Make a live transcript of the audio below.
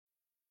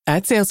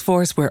At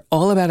Salesforce, we're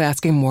all about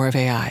asking more of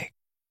AI.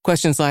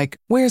 Questions like,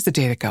 where's the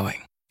data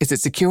going? Is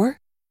it secure?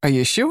 Are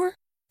you sure?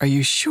 Are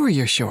you sure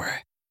you're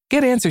sure?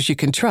 Get answers you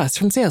can trust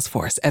from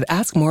Salesforce at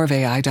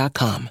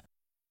askmoreofai.com.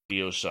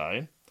 Video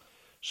side,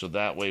 so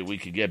that way we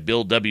could get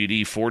Bill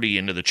WD-40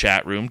 into the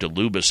chat room to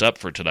lube us up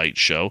for tonight's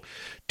show.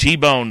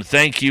 T-Bone,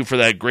 thank you for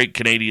that great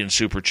Canadian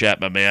super chat,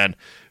 my man.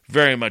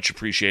 Very much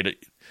appreciate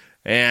it.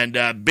 And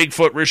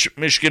Bigfoot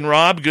Michigan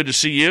Rob, good to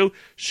see you.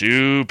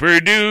 Super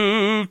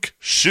Duke.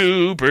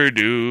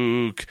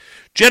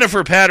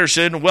 Jennifer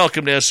Patterson,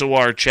 welcome to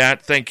SOR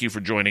Chat. Thank you for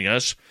joining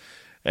us.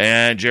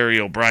 And Jerry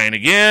O'Brien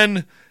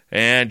again.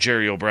 And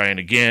Jerry O'Brien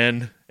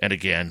again. And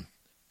again.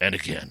 And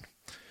again.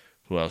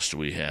 Who else do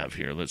we have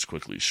here? Let's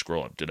quickly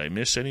scroll up. Did I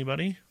miss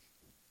anybody?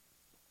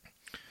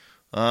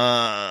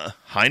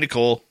 Hi,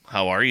 Nicole.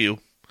 How are you?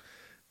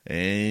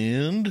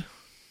 And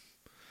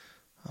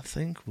I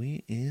think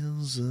we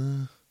is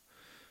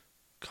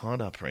caught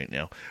up right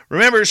now.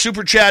 Remember,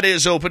 Super Chat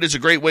is open. It's a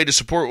great way to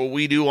support what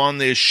we do on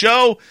this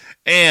show.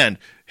 And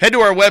head to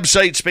our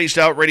website,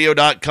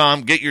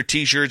 spacedoutradio.com. Get your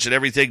T-shirts and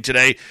everything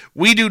today.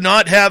 We do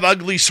not have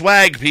ugly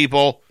swag,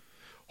 people.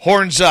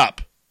 Horns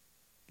up.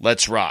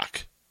 Let's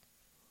rock.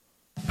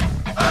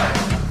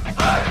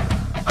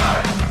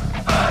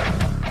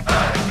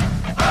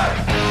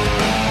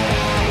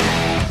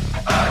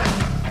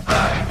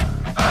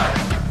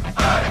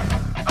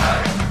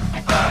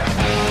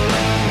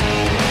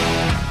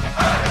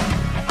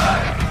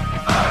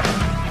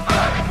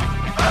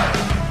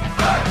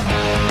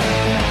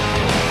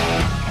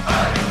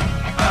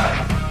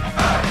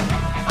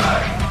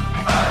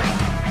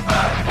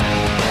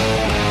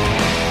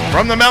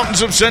 From the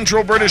mountains of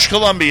central British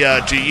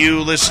Columbia to you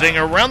listening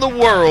around the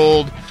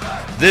world,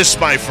 this,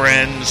 my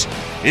friends,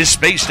 is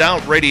Spaced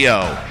Out Radio.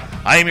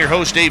 I am your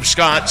host, Dave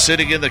Scott,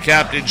 sitting in the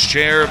captain's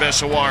chair of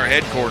SOR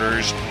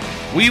headquarters.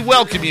 We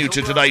welcome you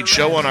to tonight's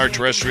show on our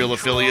terrestrial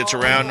affiliates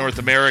around North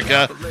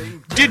America,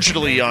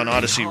 digitally on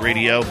Odyssey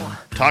Radio,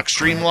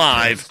 TalkStream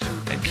Live,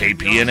 and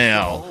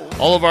KPNL.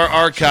 All of our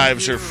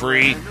archives are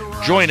free.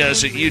 Join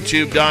us at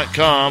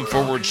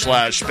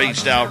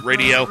youtube.com/Spaced Out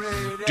Radio.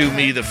 Do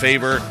me the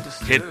favor,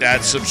 hit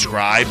that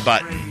subscribe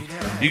button.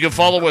 You can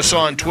follow us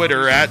on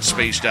Twitter at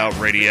Spaced Out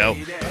Radio,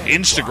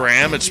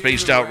 Instagram at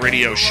Spaced Out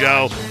Radio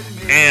Show,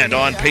 and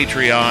on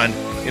Patreon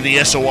in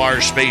the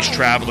SOR Space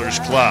Travelers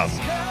Club.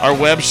 Our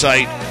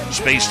website,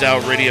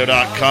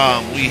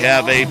 spacedoutradio.com, we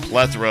have a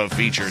plethora of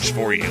features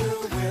for you.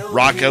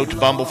 Rock out to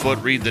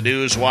Bumblefoot, read the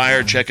news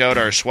wire, check out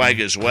our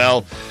swag as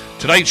well.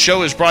 Tonight's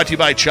show is brought to you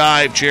by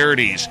Chive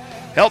Charities.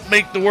 Help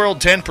make the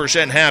world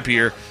 10%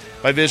 happier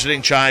by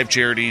visiting Chive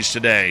Charities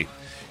today.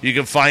 You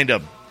can find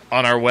them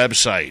on our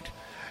website.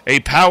 A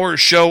power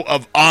show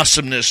of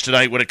awesomeness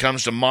tonight when it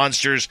comes to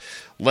monsters,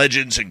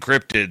 legends, and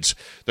cryptids.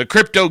 The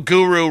crypto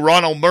guru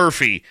Ronald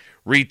Murphy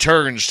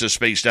returns to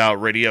Spaced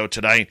Out Radio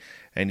tonight,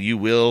 and you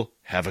will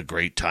have a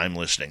great time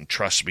listening.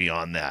 Trust me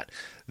on that.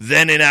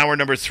 Then in hour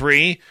number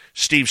 3,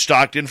 Steve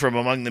Stockton from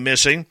Among the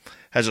Missing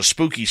has a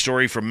spooky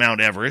story from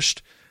Mount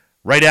Everest.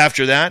 Right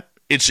after that,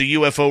 it's a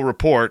UFO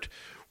report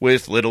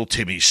with little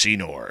Timmy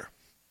Senor.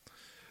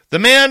 The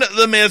man,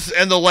 the myth,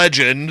 and the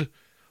legend,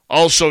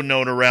 also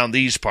known around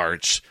these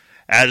parts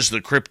as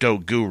the Crypto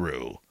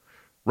Guru.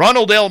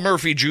 Ronald L.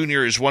 Murphy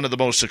Jr. is one of the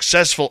most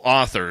successful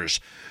authors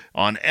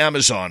on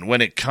Amazon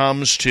when it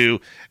comes to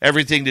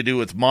everything to do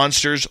with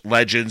monsters,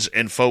 legends,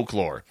 and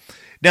folklore.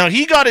 Now,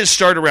 he got his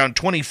start around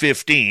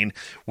 2015.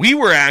 We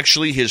were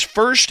actually his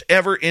first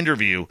ever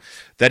interview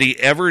that he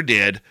ever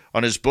did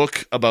on his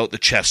book about the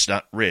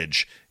Chestnut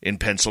Ridge in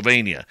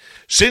Pennsylvania.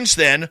 Since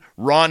then,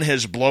 Ron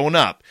has blown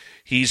up.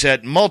 He's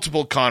at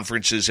multiple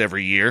conferences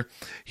every year.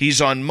 He's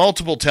on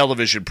multiple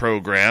television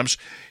programs.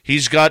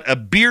 He's got a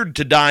beard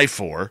to die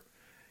for.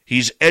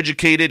 He's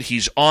educated,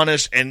 he's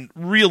honest, and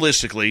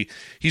realistically,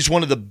 he's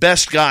one of the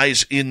best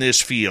guys in this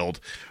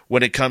field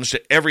when it comes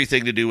to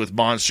everything to do with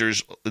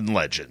monsters and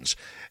legends.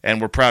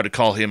 And we're proud to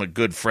call him a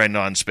good friend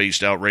on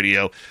Spaced Out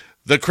Radio.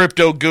 The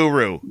Crypto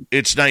Guru,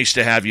 it's nice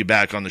to have you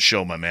back on the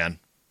show, my man.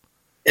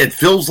 It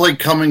feels like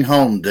coming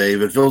home,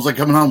 Dave. It feels like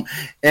coming home.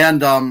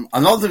 And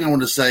another thing I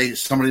want to say,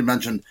 somebody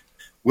mentioned,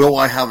 will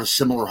I have a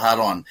similar hat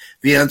on?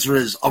 The answer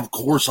is, of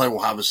course I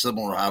will have a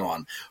similar hat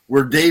on.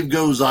 Where Dave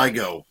goes, I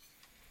go.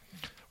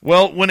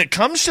 Well, when it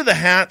comes to the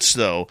hats,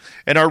 though,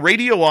 and our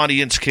radio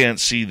audience can't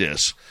see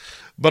this,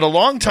 but a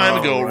long time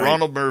ago, right,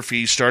 Ronald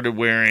Murphy started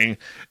wearing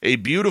a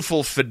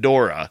beautiful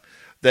fedora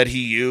that he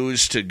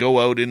used to go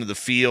out into the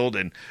field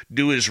and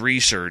do his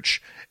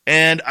research.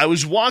 And I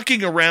was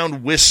walking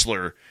around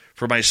Whistler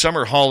for my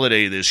summer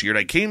holiday this year, and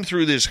I came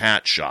through this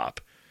hat shop,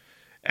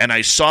 and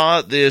I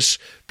saw this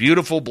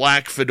beautiful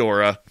black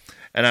fedora,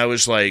 and I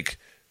was like,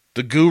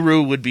 the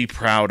Guru would be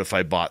proud if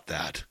I bought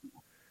that.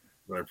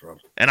 Very proud.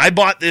 And I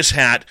bought this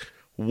hat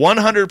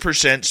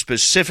 100%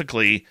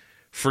 specifically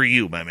for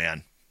you, my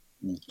man.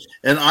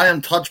 And I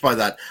am touched by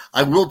that.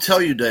 I will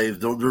tell you, Dave,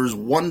 there's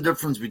one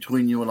difference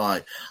between you and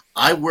I.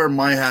 I wear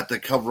my hat to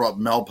cover up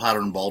male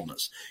pattern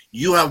baldness.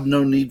 You have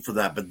no need for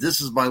that, but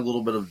this is my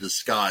little bit of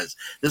disguise.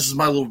 This is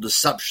my little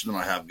deception that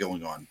I have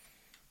going on.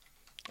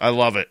 I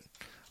love it.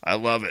 I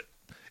love it.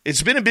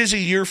 It's been a busy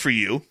year for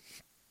you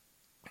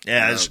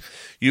as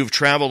you've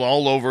traveled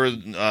all over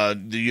the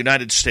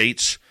United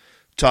States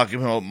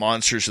talking about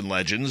monsters and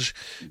legends.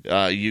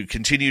 You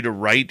continue to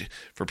write.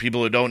 For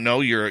people who don't know,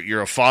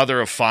 you're a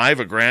father of 5,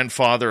 a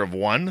grandfather of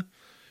 1,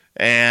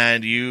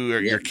 and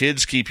your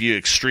kids keep you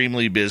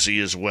extremely busy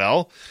as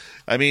well.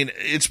 I mean,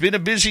 it's been a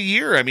busy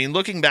year. I mean,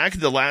 looking back at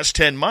the last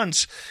 10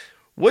 months,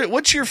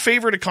 what's your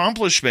favorite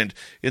accomplishment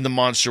in the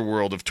monster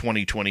world of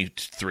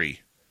 2023?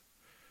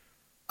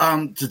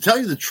 To tell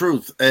you the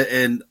truth,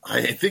 and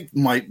I think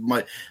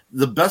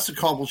the best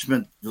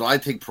accomplishment that I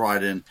take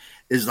pride in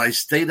is I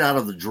stayed out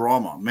of the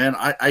drama. Man,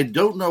 I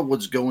don't know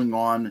what's going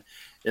on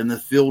in the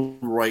field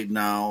right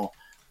now,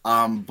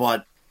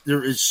 but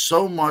there is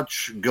so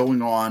much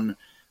going on,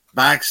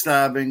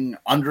 backstabbing,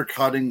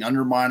 undercutting,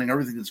 undermining,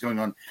 everything that's going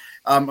on.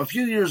 A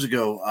few years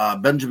ago,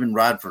 Benjamin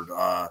Radford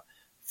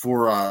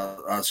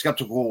for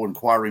Skeptical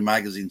Inquiry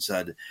magazine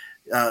said,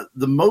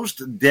 the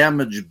most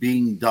damage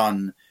being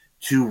done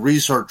to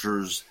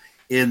researchers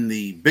in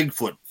the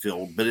Bigfoot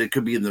field, but it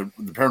could be in the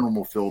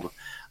paranormal field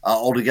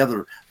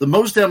altogether. The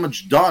most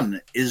damage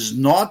done is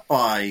not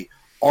by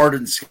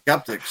ardent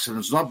skeptics, and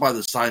it's not by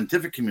the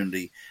scientific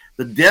community.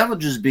 The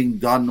damage is being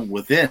done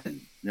within.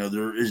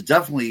 There is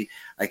definitely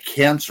a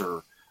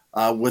cancer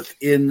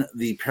within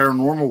the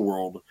paranormal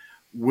world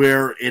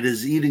where it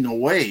is eating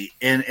away.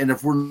 And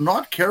if we're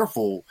not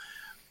careful,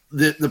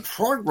 the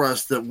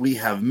progress that we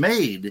have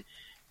made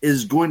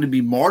is going to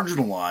be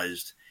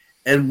marginalized.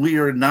 And we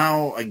are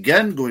now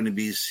again going to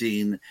be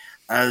seen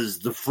as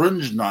the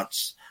fringe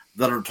nuts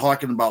that are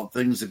talking about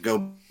things that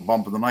go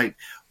bump in the night.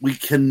 We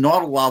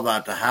cannot allow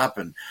that to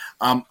happen.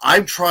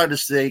 I try to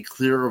stay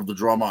clear of the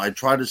drama. I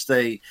try to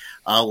stay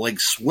like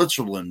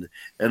Switzerland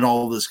and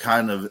all this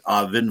kind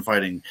of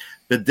infighting.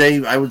 But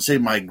Dave, I would say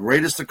my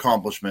greatest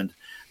accomplishment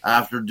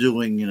after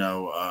doing,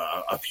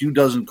 a few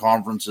dozen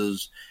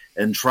conferences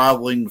and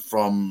traveling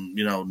from,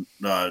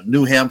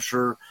 New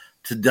Hampshire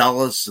to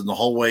Dallas and the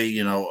whole way,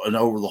 and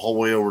over the whole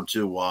way over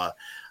to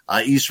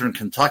Eastern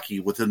Kentucky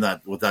within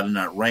that in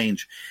that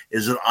range,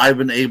 is that I've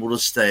been able to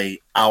stay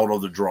out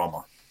of the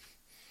drama.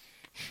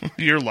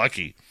 You're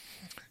lucky.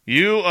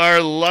 You are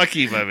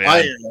lucky, my man.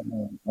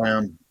 I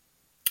am.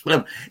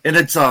 And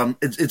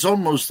it's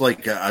almost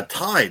like a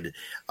tide.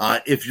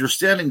 If you're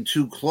standing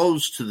too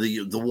close to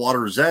the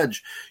water's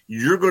edge,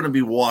 you're going to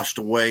be washed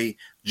away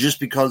just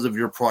because of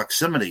your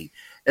proximity,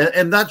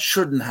 and that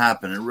shouldn't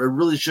happen. It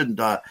really shouldn't.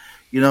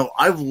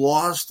 I've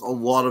lost a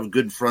lot of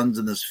good friends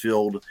in this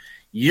field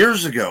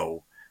years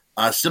ago,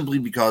 simply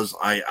because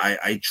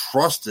I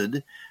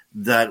trusted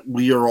that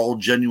we are all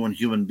genuine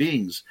human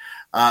beings.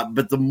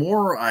 But the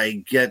more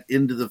I get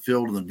into the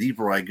field and the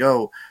deeper I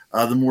go,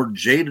 the more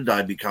jaded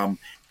I become.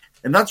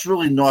 And that's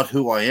really not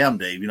who I am,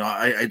 Dave.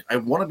 I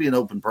want to be an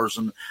open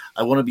person.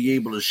 I want to be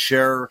able to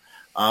share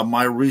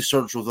my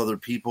research with other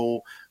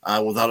people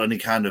without any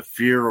kind of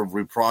fear of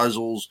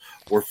reprisals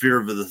or fear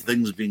of the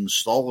things being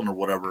stolen or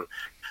whatever.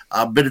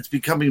 But it's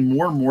becoming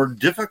more and more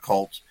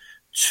difficult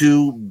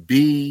to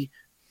be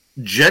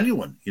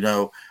genuine,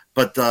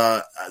 But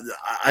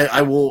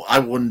I will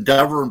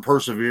endeavor and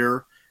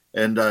persevere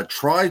and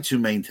try to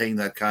maintain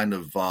that kind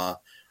of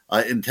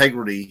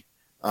integrity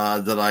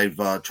that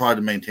I've tried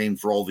to maintain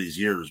for all these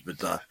years.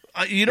 But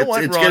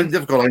what, it's Ron? getting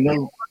difficult. I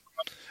know.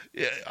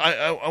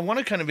 I want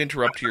to kind of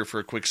interrupt here for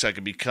a quick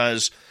second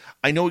because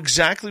I know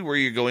exactly where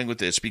you're going with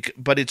this,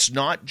 but it's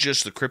not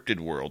just the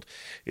cryptid world.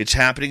 It's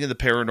happening in the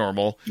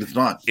paranormal. It's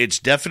not. It's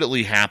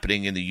definitely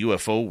happening in the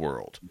UFO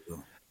world.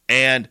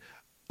 And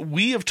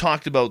we have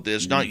talked about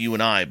this, not you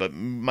and I, but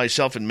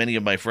myself and many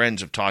of my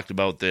friends have talked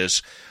about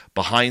this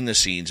behind the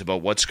scenes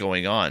about what's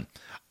going on.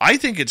 I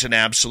think it's an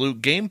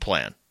absolute game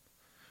plan,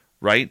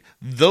 right?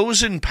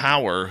 Those in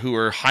power who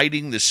are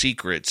hiding the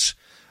secrets,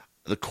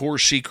 the core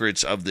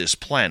secrets of this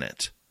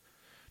planet,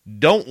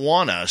 don't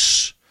want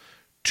us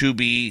to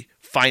be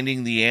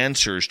finding the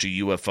answers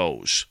to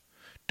UFOs.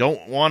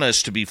 Don't want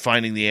us to be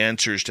finding the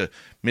answers to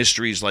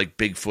mysteries like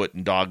Bigfoot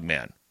and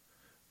Dogman.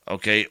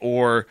 Okay?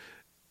 Or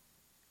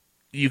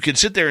you can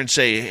sit there and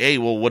say, hey,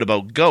 well, what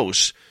about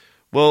ghosts?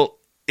 Well,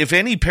 if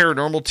any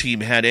paranormal team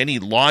had any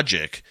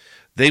logic,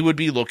 they would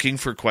be looking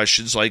for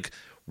questions like,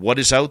 what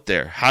is out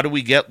there? How do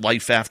we get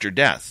life after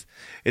death?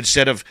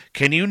 Instead of,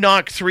 can you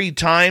knock 3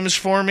 times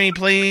for me,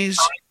 please?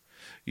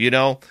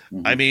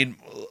 I mean,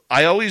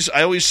 I always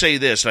say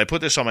this, and I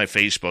put this on my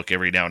Facebook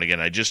every now and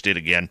again. I just did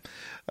again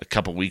a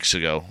couple weeks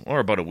ago, or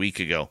about a week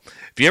ago.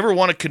 If you ever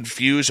want to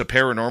confuse a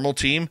paranormal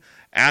team,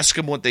 ask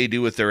them what they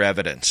do with their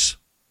evidence.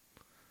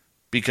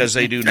 Because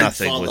they do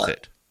nothing with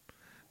it.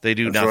 They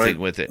do nothing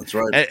with it. That's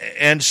right.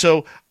 And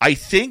so I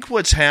think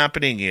what's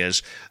happening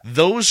is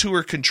those who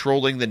are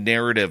controlling the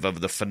narrative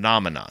of the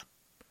phenomenon,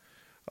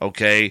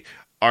 okay,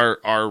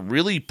 are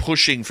really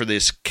pushing for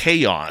this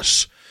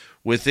chaos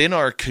within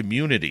our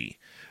community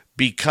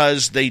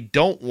because they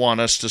don't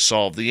want us to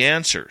solve the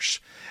answers.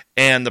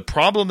 And the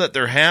problem that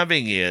they're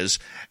having is,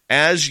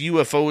 as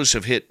UFOs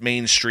have hit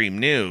mainstream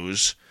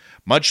news,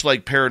 much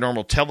like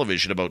paranormal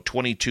television about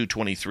 22,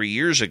 23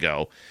 years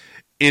ago,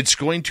 it's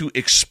going to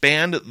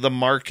expand the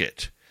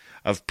market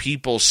of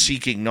people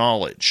seeking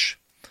knowledge.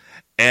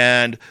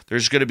 And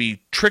there's going to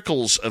be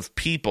trickles of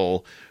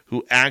people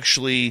who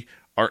actually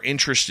are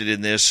interested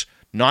in this,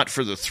 not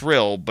for the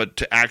thrill, but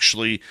to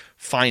actually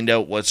find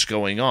out what's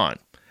going on.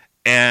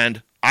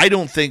 And I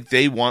don't think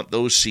they want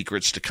those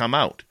secrets to come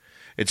out.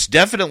 It's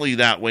definitely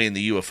that way in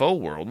the UFO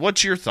world.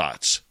 What's your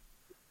thoughts?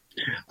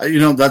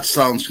 That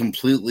sounds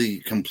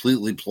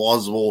completely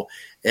plausible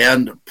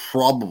and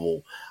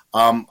probable.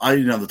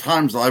 The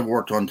times I've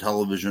worked on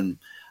television,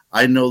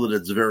 I know that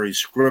it's very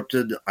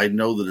scripted. I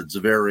know that it's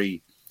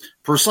very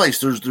precise.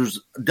 There's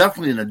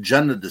definitely an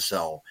agenda to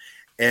sell.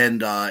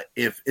 And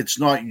if it's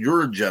not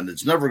your agenda,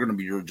 it's never going to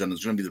be your agenda.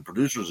 It's going to be the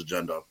producer's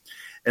agenda.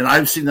 And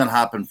I've seen that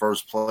happen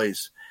first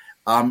place.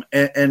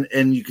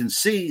 And you can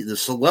see the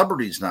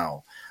celebrities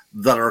now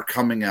that are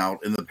coming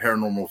out in the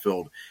paranormal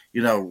field,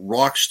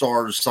 rock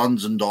stars,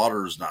 sons and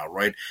daughters now,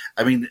 right?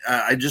 I mean,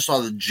 I just saw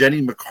that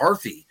Jenny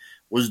McCarthy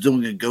was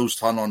doing a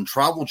ghost hunt on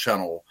Travel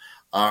Channel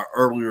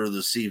earlier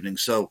this evening.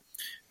 So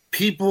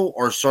people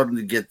are starting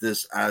to get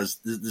this as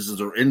this is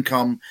their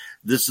income.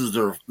 This is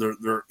their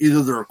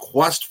either their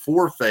quest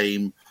for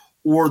fame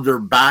or their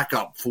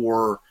backup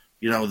for,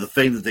 the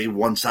fame that they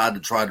once had to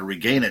try to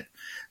regain it.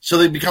 So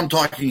they become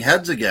talking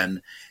heads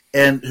again.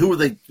 And who are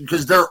they?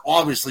 Because they're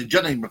obviously,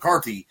 Jenny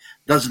McCarthy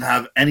doesn't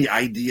have any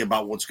idea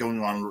about what's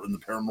going on in the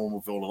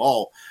paranormal field at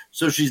all.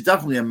 So she's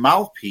definitely a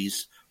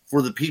mouthpiece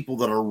for the people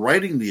that are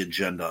writing the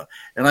agenda.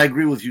 And I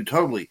agree with you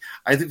totally.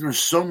 I think there's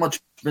so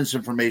much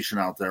misinformation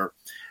out there.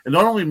 And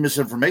not only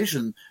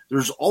misinformation,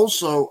 there's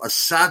also a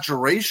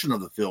saturation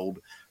of the field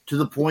to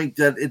the point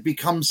that it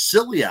becomes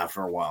silly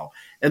after a while.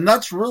 And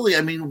that's really,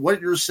 what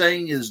you're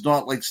saying is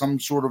not like some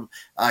sort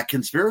of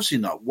conspiracy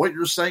nut. What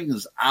you're saying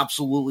is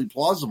absolutely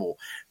plausible,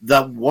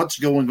 that what's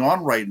going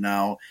on right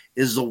now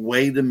is a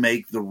way to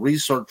make the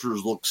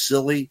researchers look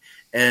silly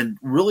and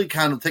really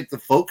kind of take the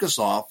focus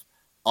off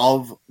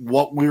of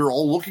what we're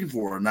all looking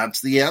for, and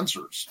that's the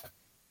answers.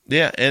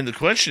 Yeah, and the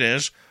question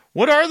is,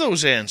 what are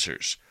those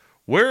answers?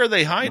 Where are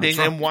they hiding,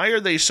 and why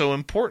are they so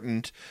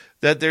important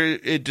that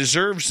it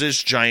deserves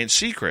this giant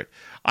secret?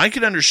 I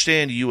can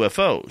understand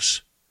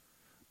UFOs,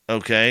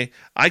 okay?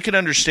 I can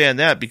understand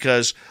that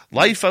because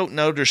life out in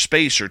outer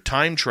space or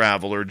time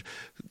travel or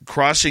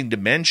crossing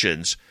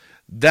dimensions,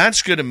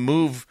 that's going to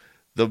move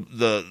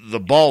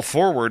the ball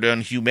forward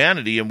on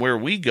humanity and where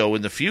we go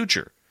in the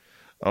future,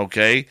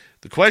 okay?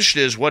 The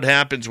question is, what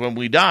happens when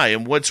we die,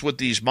 and what's with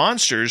these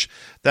monsters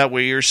that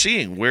we are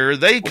seeing? Where are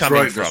they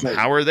coming from?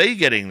 How are they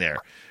getting there?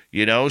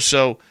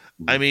 So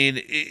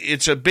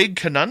it's a big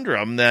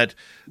conundrum that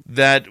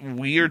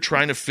we are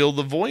trying to fill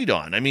the void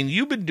on.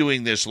 You've been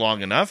doing this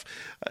long enough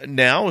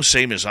now,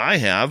 same as I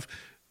have.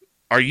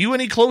 Are you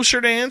any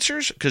closer to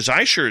answers? Because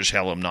I sure as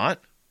hell am not.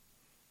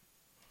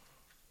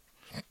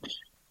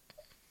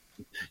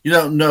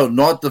 No,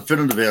 not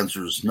definitive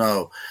answers.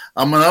 No.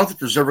 I don't think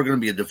there's ever going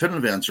to be a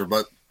definitive answer,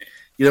 but,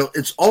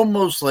 it's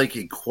almost like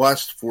a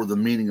quest for the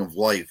meaning of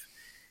life.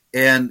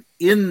 And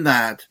in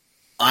that,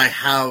 I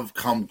have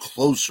come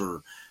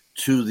closer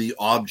to the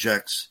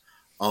objects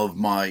of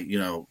my,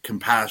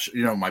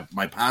 compassion,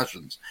 my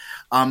passions.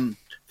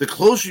 The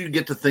closer you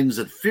get to things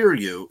that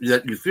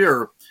you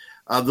fear,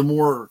 the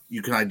more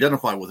you can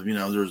identify with them.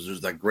 There's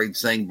that great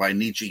saying by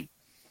Nietzsche: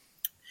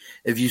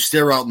 if you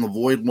stare out in the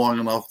void long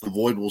enough, the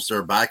void will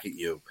stare back at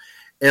you.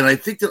 And I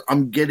think that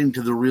I'm getting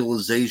to the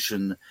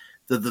realization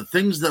that the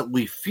things that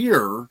we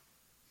fear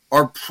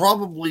are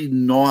probably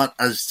not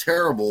as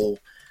terrible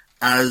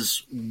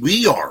as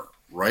we are,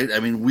 right?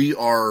 We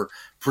are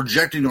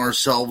projecting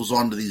ourselves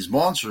onto these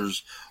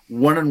monsters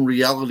when in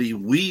reality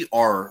we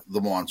are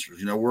the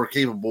monsters. We're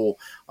capable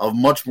of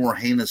much more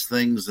heinous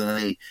things than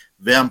a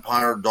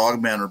vampire,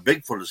 dogman, or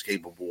Bigfoot is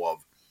capable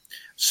of.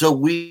 So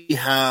we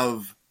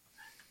have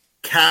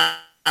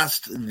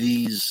cast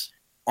these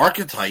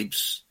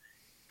archetypes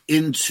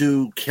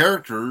into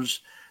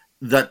characters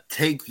that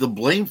take the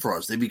blame for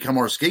us. They become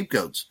our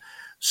scapegoats.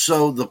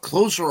 So the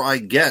closer I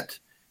get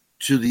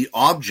to the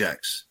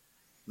objects,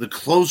 the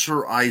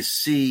closer I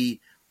see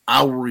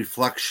our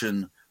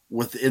reflection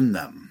within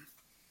them.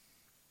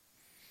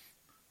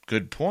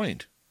 Good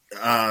point.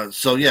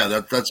 So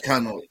yeah, that's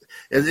kind of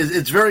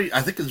it's very.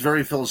 I think it's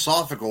very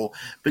philosophical,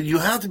 but you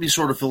have to be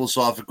sort of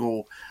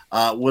philosophical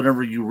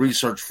whenever you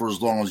research for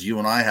as long as you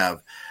and I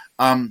have,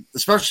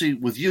 especially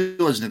with you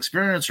as an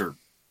experiencer.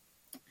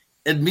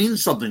 It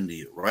means something to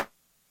you, right?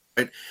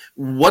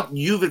 What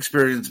you've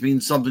experienced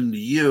means something to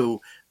you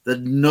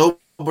that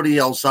nobody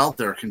else out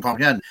there can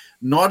comprehend.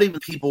 Not even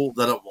people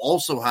that have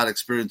also had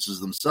experiences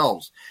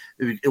themselves.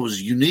 It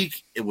was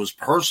unique. It was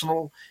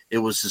personal. It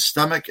was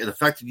systemic. It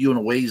affected you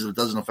in ways that it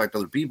doesn't affect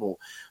other people.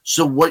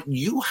 So what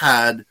you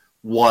had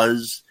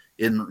was,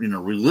 in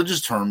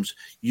religious terms,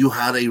 you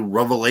had a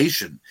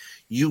revelation.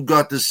 You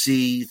got to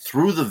see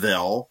through the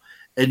veil,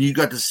 and you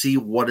got to see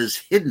what is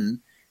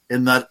hidden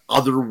in that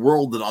other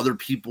world that other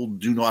people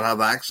do not have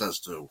access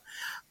to.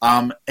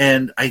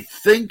 And I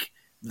think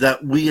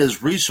that we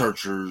as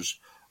researchers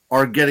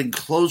are getting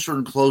closer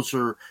and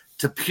closer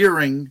to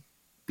peering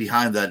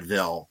behind that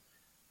veil.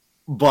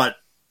 But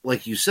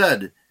like you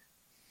said,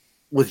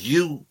 with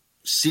you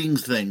seeing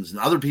things and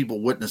other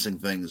people witnessing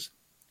things,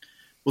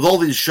 with all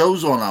these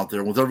shows on out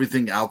there, with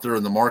everything out there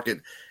in the market,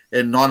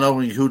 and not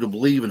knowing who to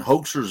believe and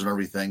hoaxers and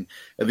everything,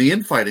 and the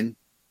infighting,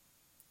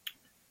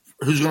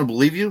 who's going to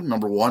believe you,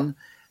 number one?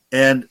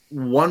 And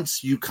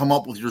once you come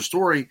up with your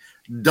story,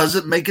 does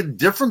it make a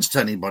difference to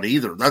anybody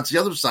either? That's the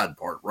other side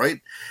part,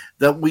 right?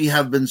 That we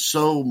have been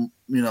so,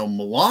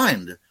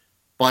 maligned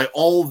by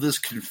all this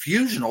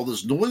confusion, all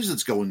this noise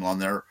that's going on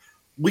there.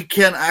 We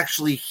can't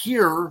actually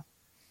hear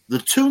the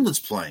tune that's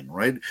playing,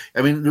 right?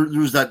 I mean,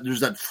 there's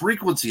that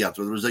frequency out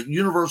there. There's that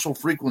universal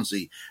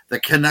frequency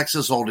that connects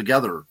us all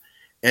together.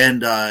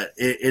 And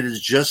it is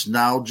just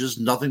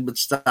nothing but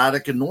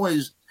static and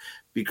noise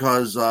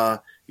because,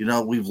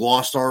 we've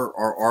lost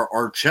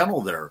our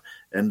channel there,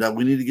 and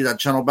we need to get that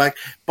channel back.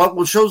 But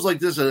with shows like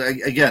this,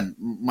 again,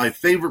 my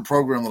favorite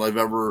program that I've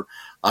ever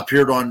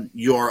appeared on,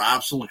 you are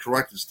absolutely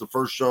correct. It's the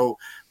first show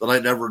that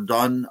I'd ever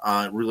done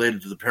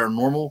related to the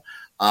paranormal.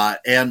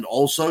 And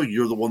also,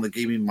 you're the one that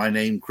gave me my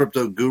name,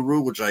 Crypto Guru,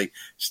 which I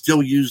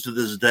still use to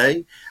this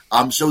day.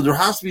 So there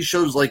has to be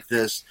shows like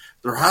this.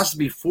 There has to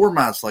be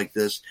formats like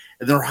this.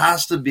 And there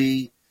has to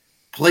be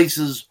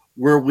places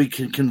where we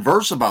can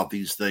converse about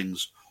these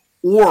things,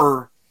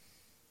 or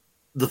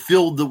the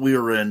field that we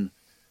are in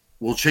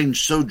will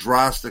change so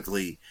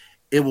drastically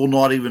it will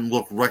not even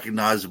look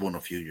recognizable in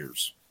a few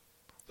years.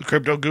 The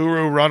Crypto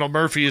Guru, Ronald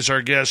Murphy, is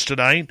our guest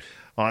tonight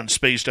on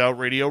Spaced Out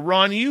Radio.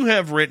 Ron, you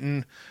have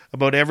written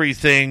about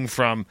everything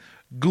from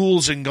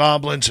ghouls and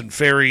goblins and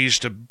fairies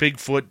to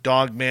Bigfoot,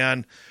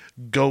 Dogman,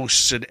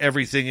 ghosts, and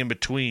everything in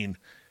between.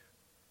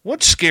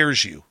 What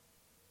scares you?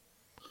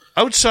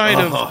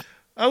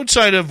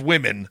 Outside of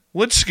women,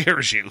 what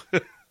scares you?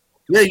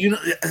 Yeah,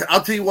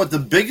 I'll tell you what, the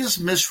biggest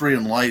mystery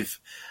in life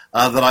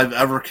that I've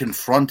ever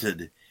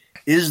confronted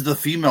is the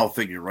female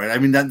figure, right? I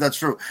mean, that's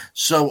true.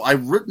 So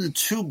I've written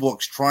 2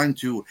 books trying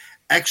to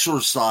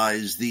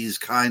exorcise these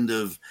kind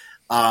of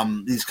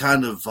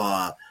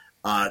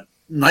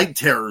night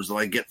terrors that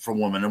I get from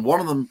women. And one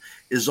of them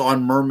is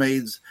on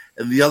mermaids,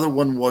 and the other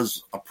one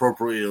was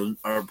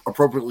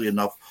appropriately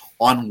enough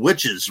on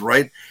witches,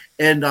 right?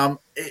 And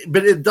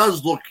but it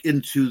does look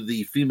into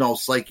the female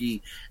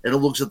psyche, and it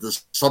looks at the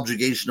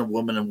subjugation of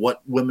women and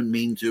what women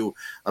mean to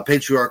a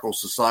patriarchal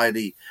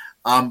society.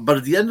 But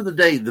at the end of the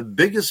day, the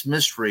biggest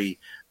mystery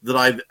that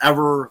I've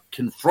ever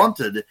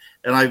confronted,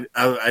 and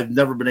I've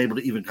never been able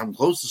to even come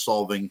close to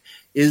solving,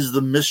 is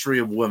the mystery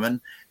of women.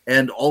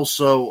 And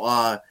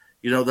also,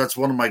 that's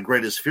one of my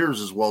greatest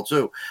fears as well,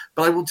 too.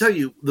 But I will tell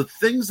you, the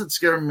things that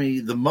scare me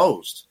the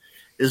most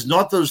is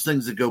not those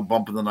things that go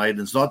bump in the night.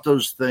 It's not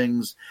those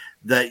things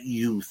that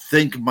you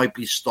think might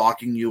be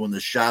stalking you in the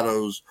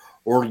shadows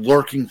or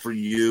lurking for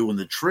you in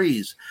the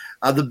trees.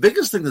 The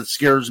biggest thing that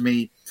scares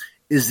me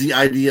is the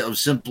idea of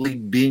simply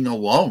being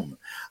alone.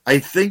 I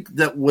think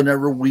that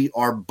whenever we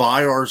are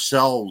by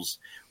ourselves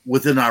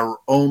within our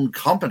own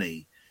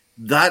company,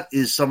 that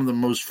is some of the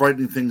most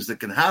frightening things that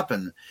can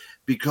happen,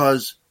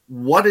 because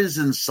what is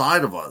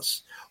inside of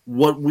us,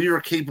 what we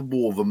are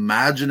capable of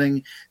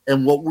imagining,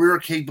 and what we're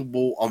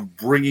capable of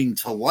bringing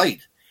to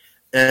light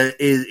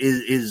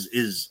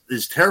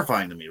is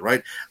terrifying to me,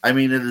 right? I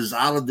mean, it is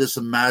out of this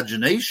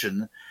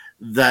imagination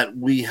that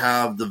we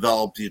have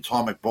developed the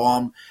atomic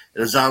bomb.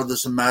 It is out of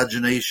this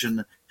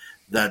imagination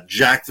that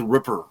Jack the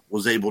Ripper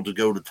was able to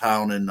go to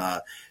town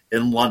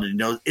in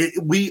London.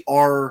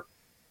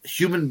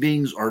 Human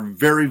beings are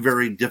very,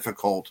 very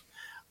difficult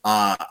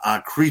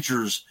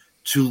creatures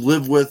to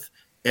live with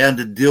and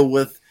to deal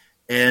with.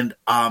 And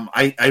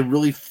I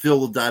really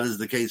feel that is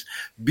the case.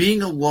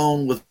 Being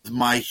alone with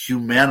my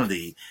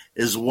humanity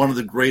is one of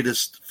the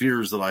greatest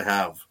fears that I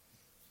have.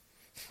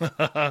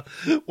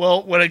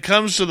 Well, when it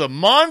comes to the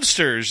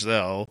monsters,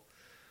 though.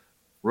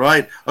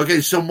 Right.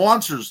 Okay, so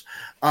monsters.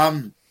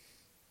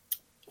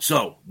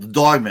 So, the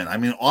Dogman. I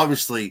mean,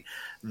 obviously,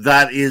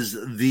 that is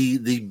the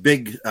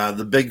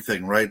big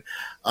thing, right?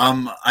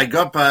 I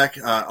got back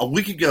a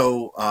week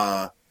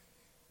ago.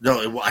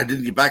 No, I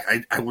didn't get back.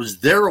 I was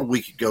there a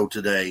week ago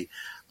today.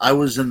 I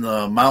was in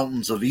the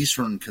mountains of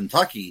eastern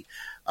Kentucky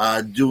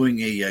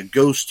doing a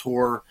ghost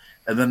tour,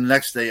 and then the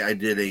next day I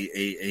did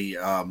a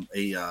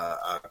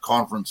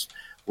conference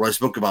where I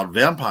spoke about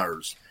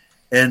vampires,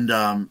 and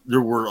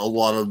there were a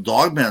lot of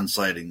Dogman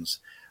sightings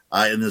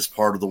in this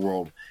part of the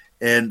world.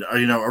 And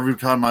every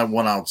time I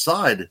went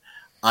outside,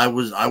 I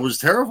was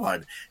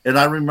terrified. And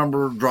I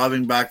remember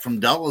driving back from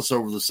Dallas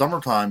over the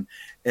summertime,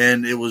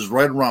 and it was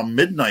right around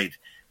midnight,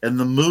 and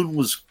the moon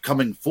was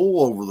coming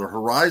full over the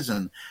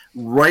horizon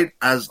right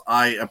as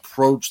I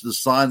approached the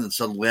sign that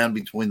said "Land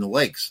Between the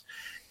Lakes."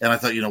 And I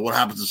thought, what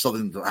happens if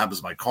something happens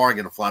to my car, I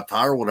get a flat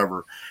tire or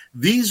whatever?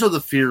 These are the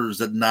fears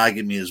that nag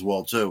at me as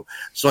well, too.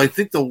 So I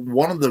think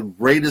one of the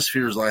greatest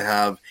fears I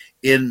have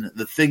in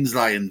the things that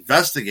I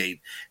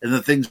investigate and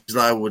the things that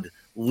I would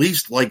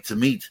least like to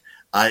meet,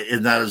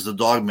 and that is the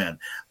Dogman.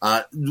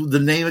 The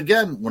name,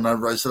 again, when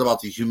I said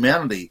about the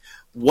humanity,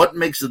 what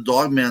makes the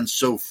Dogman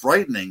so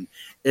frightening?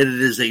 It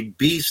is a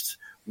beast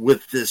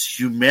with this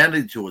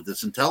humanity to it,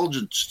 this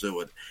intelligence to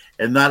it.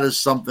 And that is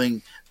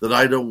something that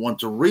I don't want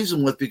to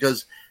reason with,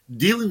 because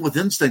dealing with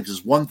instinct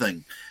is one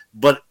thing,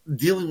 but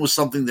dealing with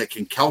something that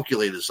can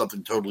calculate is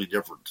something totally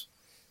different.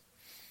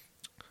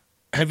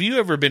 Have you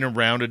ever been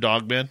around a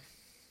dog man?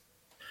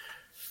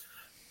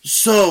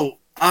 So,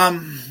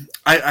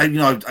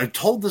 I've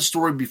told this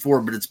story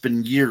before, but it's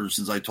been years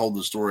since I told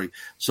the story.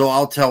 So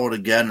I'll tell it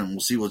again, and we'll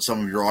see what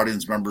some of your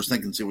audience members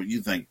think and see what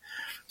you think.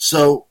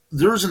 So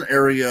there's an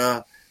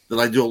area that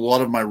I do a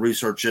lot of my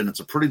research in. It's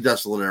a pretty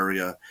desolate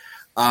area.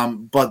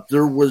 But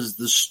there was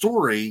the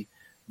story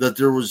that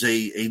there was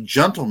a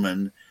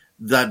gentleman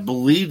that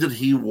believed that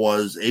he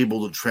was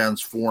able to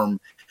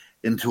transform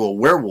into a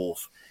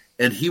werewolf.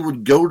 And he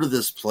would go to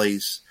this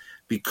place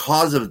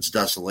because of its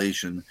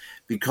desolation,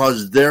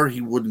 because there he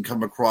wouldn't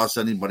come across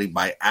anybody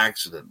by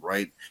accident,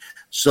 right?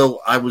 So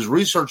I was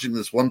researching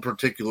this one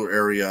particular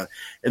area,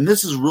 and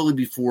this is really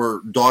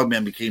before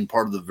Dogman became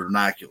part of the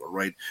vernacular,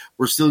 right?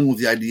 We're still dealing with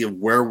the idea of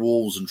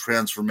werewolves and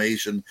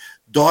transformation.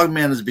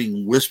 Dogman is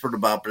being whispered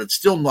about, but it's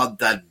still not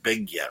that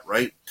big yet,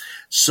 right?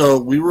 So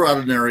we were at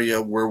an area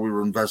where we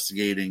were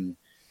investigating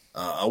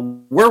a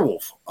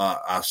werewolf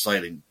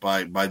sighting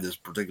by this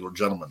particular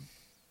gentleman,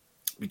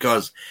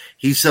 because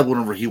he said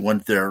whenever he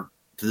went there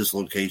to this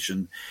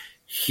location,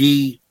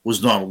 he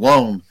was not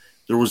alone.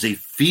 There was a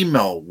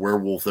female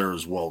werewolf there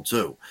as well,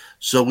 too.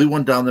 So we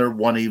went down there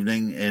one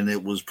evening, and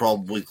it was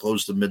probably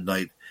close to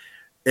midnight.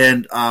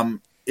 And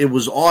it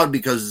was odd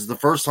because it's the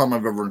first time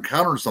I've ever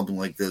encountered something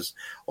like this,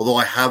 although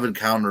I have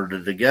encountered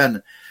it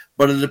again.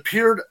 But it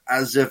appeared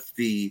as if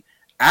the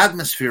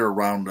atmosphere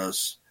around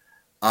us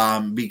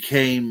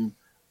became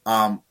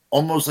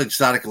almost like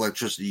static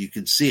electricity. You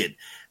could see it.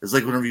 It's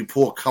like whenever you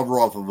pull a cover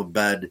off of a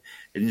bed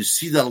and you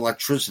see that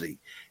electricity.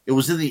 It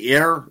was in the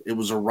air. It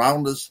was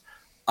around us.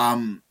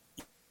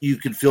 You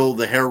could feel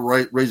the hair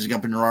raising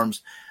up in your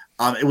arms.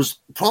 It was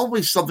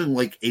probably something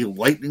like a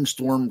lightning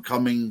storm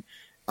coming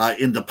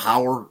into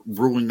power,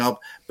 brewing up,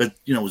 but,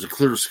 it was a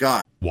clear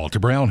sky. Walter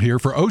Brown here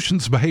for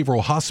Oceans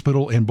Behavioral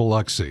Hospital in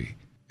Biloxi.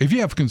 If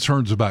you have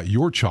concerns about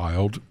your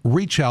child,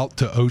 reach out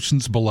to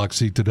Oceans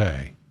Biloxi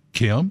today.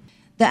 Kim?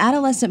 The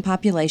adolescent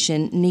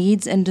population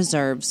needs and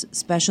deserves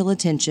special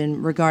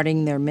attention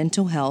regarding their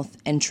mental health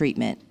and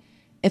treatment.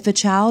 If a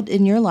child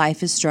in your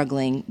life is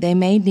struggling, they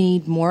may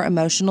need more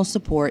emotional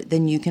support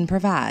than you can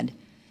provide.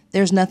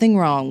 There's nothing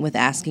wrong with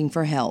asking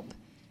for help.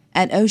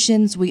 At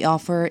Oceans, we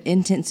offer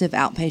intensive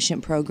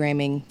outpatient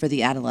programming for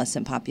the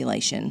adolescent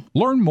population.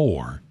 Learn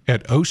more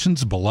at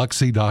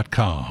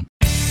oceansbiloxi.com.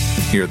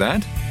 Hear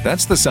that?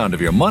 That's the sound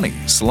of your money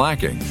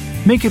slacking.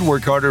 Make it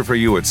work harder for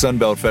you at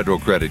Sunbelt Federal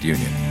Credit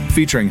Union.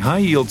 Featuring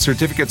high-yield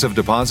certificates of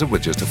deposit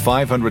with just a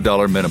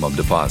 $500 minimum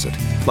deposit,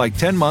 like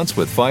 10 months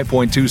with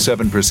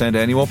 5.27%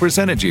 annual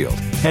percentage yield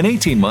and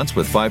 18 months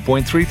with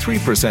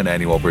 5.33%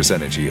 annual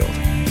percentage yield.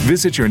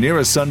 Visit your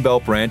nearest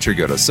Sunbelt branch or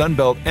go to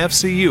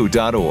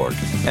sunbeltfcu.org.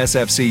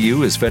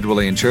 SFCU is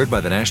federally insured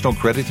by the National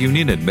Credit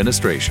Union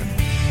Administration.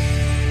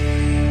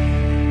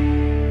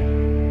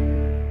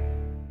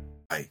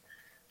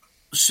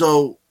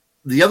 So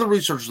the other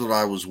researchers that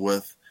I was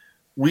with,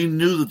 we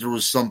knew that there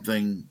was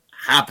something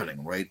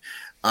happening, right?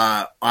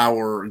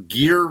 Our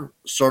gear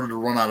started to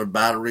run out of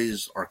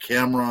batteries, our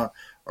camera,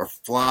 our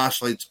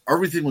flashlights,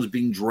 everything was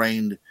being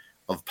drained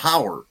of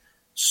power.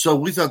 So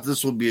we thought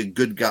this would be a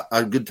good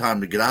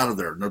time to get out of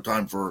there. No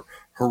time for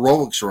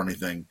heroics or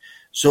anything.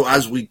 So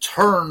as we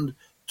turned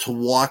to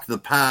walk the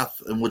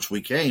path in which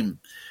we came,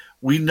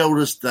 we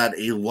noticed that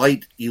a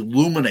light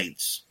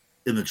illuminates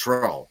in the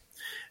trail.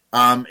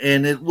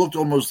 And it looked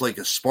almost like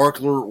a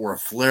sparkler or a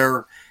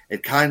flare.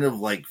 It kind of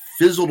like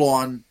fizzled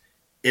on.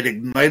 It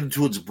ignited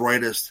to its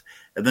brightest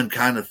and then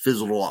kind of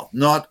fizzled off.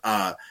 Not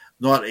a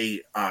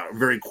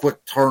very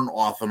quick turn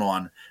off and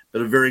on,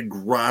 but a very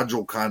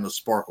gradual kind of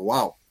sparkle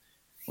out.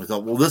 We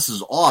thought, well, this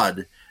is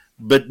odd,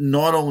 but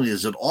not only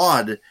is it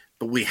odd,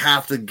 but we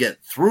have to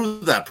get through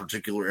that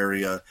particular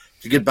area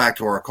to get back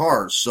to our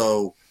cars.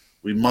 So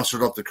we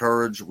mustered up the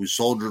courage, we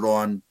soldiered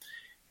on,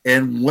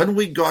 and when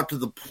we got to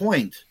the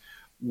point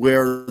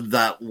where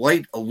that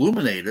light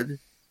illuminated,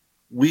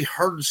 we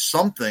heard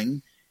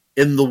something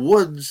in the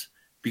woods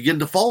begin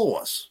to follow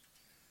us.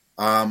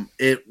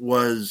 It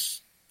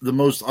was the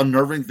most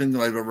unnerving thing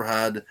that I've ever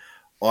had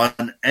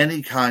on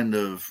any kind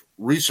of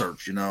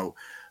research.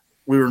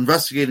 We were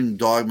investigating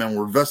dogmen,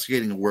 we're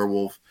investigating a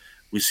werewolf.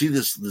 We see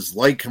this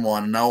light come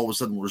on, and now all of a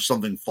sudden there's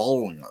something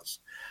following us.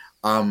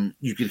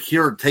 You could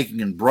hear it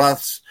taking in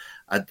breaths.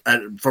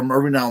 From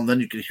every now and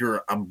then you could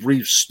hear a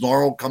brief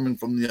snarl coming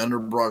from the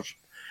underbrush.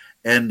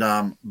 And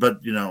but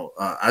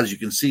as you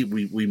can see,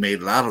 we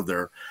made it out of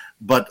there.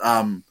 But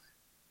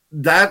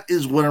that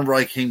is whenever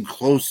I came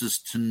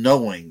closest to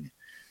knowing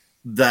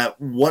that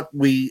what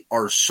we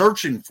are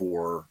searching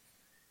for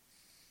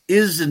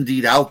is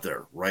indeed out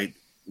there, right?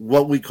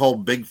 What we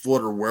call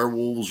Bigfoot or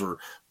werewolves or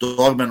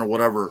dogmen or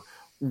whatever,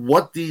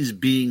 what these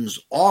beings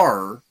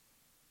are,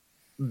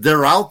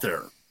 they're out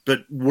there.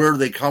 But where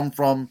they come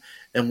from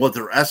and what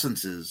their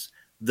essence is,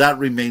 that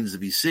remains to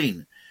be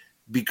seen.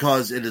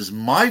 Because it is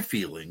my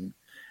feeling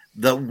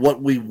that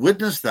what we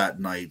witnessed that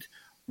night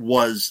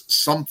was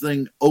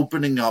something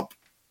opening up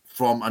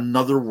from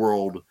another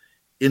world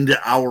into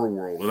our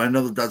world. And I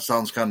know that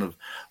sounds kind of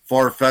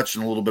far-fetched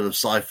and a little bit of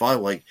sci-fi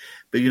like,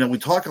 but we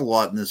talk a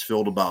lot in this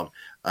field about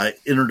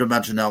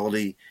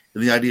interdimensionality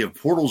and the idea of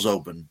portals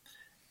open.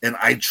 And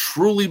I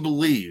truly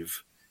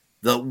believe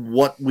that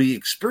what we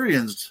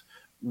experienced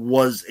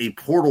was a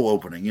portal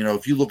opening.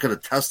 If you look at a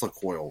Tesla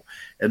coil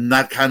and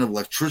that kind of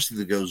electricity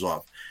that goes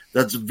off,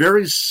 that's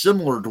very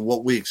similar to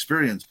what we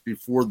experienced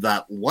before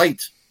that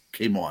light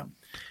came on.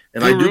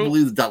 And Guru, I do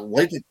believe that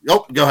light...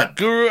 Oh, go ahead.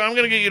 Guru, I'm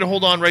going to get you to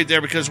hold on right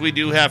there because we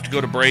do have to go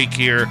to break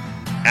here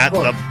at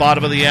the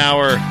bottom of the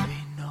hour.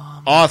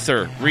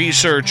 Author,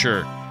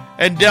 researcher,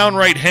 and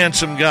downright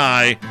handsome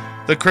guy,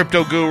 the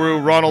crypto guru,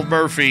 Ronald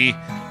Murphy.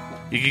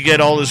 You can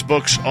get all his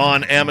books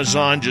on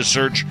Amazon. Just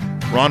search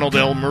Ronald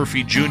L.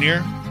 Murphy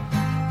Jr.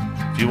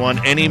 If you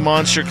want any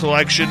Monster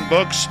Collection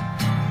books,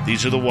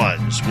 these are the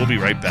ones. We'll be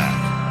right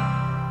back.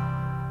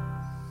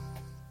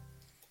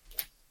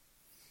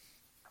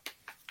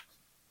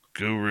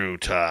 Guru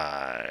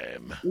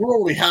time. We're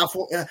already how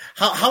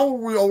are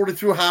we already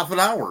through half an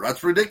hour?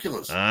 That's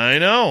ridiculous. I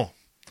know.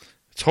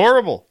 It's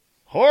horrible.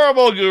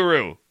 Horrible,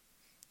 Guru.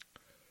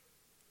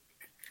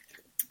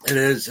 It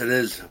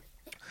is.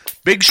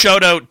 Big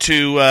shout out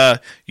to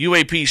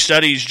UAP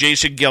Studies,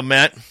 Jason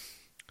Gilmet.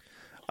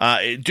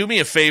 Do me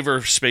a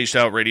favor, Spaced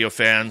Out Radio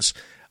fans.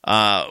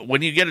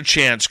 When you get a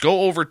chance,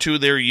 go over to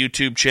their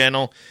YouTube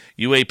channel,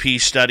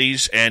 UAP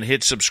Studies, and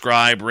hit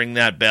subscribe, ring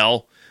that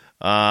bell.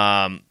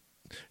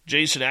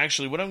 Jason,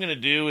 actually, what I'm going to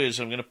do is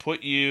I'm going to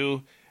put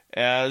you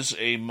as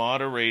a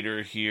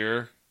moderator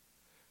here.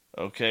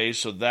 Okay,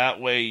 so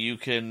that way you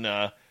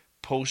can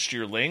post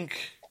your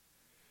link,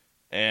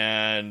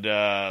 and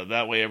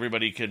that way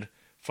everybody can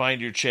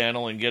find your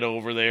channel and get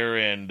over there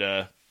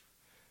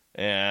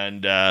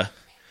and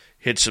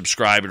hit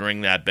subscribe and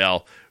ring that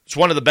bell. It's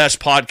one of the best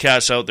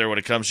podcasts out there when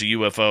it comes to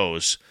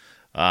UFOs.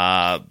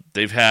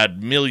 They've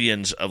had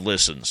millions of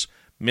listens,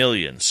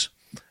 millions.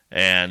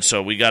 And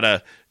so we got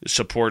to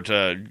support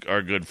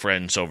our good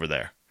friends over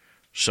there.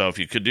 So if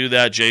you could do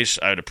that,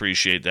 Jace, I'd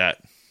appreciate that.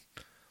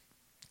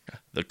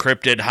 The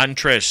Cryptid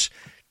Huntress,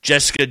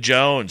 Jessica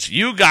Jones.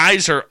 You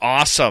guys are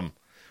awesome.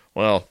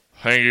 Well,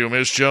 thank you,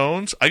 Miss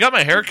Jones. I got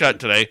my hair cut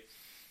today.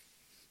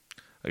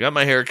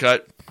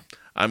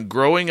 I'm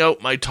growing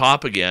out my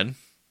top again.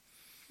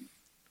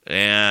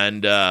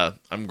 And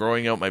I'm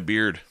growing out my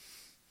beard.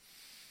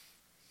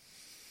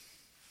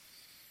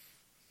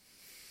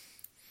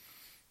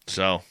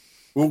 So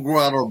we'll grow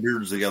out our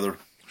beards together.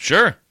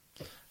 Sure.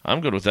 I'm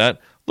good with that.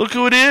 Look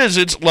who it is.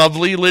 It's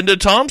lovely Linda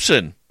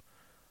Thompson.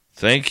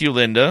 Thank you,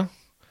 Linda,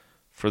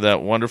 for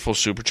that wonderful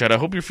super chat. I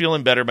hope you're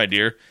feeling better, my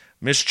dear.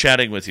 Miss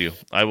chatting with you.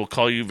 I will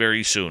call you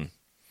very soon.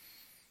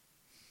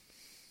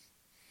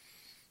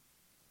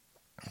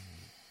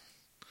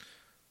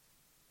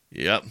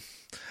 Yep.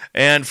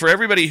 And for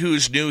everybody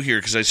who's new here,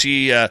 because I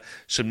see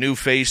some new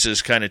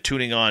faces kind of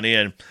tuning on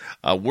in,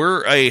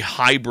 we're a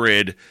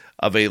hybrid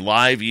of a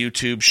live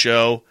YouTube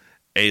show,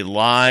 a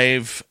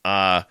live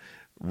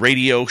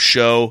radio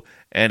show,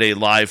 and a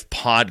live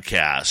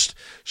podcast.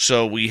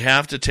 So we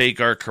have to take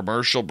our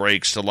commercial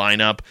breaks to line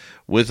up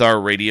with our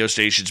radio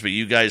stations, but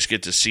you guys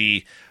get to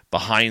see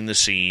behind the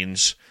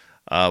scenes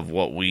of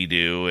what we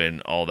do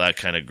and all that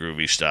kind of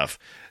groovy stuff.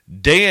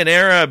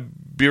 Dayanara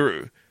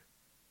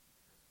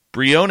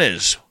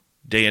Briones.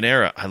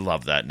 Dayanara. I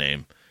love that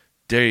name.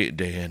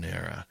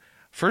 Dayanara.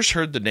 First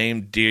heard the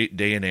name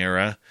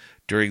Dayanara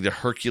during the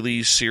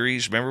Hercules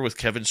series. Remember with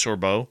Kevin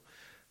Sorbo?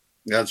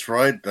 That's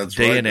right.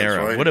 Dayanara.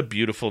 Right. What a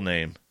beautiful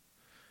name.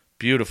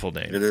 Beautiful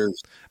name. It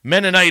is.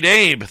 Mennonite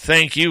Abe,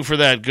 thank you for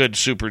that good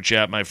super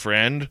chat, my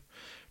friend.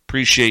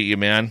 Appreciate you,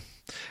 man.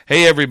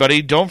 Hey,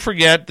 everybody, don't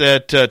forget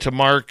that to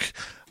mark,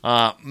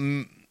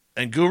 and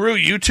Guru,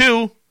 you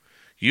too,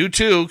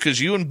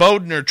 because you and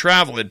Bowden are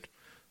traveling,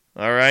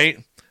 all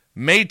right?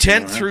 May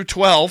 10th through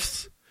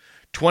 12th,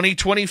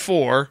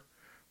 2024,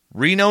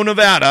 Reno,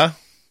 Nevada,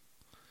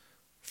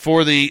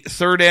 for the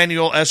 3rd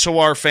annual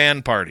SOR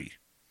fan party.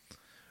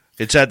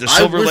 It's at the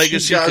Silver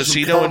Legacy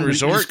Casino and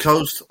Resort. East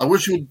Coast. I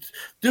wish you would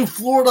do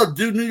Florida,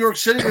 do New York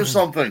City or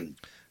something.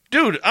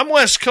 Dude, I'm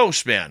West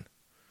Coast, man.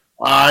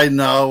 I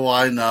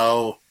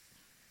know.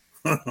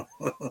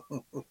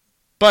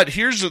 But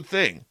here's the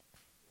thing.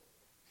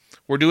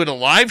 We're doing a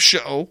live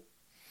show.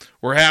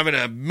 We're having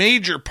a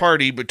major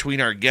party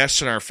between our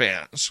guests and our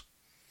fans.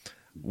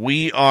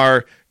 We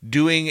are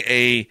doing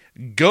a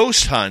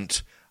ghost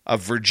hunt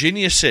of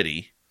Virginia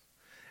City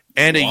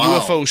and a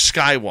UFO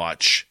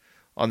skywatch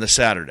on the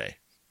Saturday.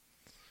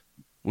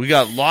 We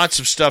got lots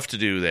of stuff to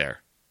do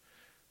there.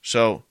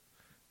 So,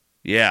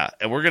 yeah,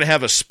 and we're going to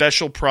have a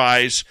special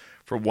prize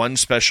for one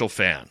special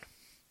fan.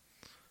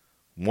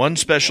 One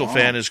special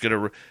fan is going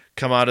to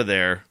come out of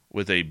there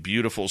with a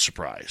beautiful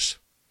surprise.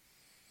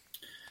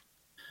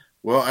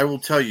 Well, I will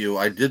tell you,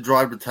 I did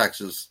drive to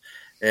Texas,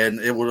 and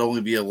it would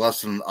only be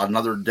less than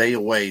another day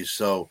away,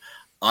 so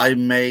I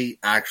may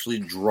actually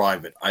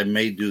drive it. I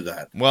may do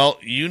that. Well,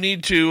 you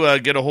need to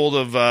get a hold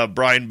of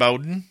Brian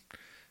Bowden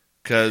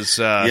Because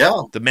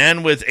the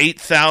man with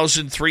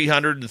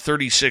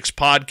 8,336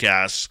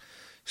 podcasts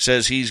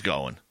says he's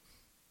going.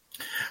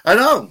 I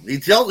know. He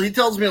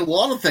tells me a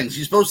lot of things.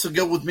 He's supposed to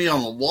go with me on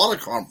a lot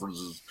of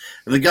conferences,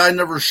 and the guy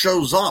never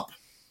shows up.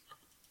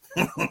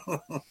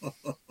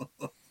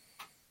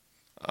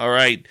 All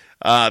right.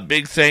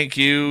 Big thank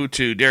you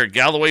to Derek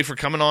Galloway for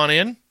coming on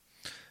in.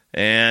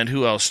 And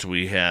who else do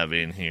we have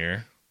in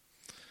here?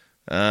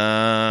 Who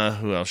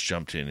else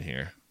jumped in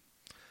here?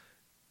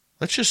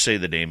 Let's just say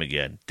the name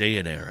again.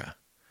 Dayanara.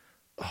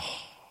 Oh.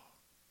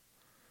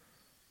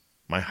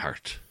 My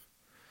heart.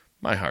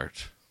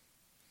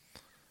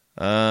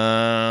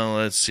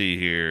 Let's see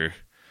here.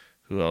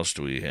 Who else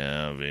do we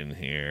have in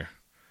here?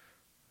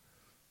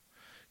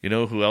 You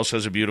know who else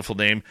has a beautiful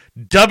name?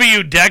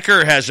 W.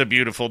 Decker has a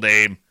beautiful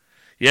name.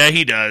 Yeah,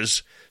 he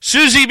does.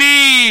 Susie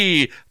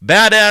B.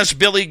 Badass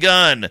Billy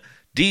Gunn.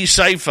 D.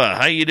 Sypha.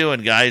 How you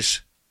doing,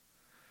 guys?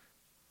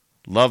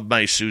 Love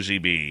my Susie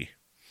B.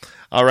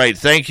 All right,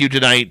 thank you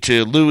tonight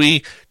to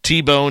Louie,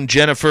 T-Bone,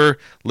 Jennifer,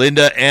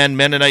 Linda, and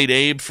Mennonite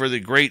Abe for the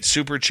great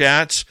super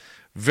chats.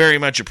 Very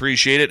much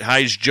appreciate it.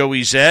 Hi's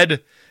Joey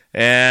Zed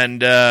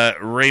and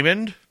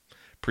Raymond.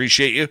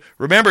 Appreciate you.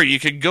 Remember, you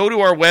can go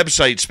to our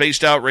website,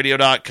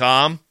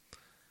 spacedoutradio.com.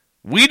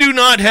 We do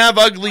not have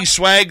ugly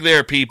swag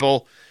there,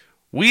 people.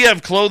 We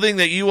have clothing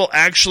that you will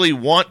actually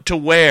want to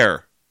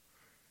wear.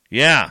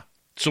 Yeah,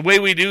 it's the way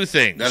we do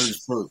things. That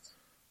is truth.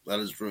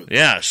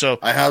 Yeah, so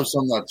I have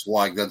some that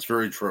swag. That's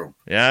very true.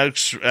 Yeah,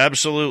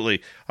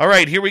 absolutely. All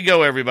right, here we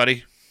go,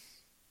 everybody.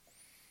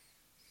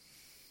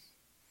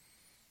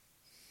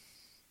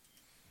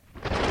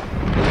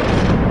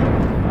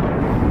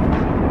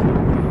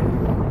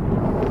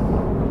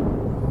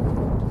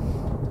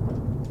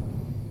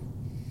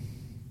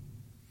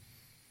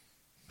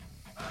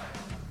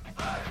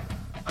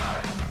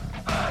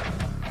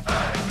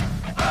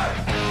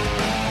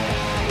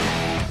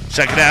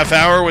 Second half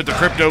hour with the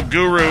Crypto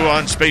Guru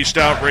on Spaced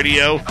Out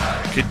Radio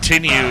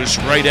continues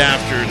right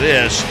after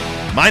this.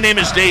 My name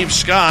is Dave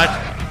Scott.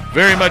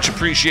 Very much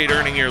appreciate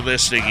earning your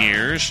listening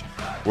ears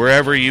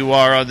wherever you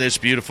are on this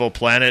beautiful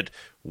planet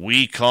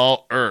we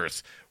call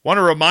Earth. Want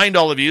to remind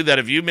all of you that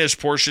if you miss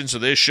portions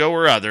of this show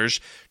or others,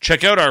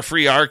 check out our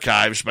free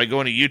archives by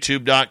going to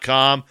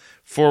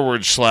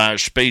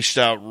youtube.com/Spaced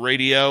Out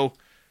Radio.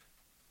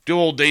 Do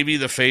old Davey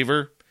the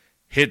favor.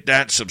 Hit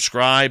that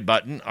subscribe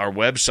button. Our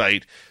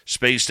website,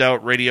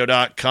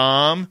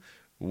 spacedoutradio.com.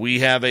 We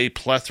have a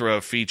plethora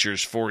of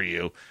features for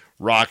you.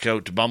 Rock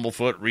out to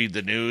Bumblefoot, read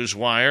the news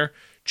wire.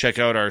 Check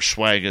out our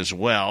swag as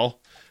well.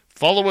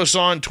 Follow us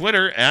on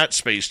Twitter at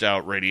Spaced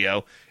Out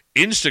Radio,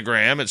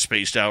 Instagram at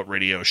Spaced Out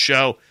Radio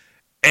Show,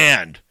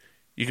 and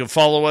you can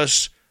follow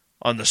us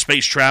on the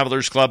Space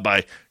Travelers Club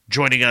by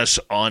joining us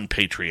on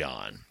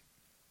Patreon.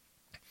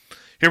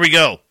 Here we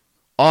go.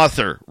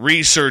 Author,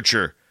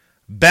 researcher,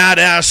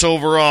 badass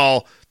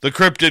overall, the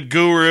cryptid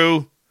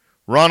guru,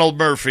 Ronald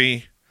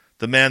Murphy,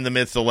 the man, the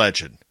myth, the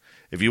legend.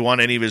 If you want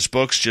any of his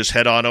books, just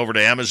head on over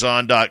to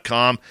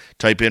Amazon.com,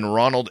 type in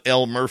Ronald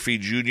L. Murphy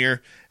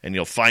Jr., and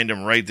you'll find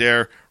him right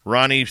there.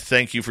 Ronnie,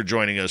 thank you for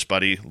joining us,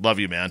 buddy. Love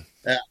you, man.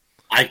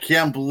 I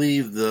can't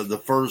believe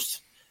the first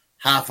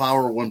half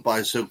hour went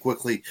by so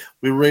quickly.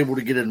 We were able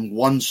to get in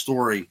one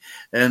story.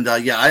 And,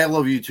 I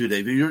love you too,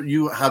 Dave.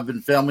 You have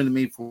been family to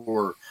me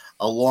for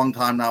a long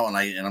time now, and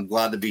I'm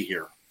glad to be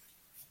here.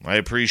 I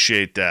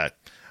appreciate that.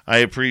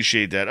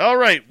 All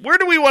right, where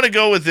do we want to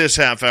go with this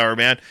half hour,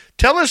 man?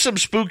 Tell us some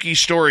spooky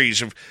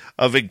stories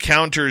of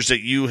encounters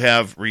that you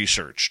have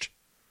researched.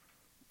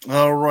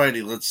 All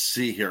righty, let's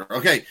see here.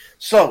 Okay,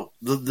 so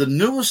the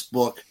newest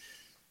book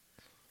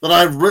that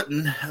I've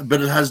written,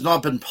 but it has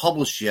not been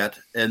published yet,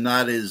 and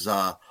that is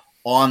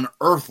on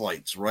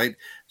Earthlights, right?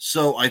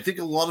 So I think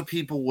a lot of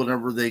people,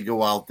 whenever they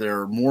go out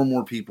there, more and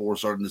more people are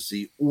starting to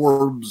see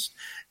orbs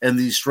and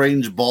these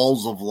strange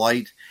balls of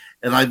light.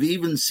 And I've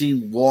even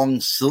seen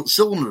long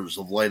cylinders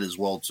of light as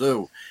well,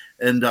 too.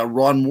 And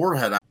Ron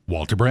Moorhead.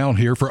 Walter Brown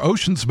here for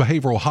Oceans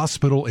Behavioral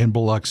Hospital in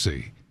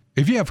Biloxi.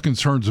 If you have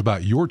concerns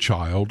about your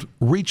child,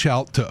 reach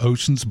out to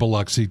Oceans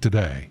Biloxi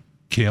today.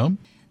 Kim?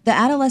 The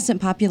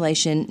adolescent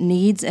population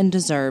needs and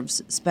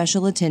deserves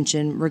special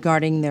attention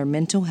regarding their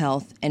mental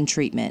health and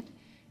treatment.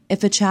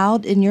 If a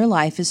child in your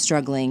life is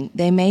struggling,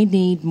 they may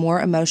need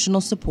more emotional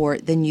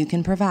support than you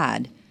can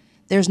provide.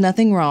 There's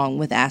nothing wrong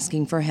with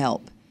asking for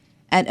help.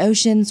 At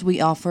Oceans, we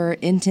offer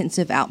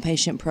intensive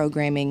outpatient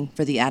programming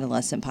for the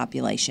adolescent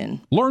population.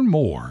 Learn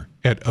more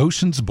at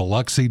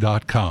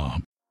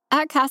oceansbiloxi.com.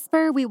 At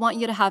Casper, we want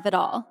you to have it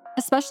all,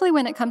 especially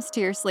when it comes to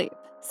your sleep.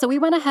 So we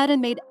went ahead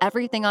and made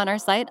everything on our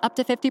site up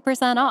to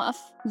 50%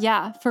 off.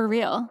 Yeah, for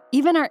real.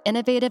 Even our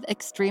innovative,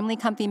 extremely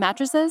comfy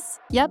mattresses?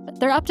 Yep,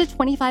 they're up to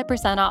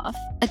 25% off.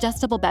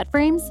 Adjustable bed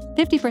frames?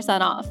 50%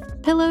 off.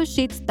 Pillows,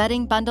 sheets,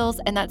 bedding, bundles,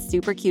 and that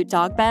super cute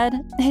dog bed?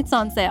 It's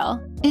on sale.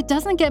 It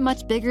doesn't get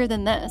much bigger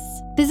than this.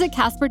 Visit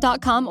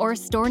Casper.com or a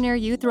store near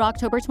you through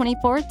October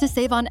 24th to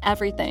save on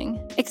everything.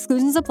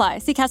 Exclusions apply.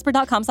 See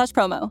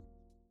Casper.com/promo.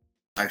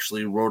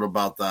 Actually wrote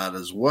about that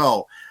as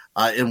well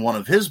in one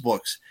of his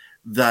books.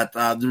 that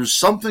there's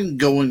something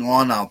going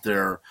on out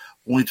there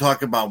when we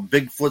talk about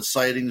Bigfoot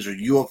sightings or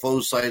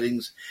UFO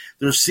sightings.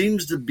 There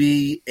seems to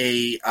be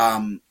a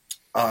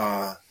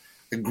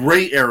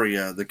gray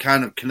area that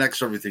kind of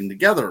connects everything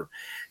together.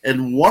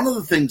 And one of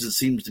the things that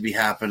seems to be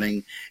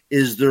happening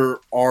is there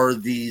are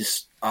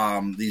these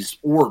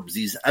orbs,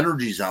 these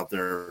energies out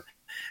there.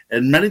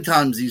 And many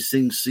times these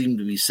things seem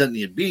to be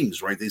sentient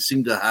beings, right? They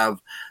seem to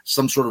have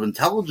some sort of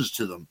intelligence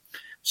to them.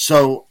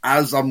 So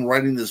as I'm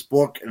writing this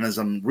book and as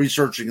I'm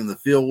researching in the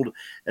field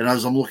and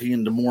as I'm looking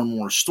into more and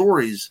more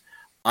stories,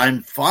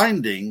 I'm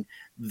finding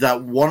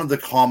that one of the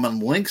common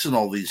links in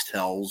all these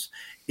tales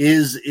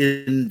is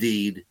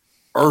indeed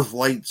earth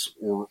lights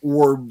or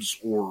orbs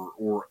or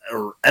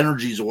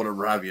energies or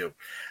whatever have you.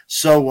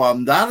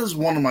 So that is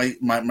one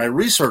of my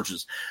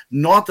researches.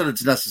 Not that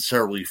it's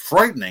necessarily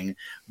frightening,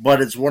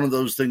 but it's one of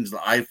those things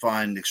that I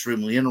find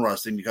extremely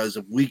interesting, because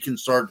if we can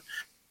start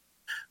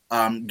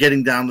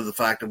getting down to the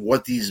fact of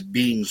what these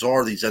beings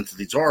are, these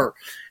entities are,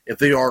 if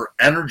they are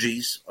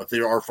energies, if they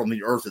are from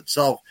the earth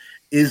itself,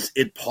 is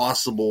it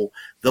possible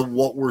that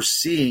what we're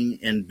seeing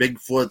in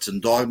Bigfoots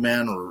and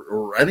Dogman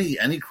or any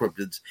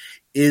cryptids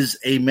is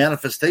a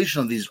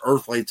manifestation of these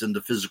earthlights into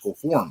physical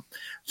form?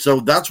 So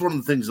that's one of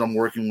the things I'm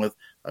working with.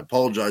 I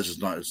apologize,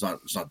 it's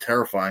not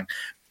terrifying,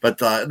 but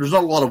there's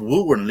not a lot of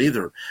woo in it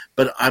either.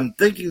 But I'm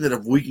thinking that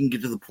if we can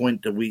get to the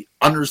point that we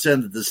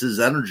understand that this is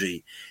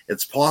energy,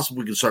 it's possible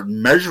we can start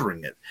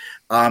measuring it.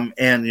 And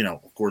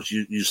of course,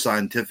 you use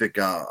scientific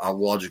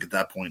logic at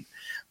that point.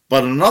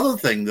 But another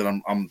thing that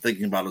I'm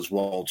thinking about as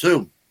well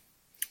too,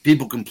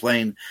 people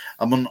complain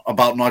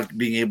about not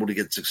being able to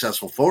get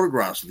successful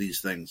photographs of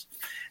these things.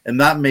 And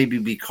that may be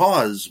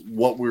because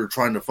what we're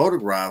trying to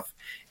photograph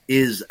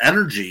is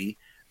energy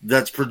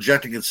that's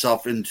projecting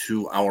itself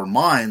into our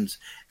minds,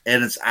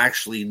 and it's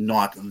actually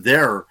not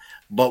there,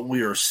 but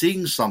we are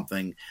seeing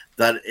something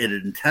that it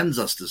intends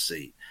us to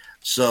see.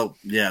 So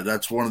yeah,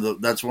 that's one of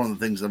the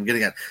things that I'm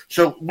getting at.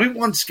 So we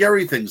want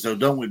scary things though,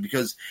 don't we?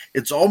 Because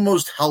it's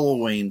almost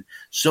Halloween,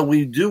 so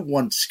we do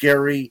want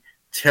scary,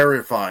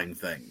 terrifying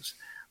things.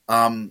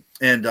 And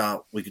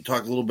we could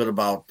talk a little bit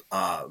about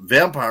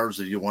vampires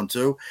if you want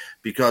to,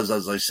 because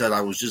as I said, I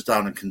was just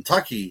down in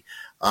Kentucky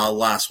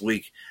last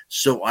week,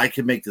 so I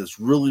can make this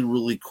really,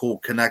 really cool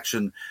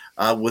connection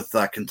with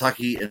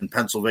Kentucky and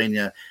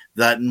Pennsylvania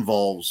that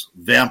involves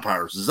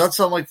vampires. Does that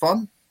sound like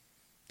fun?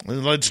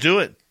 Let's do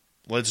it.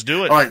 Let's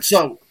do it. All right,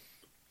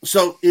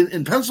 so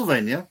in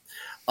Pennsylvania,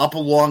 up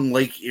along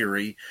Lake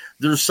Erie,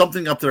 there's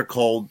something up there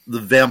called the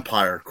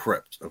Vampire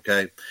Crypt,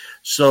 okay?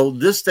 So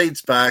this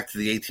dates back to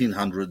the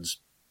 1800s,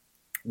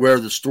 where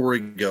the story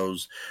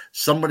goes,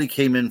 somebody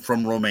came in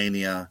from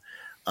Romania,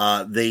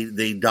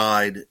 they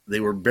died,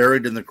 they were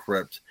buried in the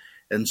crypt,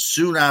 and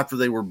soon after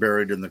they were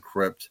buried in the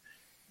crypt,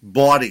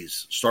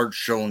 bodies started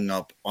showing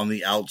up on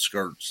the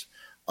outskirts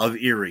of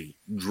Erie,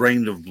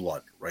 drained of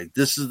blood, right?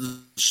 This is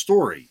the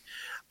story.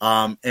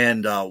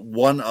 And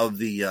one of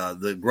the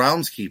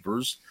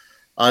groundskeepers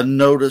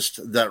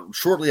noticed that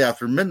shortly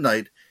after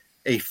midnight,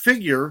 a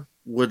figure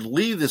would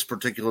leave this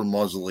particular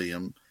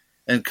mausoleum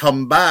and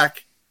come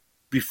back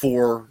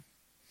before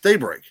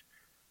daybreak.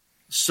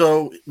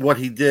 So what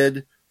he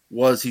did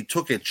was he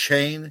took a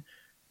chained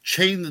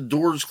the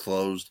doors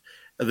closed,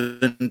 and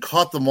then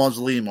caught the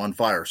mausoleum on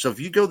fire. So if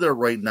you go there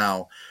right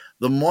now,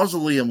 the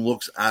mausoleum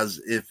looks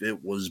as if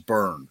it was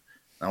burned.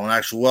 Now, in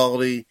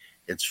actuality,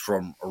 it's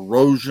from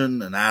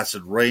erosion and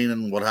acid rain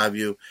and what have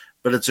you,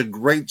 but it's a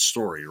great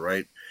story,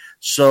 right?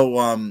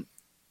 So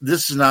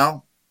this is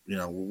now,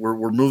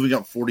 we're moving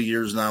up 40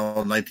 years now,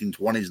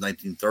 1920s,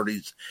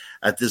 1930s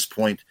at this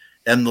point,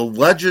 and the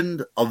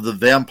legend of the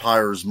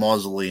Vampires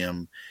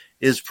Mausoleum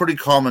is pretty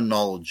common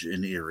knowledge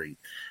in Erie.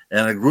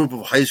 And a group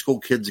of high school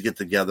kids get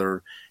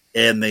together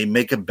and they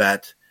make a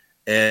bet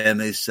and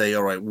they say,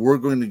 all right, we're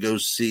going to go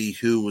see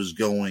who is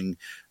going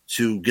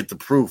to get the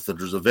proof that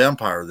there's a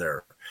vampire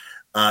there.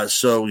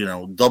 So,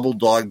 Double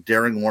Dog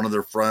daring one of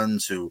their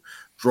friends who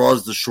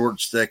draws the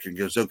short stick and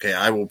goes, okay,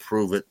 I will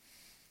prove it.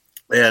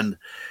 And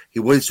he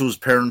waits till his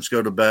parents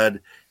go to bed.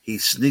 He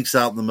sneaks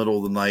out in the middle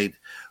of the night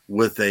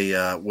with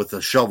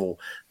a shovel.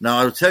 Now,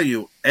 I'll tell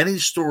you, any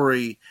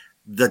story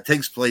that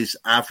takes place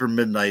after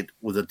midnight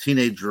with a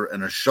teenager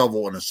and a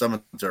shovel in a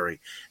cemetery,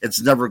 it's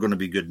never going to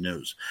be good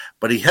news.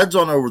 But he heads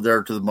on over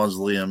there to the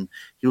mausoleum.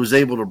 He was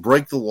able to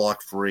break the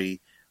lock free.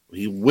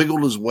 He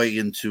wiggled his way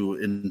into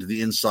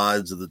the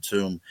insides of the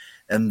tomb,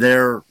 and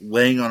there,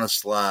 laying on a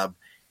slab,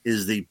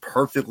 is the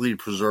perfectly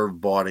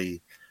preserved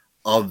body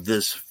of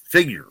this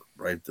figure,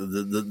 right?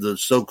 The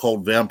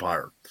so-called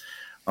vampire.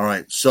 All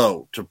right,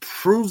 so to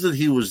prove that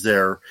he was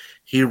there,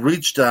 he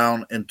reached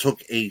down and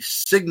took a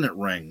signet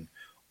ring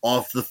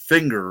off the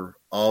finger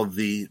of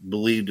the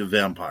believed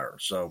vampire.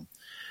 So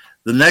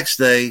the next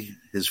day,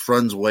 his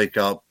friends wake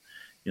up,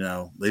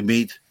 they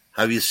meet.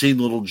 Have you seen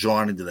little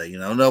Johnny today?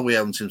 No, we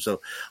haven't seen him.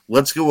 So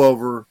let's go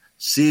over,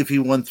 see if he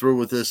went through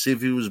with this, see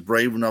if he was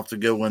brave enough to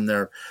go in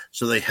there.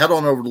 So they head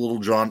on over to little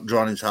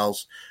Johnny's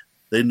house.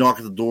 They knock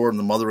at the door, and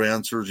the mother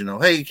answers,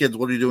 hey, kids,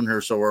 what are you doing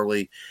here so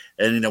early?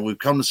 And, we've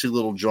come to see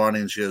little Johnny.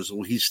 And she goes,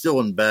 well, he's still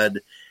in bed.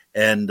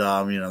 And,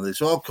 they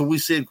say, oh, can we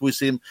see him? Can we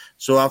see him?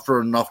 So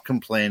after enough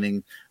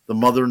complaining, the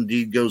mother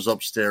indeed goes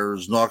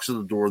upstairs, knocks at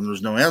the door, and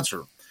there's no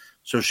answer.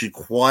 So she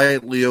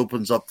quietly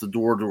opens up the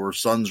door to her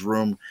son's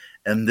room,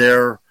 and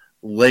there,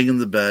 laying in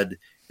the bed,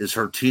 is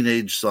her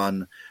teenage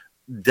son,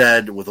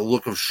 dead with a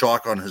look of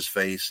shock on his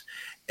face.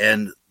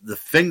 And the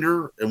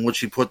finger in which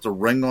he put the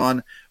ring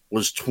on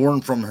was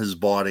torn from his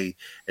body,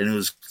 and he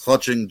was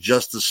clutching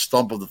just the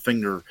stump of the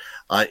finger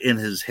in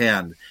his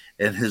hand.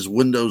 And his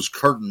window's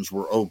curtains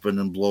were open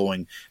and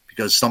blowing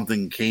because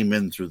something came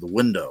in through the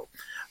window.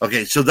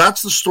 Okay, so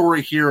that's the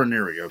story here in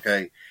Erie,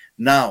 okay?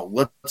 Now,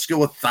 let's go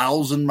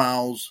 1,000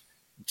 miles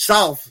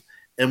south,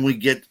 and we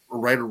get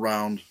right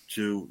around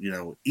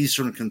to,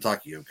 eastern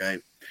Kentucky, okay?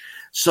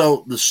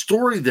 So the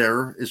story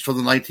there is from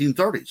the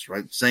 1930s,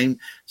 right?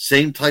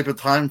 Same type of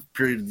time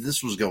period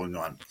this was going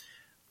on.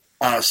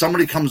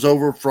 Somebody comes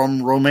over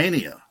from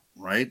Romania,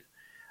 right?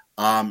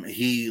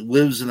 He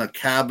lives in a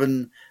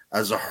cabin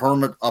as a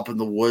hermit up in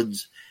the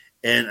woods.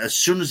 And as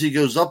soon as he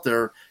goes up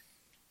there,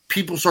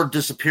 people start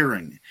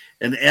disappearing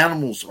and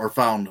animals are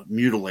found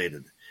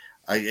mutilated.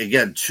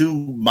 Again, 2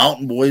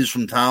 mountain boys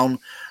from town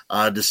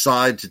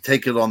decide to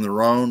take it on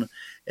their own.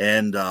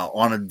 And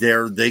on a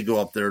dare, they go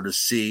up there to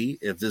see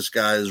if this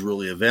guy is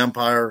really a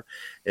vampire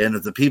and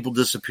if the people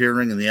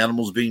disappearing and the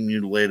animals being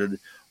mutilated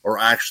are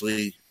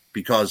actually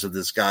because of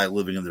this guy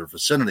living in their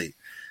vicinity.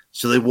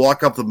 So they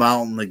walk up the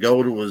mountain, they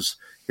go to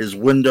his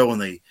window,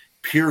 and they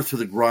peer through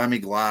the grimy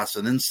glass.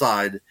 And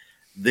inside,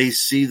 they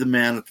see the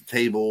man at the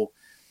table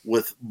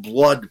with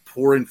blood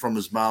pouring from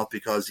his mouth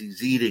because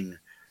he's eating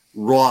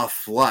raw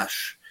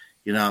flesh.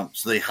 So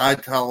they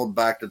hightail him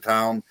back to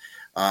town.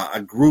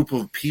 A group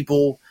of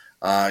people,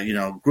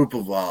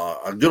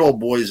 good old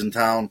boys in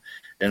town,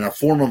 in a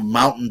form of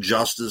mountain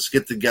justice,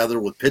 get together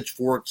with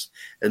pitchforks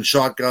and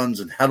shotguns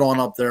and head on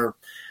up there.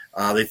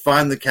 They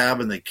find the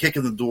cabin, they kick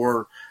in the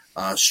door,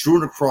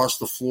 strewn across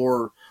the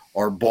floor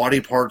are body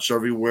parts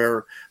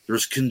everywhere.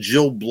 There's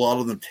congealed blood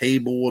on the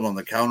table and on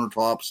the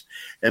countertops,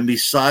 and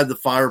beside the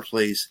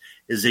fireplace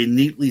is a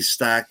neatly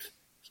stacked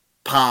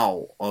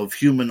pile of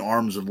human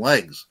arms and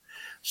legs.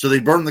 So they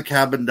burn the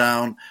cabin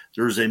down.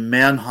 There's a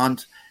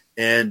manhunt,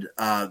 and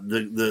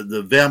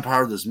the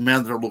vampire, this man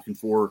that they're looking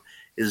for,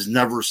 is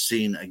never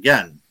seen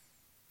again.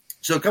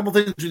 So a couple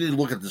things we need to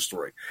look at this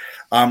story.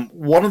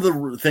 One of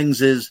the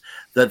things is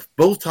that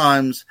both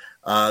times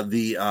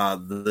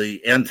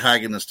the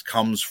antagonist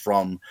comes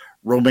from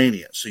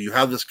Romania. So you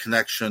have this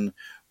connection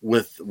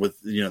with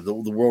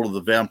the world of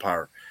the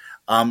vampire.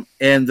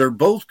 And they're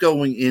both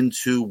going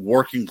into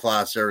working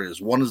class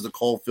areas. One is the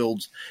coal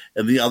fields,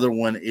 and the other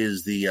one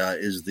is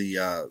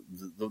the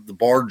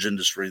barge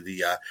industry,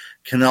 the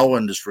canal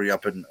industry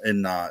up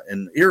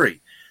in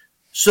Erie.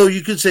 So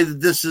you could say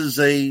that this is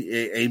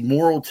a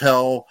moral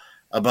tale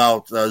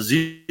about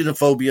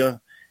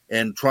xenophobia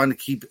and trying to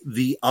keep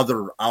the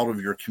other out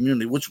of your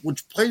community,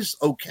 which plays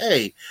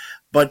okay,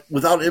 but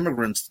without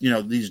immigrants,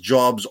 these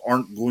jobs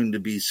aren't going to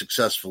be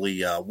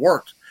successfully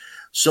worked.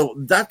 So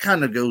that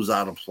kind of goes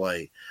out of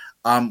play.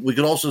 We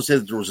could also say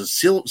that there was a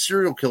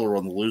serial killer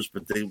on the loose,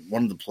 but they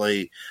wanted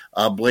to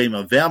blame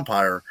a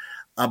vampire.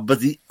 But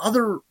the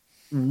other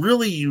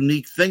really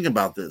unique thing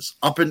about this,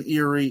 up in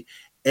Erie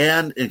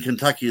and in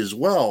Kentucky as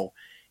well,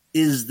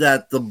 is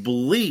that the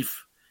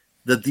belief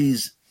that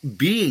these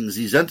beings,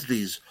 these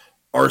entities,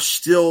 are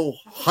still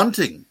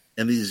hunting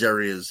in these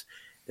areas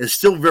is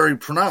still very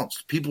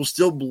pronounced. People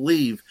still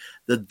believe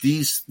that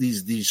these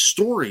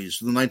stories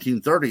from the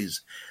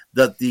 1930s,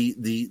 that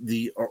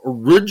the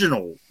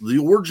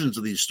origins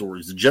of these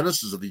stories, the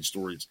genesis of these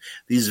stories,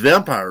 these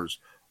vampires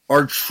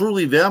are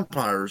truly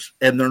vampires,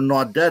 and they're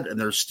not dead, and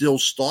they're still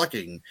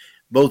stalking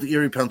both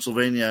Erie,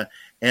 Pennsylvania,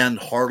 and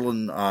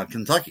Harlan,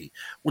 Kentucky,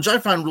 which I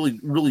find really,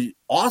 really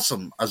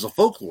awesome as a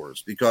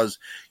folklorist, because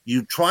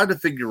you try to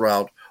figure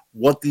out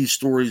what these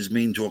stories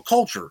mean to a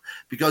culture,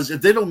 because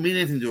if they don't mean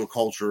anything to a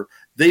culture,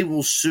 they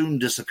will soon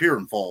disappear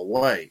and fall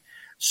away.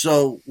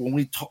 So when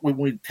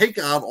we take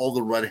out all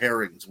the red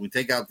herrings, we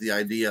take out the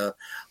idea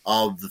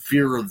of the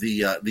fear of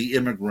the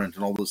immigrant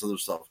and all this other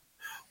stuff,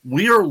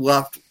 we are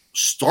left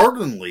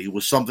startlingly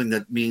with something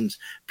that means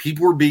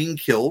people are being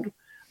killed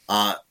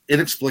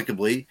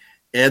inexplicably,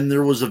 and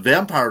there was a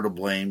vampire to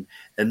blame.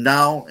 And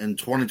now in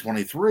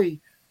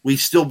 2023, we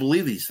still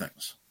believe these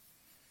things.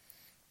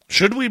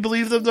 Should we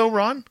believe them, though,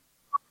 Ron?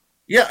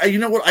 Yeah, you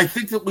know what? I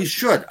think that we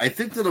should. I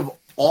think that of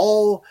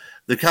all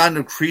the kind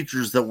of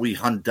creatures that we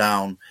hunt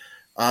down,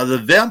 the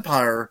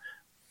vampire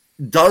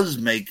does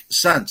make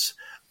sense.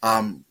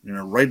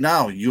 Right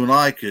now, you and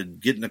I could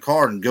get in a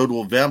car and go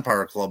to a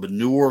vampire club in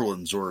New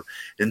Orleans or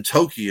in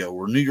Tokyo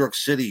or New York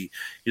City.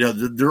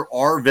 There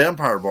are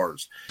vampire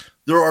bars.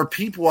 There are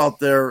people out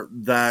there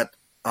that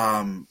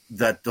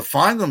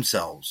define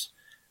themselves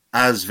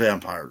as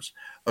vampires.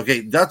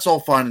 Okay, that's all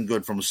fine and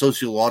good from a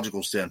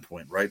sociological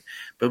standpoint, right?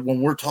 But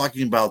when we're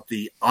talking about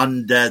the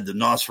undead, the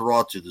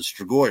Nosferatu, the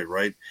Strigoi,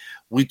 right?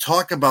 we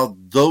talk about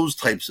those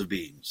types of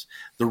beings,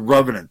 the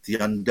revenant, the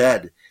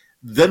undead.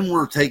 Then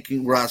we're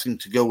asking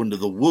to go into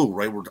the woo,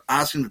 right? We're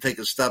asking to take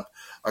a step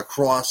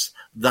across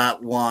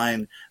that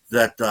line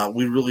that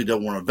we really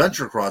don't want to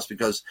venture across,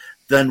 because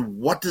then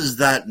what does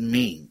that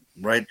mean,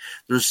 right?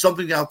 There's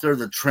something out there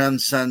that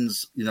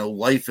transcends,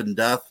 life and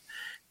death,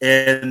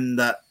 and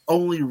the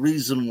only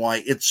reason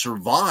why it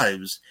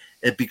survives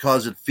is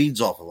because it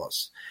feeds off of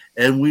us.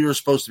 And we are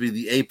supposed to be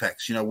the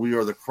apex. We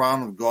are the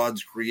crown of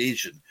God's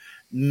creation.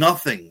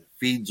 Nothing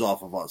feeds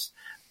off of us.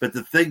 But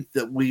to think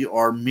that we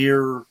are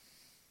mere,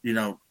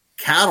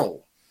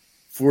 cattle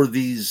for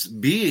these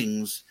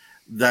beings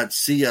that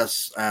see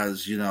us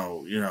as,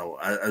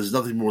 as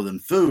nothing more than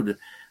food,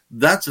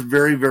 that's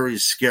very, very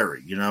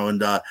scary,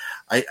 and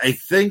I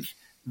think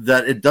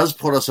that it does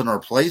put us in our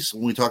place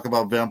when we talk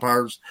about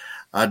vampires,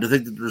 to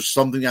think that there's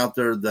something out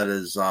there that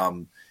is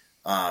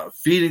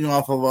feeding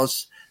off of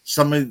us,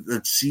 somebody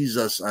that sees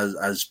us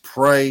as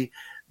prey.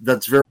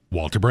 That's very.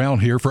 Walter Brown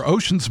here for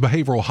Oceans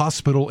Behavioral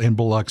Hospital in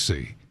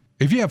Biloxi.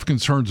 If you have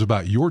concerns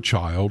about your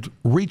child,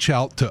 reach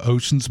out to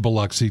Oceans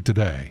Biloxi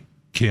today.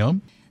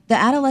 Kim? The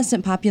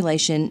adolescent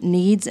population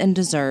needs and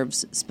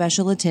deserves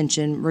special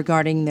attention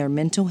regarding their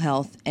mental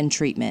health and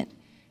treatment.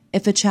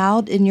 If a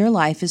child in your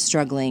life is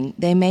struggling,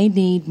 they may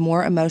need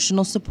more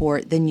emotional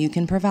support than you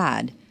can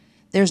provide.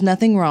 There's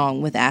nothing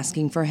wrong with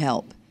asking for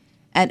help.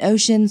 At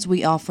Oceans,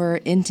 we offer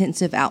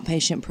intensive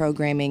outpatient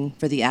programming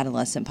for the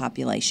adolescent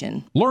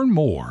population. Learn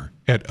more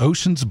at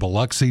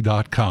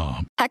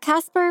oceansbiloxi.com. At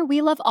Casper,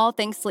 we love all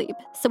things sleep,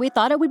 so we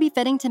thought it would be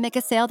fitting to make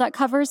a sale that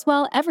covers,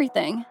 well,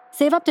 everything.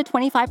 Save up to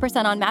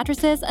 25% on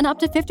mattresses and up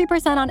to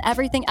 50% on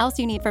everything else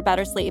you need for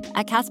better sleep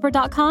at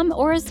Casper.com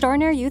or a store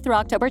near you through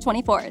October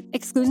 24th.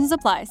 Exclusions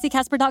apply. See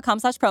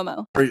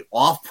Casper.com/promo. Very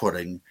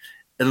off-putting,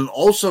 and it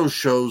also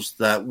shows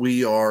that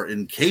we are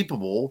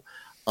incapable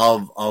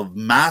of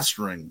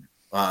mastering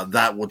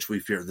that which we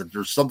fear, that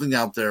there's something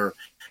out there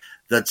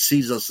that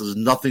sees us as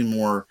nothing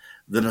more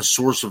than a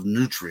source of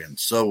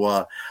nutrients.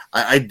 So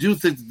I do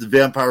think that the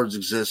vampires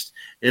exist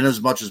in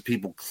as much as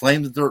people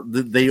claim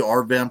that they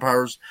are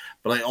vampires,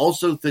 but I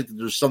also think that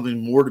there's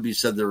something more to be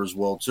said there as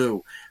well,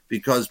 too,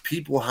 because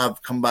people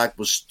have come back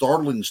with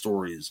startling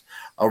stories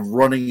of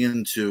running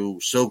into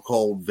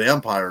so-called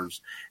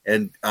vampires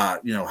and,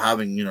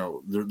 having,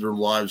 their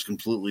lives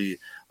completely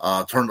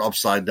turned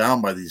upside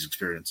down by these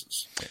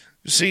experiences.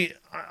 See,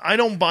 I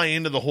don't buy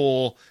into the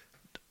whole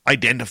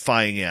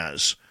identifying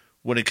as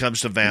when it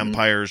comes to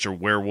vampires or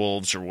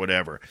werewolves or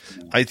whatever.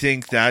 I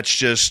think that's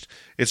just,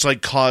 it's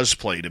like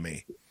cosplay to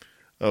me.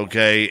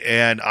 Okay.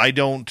 And I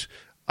don't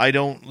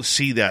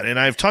see that. And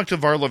I've talked to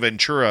Varla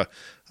Ventura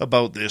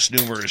about this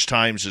numerous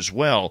times as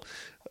well.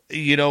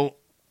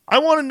 I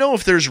want to know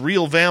if there's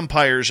real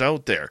vampires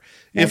out there,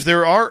 if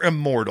there are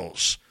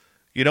immortals.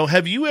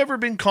 Have you ever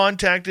been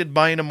contacted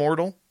by an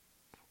immortal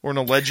or an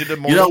alleged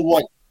immortal? You know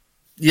what?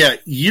 Yeah,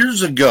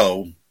 years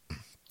ago,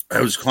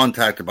 I was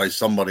contacted by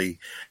somebody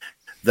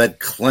that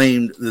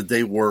claimed that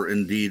they were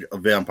indeed a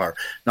vampire.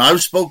 Now,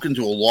 I've spoken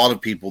to a lot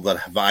of people that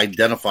have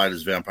identified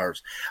as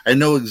vampires. I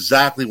know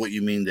exactly what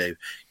you mean, Dave.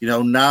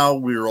 Now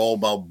we're all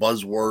about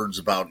buzzwords,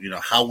 about,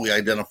 how we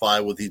identify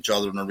with each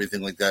other and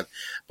everything like that.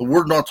 But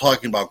we're not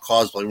talking about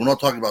cosplay. We're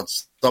not talking about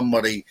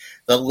somebody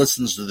that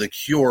listens to The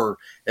Cure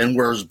and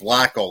wears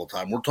black all the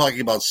time. We're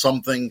talking about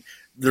something,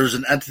 there's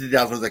an entity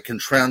out there that can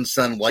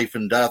transcend life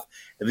and death.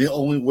 And the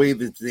only way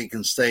that they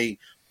can stay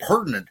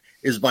pertinent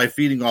is by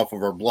feeding off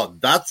of our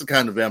blood. That's the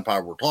kind of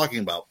vampire we're talking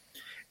about.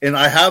 And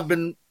I have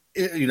been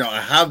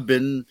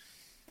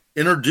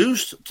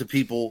introduced to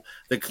people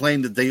that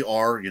claim that they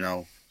are,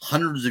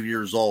 hundreds of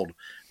years old.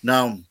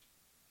 Now,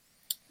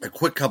 a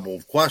quick couple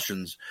of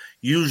questions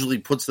usually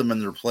puts them in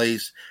their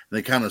place, and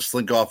they kind of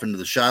slink off into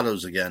the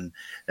shadows again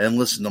and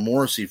listen to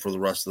Morrissey for the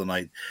rest of the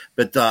night.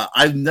 But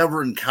I've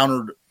never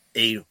encountered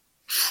a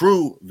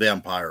true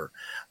vampire.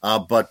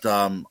 But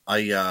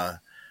I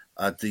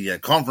at the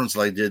conference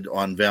that I did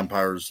on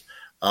vampires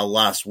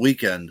last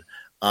weekend,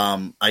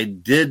 I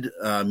did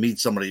meet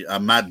somebody,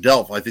 Matt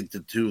Delph, I think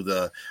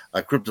the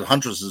Cryptid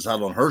Huntresses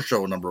had on her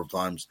show a number of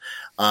times,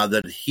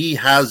 that he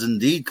has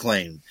indeed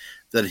claimed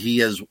that he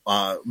has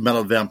met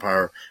a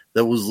vampire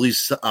that was at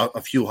least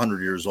a few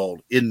hundred years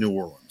old in New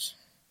Orleans.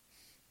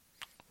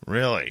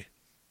 Really?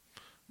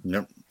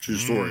 Yep. True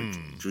story.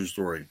 True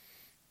story.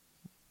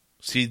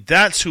 See,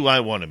 that's who I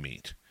want to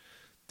meet.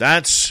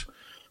 That's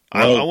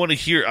I want to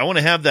hear. I want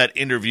to have that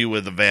interview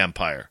with a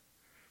vampire,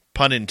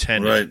 pun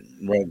intended.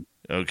 Right.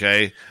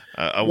 Okay.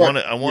 I want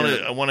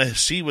to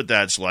see what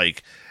that's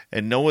like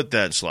and know what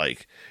that's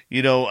like.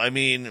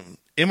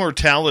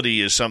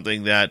 Immortality is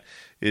something that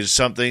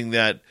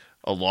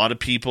a lot of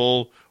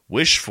people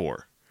wish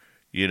for.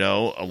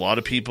 A lot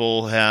of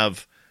people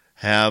have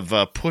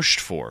pushed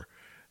for,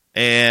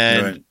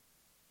 and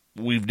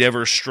we've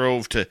never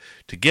strove to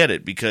get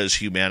it because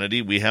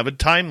humanity, we have a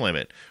time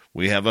limit.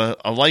 We have a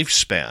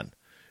lifespan,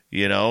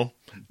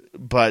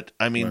 but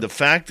the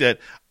fact that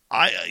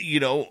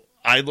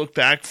I look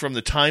back from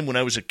the time when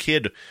I was a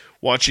kid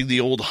watching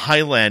the old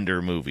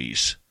Highlander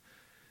movies,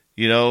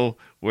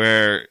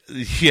 where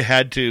you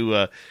had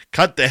to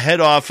cut the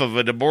head off of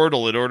an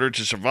immortal in order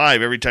to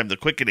survive every time the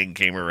quickening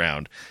came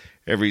around,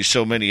 every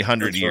so many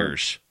hundred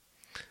years.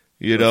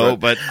 Right.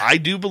 But I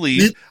do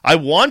believe, I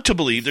want to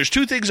believe, there's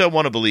two things I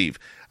want to believe.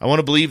 I want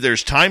to believe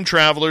there's time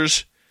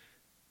travelers,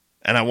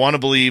 and I want to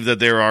believe that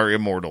there are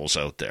immortals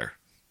out there.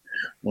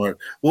 Right.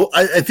 Well,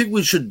 I think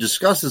we should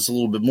discuss this a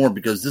little bit more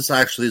because this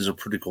actually is a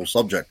pretty cool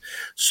subject.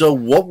 So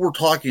what we're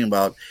talking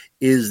about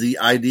is the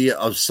idea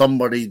of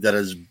somebody that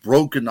has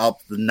broken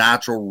up the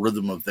natural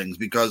rhythm of things,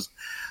 because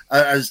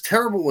as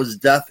terrible as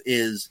death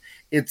is,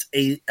 it's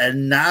a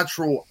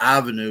natural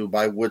avenue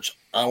by which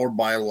our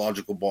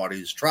biological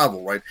bodies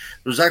travel, right?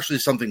 There's actually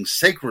something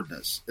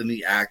sacredness in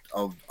the act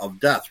of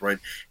death, right?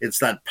 It's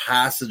that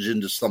passage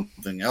into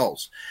something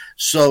else.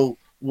 So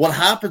what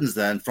happens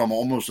then, from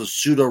almost a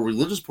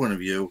pseudo-religious point of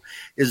view,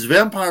 is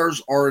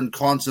vampires are in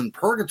constant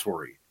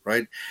purgatory,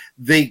 right?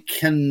 They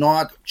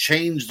cannot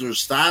change their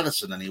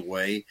status in any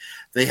way.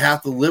 They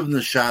have to live in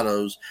the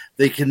shadows.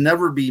 They can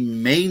never be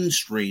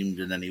mainstreamed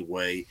in any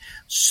way.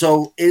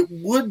 So it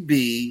would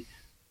be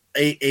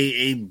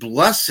a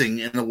blessing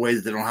in a way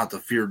that they don't have to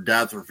fear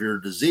death or fear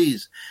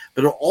disease,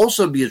 but it'll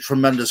also be a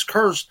tremendous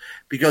curse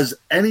because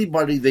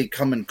anybody they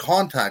come in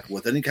contact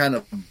with, any kind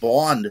of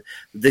bond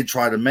that they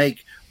try to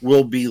make,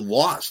 will be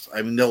lost.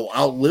 I mean, they'll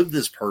outlive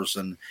this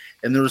person,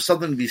 and there is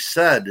something to be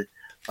said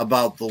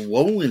about the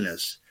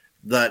loneliness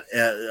that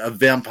a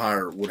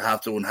vampire would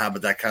have to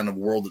inhabit, that kind of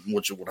world in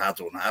which it would have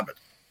to inhabit.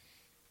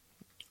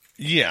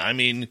 Yeah, I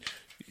mean,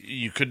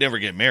 you could never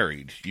get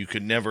married. You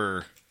could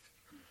never...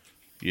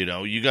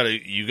 you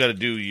gotta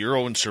do your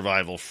own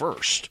survival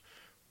first,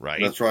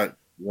 right? That's right.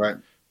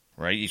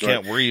 Right. You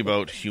can't worry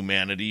about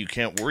humanity. You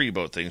can't worry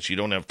about things. You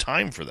don't have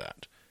time for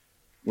that.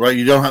 Right.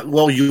 You don't have.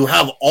 Well, you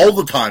have all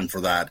the time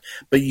for that,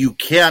 but you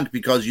can't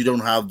because you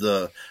don't have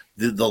the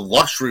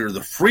luxury or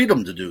the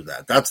freedom to do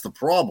that. That's the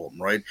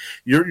problem, right?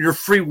 Your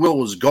free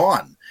will is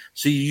gone.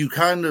 So you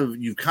kind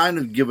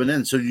of given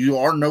in. So you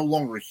are no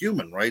longer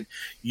human, right?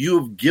 You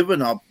have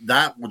given up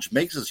that which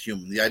makes us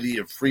human. The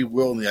idea of free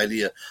will and the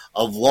idea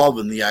of love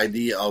and the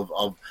idea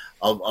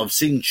of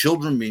seeing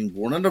children being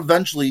born and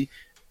eventually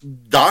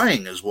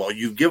dying as well.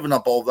 You've given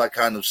up all that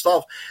kind of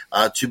stuff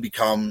to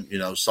become,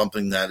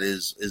 something that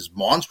is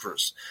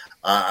monstrous.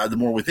 The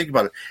more we think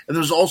about it. And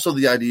there's also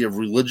the idea of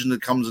religion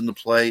that comes into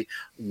play,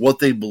 what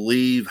they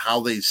believe, how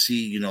they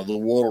see, the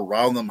world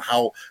around them,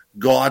 how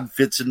God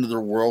fits into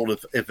their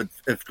world,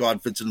 if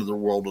God fits into their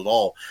world at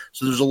all.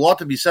 So there's a lot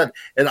to be said.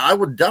 And I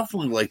would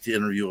definitely like to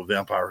interview a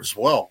vampire as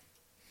well.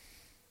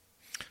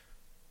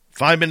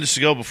 5 minutes to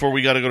go before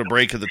we got to go to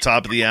break at the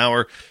top of the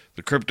hour.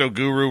 The crypto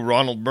guru,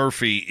 Ronald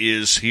Murphy,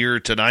 is here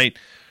tonight.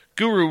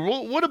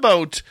 Guru, what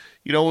about,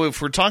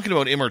 if we're talking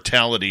about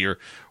immortality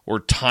or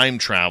time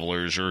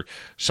travelers or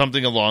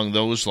something along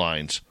those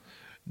lines,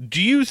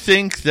 do you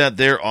think that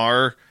there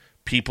are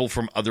people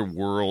from other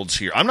worlds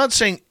here? I'm not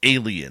saying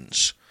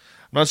aliens.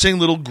 I'm not saying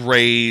little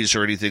grays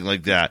or anything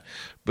like that.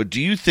 But do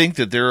you think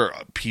that there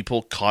are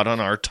people caught on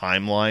our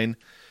timeline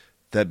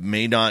that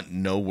may not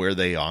know where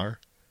they are?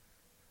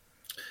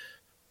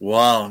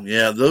 Wow.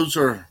 Yeah, those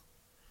are...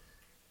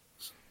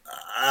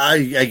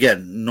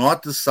 again,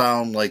 not to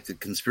sound like the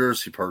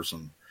conspiracy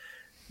person,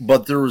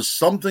 but there was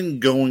something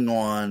going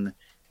on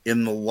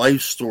in the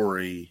life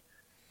story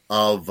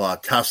of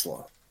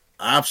Tesla.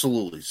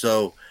 Absolutely.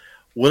 So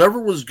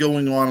whatever was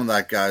going on in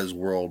that guy's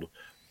world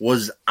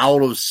was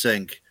out of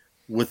sync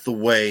with the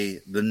way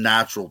the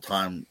natural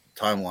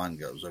timeline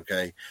goes,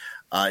 okay?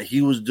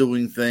 He was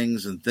doing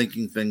things and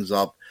thinking things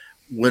up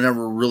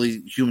whenever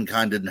really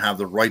humankind didn't have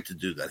the right to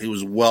do that. He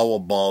was well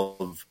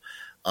above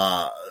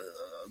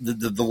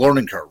the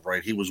learning curve,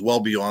 right? He was well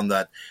beyond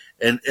that.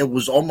 And it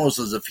was almost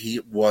as if he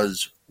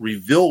was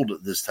revealed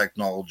this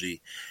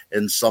technology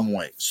in some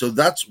way. So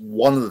that's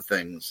one of the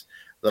things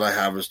that I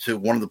have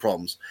one of the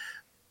problems.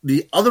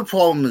 The other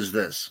problem is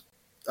this,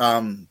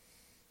 and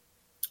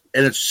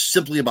it's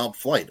simply about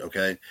flight,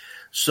 okay?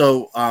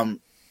 So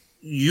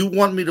you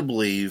want me to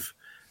believe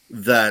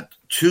that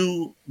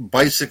two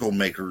bicycle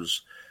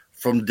makers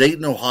from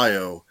Dayton,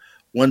 Ohio,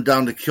 went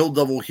down to Kill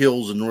Devil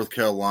Hills in North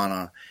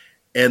Carolina,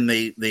 and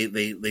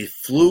they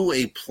flew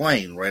a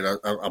plane, right?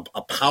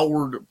 A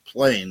powered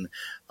plane,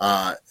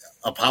 a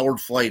powered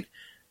flight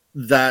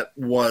that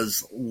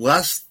was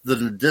less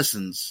than the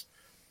distance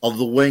of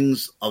the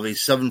wings of a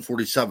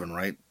 747,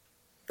 right?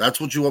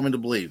 That's what you want me to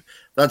believe.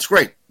 That's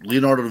great.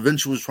 Leonardo da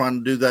Vinci was trying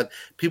to do that.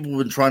 People have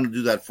been trying to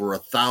do that for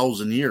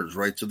 1,000 years,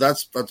 right? So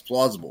that's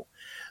plausible.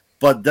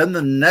 But then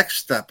the next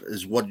step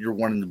is what you're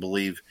wanting to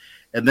believe.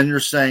 And then you're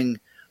saying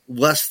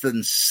less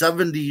than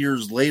 70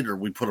 years later,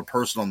 we put a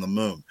person on the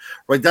moon,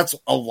 right? That's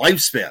a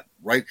lifespan,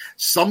 right?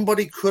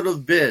 Somebody could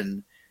have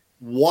been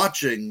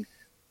watching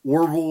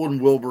Orville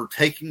and Wilbur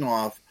taking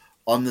off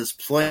on this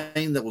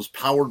plane that was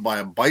powered by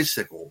a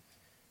bicycle.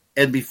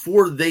 And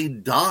before they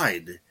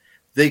died,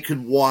 they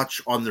could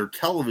watch on their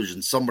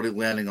television somebody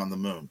landing on the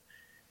moon.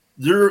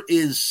 There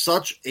is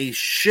such a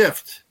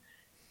shift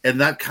in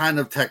that kind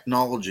of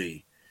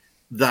technology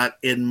that,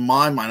 in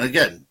my mind,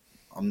 again,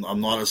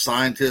 I'm not a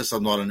scientist.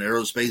 I'm not an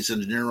aerospace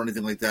engineer or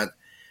anything like that.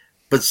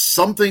 But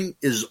something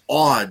is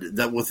odd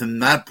that within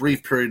that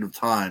brief period of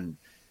time,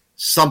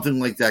 something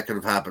like that could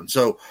have happened.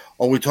 So,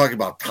 are we talking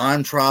about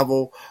time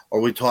travel? Are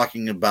we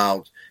talking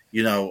about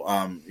looking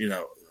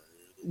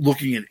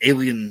at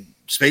alien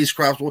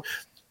spacecraft?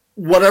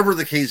 Whatever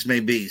the case may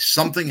be,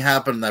 something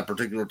happened in that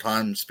particular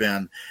time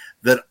span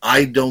that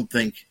I don't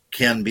think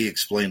can be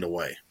explained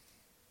away.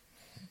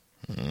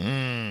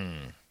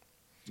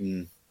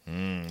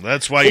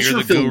 That's why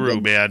you're the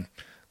guru, man.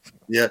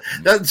 Yeah,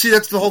 that's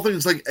the whole thing.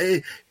 It's like,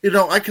 hey,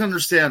 I can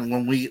understand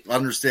when we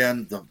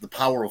understand the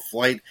power of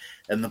flight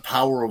and the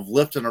power of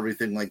lift and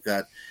everything like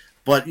that.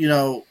 But,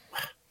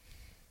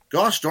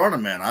 gosh darn it,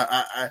 man,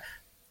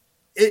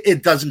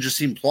 it doesn't just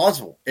seem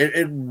plausible.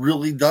 It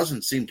really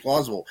doesn't seem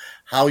plausible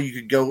how you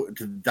could go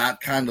to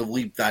that kind of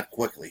leap that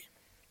quickly.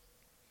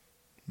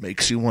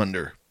 Makes you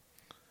wonder.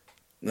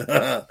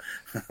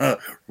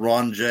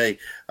 Ron J.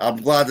 I'm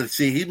glad to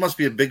see he must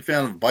be a big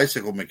fan of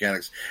bicycle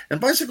mechanics.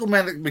 And bicycle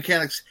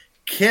mechanics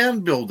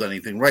can build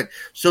anything, right?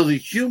 So the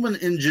human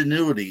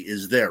ingenuity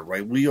is there,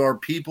 right? We are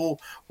people.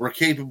 We're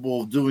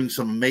capable of doing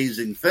some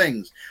amazing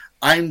things.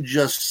 I'm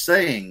just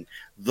saying,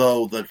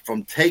 though, that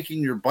from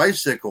taking your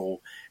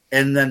bicycle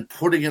and then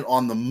putting it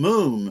on the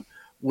moon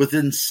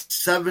within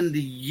 70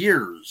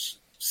 years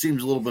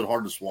seems a little bit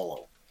hard to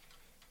swallow.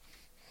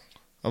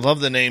 I love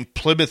the name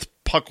Plymouth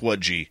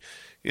Puckwudgie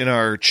in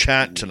our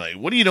chat tonight.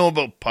 What do you know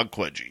about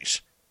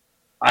Puckwudgies?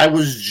 I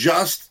was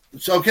just...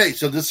 Okay,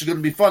 so this is going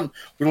to be fun.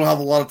 We don't have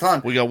a lot of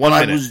time. We got 1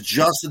 minute. I was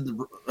just...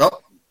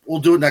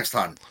 we'll do it next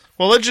time.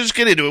 Well, let's just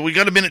get into it. We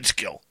got a minute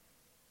skill.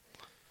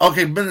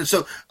 Okay, minute.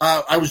 So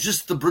I was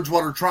just at the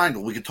Bridgewater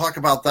Triangle. We could talk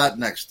about that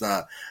next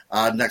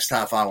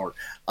half hour.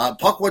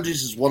 Puckwudgies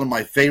is one of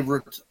my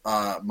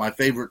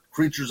favorite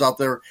creatures out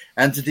there,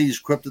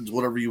 entities, cryptids,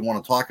 whatever you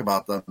want to talk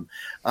about them.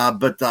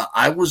 But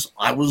I was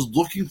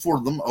looking for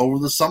them over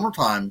the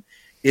summertime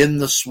in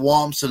the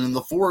swamps and in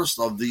the forest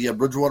of the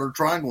Bridgewater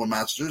Triangle in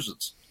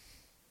Massachusetts.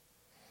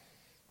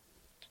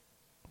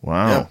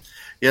 Wow.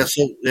 Yeah,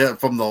 so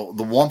from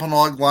the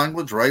Wampanoag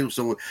language, right?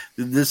 So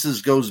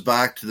this goes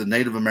back to the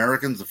Native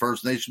Americans, the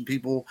First Nation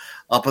people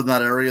up in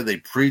that area. They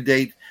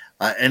predate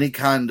any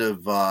kind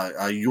of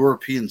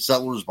European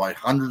settlers by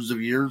hundreds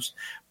of years.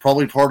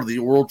 Probably part of the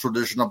oral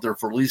tradition up there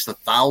for at least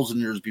 1,000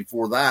 years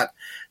before that.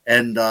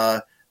 And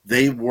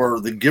they were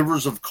the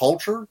givers of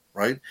culture,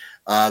 right?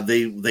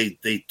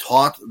 They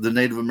taught the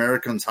Native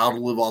Americans how to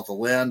live off the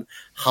land,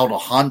 how to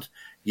hunt.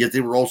 Yet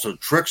they were also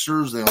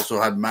tricksters. They also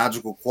had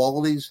magical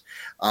qualities.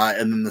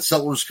 And then the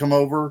settlers come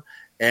over,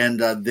 and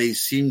they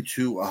seem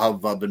to have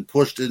been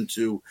pushed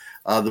into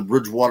the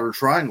Bridgewater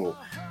Triangle.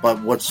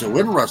 But what's so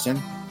interesting...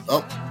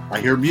 Oh,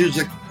 I hear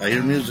music.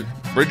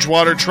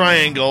 Bridgewater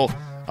Triangle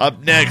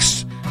up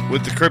next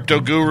with the crypto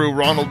guru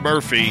Ronald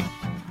Murphy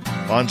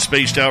on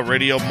Spaced Out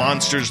Radio,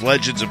 Monsters,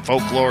 Legends, and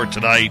Folklore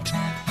tonight.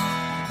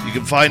 You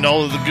can find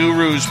all of the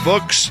guru's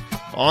books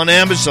on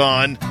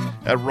Amazon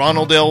at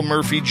Ronald L.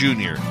 Murphy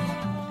Jr.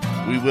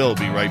 We will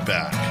be right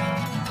back.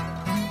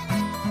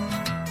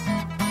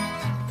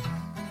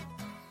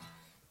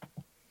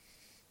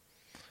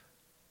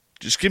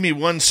 Just give me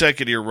 1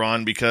 second here,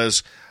 Ron,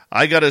 because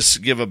I got to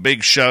give a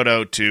big shout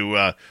out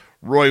to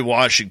Roy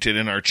Washington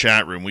in our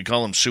chat room. We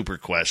call him Super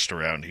Quest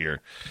around here.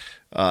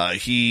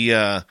 He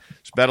has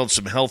battled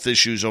some health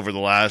issues over the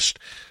last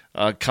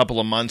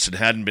couple of months and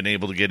hadn't been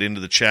able to get into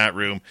the chat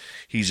room.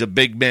 He's a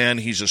big man.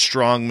 He's a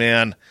strong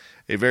man,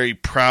 a very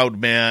proud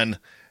man.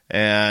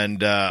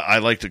 And I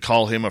like to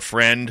call him a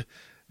friend,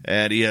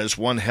 and he has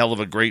one hell of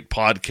a great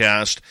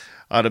podcast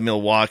out of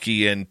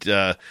Milwaukee, and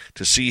to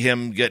see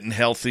him getting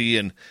healthy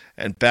and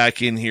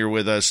back in here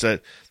with us,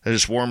 that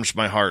just warms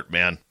my heart,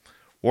 man.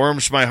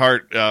 Warms my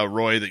heart,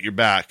 Roy, that you're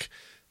back.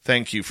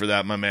 Thank you for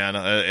that, my man,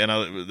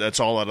 and that's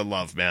all out of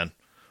love, man.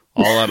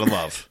 All out of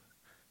love.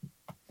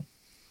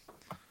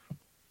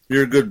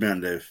 You're a good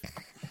man, Dave.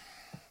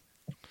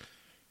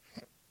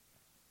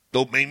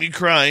 Don't make me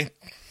cry.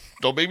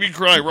 Don't make me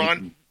cry,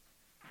 Ron.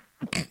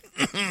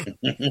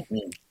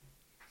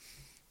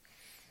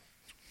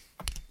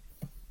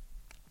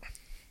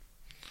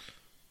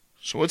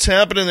 So what's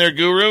happening there,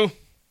 Guru?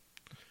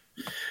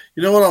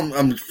 You know what?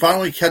 I'm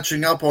finally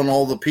catching up on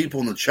all the people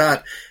in the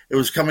chat. It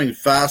was coming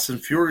fast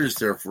and furious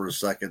there for a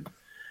second.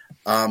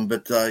 No,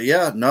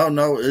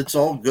 it's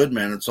all good,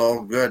 man. It's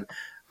all good.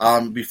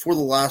 Before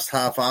the last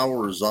half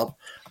hour is up,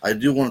 I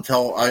do want to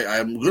tell,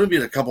 I'm going to be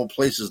in a couple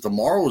places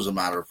tomorrow, as a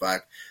matter of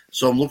fact.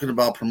 So I'm looking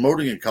about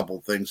promoting a couple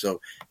of things. So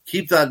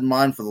keep that in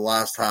mind for the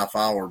last half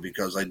hour,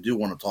 because I do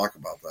want to talk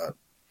about that.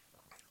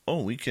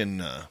 Oh, we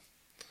can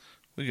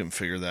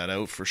figure that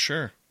out for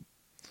sure.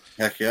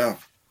 Heck yeah.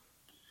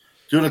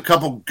 Doing a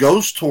couple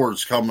ghost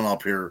tours coming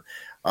up here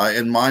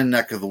in my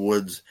neck of the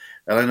woods.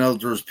 And I know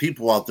there's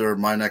people out there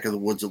in my neck of the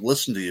woods that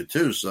listen to you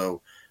too.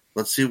 So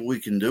let's see what we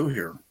can do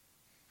here.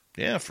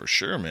 Yeah, for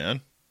sure,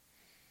 man.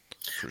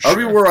 For sure.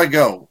 Everywhere I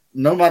go,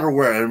 no matter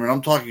where. I mean,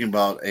 I'm talking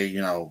about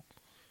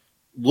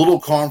little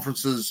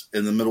conferences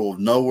in the middle of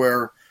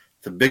nowhere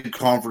to big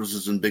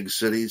conferences in big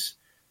cities.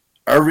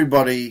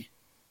 everybody,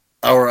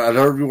 or at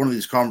every one of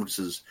these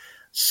conferences,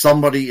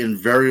 somebody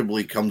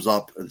invariably comes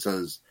up and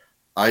says,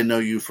 I know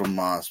you from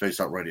Spaced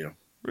Out Radio.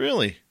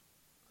 Really?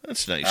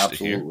 That's nice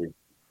Absolutely. to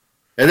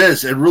hear. It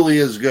is. It really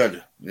is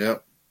good.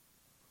 Yep.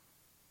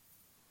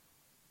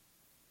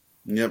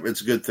 Yep,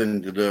 it's a good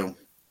thing to do.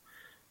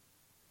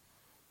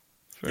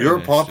 You're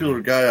a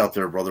popular guy out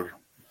there, brother.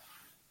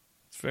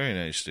 It's very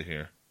nice to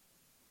hear.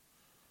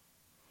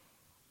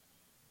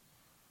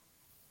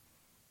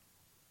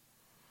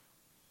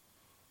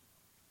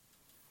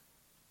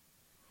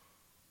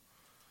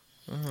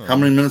 How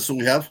many minutes do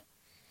we have?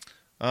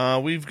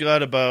 We've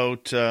got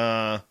about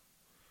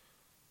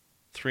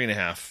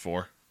 3.5,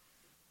 4.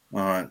 All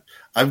right.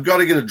 I've got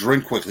to get a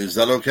drink quickly. Is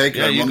that okay?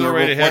 Can I you go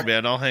right ahead,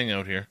 man. I'll hang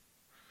out here.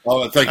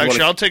 Oh, thank you.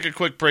 Actually, I'll take a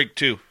quick break,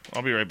 too.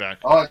 I'll be right back.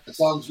 All right.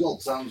 Sounds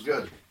good. Sounds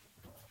good.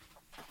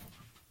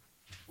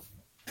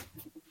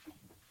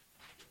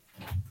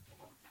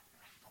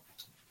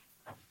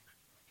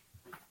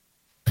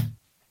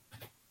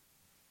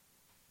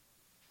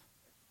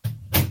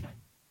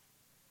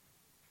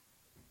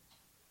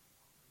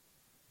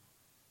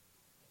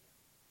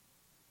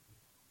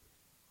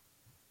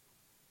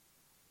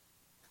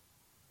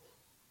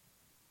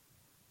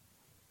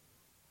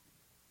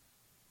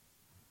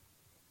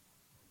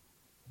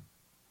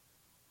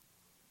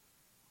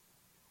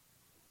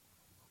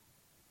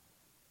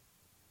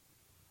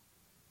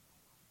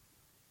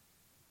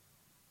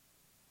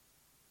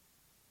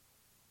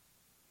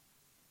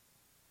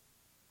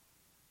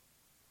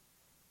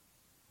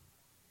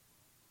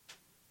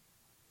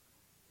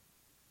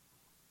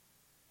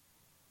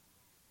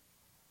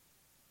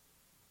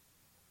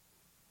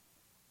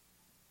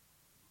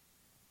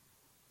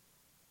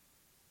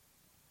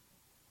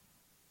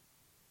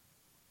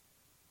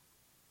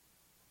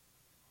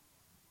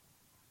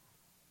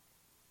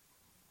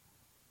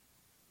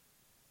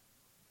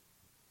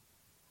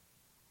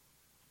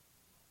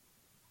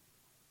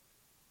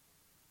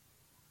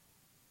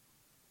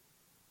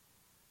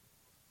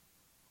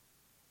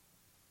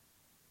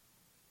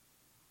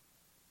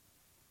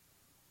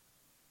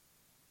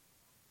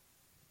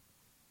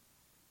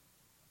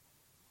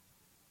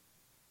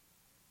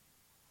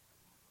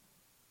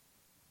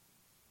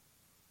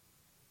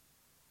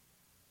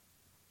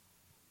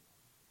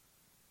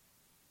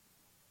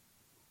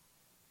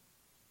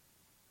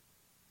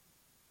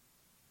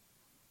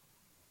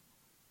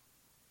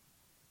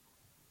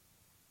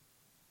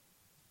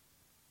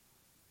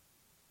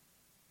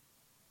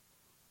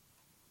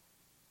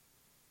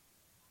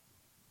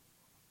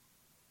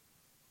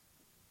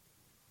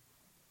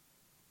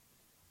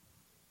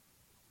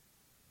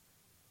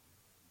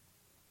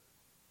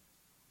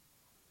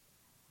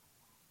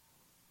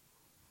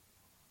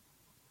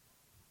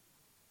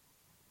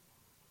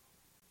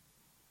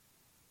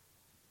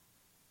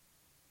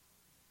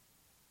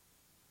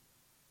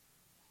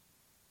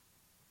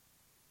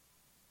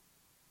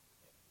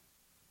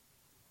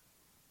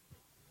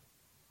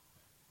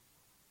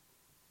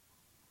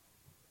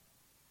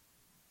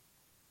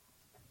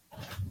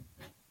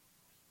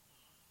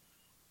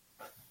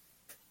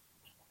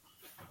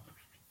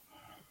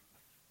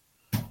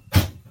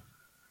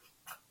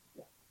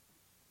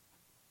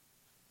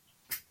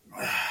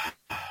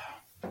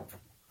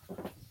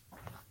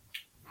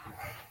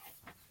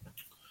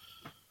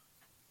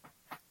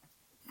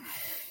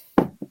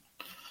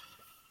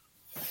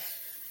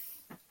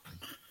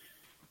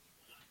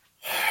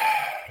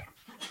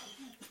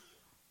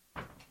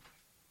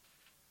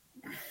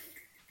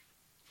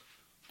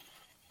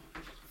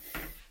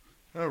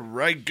 All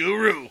right,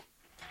 Guru.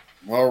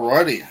 All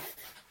righty.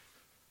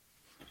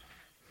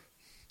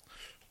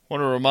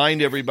 Want to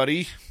remind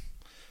everybody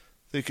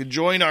they can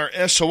join our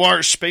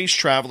SOR Space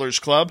Travelers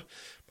Club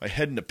by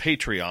heading to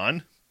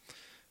Patreon.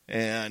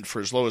 And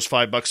for as low as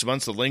 $5 a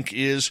month, the link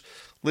is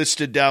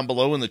listed down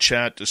below in the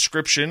chat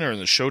description or in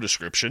the show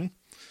description.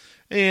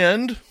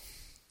 And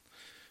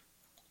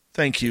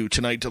thank you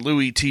tonight to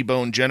Louie,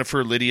 T-Bone,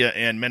 Jennifer, Lydia,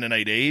 and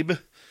Mennonite Abe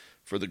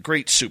for the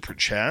great super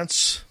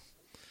chats.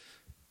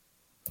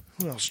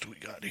 Who else do we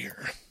got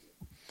here?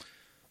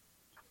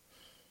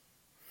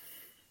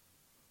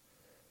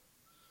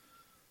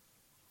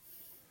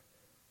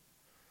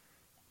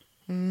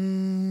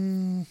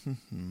 Oh,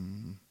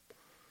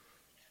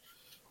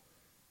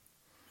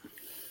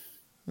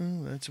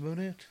 that's about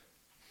it.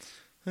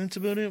 That's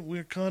about it.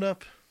 We're caught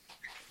up.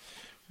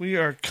 We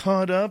are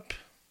caught up.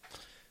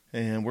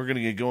 And we're going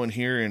to get going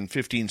here in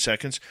 15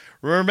 seconds.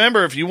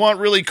 Remember, if you want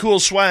really cool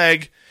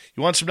swag,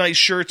 you want some nice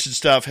shirts and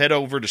stuff, head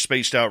over to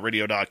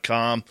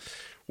spacedoutradio.com.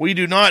 We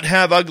do not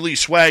have ugly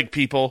swag,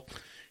 people.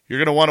 You're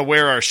going to want to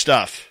wear our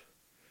stuff.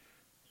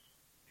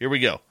 Here we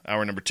go.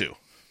 Hour number 2.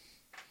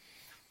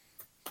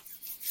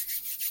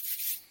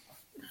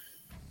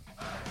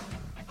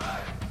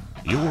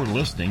 You're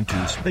listening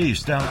to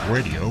Spaced Out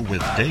Radio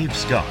with Dave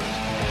Scott.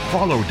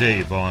 Follow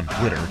Dave on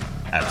Twitter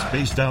at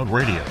Spaced Out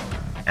Radio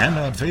and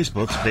on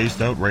Facebook,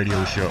 Spaced Out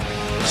Radio Show.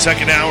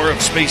 Second hour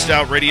of Spaced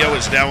Out Radio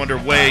is now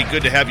underway.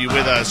 Good to have you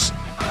with us.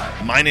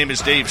 My name is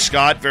Dave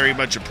Scott. Very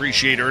much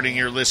appreciate earning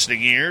your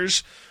listening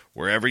ears.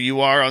 wherever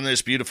you are on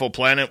this beautiful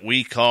planet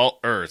we call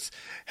Earth.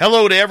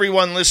 Hello to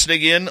everyone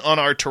listening in on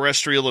our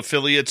terrestrial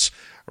affiliates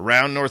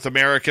around North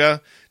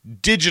America,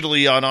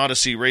 digitally on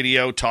Odyssey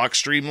Radio,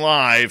 TalkStream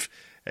Live,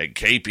 and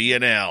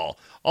KPNL.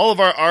 All of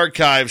our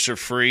archives are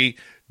free.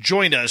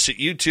 Join us at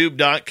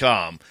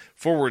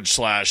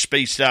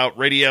youtube.com/Spaced Out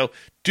Radio.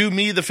 Do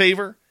me the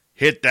favor,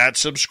 hit that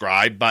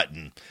subscribe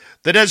button.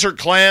 The Desert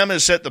Clam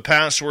has set the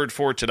password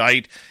for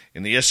tonight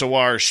in the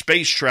SOR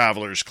Space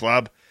Travelers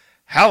Club.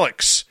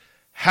 Hallex.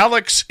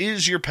 Hallex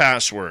is your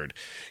password.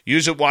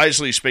 Use it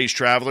wisely, Space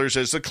Travelers,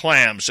 as the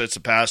Clam sets the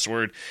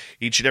password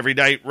each and every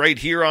night right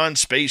here on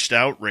Spaced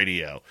Out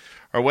Radio.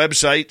 Our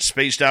website,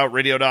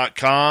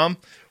 spacedoutradio.com.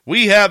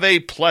 We have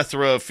a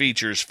plethora of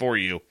features for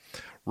you.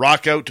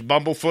 Rock out to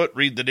Bumblefoot,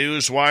 read the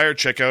news wire,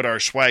 check out our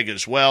swag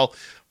as well.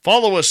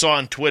 Follow us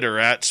on Twitter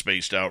at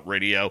Spaced Out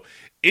Radio,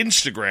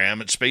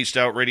 Instagram at Spaced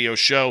Out Radio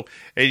Show,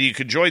 and you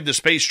can join the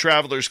Space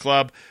Travelers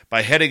Club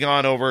by heading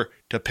on over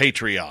to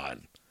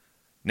Patreon.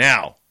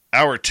 Now,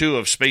 Hour 2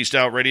 of Spaced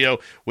Out Radio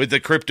with the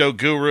crypto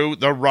guru,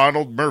 the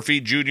Ronald Murphy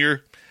Jr.,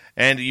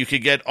 and you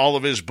can get all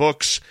of his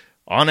books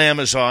on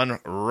Amazon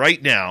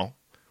right now,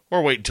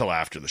 or wait until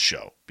after the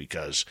show,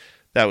 because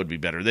that would be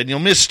better. Then you'll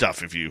miss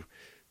stuff if you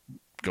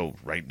go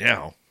right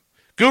now.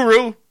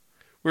 Guru, we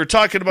were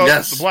talking about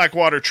the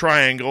Blackwater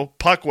Triangle,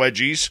 puck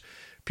wedgies.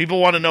 People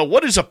want to know,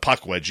 what is a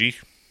puck wedgie?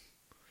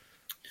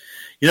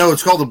 You know,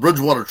 it's called the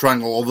Bridgewater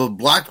Triangle, although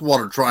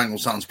Blackwater Triangle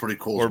sounds pretty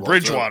cool. Or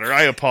Bridgewater. So.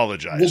 I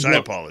apologize.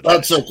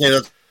 That's okay.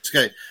 That's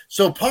okay.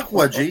 So puck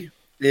wedgie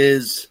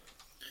is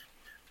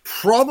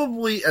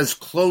probably as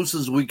close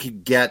as we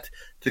could get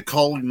to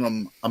calling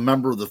them a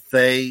member of the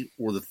Fae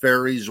or the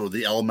fairies or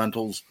the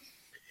elementals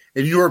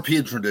in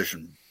European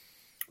tradition,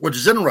 which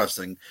is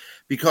interesting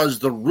because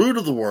the root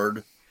of the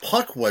word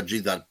puck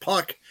wedgie, that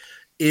puck,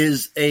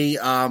 is a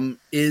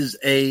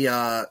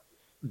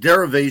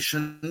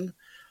derivation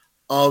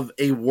of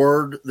a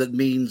word that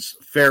means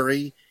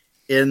fairy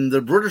in the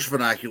British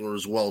vernacular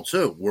as well,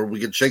 too, where we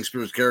get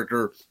Shakespeare's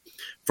character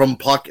from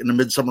Puck in A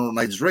Midsummer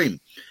Night's Dream.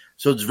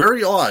 So it's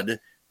very odd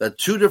that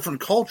two different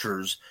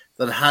cultures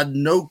that had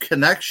no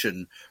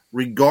connection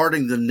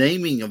regarding the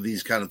naming of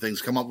these kind of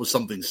things come up with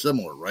something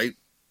similar, right?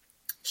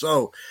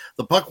 So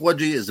the puck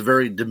wedgie is a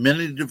very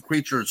diminutive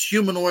creature. It's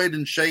humanoid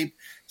in shape,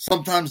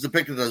 sometimes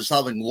depicted as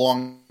having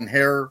long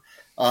hair.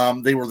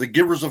 They were the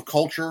givers of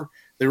culture.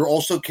 They were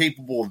also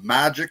capable of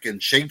magic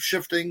and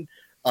shape-shifting.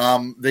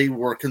 They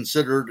were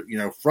considered,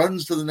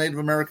 friends to the Native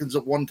Americans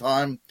at one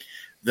time.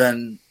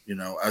 Then,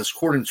 as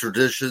according to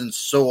traditions,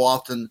 so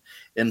often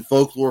in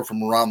folklore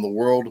from around the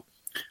world,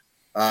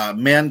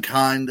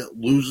 mankind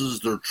loses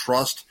their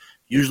trust,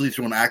 usually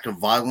through an act of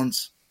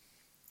violence.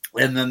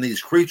 And then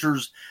these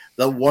creatures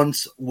that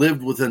once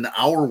lived within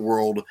our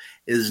world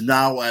is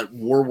now at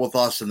war with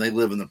us, and they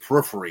live in the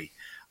periphery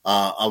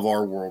of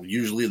our world,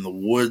 usually in the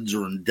woods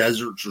or in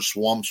deserts or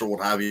swamps or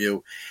what have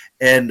you.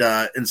 And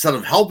instead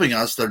of helping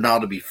us, they're now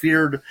to be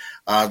feared.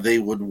 They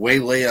would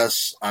waylay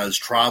us as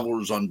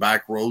travelers on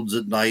back roads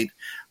at night.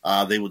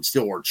 They would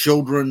steal our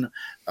children.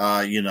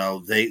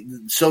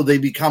 They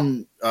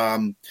become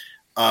an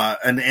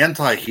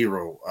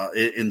anti-hero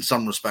in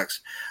some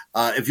respects.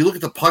 If you look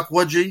at the puck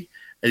wedgie,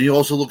 and you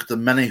also look at the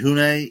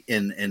menehune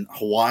in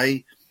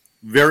Hawaii,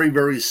 very,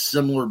 very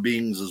similar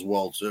beings as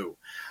well, too.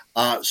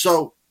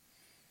 So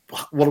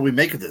what do we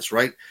make of this,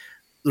 right?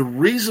 The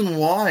reason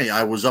why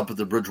I was up at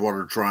the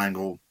Bridgewater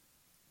Triangle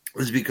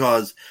is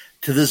because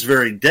to this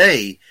very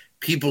day,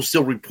 people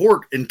still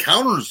report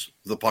encounters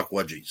with the puck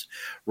wedgies,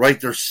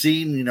 right? They're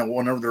seen,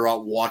 whenever they're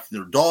out walking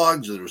their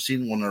dogs, or they're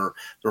seen when they're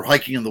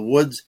hiking in the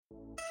woods.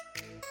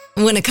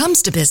 When it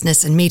comes to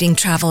business and meeting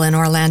travel in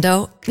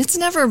Orlando, it's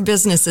never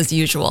business as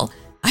usual.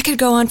 I could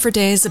go on for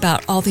days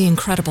about all the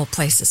incredible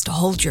places to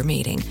hold your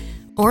meeting,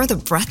 or the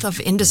breadth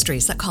of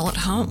industries that call it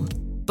home.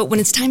 But when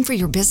it's time for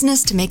your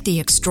business to make the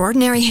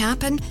extraordinary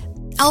happen,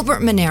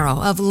 Albert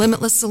Monero of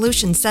Limitless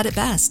Solutions said it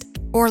best.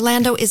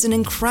 Orlando is an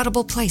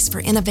incredible place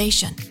for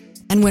innovation.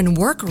 And when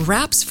work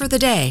wraps for the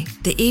day,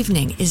 the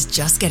evening is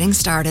just getting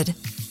started.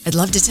 I'd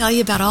love to tell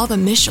you about all the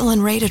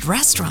Michelin-rated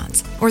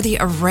restaurants, or the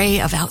array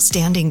of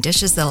outstanding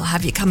dishes that'll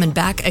have you coming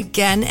back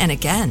again and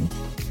again.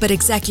 But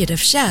Executive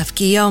Chef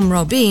Guillaume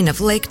Robin of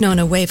Lake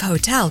Nona Wave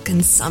Hotel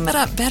can sum it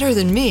up better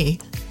than me.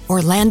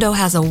 Orlando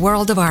has a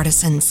world of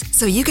artisans,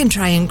 so you can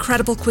try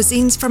incredible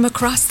cuisines from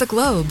across the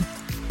globe.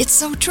 It's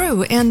so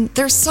true, and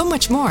there's so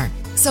much more.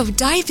 So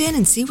dive in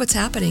and see what's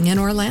happening in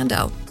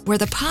Orlando, where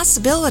the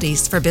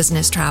possibilities for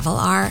business travel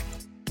are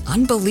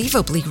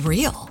unbelievably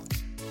real.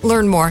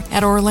 Learn more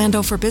at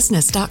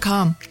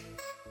orlandoforbusiness.com.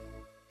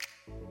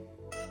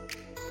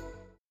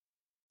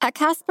 At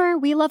Casper,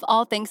 we love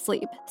all things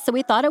sleep, so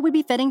we thought it would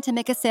be fitting to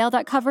make a sale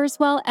that covers,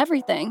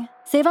 everything.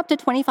 Save up to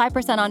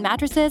 25% on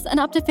mattresses and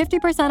up to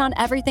 50% on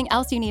everything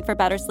else you need for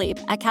better sleep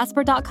at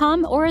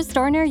Casper.com or a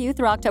store near you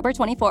through October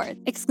 24th.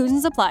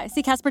 Exclusions apply.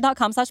 See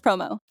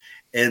Casper.com/promo.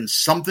 And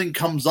something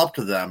comes up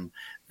to them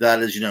that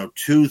is,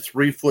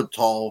 2-3 foot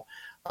tall,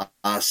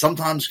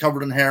 sometimes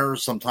covered in hair,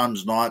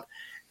 sometimes not.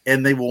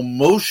 and they will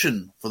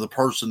motion for the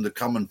person to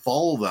come and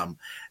follow them,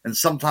 and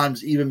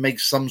sometimes even make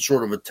some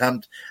sort of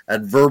attempt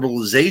at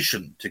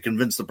verbalization to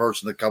convince the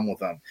person to come with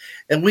them.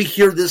 And we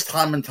hear this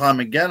time and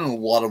time again in a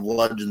lot of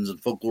legends and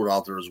folklore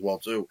out there as well,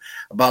 too,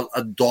 about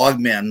a dog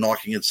man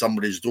knocking at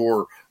somebody's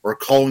door or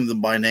calling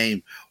them by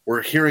name,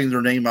 or hearing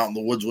their name out in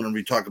the woods whenever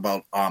you talk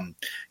about, a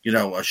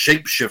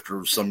shapeshifter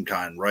of some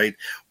kind, right?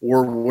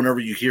 Or whenever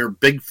you hear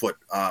Bigfoot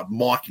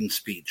mocking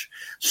speech.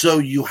 So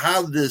you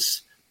have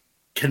this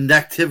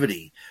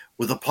connectivity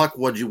with a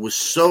Pukwudgie with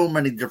so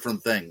many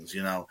different things,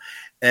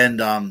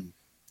 and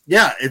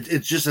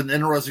it's just an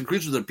interesting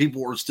creature that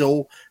people are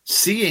still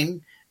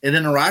seeing and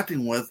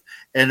interacting with,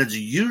 and it's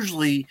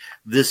usually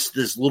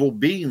this little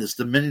being, this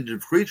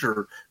diminutive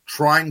creature,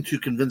 trying to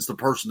convince the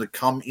person to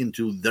come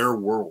into their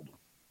world.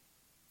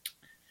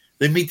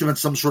 They meet them in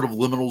some sort of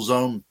liminal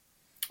zone.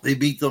 They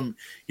meet them,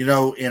 in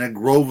a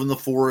grove in the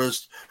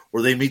forest,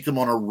 or they meet them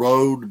on a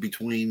road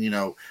between,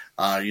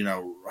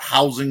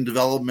 housing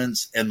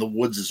developments and the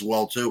woods as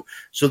well, too.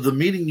 So the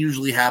meeting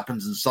usually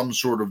happens in some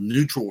sort of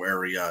neutral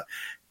area,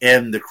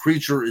 and the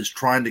creature is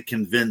trying to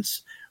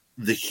convince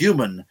the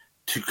human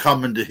to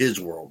come into his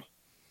world.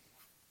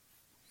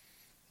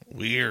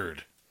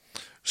 Weird.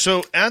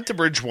 So at the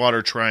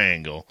Bridgewater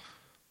Triangle,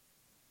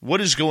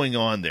 what is going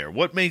on there?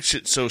 What makes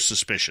it so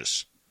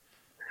suspicious?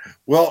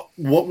 Well,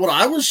 what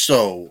I was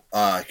so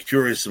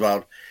curious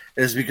about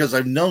is because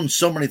I've known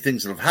so many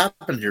things that have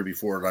happened here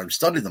before, and I've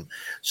studied them.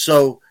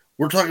 So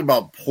we're talking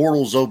about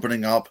portals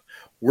opening up.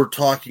 We're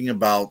talking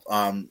about,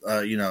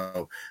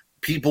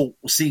 people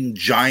seeing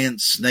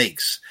giant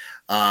snakes,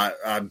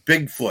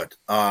 Bigfoot,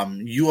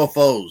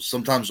 UFOs,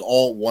 sometimes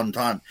all at one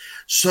time.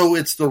 So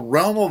it's the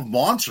realm of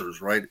monsters,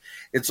 right?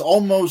 It's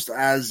almost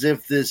as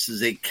if this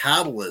is a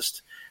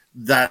catalyst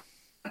that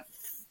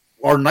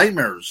our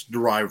nightmares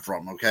derive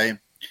from, okay?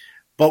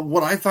 But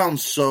what I found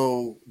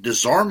so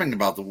disarming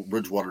about the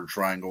Bridgewater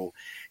Triangle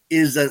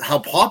is that how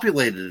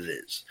populated it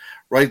is,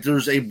 right?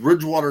 There's a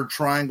Bridgewater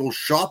Triangle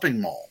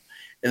shopping mall,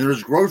 and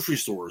there's grocery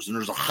stores, and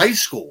there's a high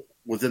school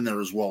within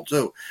there as well,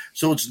 too.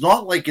 So it's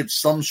not like it's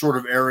some sort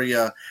of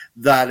area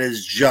that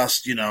is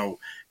just,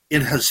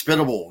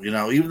 inhospitable,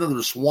 even though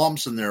there's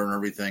swamps in there and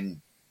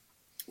everything.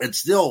 It's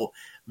still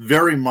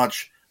very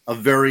much a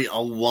very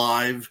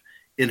alive,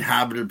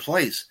 inhabited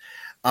place.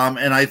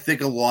 And I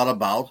think a lot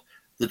about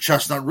the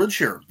Chestnut Ridge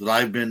here that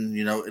I've been,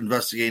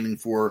 investigating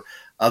for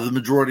the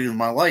majority of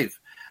my life.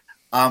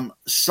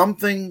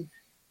 Something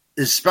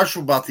is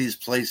special about these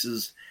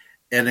places.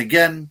 And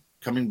again,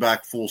 coming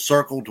back full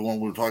circle to when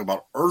we were talking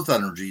about earth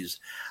energies,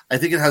 I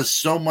think it has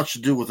so much to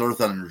do with earth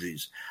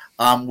energies.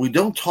 We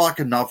don't talk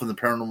enough in the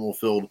paranormal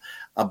field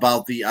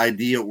about the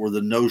idea or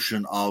the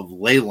notion of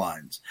ley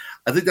lines.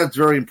 I think that's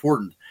very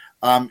important.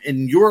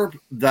 In Europe,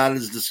 that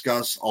is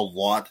discussed a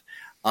lot.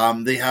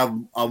 They have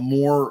a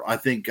more, I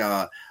think,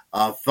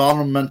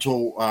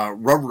 fundamental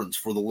reverence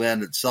for the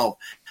land itself.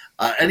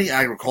 Any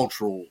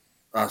agricultural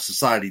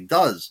society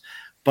does.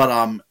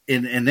 But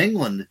in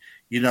England,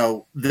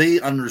 they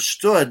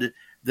understood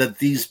that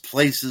these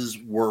places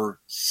were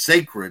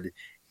sacred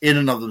in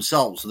and of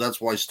themselves. So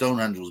that's why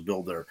Stonehenge was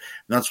built there.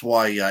 And that's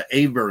why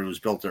Avebury was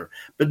built there.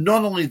 But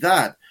not only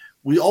that,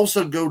 we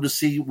also go to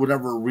see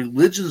whenever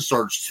religion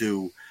starts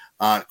to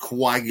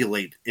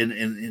coagulate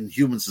in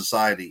human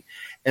society.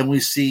 And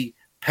we see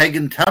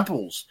pagan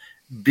temples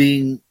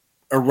being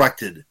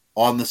erected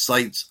on the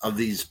sites of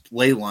these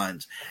ley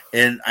lines.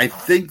 And I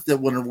think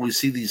that whenever we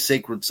see these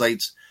sacred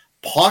sites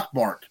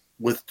pockmarked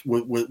with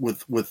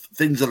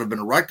things that have been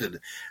erected,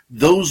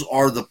 those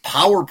are the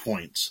power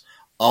points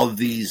of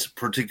these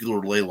particular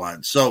ley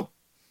lines. So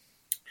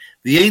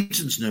the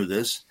ancients knew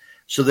this,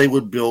 so they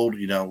would build,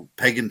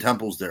 pagan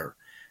temples there.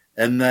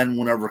 And then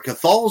whenever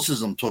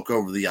Catholicism took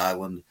over the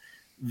island,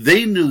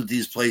 they knew that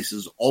these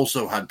places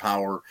also had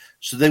power,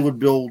 so they would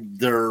build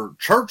their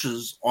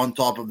churches on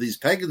top of these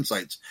pagan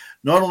sites,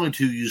 not only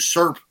to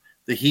usurp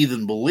the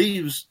heathen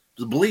beliefs,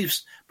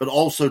 but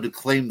also to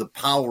claim the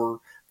power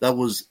that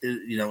was,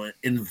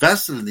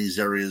 invested in these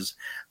areas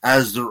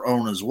as their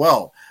own as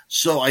well.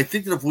 So I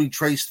think that if we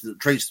trace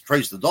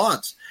the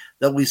dots,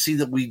 that we see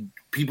that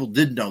people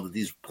did know that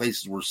these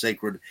places were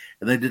sacred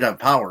and they did have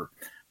power.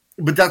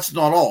 But that's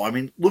not all. I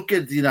mean, look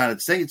at the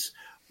United States.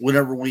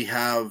 Whenever we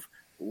have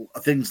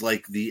things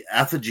like the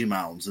effigy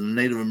mounds and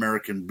the Native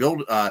American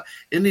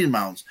Indian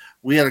mounds,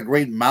 we had a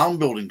great mound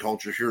building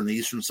culture here in the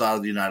eastern side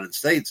of the United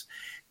States.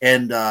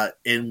 And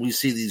we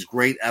see these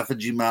great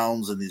effigy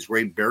mounds and these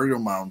great burial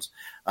mounds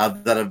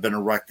that have been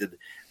erected.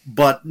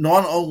 But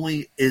not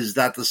only is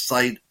that the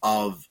site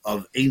of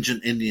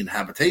ancient Indian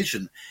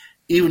habitation,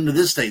 even to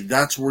this day,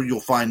 that's where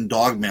you'll find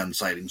dogman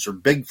sightings or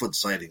Bigfoot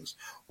sightings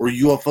or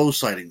UFO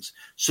sightings.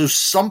 So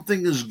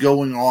something is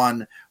going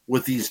on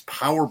with these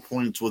power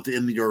points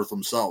within the earth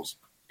themselves.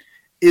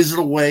 Is it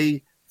a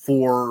way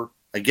for,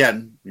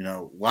 again,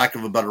 lack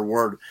of a better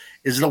word,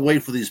 is it a way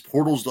for these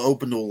portals to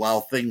open to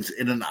allow things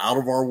in and out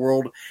of our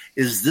world?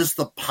 Is this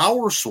the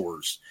power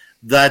source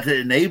that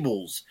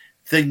enables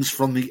things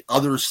from the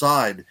other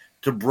side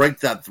to break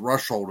that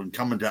threshold and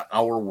come into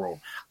our world?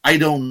 I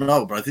don't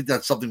know, but I think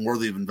that's something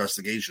worthy of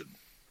investigation.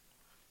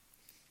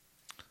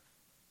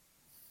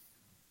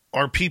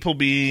 Are people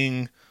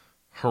being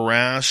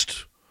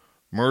harassed,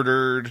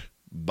 murdered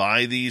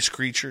by these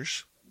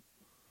creatures?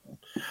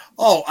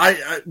 Oh,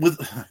 I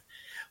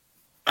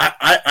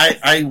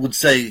would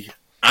say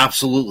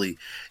absolutely.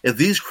 If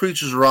these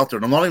creatures are out there,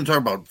 and I'm not even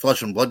talking about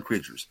flesh and blood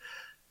creatures,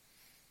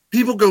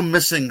 people go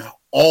missing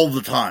all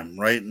the time,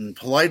 right? And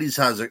Paulides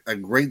has a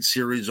great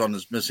series on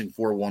this missing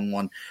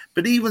 411.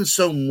 But even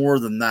so, more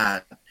than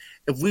that,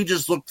 if we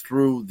just look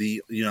through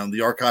the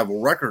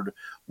archival record,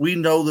 we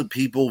know that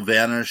people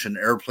vanish and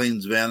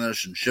airplanes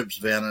vanish and ships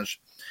vanish,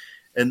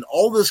 and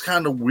all this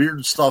kind of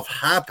weird stuff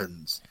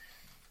happens.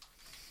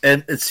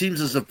 And it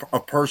seems as if a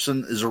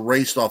person is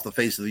erased off the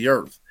face of the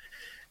earth.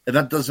 And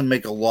that doesn't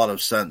make a lot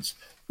of sense.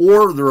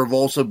 Or there have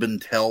also been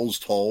tales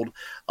told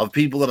of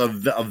people that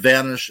have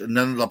vanished and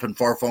ended up in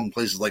far-flung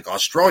places like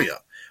Australia,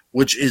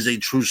 which is a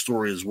true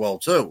story as well,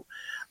 too.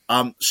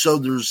 So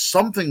there's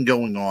something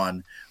going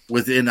on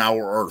within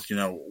our Earth,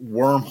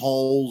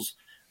 wormholes,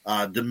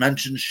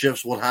 dimension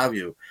shifts, what have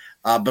you.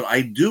 But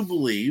I do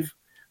believe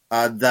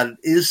that it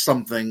is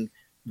something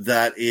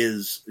that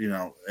is,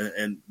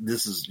 and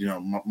this is,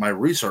 my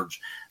research,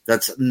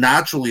 that's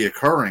naturally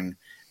occurring.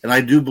 And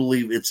I do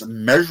believe it's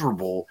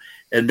measurable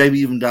and maybe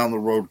even down the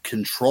road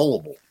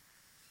controllable.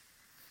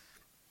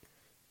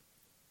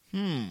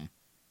 The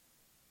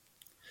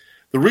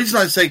reason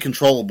I say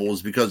controllable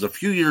is because a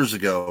few years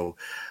ago,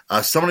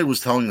 somebody was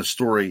telling a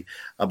story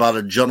about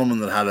a gentleman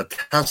that had a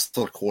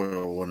Tesla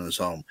coil in his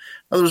home.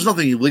 Now, there's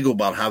nothing illegal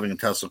about having a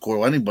Tesla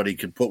coil. Anybody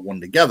could put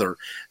one together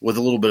with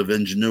a little bit of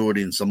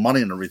ingenuity and some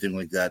money and everything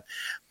like that.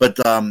 But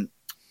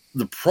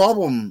the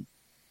problem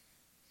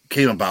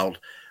came about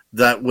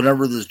that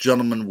whenever this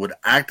gentleman would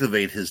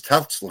activate his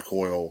Tesla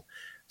coil,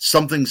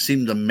 something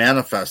seemed to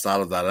manifest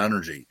out of that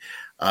energy.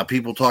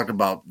 People talked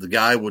about the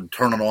guy would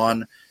turn it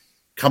on,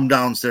 come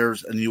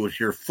downstairs, and you would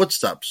hear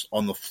footsteps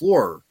on the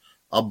floor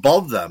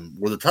above them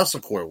where the Tesla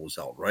coil was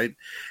held, right?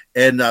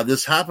 And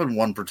this happened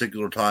one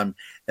particular time,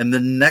 and the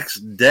next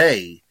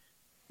day,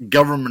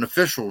 government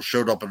officials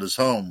showed up at his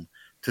home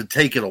to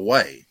take it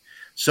away.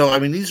 So, I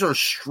mean, these are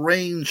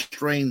strange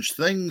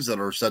things that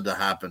are said to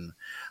happen.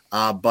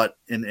 But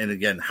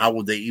again, how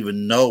would they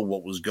even know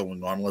what was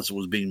going on unless it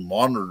was being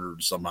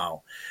monitored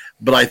somehow?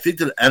 But I think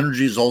that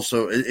energy is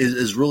also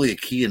is really a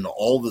key into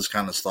all this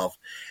kind of stuff.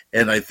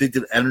 And I think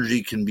that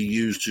energy can be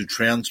used to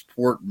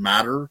transport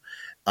matter,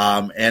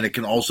 and it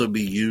can also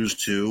be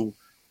used to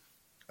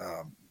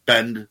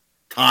bend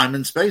time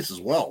and space as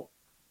well.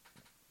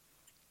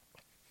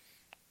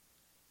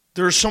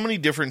 There are so many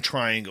different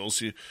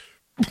triangles.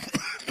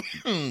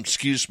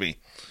 Excuse me.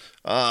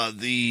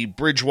 The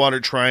Bridgewater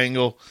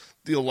Triangle,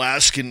 the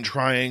Alaskan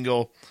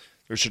Triangle.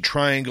 There's a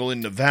triangle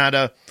in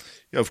Nevada.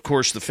 Of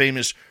course, the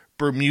famous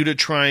Bermuda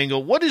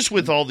Triangle. What is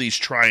with all these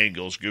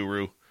triangles,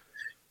 Guru?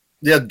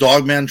 Yeah,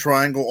 Dogman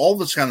Triangle, all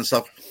this kind of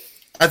stuff.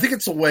 I think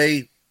it's a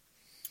way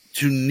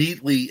to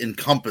neatly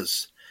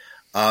encompass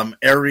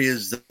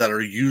areas that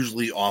are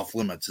usually off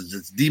limits.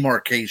 It's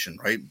demarcation,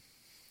 right?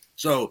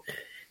 So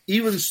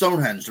even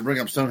Stonehenge, to bring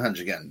up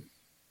Stonehenge again,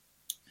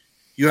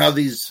 you have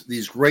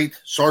these great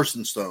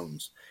sarsen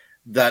stones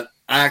that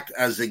act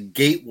as a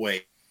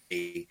gateway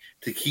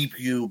to keep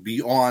you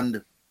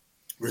beyond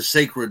the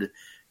sacred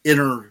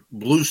inner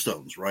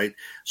bluestones, right?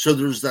 So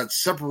there's that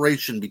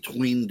separation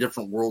between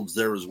different worlds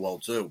there as well,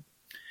 too.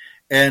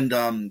 And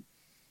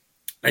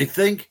I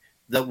think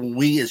that when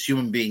we as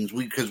human beings,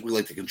 because we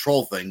like to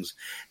control things,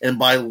 and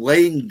by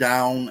laying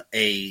down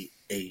a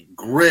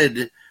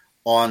grid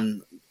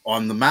on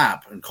the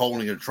map and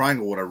calling it a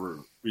triangle,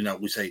 whatever,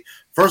 we say,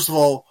 first of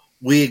all,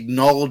 we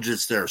acknowledge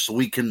it's there so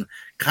we can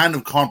kind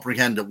of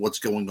comprehend what's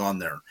going on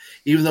there.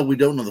 Even though we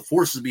don't know the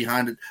forces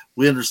behind it,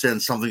 we understand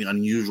something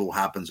unusual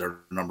happens there,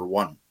 number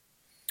one.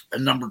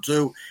 And number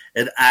two,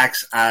 it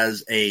acts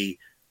as a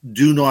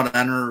do not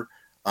enter,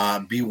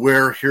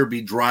 beware, here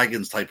be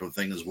dragons type of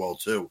thing as well,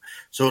 too.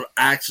 So it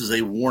acts as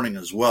a warning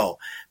as well.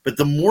 But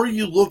the more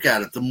you look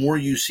at it, the more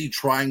you see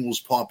triangles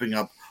popping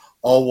up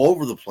all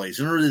over the place.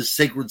 And there is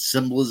sacred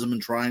symbolism in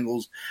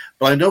triangles.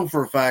 But I know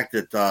for a fact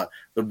that the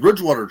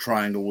Bridgewater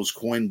Triangle was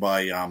coined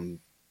by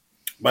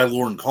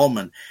Lauren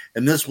Coleman.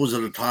 And this was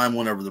at a time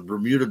whenever the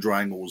Bermuda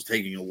Triangle was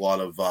taking a lot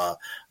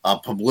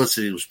of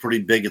publicity. It was pretty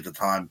big at the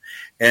time.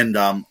 And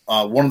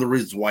one of the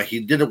reasons why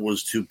he did it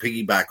was to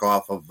piggyback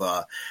off of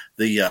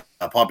the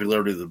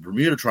popularity of the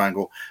Bermuda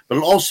Triangle. But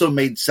it also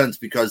made sense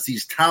because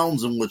these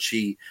towns in which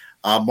he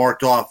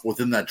marked off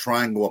within that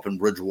triangle up in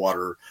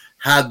Bridgewater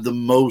had the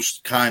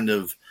most kind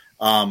of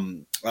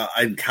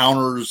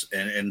encounters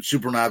and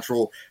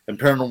supernatural and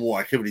paranormal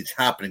activities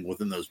happening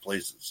within those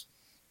places.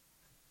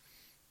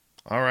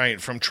 All right,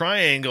 from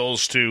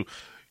triangles to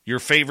your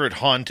favorite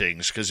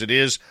hauntings, because it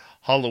is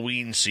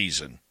Halloween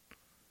season.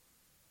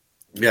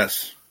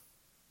 Yes.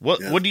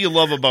 What do you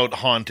love about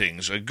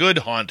hauntings? A good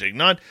haunting,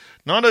 not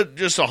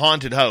just a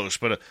haunted house,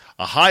 but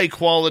a high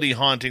quality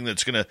haunting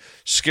that's going to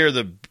scare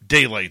the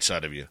daylights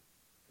out of you.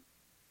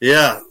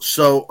 Yeah.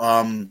 So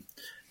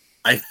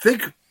I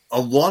think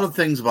a lot of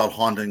things about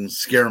hauntings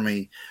scare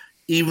me,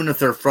 even if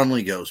they're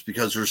friendly ghosts,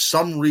 because there's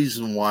some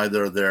reason why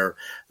they're there.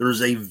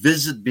 There's a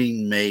visit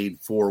being made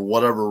for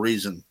whatever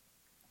reason.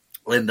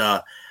 And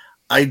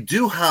I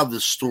do have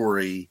the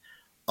story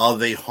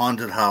of a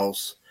haunted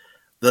house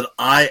that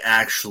I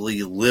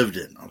actually lived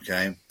in,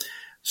 okay?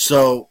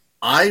 So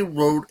I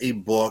wrote a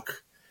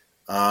book,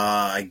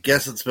 I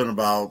guess it's been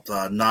about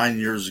 9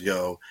 years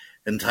ago,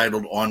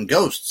 entitled On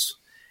Ghosts.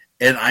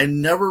 And I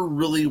never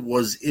really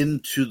was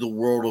into the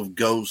world of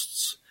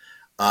ghosts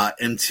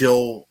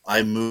until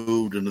I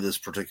moved into this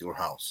particular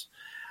house.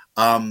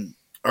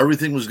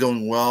 Everything was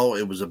going well.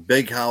 It was a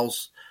big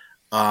house.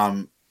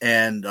 Everything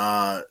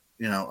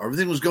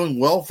was going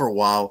well for a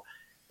while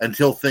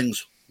until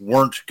things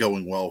weren't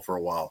going well for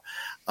a while.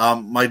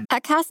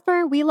 At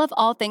Casper, we love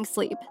all things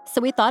sleep,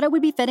 so we thought it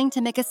would be fitting to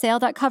make a sale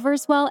that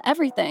covers, well,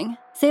 everything.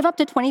 Save up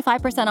to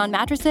 25% on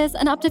mattresses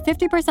and up to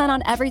 50%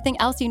 on everything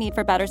else you need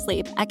for better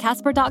sleep at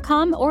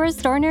Casper.com or a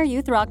store near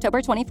you through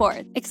October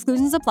 24th.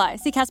 Exclusions apply.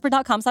 See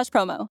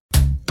Casper.com/promo.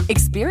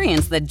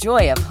 Experience the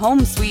joy of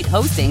home suite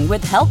hosting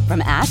with help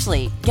from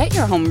Ashley. Get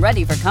your home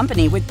ready for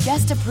company with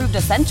guest-approved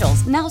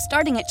essentials now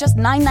starting at just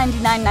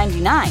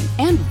 $999.99.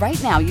 And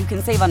right now you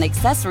can save on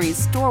accessories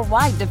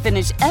store-wide to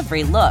finish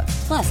every look.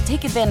 Plus,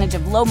 take advantage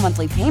of low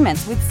monthly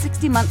payments with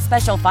 60-month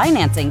special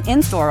financing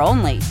in-store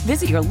only.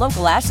 Visit your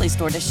local Ashley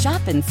store to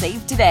shop and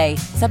save today.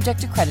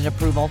 Subject to credit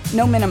approval.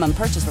 No minimum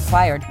purchase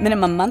required.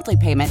 Minimum monthly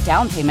payment,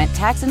 down payment,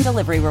 tax, and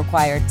delivery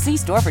required. See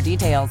store for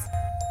details.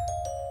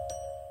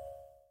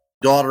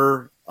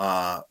 Daughter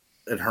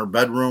in her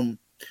bedroom,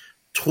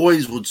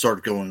 toys would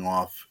start going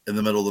off in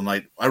the middle of the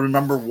night. I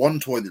remember one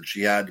toy that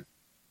she had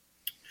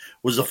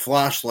was a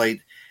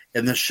flashlight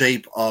in the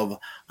shape of,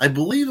 I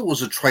believe it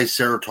was a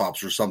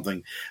triceratops or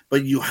something,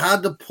 but you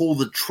had to pull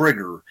the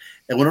trigger,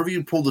 and whenever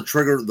you pulled the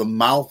trigger, the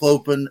mouth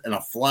opened and a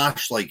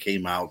flashlight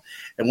came out,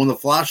 and when the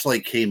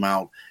flashlight came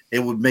out, it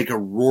would make a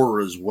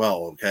roar as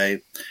well,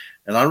 okay?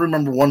 And I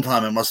remember one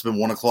time, it must have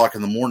been 1 o'clock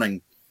in the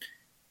morning,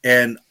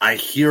 and I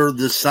hear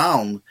this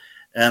sound,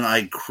 and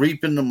I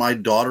creep into my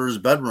daughter's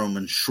bedroom,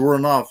 and sure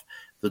enough,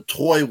 the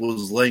toy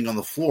was laying on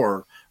the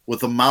floor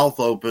with the mouth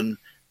open,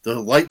 the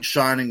light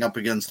shining up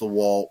against the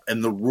wall,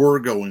 and the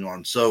roar going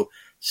on. So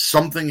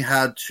something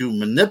had to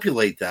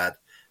manipulate that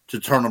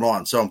to turn it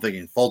on. So I'm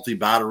thinking faulty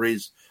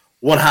batteries,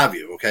 what have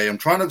you, okay? I'm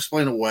trying to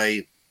explain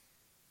away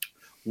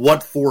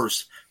what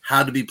force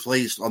had to be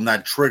placed on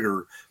that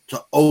trigger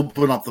to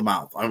open up the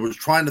mouth. I was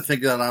trying to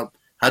think that out,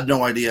 had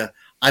no idea.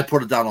 I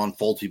put it down on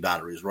faulty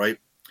batteries, right?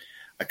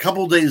 A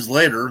couple days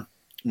later,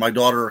 my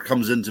daughter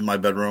comes into my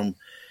bedroom.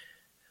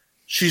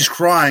 She's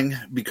crying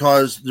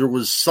because there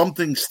was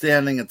something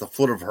standing at the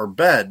foot of her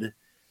bed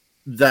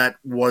that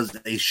was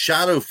a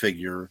shadow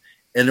figure,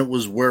 and it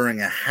was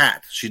wearing a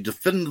hat. She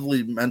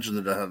definitively mentioned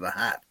that it had a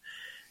hat.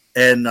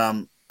 And,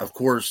 of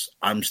course,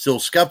 I'm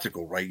still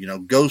skeptical, right? You know,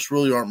 ghosts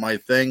really aren't my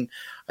thing.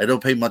 I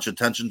don't pay much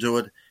attention to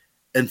it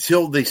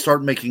until they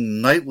start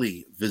making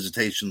nightly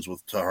visitations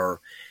to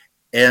her,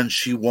 and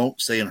she won't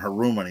stay in her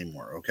room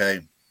anymore, okay?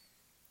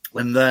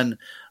 And then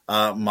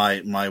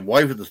my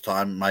wife at the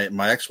time,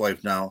 my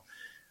ex-wife now,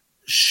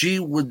 she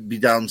would be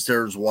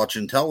downstairs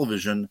watching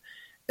television,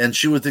 and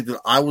she would think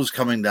that I was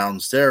coming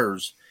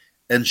downstairs,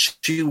 and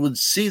she would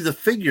see the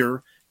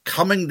figure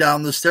coming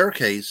down the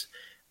staircase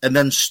and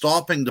then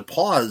stopping to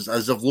pause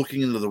as if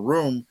looking into the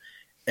room,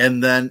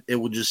 and then it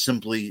would just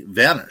simply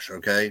vanish,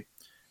 okay?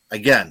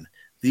 Again,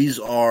 this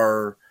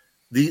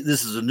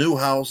is a new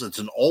house. It's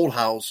an old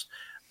house.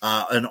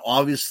 And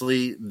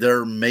obviously,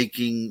 they're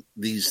making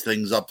these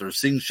things up. They're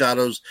seeing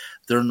shadows.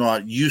 They're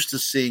not used to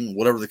seeing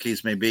whatever the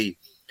case may be.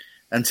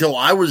 Until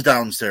I was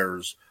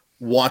downstairs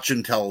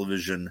watching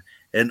television,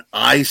 and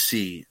I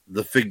see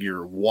the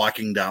figure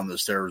walking down the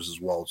stairs as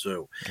well,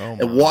 too.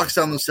 It walks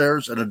down the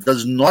stairs, and it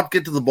does not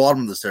get to the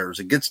bottom of the stairs.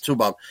 It gets to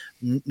about,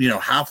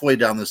 halfway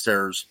down the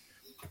stairs.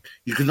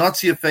 You could not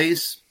see a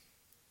face.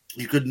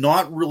 You could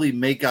not really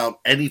make out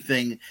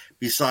anything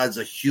besides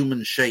a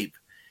human shape.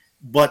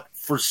 But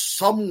for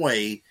some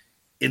way,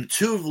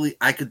 intuitively,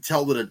 I could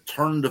tell that it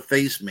turned to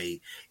face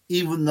me,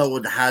 even though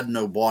it had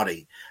no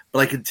body. But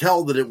I could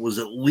tell that it was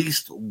at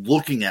least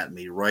looking at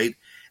me, right?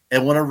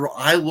 And whenever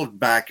I looked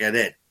back at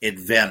it, it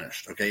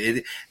vanished,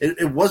 okay?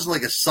 It wasn't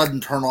like a sudden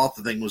turn off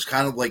the thing. It was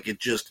kind of like it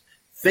just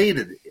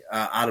faded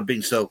out of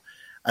being. So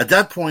at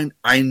that point,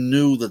 I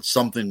knew that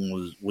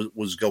something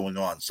was going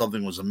on.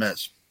 Something was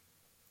amiss.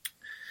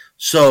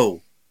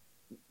 So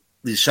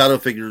these shadow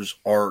figures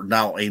are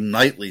now a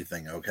nightly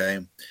thing,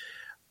 okay?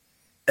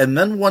 And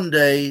then one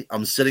day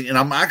I'm sitting, and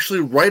I'm actually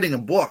writing a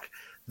book.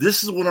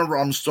 This is whenever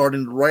I'm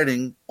starting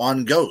writing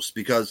on ghosts,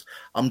 because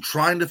I'm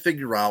trying to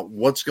figure out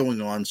what's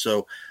going on.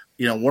 So,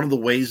 one of the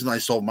ways that I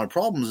solve my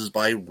problems is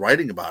by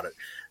writing about it.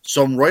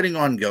 So I'm writing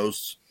on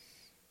ghosts,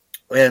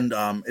 and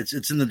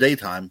it's in the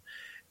daytime,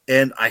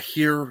 and I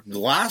hear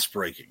glass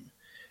breaking.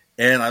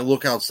 And I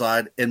look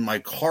outside, and my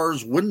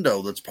car's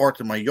window that's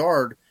parked in my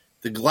yard,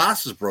 the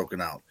glass is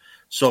broken out.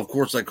 So, of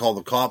course, I call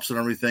the cops and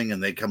everything,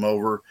 and they come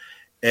over.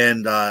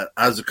 And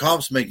as the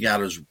cop's making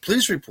out his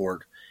police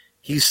report,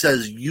 he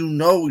says,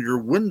 your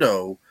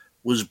window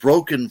was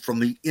broken from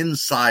the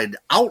inside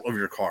out of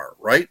your car,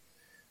 right?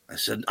 I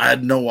said, I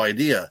had no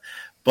idea.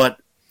 But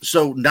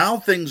so now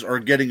things are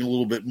getting a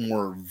little bit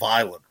more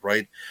violent,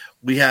 right?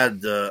 We had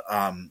the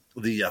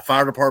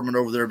fire department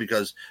over there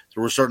because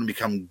there were starting to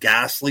become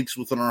gas leaks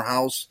within our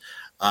house.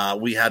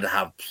 We had to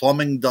have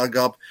plumbing dug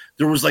up.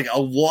 There was like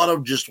a lot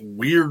of just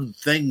weird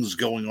things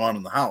going on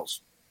in the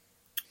house.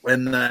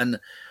 And then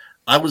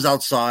I was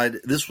outside.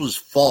 This was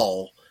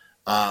fall.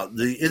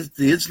 The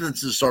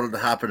incidences started to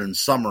happen in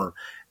summer,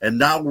 and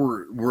now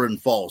we're in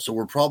fall. So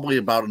we're probably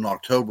about in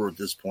October at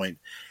this point.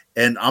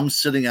 And I'm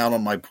sitting out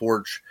on my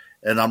porch,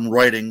 and I'm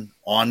writing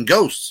on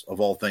ghosts, of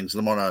all things.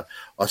 And I'm on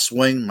a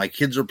swing. My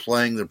kids are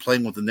playing. They're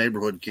playing with the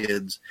neighborhood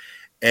kids.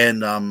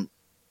 And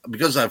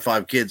because I have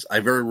 5 kids, I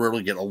very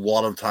rarely get a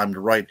lot of time to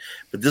write.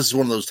 But this is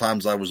one of those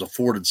times I was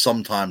afforded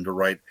some time to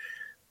write.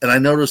 And I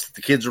noticed that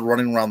the kids are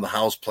running around the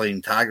house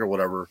playing tag or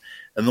whatever.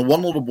 And the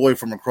one little boy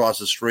from across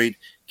the street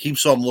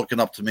keeps on looking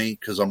up to me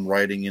because I'm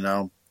writing,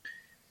 And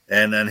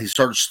then he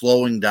starts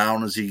slowing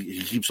down as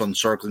he keeps on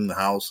circling the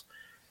house.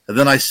 And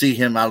then I see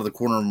him out of the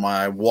corner of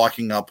my eye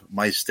walking up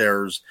my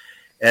stairs.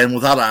 And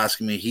without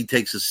asking me, he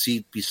takes a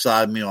seat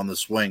beside me on the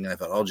swing. And I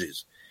thought, oh,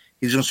 geez,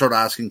 he's going to start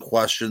asking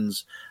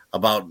questions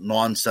about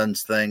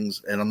nonsense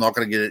things. And I'm not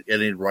going to get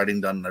any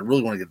writing done. And I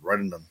really want to get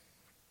writing done.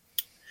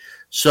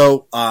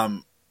 So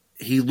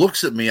he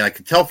looks at me. I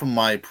can tell from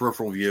my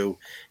peripheral view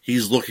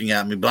he's looking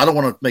at me. But I don't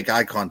want to make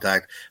eye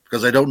contact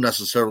because I don't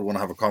necessarily want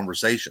to have a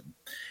conversation.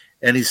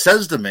 And he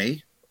says to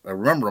me,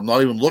 remember, I'm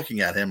not even looking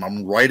at him.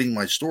 I'm writing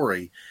my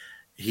story.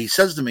 He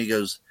says to me, he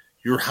goes,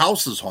 your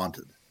house is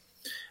haunted.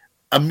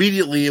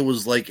 Immediately, it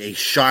was like a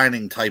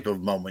Shining type of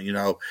moment,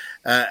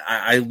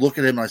 I look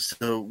at him and I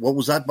said, what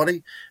was that,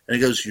 buddy? And he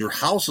goes, your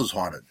house is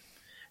haunted.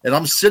 And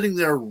I'm sitting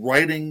there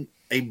writing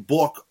a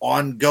book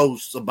on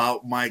ghosts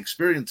about my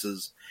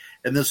experiences.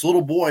 And this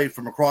little boy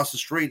from across the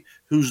street,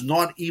 who's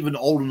not even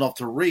old enough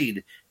to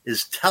read,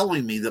 is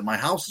telling me that my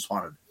house is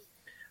haunted.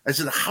 I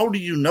said, how do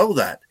you know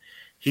that?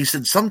 He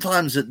said,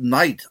 sometimes at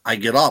night I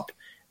get up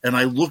and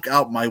I look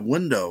out my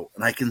window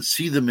and I can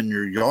see them in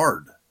your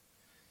yard.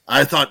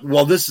 I thought,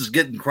 well, this is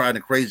getting kind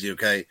of crazy,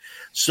 okay?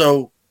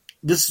 So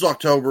this is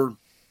October.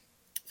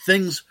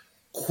 Things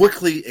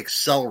quickly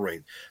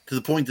accelerate to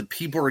the point that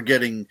people are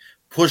getting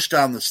pushed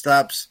down the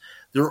steps.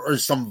 There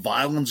is some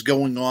violence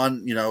going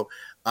on.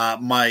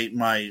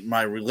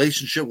 My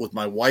relationship with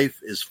my wife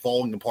is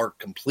falling apart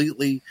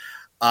completely.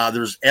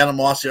 There's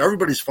animosity.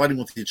 Everybody's fighting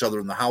with each other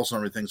in the house and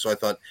everything. So I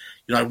thought,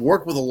 I've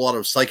worked with a lot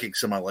of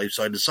psychics in my life.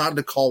 So I decided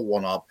to call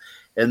one up.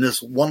 And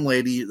this one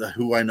lady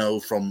who I know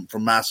from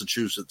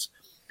Massachusetts,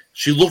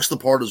 she looks the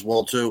part as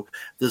well, too.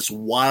 This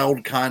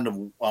wild kind of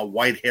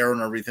white hair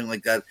and everything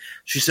like that.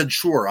 She said,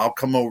 sure, I'll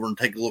come over and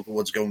take a look at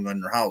what's going on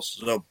in your house.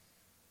 So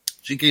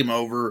she came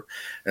over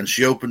and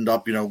she opened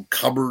up,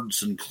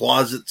 cupboards and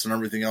closets and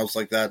everything else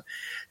like that.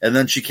 And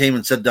then she came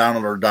and sat down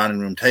at our dining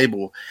room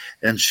table.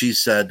 And she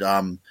said,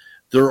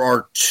 there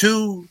are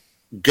 2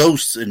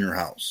 ghosts in your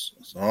house.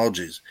 I said, oh,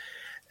 geez.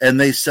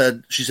 And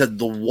she said,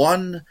 the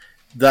one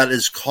that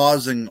is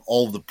causing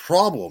all the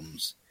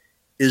problems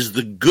is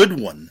the good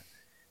one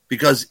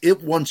because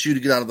it wants you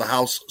to get out of the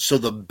house so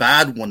the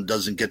bad one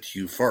doesn't get to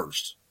you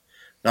first.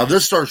 Now,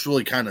 this starts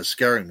really kind of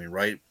scaring me,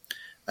 right?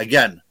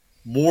 Again,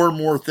 more and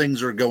more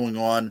things are going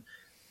on.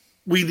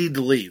 We need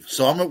to leave.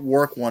 So I'm at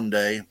work one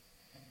day,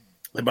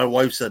 and my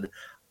wife said,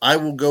 I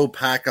will go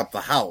pack up the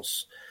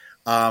house.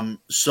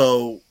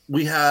 So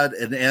we had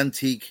an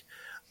antique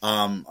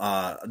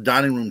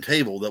dining room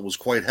table that was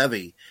quite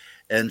heavy.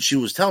 And she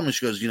was telling me,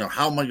 she goes,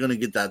 how am I going to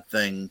get that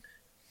thing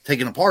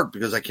taken apart?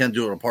 Because I can't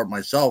do it apart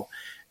myself.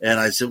 And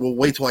I said, well,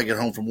 wait till I get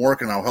home from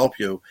work and I'll help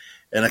you.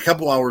 And a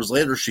couple hours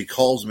later, she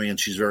calls me and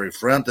she's very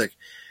frantic.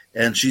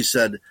 And she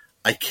said,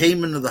 I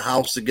came into the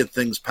house to get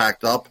things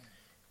packed up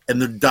and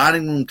the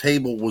dining room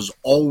table was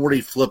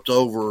already flipped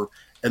over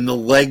and the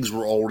legs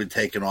were already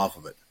taken off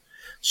of it.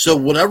 So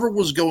whatever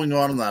was going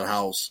on in that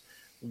house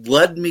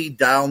led me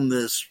down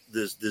this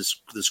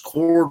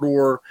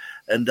corridor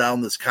and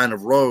down this kind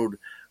of road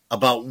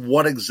about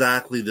what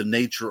exactly the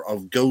nature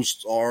of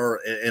ghosts are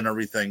and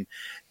everything.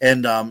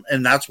 And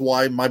that's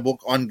why my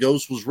book on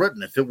ghosts was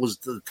written. If it was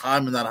the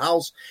time in that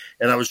house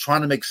and I was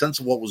trying to make sense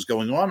of what was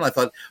going on, I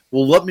thought,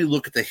 well, let me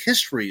look at the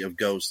history of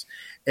ghosts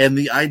and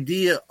the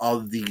idea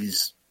of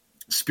these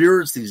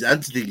spirits, these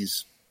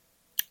entities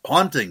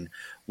haunting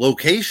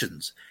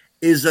locations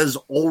is as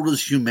old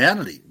as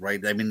humanity,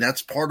 right? I mean,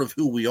 that's part of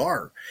who we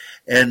are.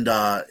 And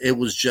it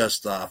was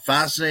just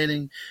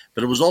fascinating,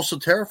 but it was also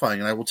terrifying.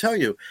 And I will tell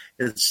you,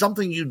 it's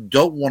something you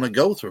don't want to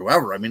go through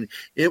ever. I mean,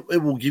 it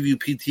will give you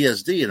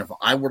PTSD. And if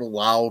I were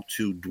allowed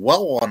to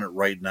dwell on it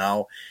right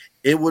now,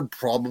 it would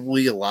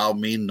probably allow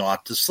me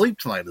not to sleep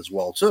tonight as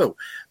well, too.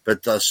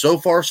 But so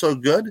far, so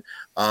good.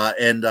 But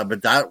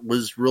that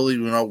was really,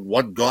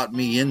 what got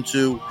me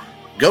into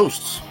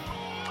ghosts.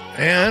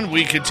 And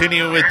we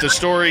continue with the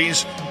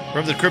stories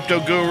from the crypto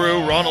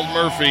guru, Ronald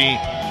Murphy,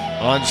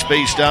 on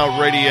Spaced Out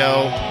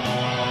Radio.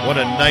 What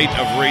a night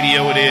of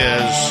radio it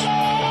is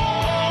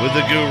with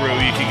the Guru.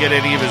 You can get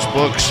any of his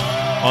books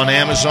on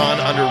Amazon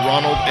under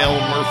Ronald L.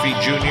 Murphy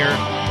Jr.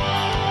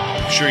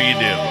 Sure you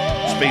do.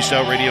 Spaced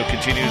Out Radio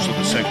continues with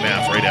the second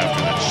half right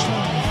after this.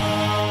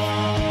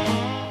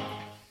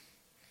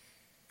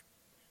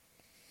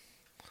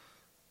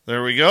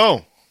 There we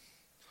go.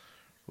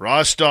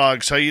 Ross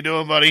Dogs, how you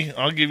doing, buddy?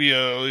 I'll give you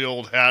the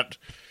old hat.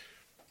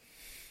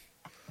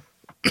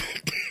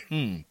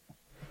 What's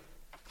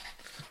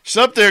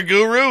up there,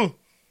 Guru?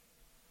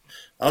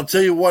 I'll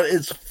tell you what,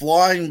 it's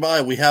flying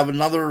by. We have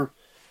another,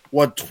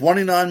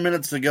 29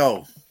 minutes to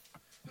go.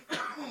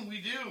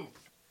 We do.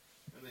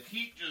 And the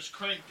heat just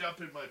cranked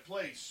up in my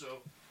place,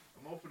 so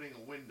I'm opening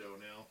a window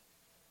now.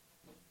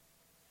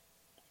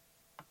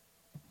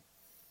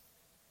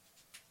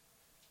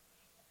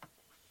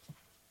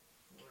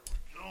 There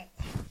we go.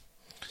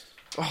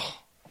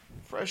 Oh,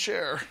 fresh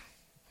air.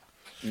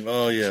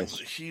 Oh, yes.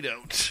 The heat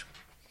out.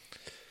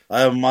 I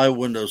have my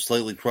window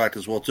slightly cracked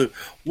as well, too.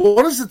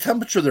 What is the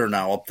temperature there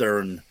now up there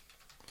in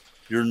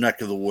your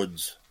neck of the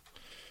woods?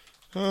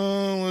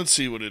 Let's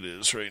see what it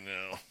is right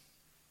now.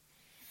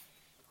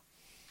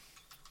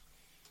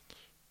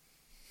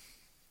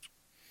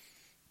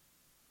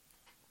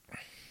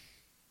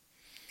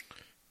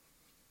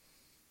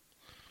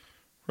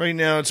 Right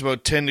now it's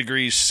about 10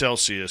 degrees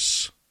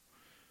Celsius.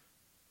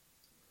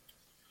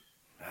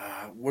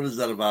 What is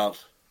that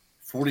about?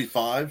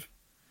 45?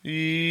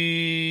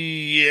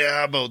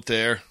 Yeah, about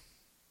there.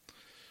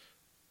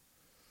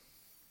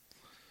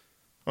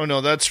 Oh,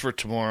 no, that's for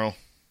tomorrow.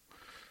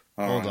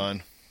 Hold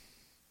on.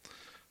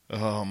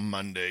 Oh,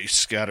 Monday,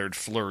 scattered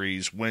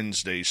flurries.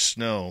 Wednesday,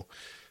 snow.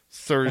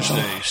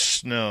 Thursday,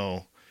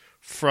 snow.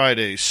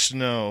 Friday,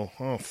 snow.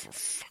 Oh, for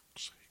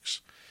fuck's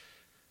sakes.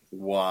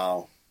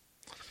 Wow.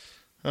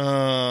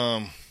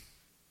 Let's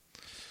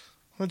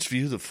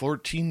view the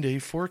 14-day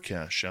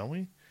forecast, shall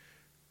we?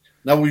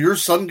 Now, will your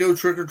son go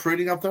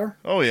trick-or-treating up there?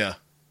 Oh, yeah.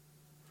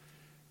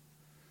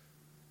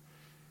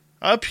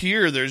 Up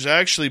here, there's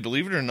actually,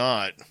 believe it or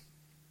not,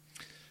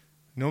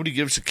 nobody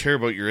gives a care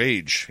about your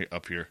age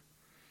up here.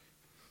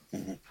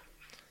 Mm-hmm.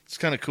 It's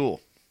kind of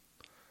cool.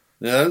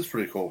 Yeah, that's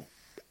pretty cool.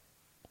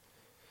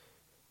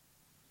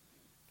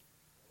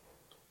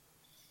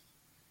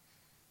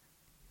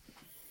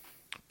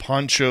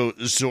 Poncho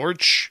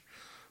Zorch,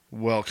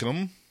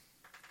 welcome.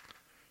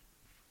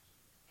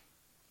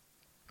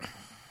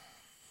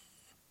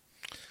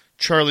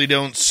 Charlie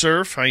Don't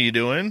Surf, how you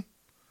doing?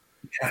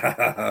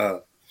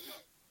 At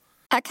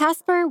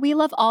Casper, we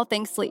love all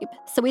things sleep,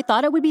 so we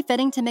thought it would be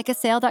fitting to make a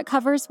sale that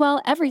covers, well,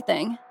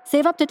 everything.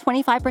 Save up to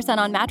 25%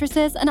 on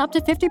mattresses and up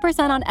to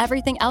 50% on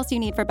everything else you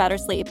need for better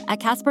sleep at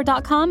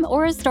Casper.com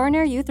or a store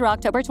near you through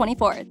October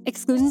 24th.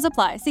 Exclusions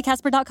apply. See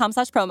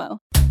Casper.com/promo.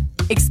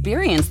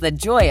 Experience the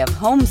joy of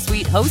home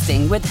suite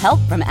hosting with help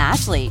from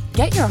Ashley.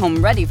 Get your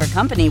home ready for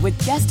company with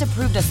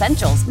guest-approved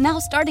essentials now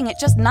starting at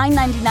just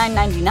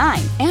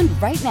 $999.99. And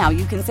right now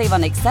you can save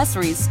on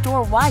accessories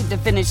store-wide to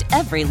finish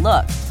every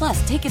look.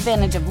 Plus, take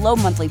advantage of low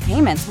monthly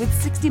payments with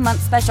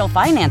 60-month special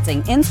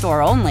financing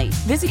in-store only.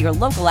 Visit your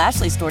local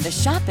Ashley store to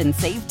shop and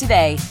save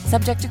today.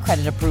 Subject to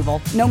credit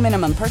approval. No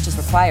minimum purchase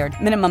required.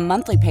 Minimum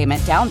monthly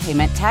payment, down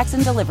payment, tax,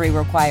 and delivery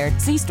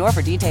required. See store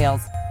for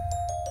details.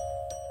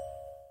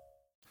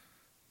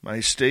 My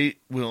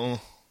state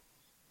will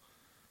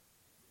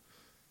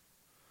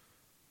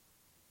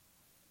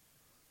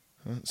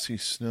let's see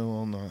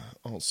snow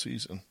all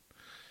season.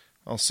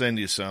 I'll send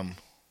you some.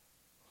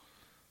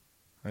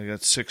 I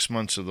got 6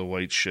 months of the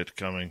white shit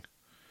coming.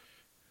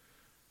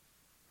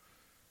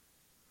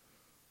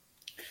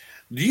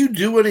 Do you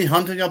do any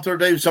hunting up there,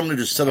 Dave? Somebody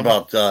just said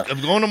about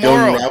I'm going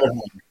tomorrow.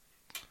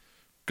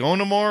 Going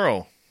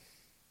tomorrow.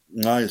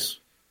 Nice.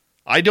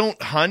 I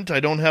don't hunt. I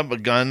don't have a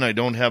gun. I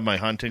don't have my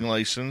hunting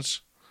license.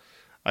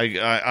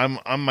 I'm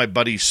my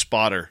buddy's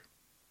spotter.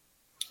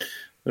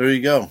 There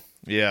you go.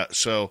 Yeah,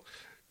 so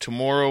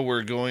tomorrow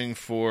we're going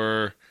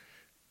for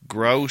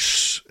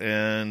grouse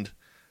and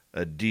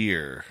a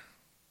deer.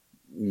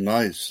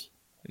 Nice.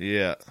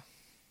 Yeah.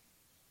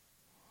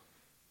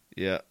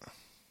 Yeah.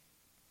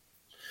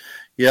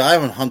 Yeah, I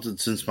haven't hunted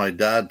since my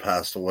dad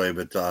passed away,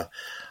 but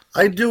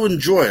I do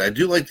enjoy it. I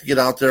do like to get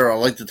out there. I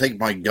like to take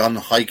my gun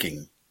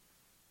hiking.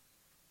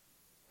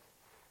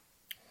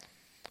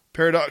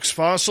 Paradox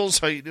Fossils,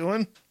 how you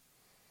doing?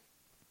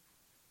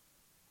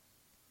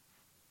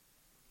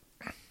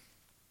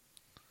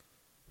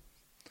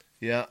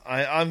 Yeah,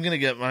 I'm going to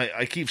get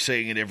I keep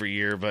saying it every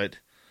year, but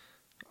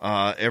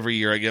every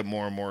year I get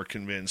more and more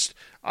convinced.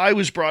 I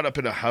was brought up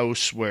in a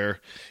house where,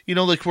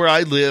 like where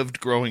I lived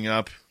growing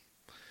up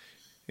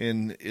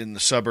in the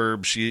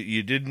suburbs,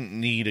 you didn't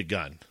need a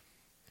gun.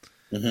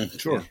 Mm-hmm,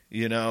 sure.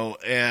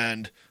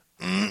 And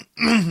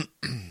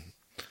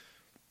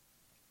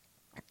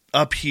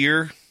up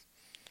here,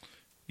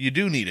 you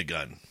do need a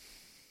gun.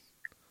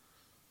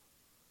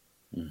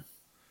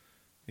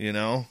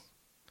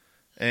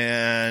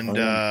 And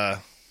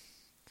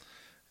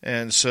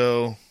and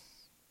so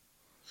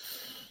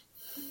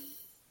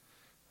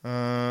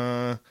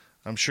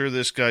I'm sure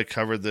this guy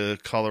covered the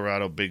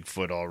Colorado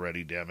Bigfoot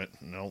already, damn it.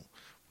 No,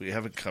 we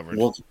haven't covered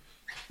it.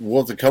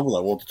 We'll have to cover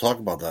that. We'll have to talk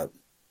about that.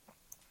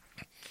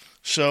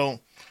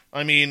 So,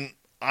 I mean,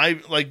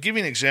 give you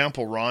an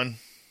example, Ron.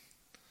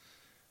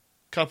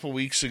 A couple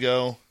weeks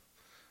ago,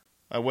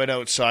 I went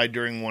outside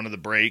during one of the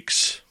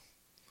breaks,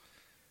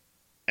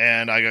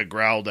 and I got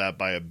growled at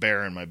by a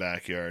bear in my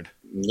backyard.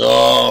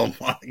 Oh,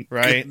 my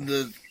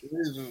goodness.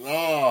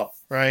 Oh.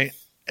 Right?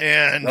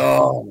 And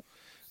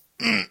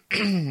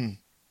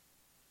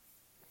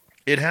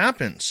it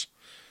happens.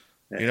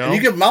 You know? And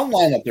you get mountain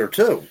lion up there,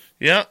 too.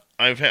 Yeah,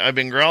 I've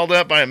been growled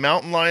at by a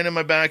mountain lion in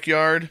my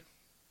backyard.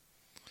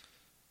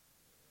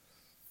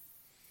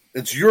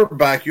 It's your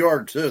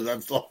backyard, too.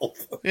 That's the whole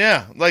thing.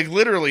 Yeah, like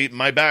literally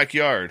my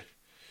backyard.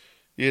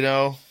 You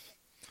know?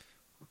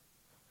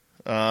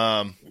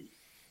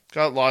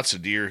 Got lots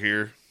of deer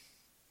here.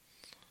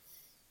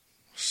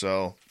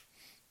 So.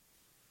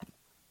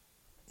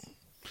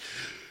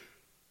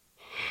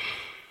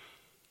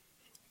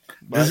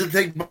 Does it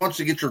take much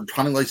to get your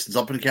hunting license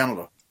up in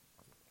Canada?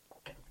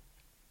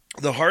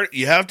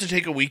 You have to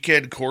take a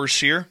weekend course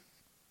here.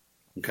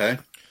 Okay.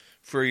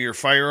 For your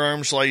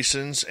firearms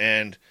license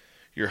and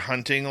your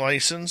hunting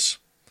license.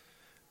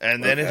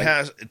 And then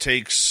it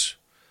takes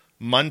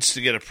months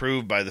to get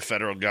approved by the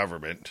federal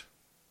government.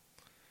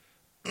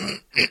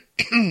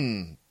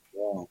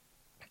 Wow.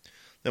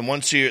 Then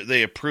once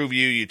they approve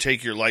you, you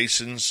take your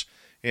license,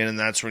 and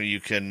that's when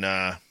you can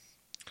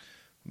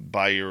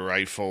buy your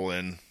rifle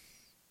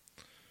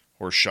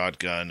or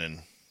shotgun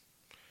and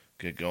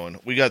get going.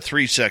 We got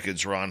 3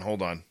 seconds, Ron.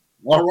 Hold on.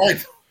 All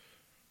right.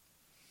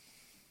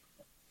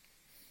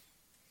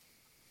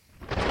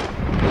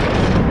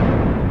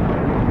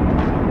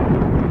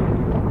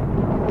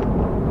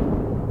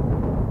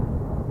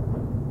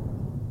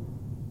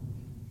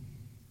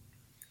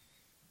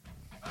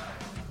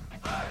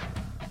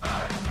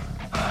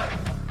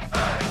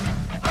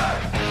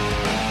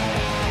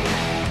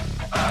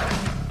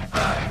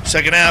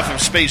 Second half of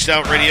Spaced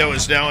Out Radio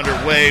is now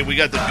underway. We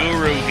got the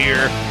guru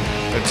here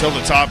until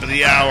the top of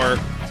the hour.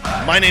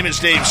 My name is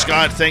Dave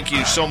Scott. Thank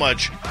you so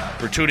much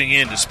for tuning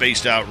in to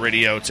Spaced Out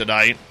Radio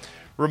tonight.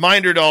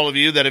 Reminder to all of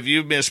you that if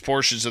you've missed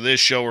portions of this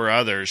show or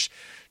others,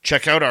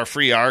 check out our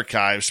free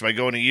archives by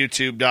going to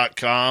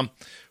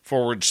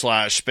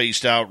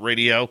youtube.com/Spaced Out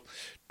Radio.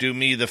 Do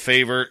me the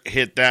favor,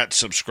 hit that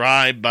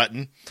subscribe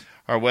button.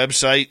 Our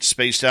website,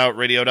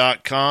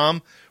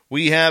 spacedoutradio.com.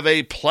 We have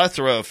a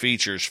plethora of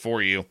features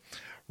for you.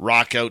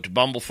 Rock out to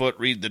Bumblefoot,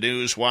 read the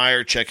news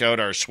wire, check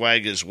out our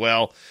swag as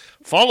well.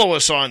 Follow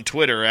us on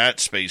Twitter at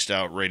Spaced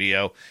Out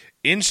Radio,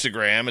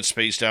 Instagram at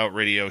Spaced Out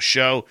Radio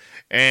Show,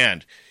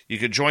 and you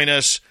can join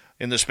us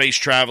in the Space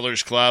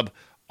Travelers Club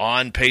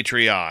on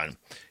Patreon.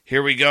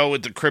 Here we go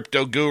with the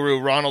crypto guru,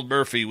 Ronald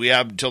Murphy. We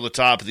have until the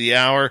top of the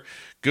hour.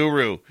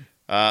 Guru,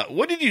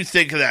 what did you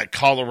think of that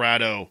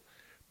Colorado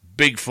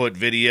Bigfoot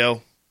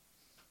video?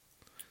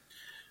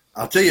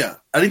 I'll tell you,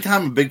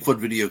 anytime a Bigfoot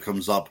video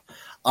comes up,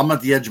 I'm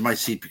at the edge of my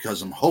seat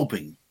because I'm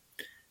hoping,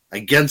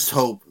 against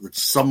hope, that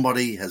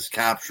somebody has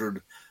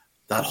captured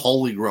that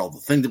holy grail, the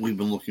thing that we've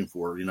been looking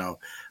for,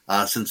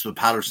 since the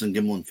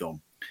Patterson-Gimlin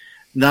film.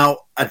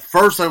 Now, at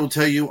first, I will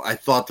tell you, I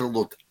thought that it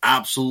looked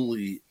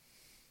absolutely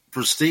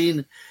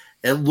pristine.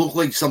 It looked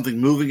like something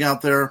moving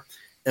out there,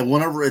 and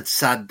whenever it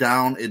sat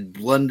down, it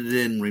blended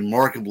in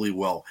remarkably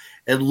well.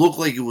 It looked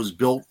like it was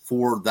built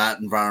for that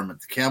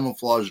environment, the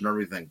camouflage and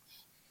everything.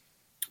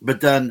 But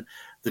then,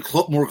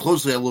 more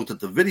closely I looked at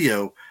the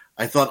video,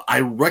 I thought I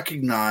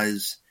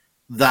recognize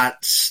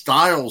that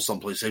style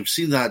someplace. I've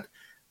seen that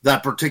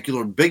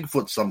particular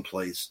Bigfoot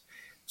someplace.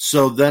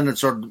 So then it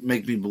started to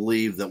make me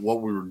believe that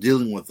what we were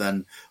dealing with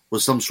then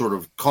was some sort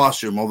of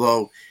costume.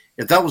 Although,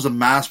 if that was a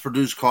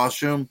mass-produced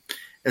costume,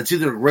 it's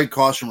either a great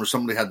costume or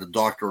somebody had to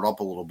doctor it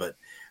up a little bit.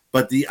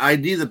 But the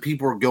idea that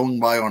people are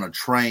going by on a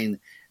train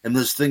and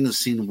this thing is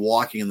seen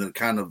walking and then it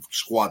kind of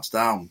squats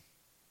down,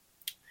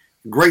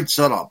 great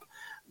setup.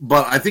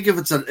 But I think if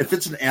it's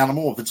an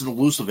animal, if it's an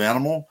elusive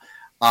animal,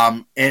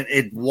 and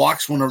it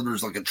walks whenever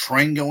there's like a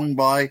train going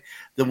by,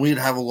 then we'd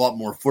have a lot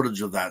more footage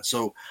of that.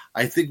 So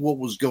I think what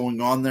was going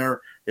on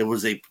there, it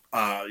was a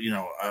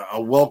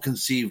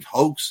well-conceived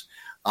hoax.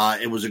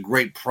 It was a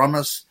great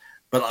premise,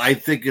 but I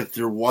think if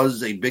there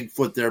was a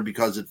Bigfoot there,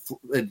 because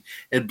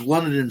it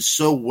blended in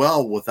so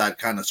well with that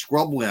kind of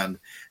scrubland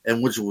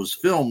in which it was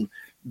filmed,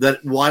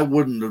 that why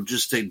wouldn't it have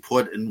just stayed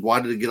put, and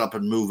why did it get up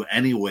and move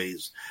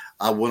anyways?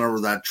 Whenever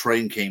that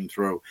train came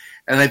through.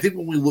 And I think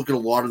when we look at a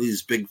lot of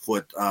these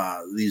Bigfoot,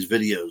 these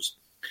videos,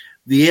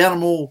 the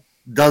animal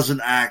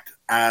doesn't act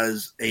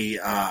as a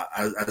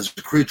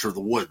creature of the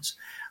woods.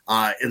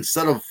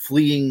 Instead of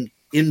fleeing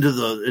into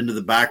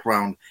the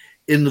background,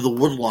 into the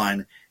wood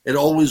line, it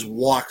always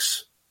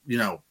walks,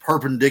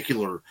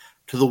 perpendicular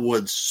to the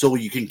woods so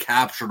you can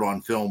capture it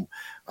on film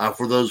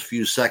for those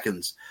few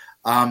seconds.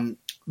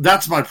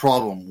 That's my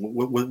problem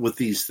with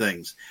these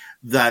things.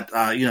 That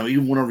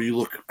even whenever you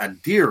look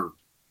at deer,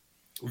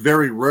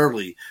 very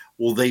rarely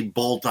will they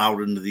bolt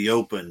out into the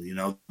open.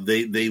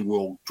 They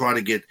will try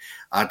to get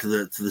to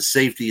the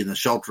safety and the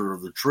shelter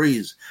of the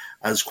trees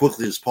as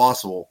quickly as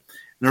possible.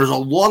 And there's a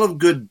lot of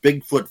good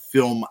Bigfoot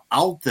film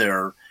out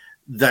there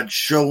that's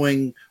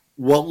showing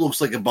what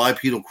looks like a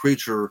bipedal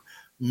creature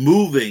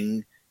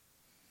moving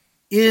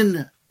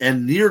in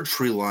and near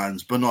tree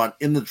lines, but not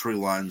in the tree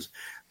lines.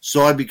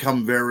 So I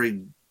become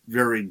very,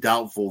 very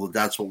doubtful that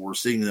that's what we're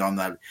seeing on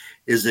that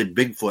is a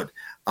Bigfoot.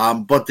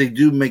 But they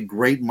do make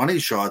great money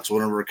shots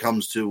whenever it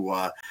comes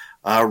to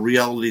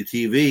reality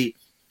TV.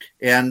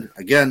 And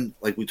again,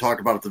 like we talked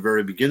about at the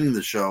very beginning of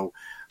the show,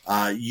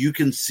 you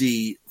can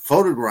see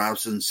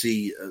photographs and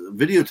see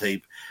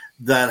videotape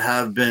that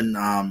have been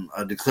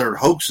declared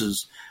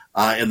hoaxes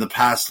in the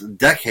past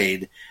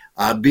decade,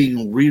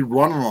 being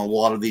rerun on a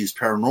lot of these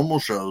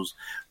paranormal shows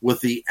with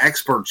the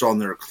experts on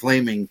there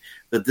claiming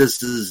that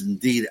this is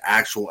indeed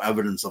actual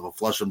evidence of a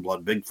flesh and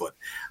blood Bigfoot.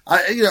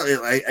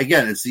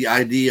 Again, it's the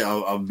idea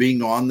of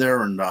being on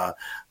there and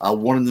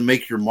wanting to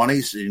make your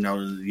money. So,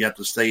 you have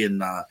to stay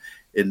in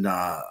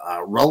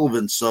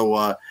relevance.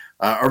 So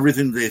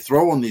everything they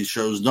throw on these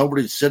shows,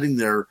 nobody's sitting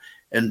there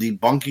and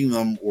debunking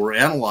them or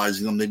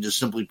analyzing them. They just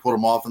simply put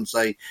them off and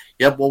say,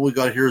 "Yep, what we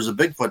got here is a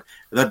Bigfoot."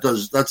 And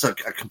that's a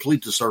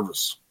complete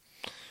disservice.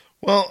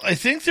 Well, I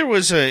think there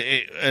was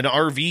an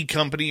RV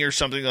company or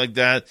something like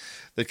that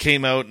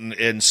came out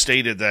and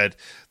stated that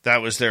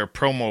was their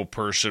promo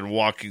person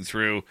walking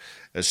through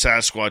as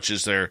Sasquatch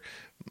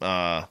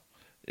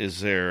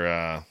is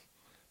their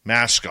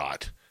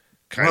mascot.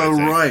 Kind of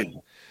thing. Right.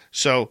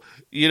 So,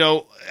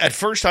 at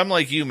first I'm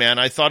like you, man.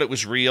 I thought it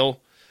was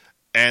real.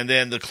 And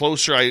then the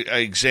closer I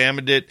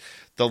examined it,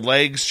 the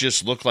legs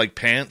just looked like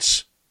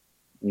pants.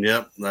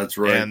 Yep, that's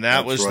right. And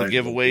that's was the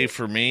giveaway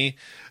for me.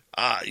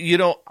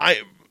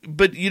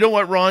 But you know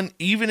what, Ron?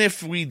 Even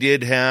if we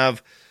did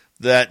have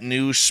that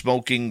new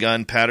smoking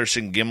gun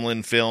Patterson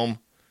Gimlin film,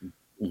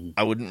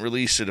 I wouldn't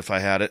release it if I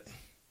had it.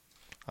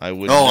 I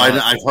would. Oh,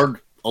 I've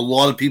heard a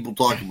lot of people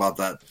talk about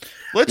that.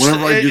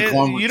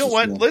 You know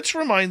what? Let's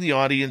remind the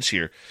audience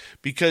here,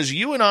 because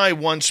you and I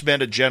once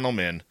met a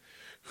gentleman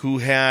who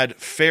had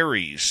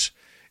fairies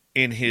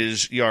in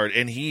his yard,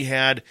 and he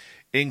had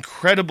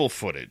incredible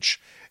footage.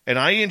 And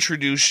I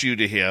introduced you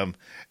to him,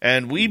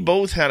 and we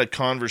both had a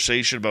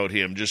conversation about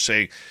him, just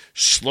saying,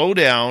 slow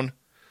down,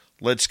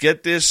 let's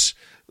get this,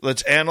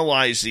 let's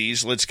analyze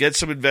these, let's get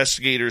some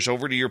investigators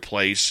over to your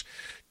place,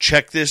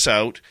 check this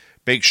out,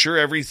 make sure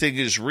everything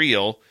is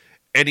real.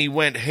 And he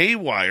went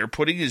haywire,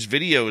 putting his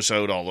videos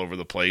out all over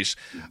the place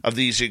of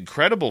these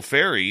incredible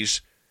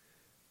fairies,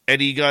 and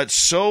he got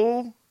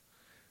so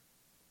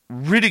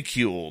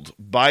ridiculed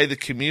by the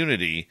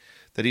community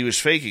that he was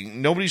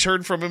faking. Nobody's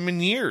heard from him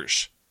in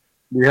years.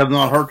 We have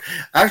not heard.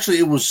 Actually,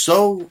 it was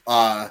so,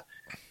 the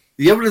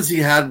evidence he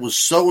had was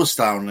so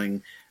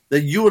astounding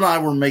that you and I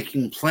were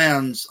making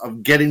plans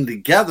of getting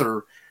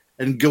together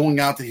and going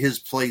out to his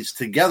place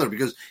together,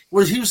 because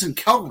he was in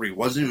Calgary,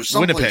 wasn't he? He was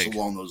someplace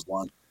along those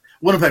lines.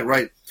 Winnipeg,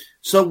 right.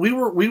 So we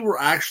were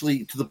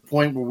actually to the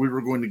point where we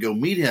were going to go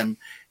meet him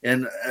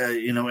and,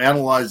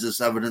 analyze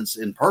this evidence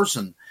in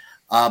person.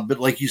 But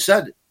like you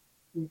said,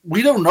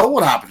 we don't know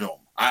what happened to him.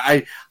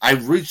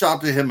 I've reached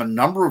out to him a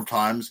number of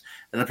times,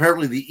 and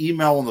apparently the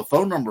email and the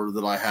phone number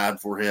that I had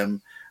for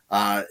him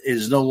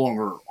is no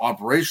longer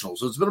operational.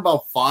 So it's been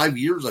about 5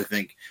 years, I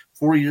think,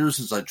 4 years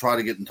since I tried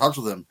to get in touch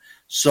with him.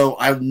 So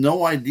I have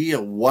no idea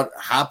what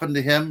happened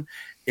to him,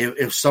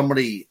 if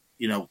somebody,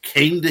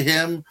 came to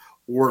him,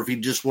 or if he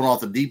just went off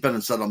the deep end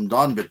and said, I'm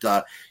done.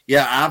 But,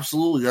 yeah,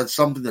 absolutely, that's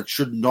something that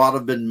should not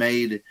have been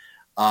made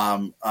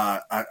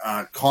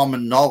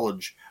common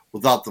knowledge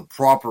without the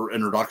proper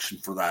introduction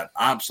for that.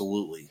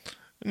 Absolutely.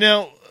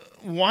 Now,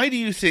 why do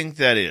you think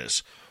that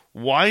is?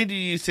 Why do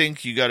you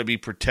think you got to be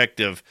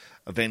protective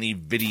of any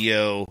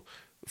video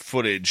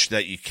footage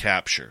that you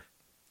capture?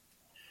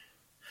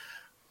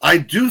 I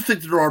do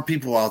think there are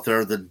people out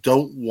there that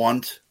don't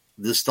want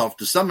this stuff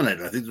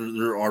disseminated. I think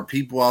there are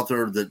people out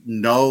there that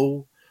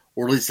know,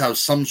 or at least have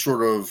some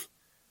sort of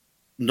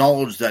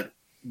knowledge that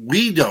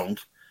we don't,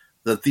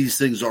 that these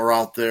things are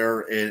out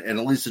there, and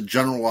at least a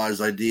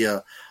generalized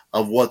idea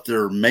of what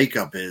their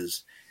makeup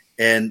is.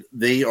 And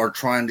they are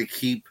trying to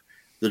keep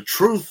the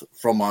truth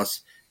from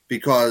us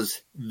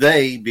because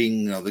they,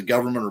 being the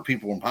government or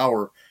people in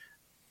power,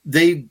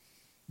 they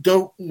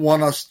don't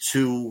want us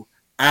to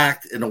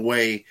act in a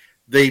way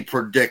they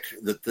predict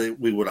that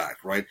we would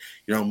act, right?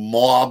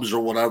 Mobs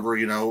or whatever,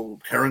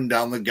 tearing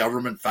down the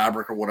government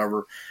fabric or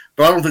whatever.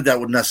 But I don't think that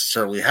would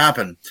necessarily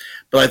happen.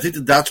 But I think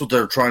that that's what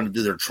they're trying to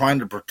do. They're trying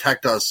to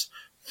protect us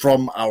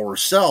from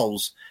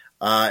ourselves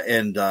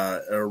and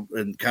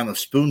kind of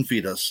spoon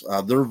feed us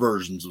their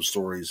versions of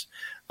stories.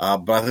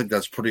 But I think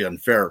that's pretty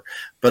unfair.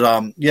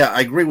 But yeah,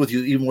 I agree with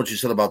you. Even what you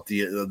said about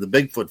the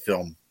Bigfoot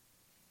film.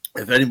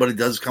 If anybody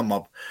does come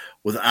up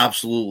with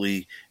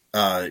absolutely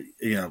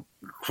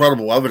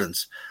credible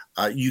evidence,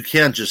 you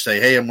can't just say,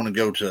 hey, I'm going to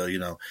go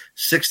to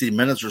 60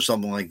 Minutes or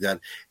something like that.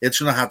 It's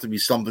going to have to be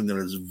something that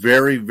is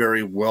very,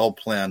 very well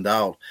planned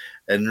out,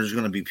 and there's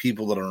going to be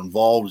people that are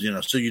involved,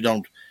 so you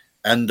don't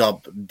end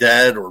up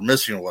dead or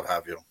missing or what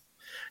have you.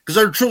 Because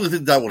I truly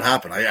think that would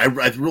happen. I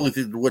really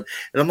think it would.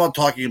 And I'm not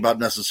talking about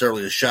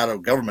necessarily a shadow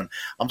government.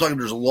 I'm talking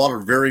there's a lot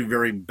of very,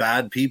 very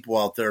bad people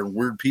out there and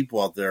weird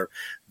people out there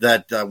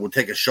that would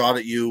take a shot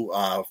at you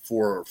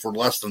for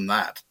less than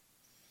that.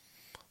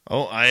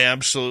 Oh, I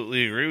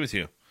absolutely agree with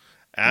you.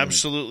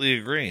 Absolutely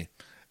agree.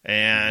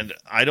 And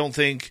I don't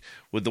think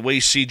with the way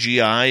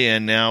CGI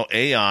and now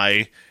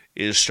AI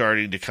is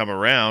starting to come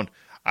around,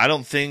 I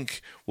don't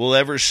think we'll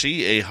ever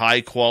see a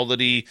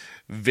high-quality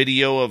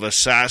video of a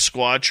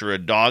Sasquatch or a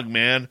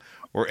Dogman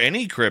or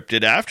any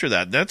cryptid after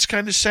that. That's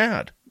kind of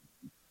sad.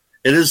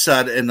 It is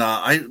sad, and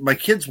my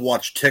kids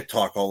watch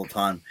TikTok all the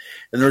time,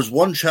 and there's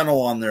one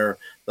channel on there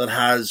that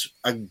has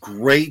a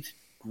great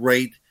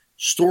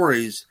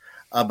stories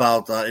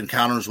about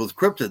encounters with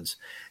cryptids.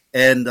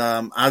 And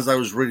as I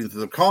was reading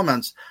through the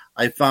comments,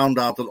 I found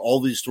out that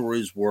all these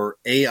stories were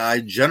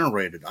AI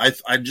generated.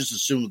 I just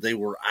assumed that they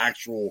were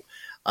actual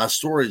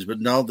stories, but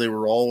no, they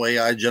were all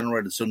AI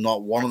generated. So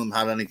not one of them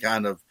had any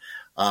kind of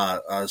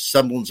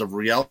semblance of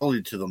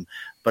reality to them.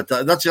 But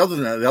that's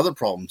the other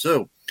problem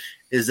too,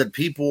 is that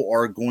people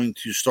are going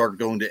to start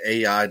going to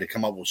AI to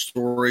come up with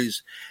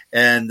stories,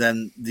 and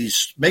then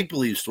these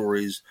make-believe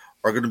stories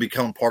are going to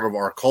become part of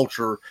our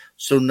culture.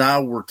 So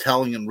now we're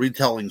telling and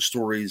retelling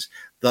stories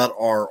that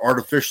are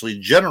artificially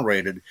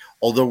generated,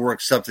 although we're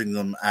accepting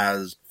them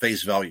as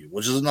face value,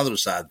 which is another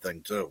sad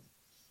thing too.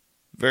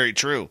 Very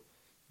true.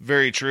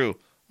 Very true.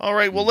 All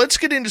right, well, let's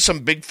get into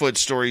some Bigfoot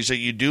stories that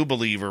you do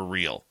believe are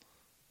real.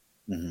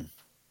 Mm-hmm.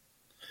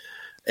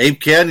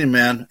 Ape Canyon,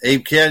 man.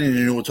 Ape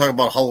Canyon, we'll talk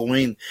about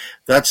Halloween.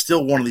 That's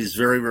still one of these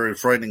very, very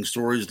frightening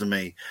stories to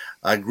me.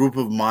 A group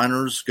of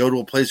miners go to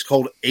a place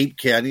called Ape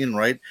Canyon,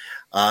 right?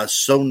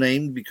 So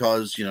named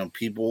because,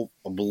 people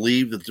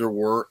believe that there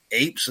were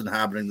apes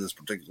inhabiting this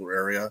particular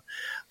area.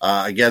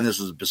 Again, this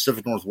is the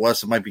Pacific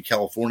Northwest. It might be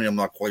California. I'm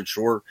not quite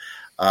sure.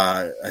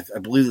 I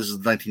believe this is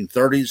the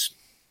 1930s.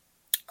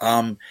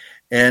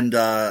 And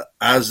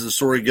as the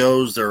story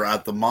goes, they're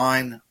at the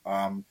mine,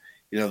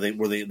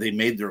 they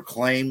made their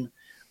claim.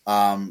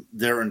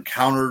 They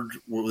encounter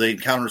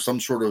some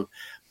sort of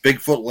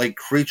Bigfoot-like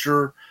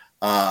creature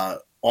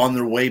on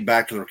their way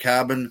back to their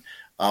cabin.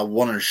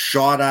 One is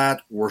shot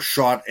at, were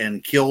shot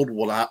and killed,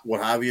 what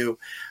have you.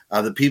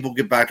 The people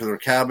get back to their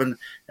cabin,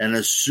 and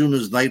as soon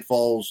as night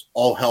falls,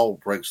 all hell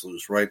breaks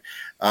loose, right?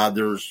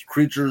 There's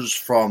creatures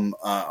from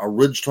a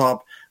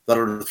ridgetop that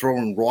are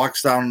throwing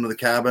rocks down into the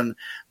cabin.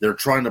 They're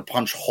trying to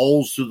punch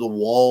holes through the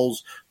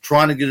walls,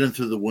 trying to get in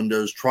through the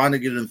windows, trying to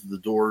get in through the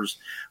doors.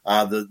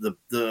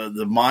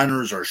 The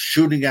miners are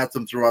shooting at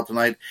them throughout the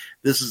night.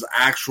 This is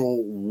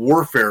actual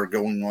warfare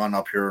going on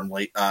up here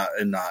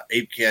in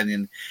Ape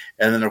Canyon.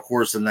 And then, of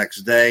course, the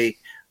next day,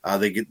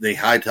 they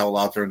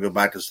hightail out there and go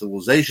back to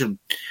civilization.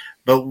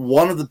 But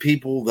one of the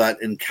people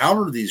that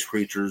encountered these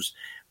creatures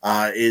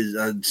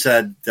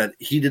said that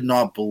he did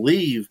not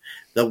believe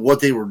that what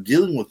they were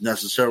dealing with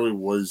necessarily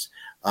was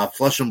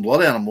flesh and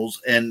blood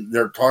animals, and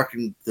they're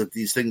talking that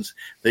these things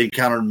they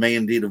encountered may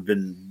indeed have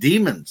been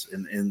demons,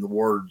 in the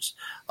words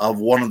of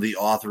one of the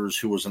authors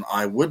who was an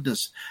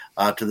eyewitness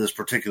to this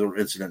particular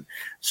incident.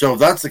 So if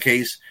that's the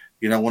case,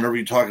 whenever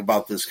you talk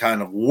about this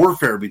kind of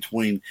warfare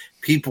between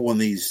people and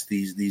these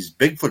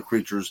Bigfoot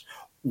creatures,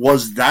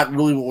 was that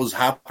really what was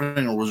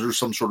happening, or was there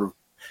some sort of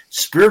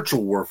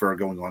spiritual warfare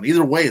going on?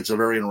 Either way, it's a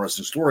very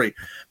interesting story.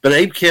 But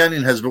Ape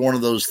Canyon has been one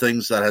of those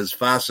things that has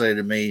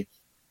fascinated me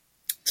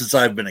since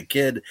I've been a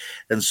kid,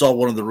 and saw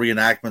one of the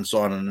reenactments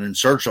on an In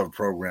Search Of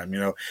program.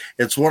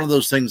 It's one of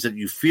those things that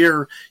you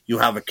fear. You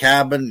have a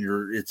cabin.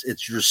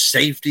 It's your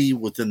safety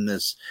within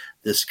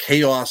this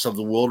chaos of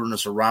the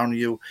wilderness around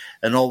you,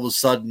 and all of a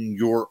sudden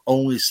your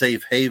only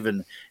safe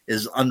haven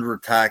is under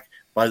attack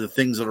by the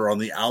things that are on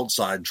the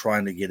outside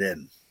trying to get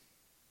in.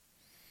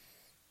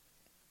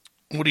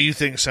 What do you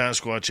think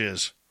Sasquatch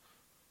is?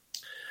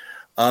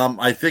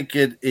 I think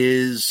it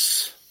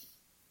is.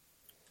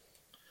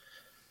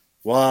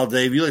 Wow,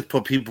 Dave, you like to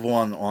put people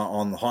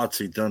on the hot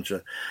seat, don't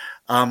you?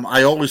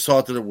 I always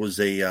thought that it was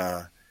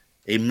a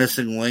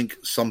missing link,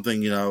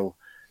 something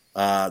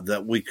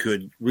that we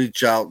could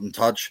reach out and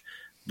touch.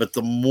 But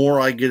the more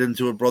I get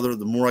into it, brother,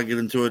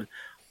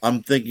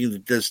 I'm thinking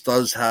that this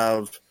does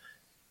have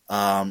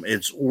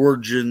its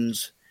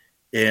origins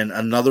in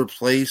another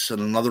place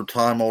and another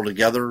time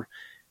altogether.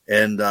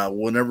 And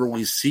whenever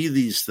we see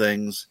these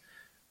things,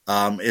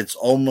 it's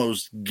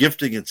almost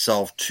gifting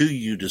itself to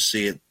you to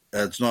see it.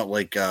 It's not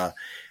like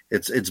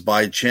it's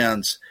by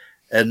chance.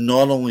 And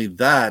not only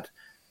that,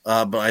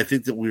 but I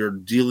think that we are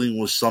dealing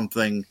with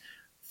something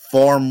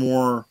far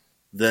more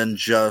than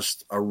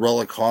just a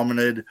relic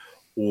hominid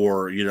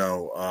or,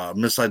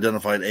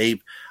 misidentified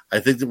ape. I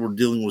think that we're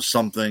dealing with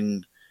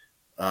something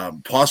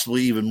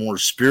possibly even more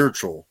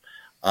spiritual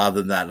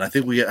than that. And I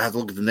think we have to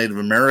look at the Native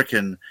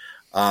American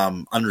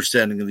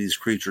understanding of these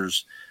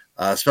creatures,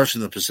 especially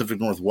in the Pacific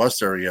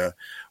Northwest area,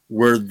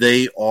 where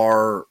they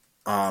are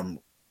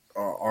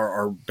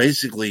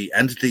basically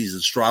entities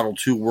that straddle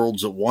two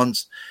worlds at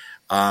once.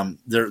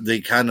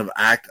 They kind of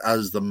act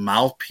as the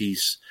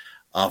mouthpiece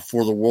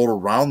for the world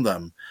around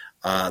them.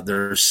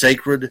 They're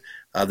sacred.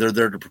 They're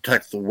there to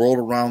protect the world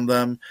around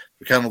them.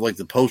 They're kind of like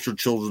the poster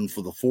children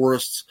for the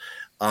forests.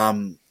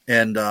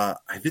 And I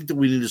think that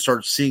we need to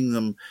start seeing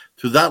them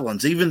through that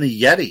lens. Even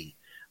the Yeti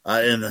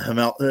in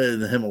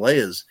the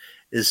Himalayas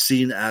is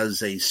seen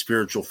as a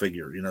spiritual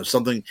figure,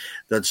 something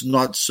that's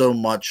not so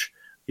much,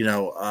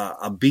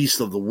 a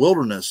beast of the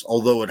wilderness,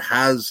 although it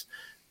has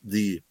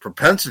the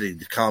propensity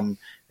to come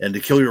and to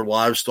kill your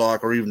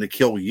livestock or even to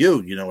kill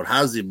you. It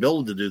has the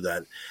ability to do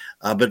that.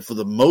 But for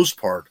the most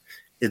part,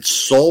 its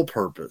sole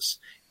purpose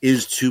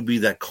is to be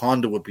that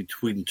conduit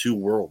between two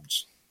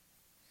worlds.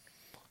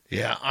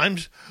 Yeah,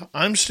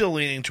 I'm still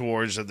leaning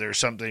towards that there's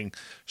something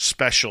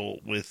special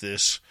with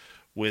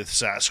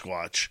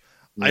Sasquatch.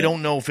 Yeah. I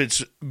don't know if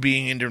it's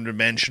being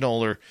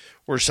interdimensional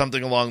or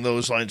something along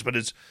those lines, but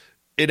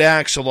it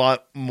acts a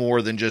lot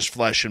more than just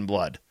flesh and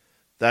blood.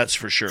 That's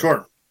for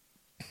sure.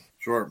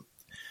 Sure.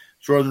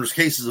 There's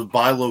cases of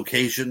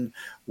bilocation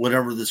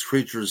whenever this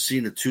creature is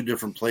seen at two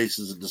different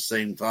places at the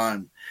same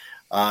time.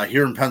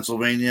 Here in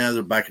Pennsylvania,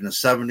 they're back in the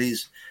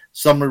 70s.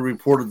 Somebody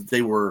reported that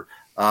they were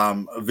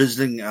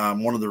visiting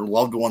one of their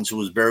loved ones who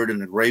was buried in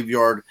the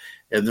graveyard,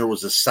 and there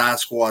was a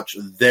Sasquatch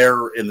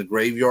there in the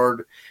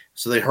graveyard.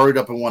 So they hurried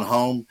up and went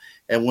home,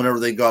 and whenever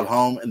they got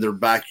home, in their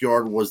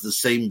backyard was the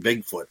same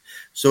Bigfoot.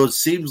 So it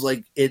seems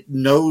like it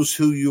knows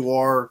who you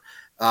are,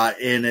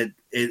 and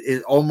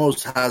it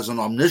almost has an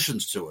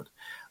omniscience to it.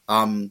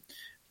 In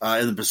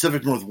the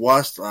Pacific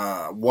Northwest,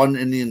 one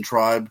Indian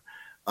tribe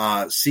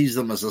sees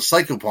them as a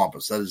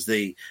psychopompus, that is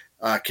the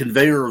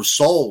conveyor of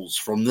souls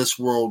from this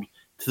world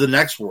to the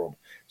next world.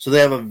 So they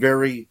have a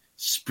very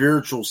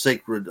spiritual,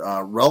 sacred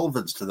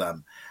relevance to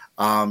them.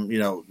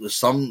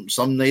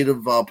 Some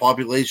native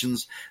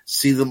populations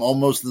see them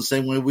almost in the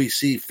same way we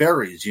see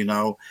fairies,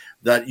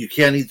 that you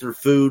can't eat their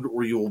food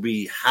or you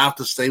will have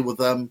to stay with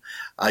them.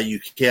 You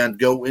can't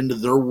go into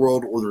their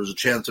world or there's a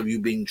chance of you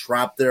being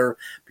trapped there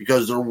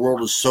because their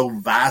world is so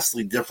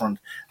vastly different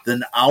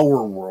than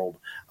our world.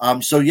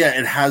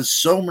 It has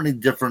so many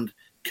different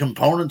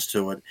components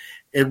to it.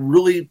 It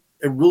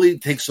really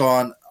takes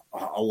on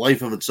a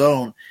life of its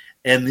own.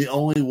 And the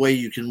only way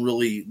you can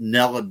really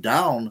nail it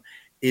down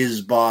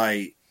is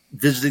by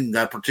visiting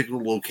that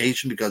particular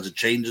location because it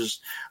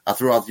changes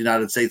throughout the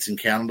United States and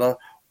Canada,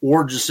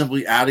 or just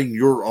simply adding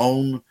your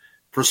own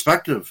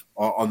perspective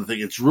on the thing.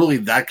 It's really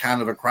that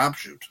kind of a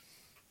crapshoot.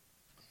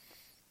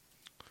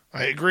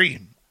 I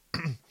agree.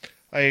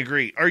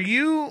 Are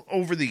you,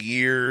 over the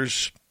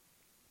years,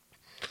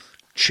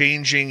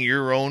 changing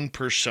your own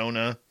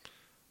persona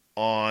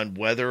on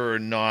whether or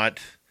not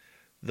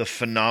the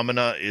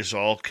phenomena is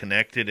all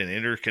connected and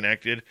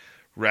interconnected,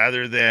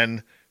 rather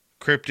than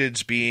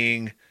cryptids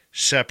being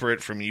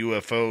separate from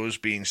UFOs,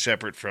 being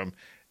separate from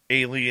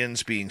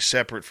aliens, being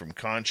separate from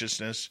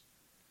consciousness,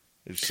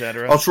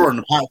 etc.? Oh, sure. In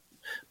the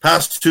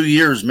past 2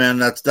 years, man,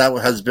 that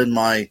has been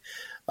my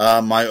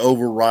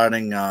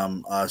overriding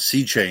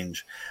sea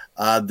change.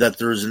 That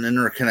there's an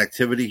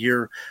interconnectivity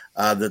here,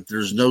 that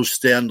there's no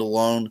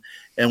standalone.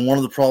 And one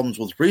of the problems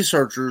with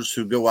researchers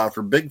who go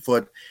after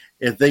Bigfoot,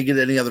 if they get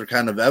any other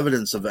kind of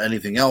evidence of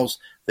anything else,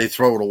 they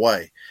throw it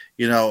away.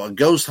 A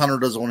ghost hunter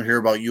doesn't want to hear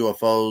about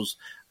UFOs.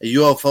 A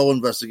UFO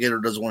investigator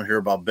doesn't want to hear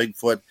about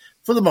Bigfoot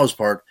for the most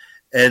part.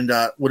 And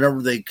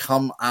whenever they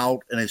come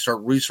out and they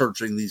start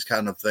researching these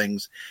kind of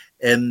things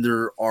and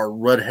there are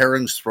red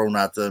herrings thrown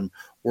at them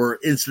or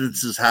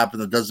incidences happen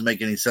that doesn't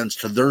make any sense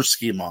to their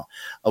schema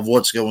of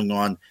what's going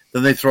on,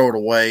 then they throw it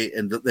away,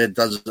 and it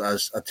does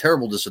us a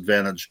terrible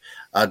disadvantage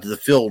to the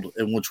field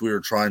in which we are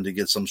trying to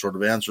get some sort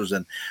of answers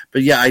in.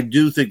 But yeah, I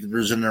do think that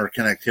there's an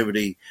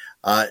interconnectivity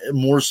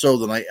more so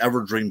than I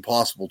ever dreamed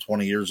possible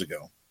 20 years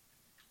ago.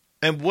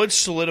 And what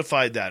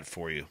solidified that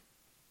for you?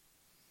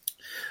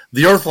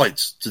 The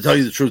Earthlights, to tell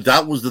you the truth,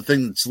 that was the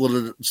thing that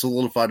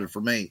solidified it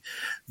for me.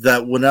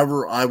 That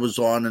whenever I was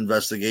on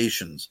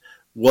investigations,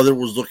 whether it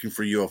was looking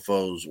for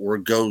UFOs or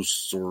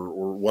ghosts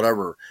or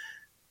whatever,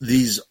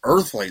 these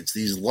Earthlights,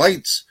 these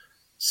lights,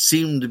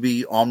 seemed to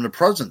be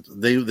omnipresent.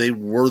 They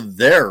were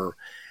there,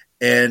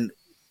 and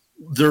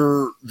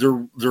they're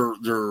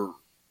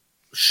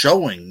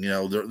showing.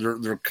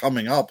 They're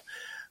coming up,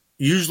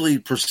 usually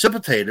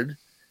precipitated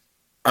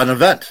an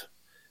event.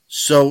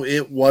 So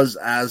it was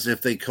as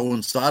if they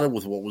coincided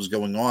with what was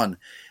going on.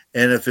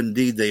 And if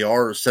indeed they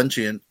are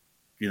sentient,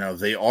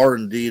 they are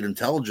indeed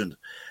intelligent,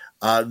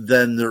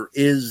 then there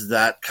is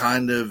that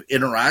kind of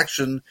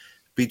interaction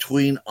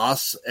between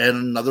us and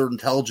another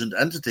intelligent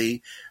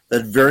entity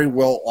that very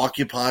well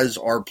occupies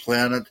our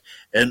planet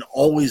and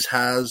always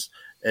has,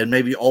 and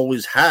maybe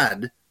always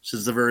had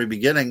since the very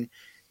beginning.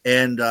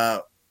 And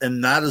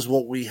that is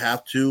what we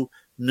have to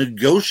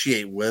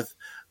negotiate with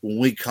when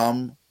we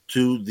come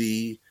to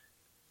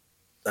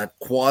that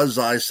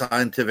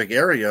quasi-scientific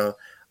area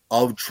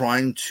of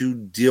trying to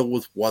deal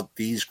with what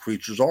these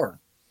creatures are.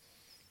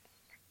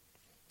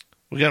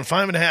 We got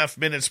 5.5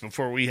 minutes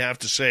before we have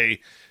to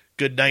say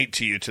good night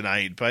to you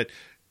tonight, but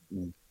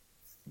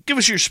give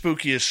us your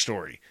spookiest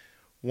story.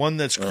 One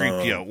that's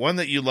creeped you out. One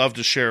that you love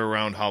to share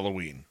around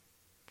Halloween.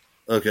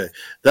 Okay,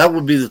 that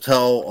would be the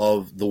tale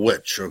of the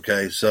witch.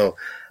 Okay, so,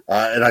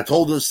 and I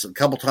told this a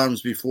couple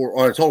times before,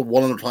 or I told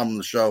one other time on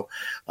the show.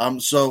 I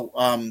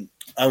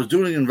was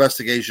doing an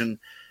investigation.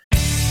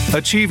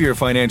 Achieve your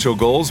financial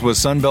goals with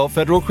Sunbelt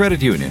Federal Credit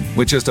Union.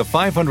 With just a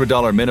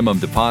 $500 minimum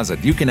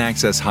deposit, you can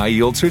access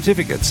high-yield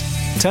certificates.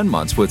 10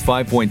 months with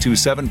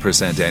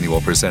 5.27%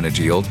 annual percentage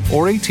yield,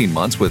 or 18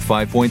 months with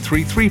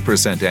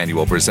 5.33%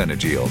 annual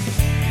percentage yield.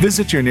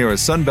 Visit your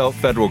nearest Sunbelt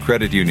Federal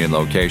Credit Union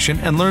location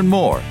and learn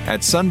more at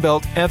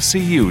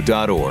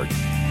sunbeltfcu.org.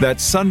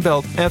 That's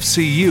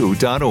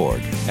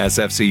sunbeltfcu.org.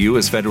 SFCU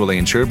is federally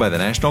insured by the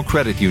National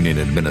Credit Union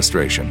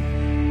Administration.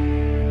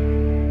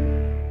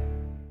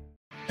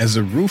 As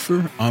a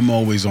roofer, I'm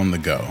always on the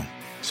go,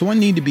 so I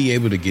need to be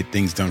able to get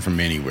things done from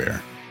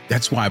anywhere.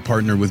 That's why I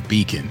partner with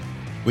Beacon.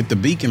 With the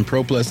Beacon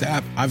Pro Plus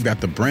app, I've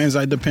got the brands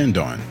I depend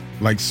on,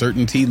 like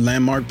Certainty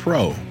Landmark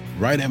Pro,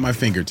 right at my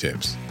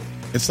fingertips.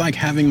 It's like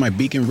having my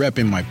Beacon rep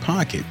in my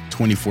pocket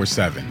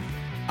 24/7.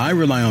 I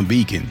rely on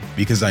Beacon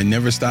because I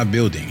never stop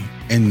building,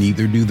 and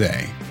neither do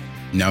they.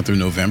 Now through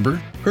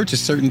November,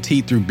 purchase Certainty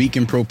through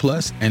Beacon Pro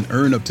Plus and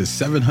earn up to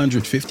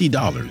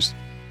 $750.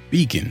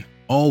 Beacon,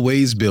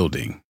 always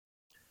building.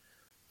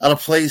 At a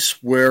place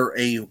where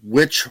a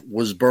witch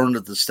was burned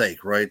at the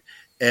stake, right?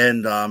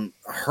 And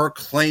her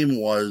claim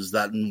was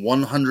that in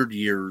 100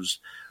 years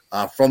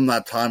from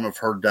that time of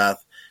her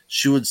death,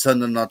 she would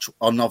send enough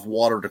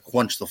water to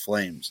quench the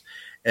flames.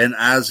 And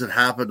as it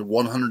happened,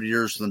 100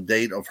 years from the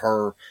date of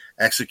her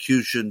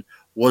execution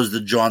was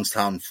the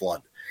Johnstown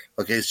flood.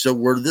 Okay, so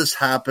where this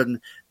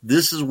happened,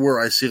 this is where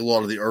I see a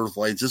lot of the earth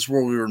lights. This is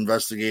where we were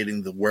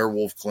investigating the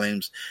werewolf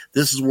claims.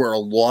 This is where a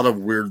lot of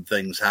weird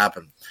things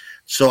happen.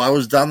 So I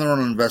was down there on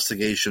an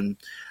investigation.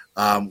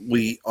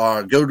 We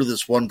go to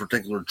this one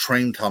particular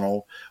train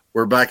tunnel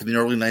where back in the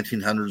early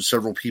 1900s,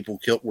 several people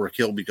were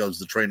killed because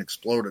the train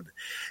exploded.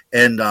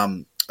 And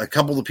a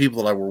couple of the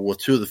people that I were with,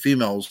 two of the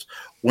females,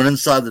 went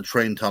inside the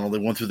train tunnel. They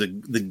went through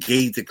the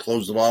gate that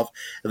closed it off,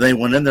 and they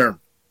went in there.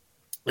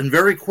 And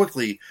very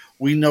quickly,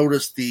 we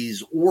noticed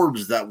these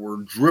orbs that were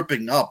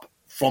dripping up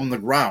from the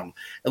ground.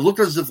 It looked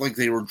as if like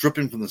they were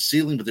dripping from the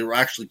ceiling, but they were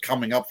actually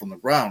coming up from the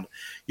ground.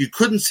 You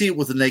couldn't see it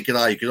with the naked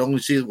eye. You could only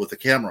see it with the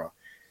camera.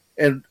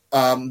 And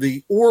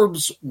the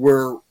orbs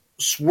were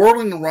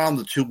swirling around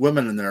the two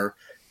women in there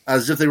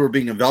as if they were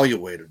being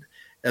evaluated.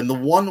 And the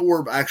one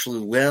orb actually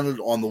landed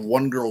on the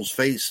one girl's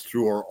face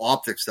through our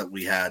optics that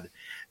we had,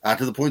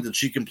 to the point that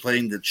she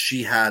complained that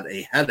she had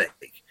a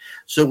headache.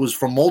 So it was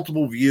from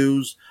multiple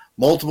views,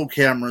 multiple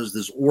cameras.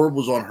 This orb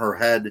was on her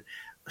head.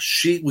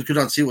 We could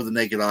not see it with the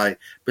naked eye,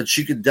 but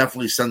she could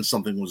definitely sense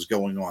something was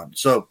going on.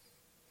 So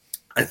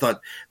I thought,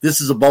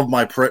 this is above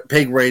my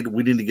pay grade.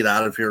 We need to get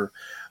out of here.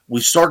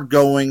 We start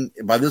going.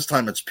 By this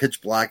time, it's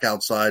pitch black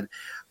outside.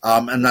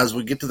 And as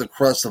we get to the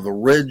crest of the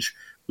ridge,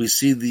 we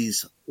see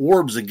these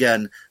orbs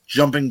again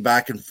jumping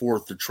back and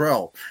forth the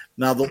trail.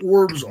 Now, the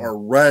orbs are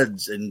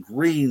reds and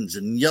greens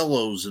and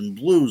yellows and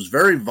blues,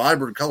 very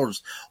vibrant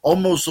colors,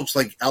 almost looks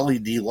like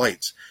LED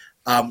lights.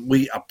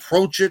 We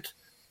approach it.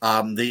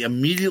 They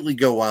immediately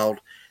go out,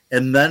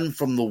 and then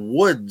from the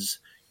woods,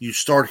 you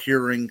start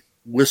hearing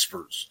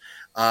whispers.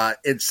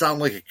 It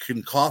sounded like a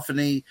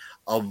cacophony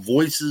of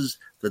voices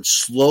that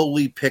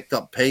slowly picked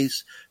up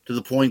pace to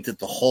the point that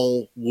the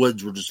whole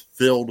woods were just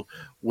filled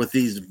with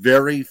these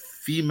very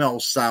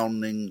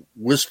female-sounding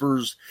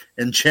whispers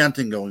and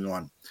chanting going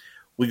on.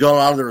 We got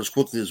out of there as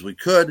quickly as we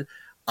could.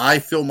 I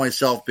feel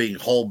myself being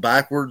hauled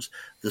backwards.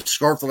 The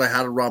scarf that I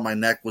had around my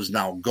neck was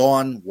now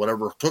gone.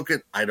 Whatever took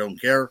it, I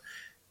don't care.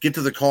 Get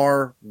to the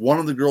car. One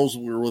of the girls that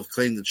we were with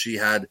claimed that she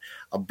had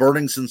a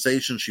burning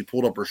sensation. She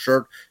pulled up her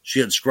shirt. She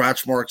had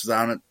scratch marks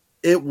down it.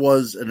 It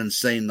was an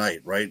insane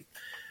night, right?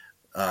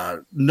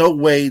 No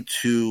way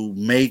to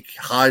make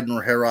hide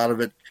nor hair out of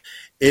it.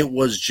 It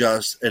was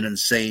just an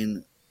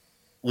insanely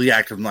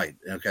active night,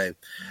 okay?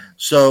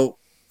 So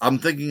I'm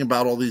thinking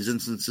about all these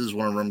instances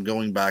whenever I'm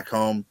going back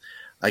home.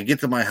 I get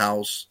to my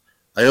house.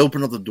 I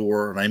open up the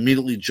door, and I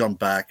immediately jump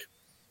back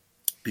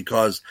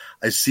because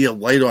I see a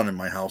light on in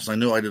my house. I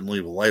knew I didn't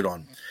leave a light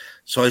on.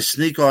 So I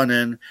sneak on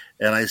in,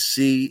 and I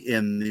see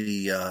in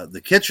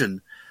the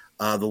kitchen,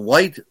 the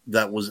light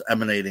that was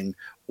emanating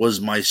was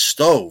my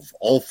stove.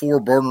 All four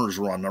burners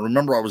were on. Now,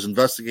 remember, I was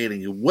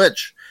investigating a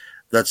witch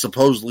that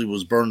supposedly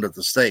was burned at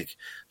the stake.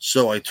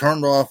 So I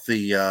turned off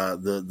the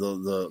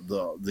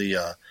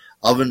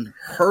oven,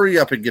 hurry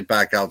up and get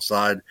back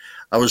outside.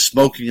 I was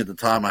smoking at the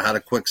time. I had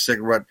a quick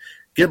cigarette,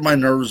 get my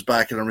nerves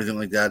back and everything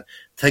like that,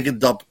 take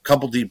a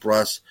couple deep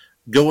breaths,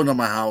 go into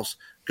my house,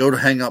 go to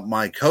hang up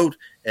my coat,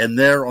 and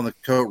there on the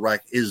coat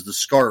rack is the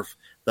scarf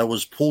that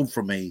was pulled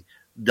from me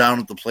down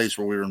at the place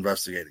where we were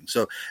investigating.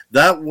 So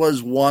that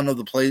was one of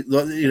the places,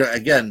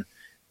 again,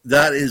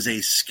 that is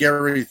a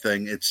scary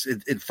thing.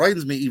 It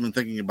frightens me even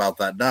thinking about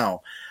that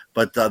now.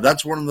 But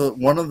that's one of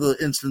the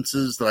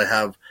instances that I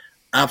have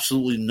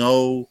absolutely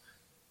no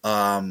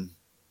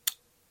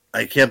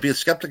I can't be a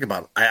skeptic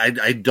about it.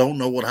 I don't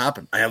know what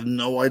happened. I have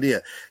no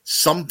idea.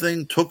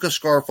 Something took a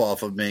scarf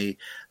off of me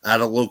at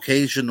a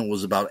location that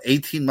was about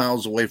 18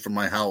 miles away from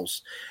my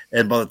house.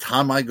 And by the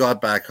time I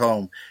got back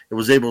home, it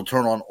was able to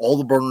turn on all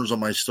the burners on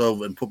my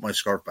stove and put my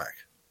scarf back.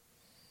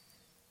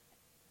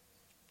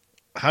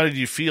 How did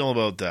you feel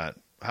about that?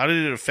 How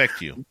did it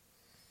affect you?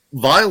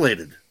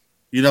 Violated.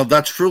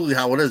 That's truly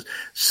how it is.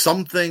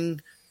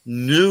 Something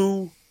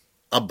knew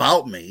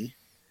about me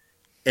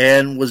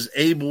and was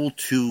able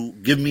to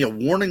give me a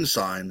warning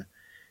sign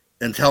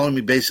and telling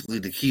me basically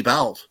to keep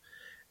out.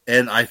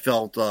 And I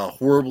felt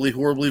horribly,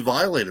 horribly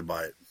violated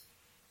by it.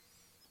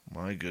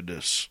 My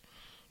goodness.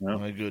 Yep.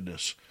 My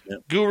goodness. Yep.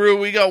 Guru,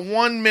 we got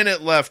 1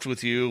 minute left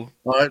with you.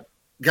 All right.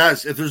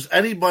 Guys, if there's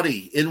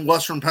anybody in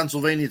Western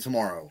Pennsylvania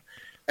tomorrow,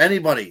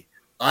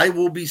 I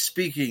will be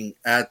speaking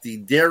at the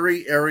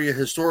Derry Area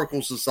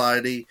Historical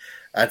Society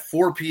at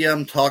 4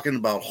 p.m. talking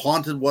about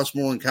haunted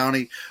Westmoreland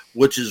County,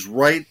 which is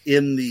right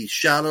in the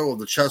shadow of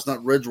the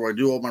Chestnut Ridge where I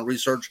do all my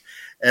research.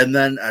 And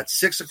then at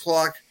 6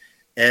 o'clock,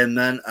 and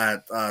then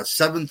at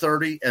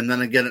 7:30, and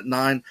then again at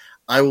 9,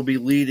 I will be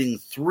leading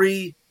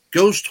 3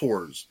 ghost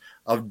tours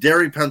of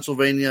Derry,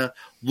 Pennsylvania,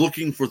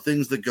 looking for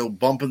things that go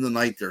bump in the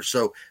night there.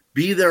 So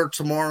be there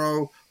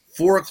tomorrow,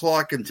 4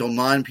 o'clock until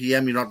 9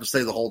 p.m. You don't have to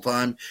stay the whole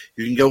time.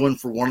 You can go in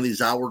for one of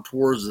these hour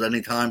tours at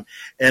any time.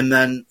 And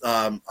then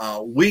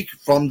a week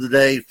from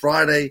today,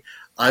 Friday,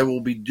 I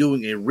will be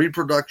doing a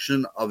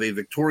reproduction of a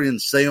Victorian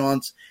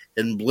seance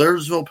in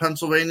Blairsville,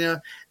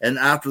 Pennsylvania. And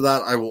after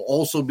that, I will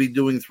also be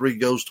doing 3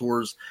 ghost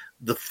tours.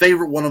 The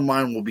favorite one of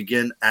mine will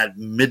begin at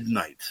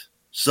midnight.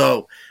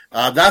 So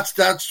that's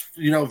if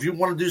you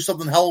want to do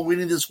something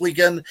Halloweeny this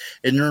weekend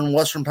and you're in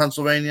Western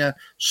Pennsylvania,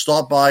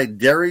 stop by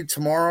Derry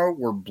tomorrow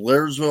or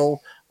Blairsville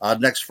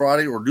next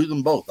Friday, or do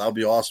them both. That would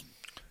be awesome.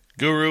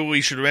 Guru,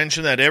 we should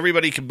mention that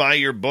everybody can buy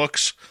your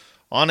books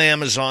on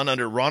Amazon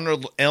under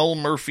Ronald L.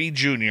 Murphy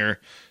Jr.,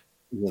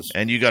 Yes.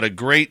 and you got a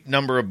great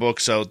number of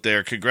books out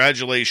there.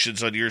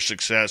 Congratulations on your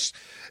success,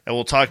 and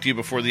we'll talk to you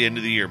before the end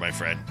of the year, my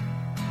friend.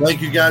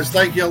 Thank you, guys.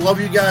 Thank you. I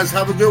love you guys.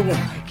 Have a good one.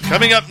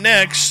 Coming up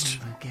next,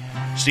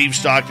 Steve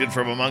Stockton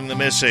from Among the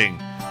Missing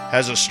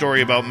has a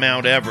story about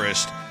Mount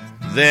Everest.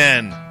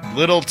 Then,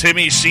 little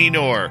Timmy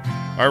Senor,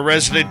 our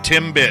resident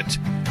Timbit,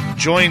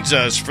 joins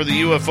us for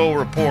the UFO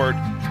Report,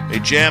 a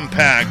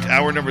jam-packed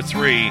hour number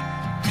 3,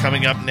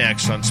 coming up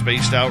next on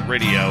Spaced Out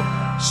Radio.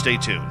 Stay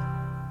tuned.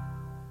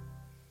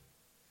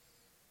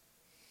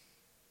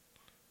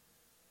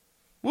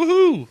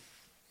 Woohoo!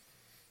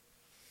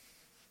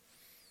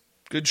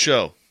 Good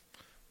show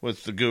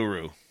with the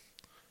Guru.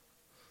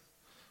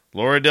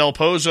 Laura Del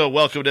Pozo,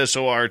 welcome to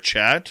SOR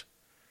Chat.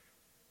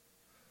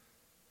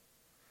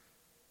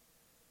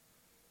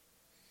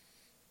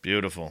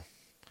 Beautiful.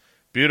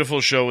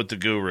 Beautiful show with the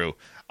Guru.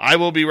 I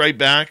will be right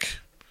back,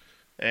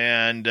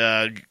 and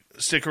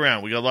stick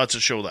around. We got lots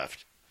of show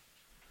left.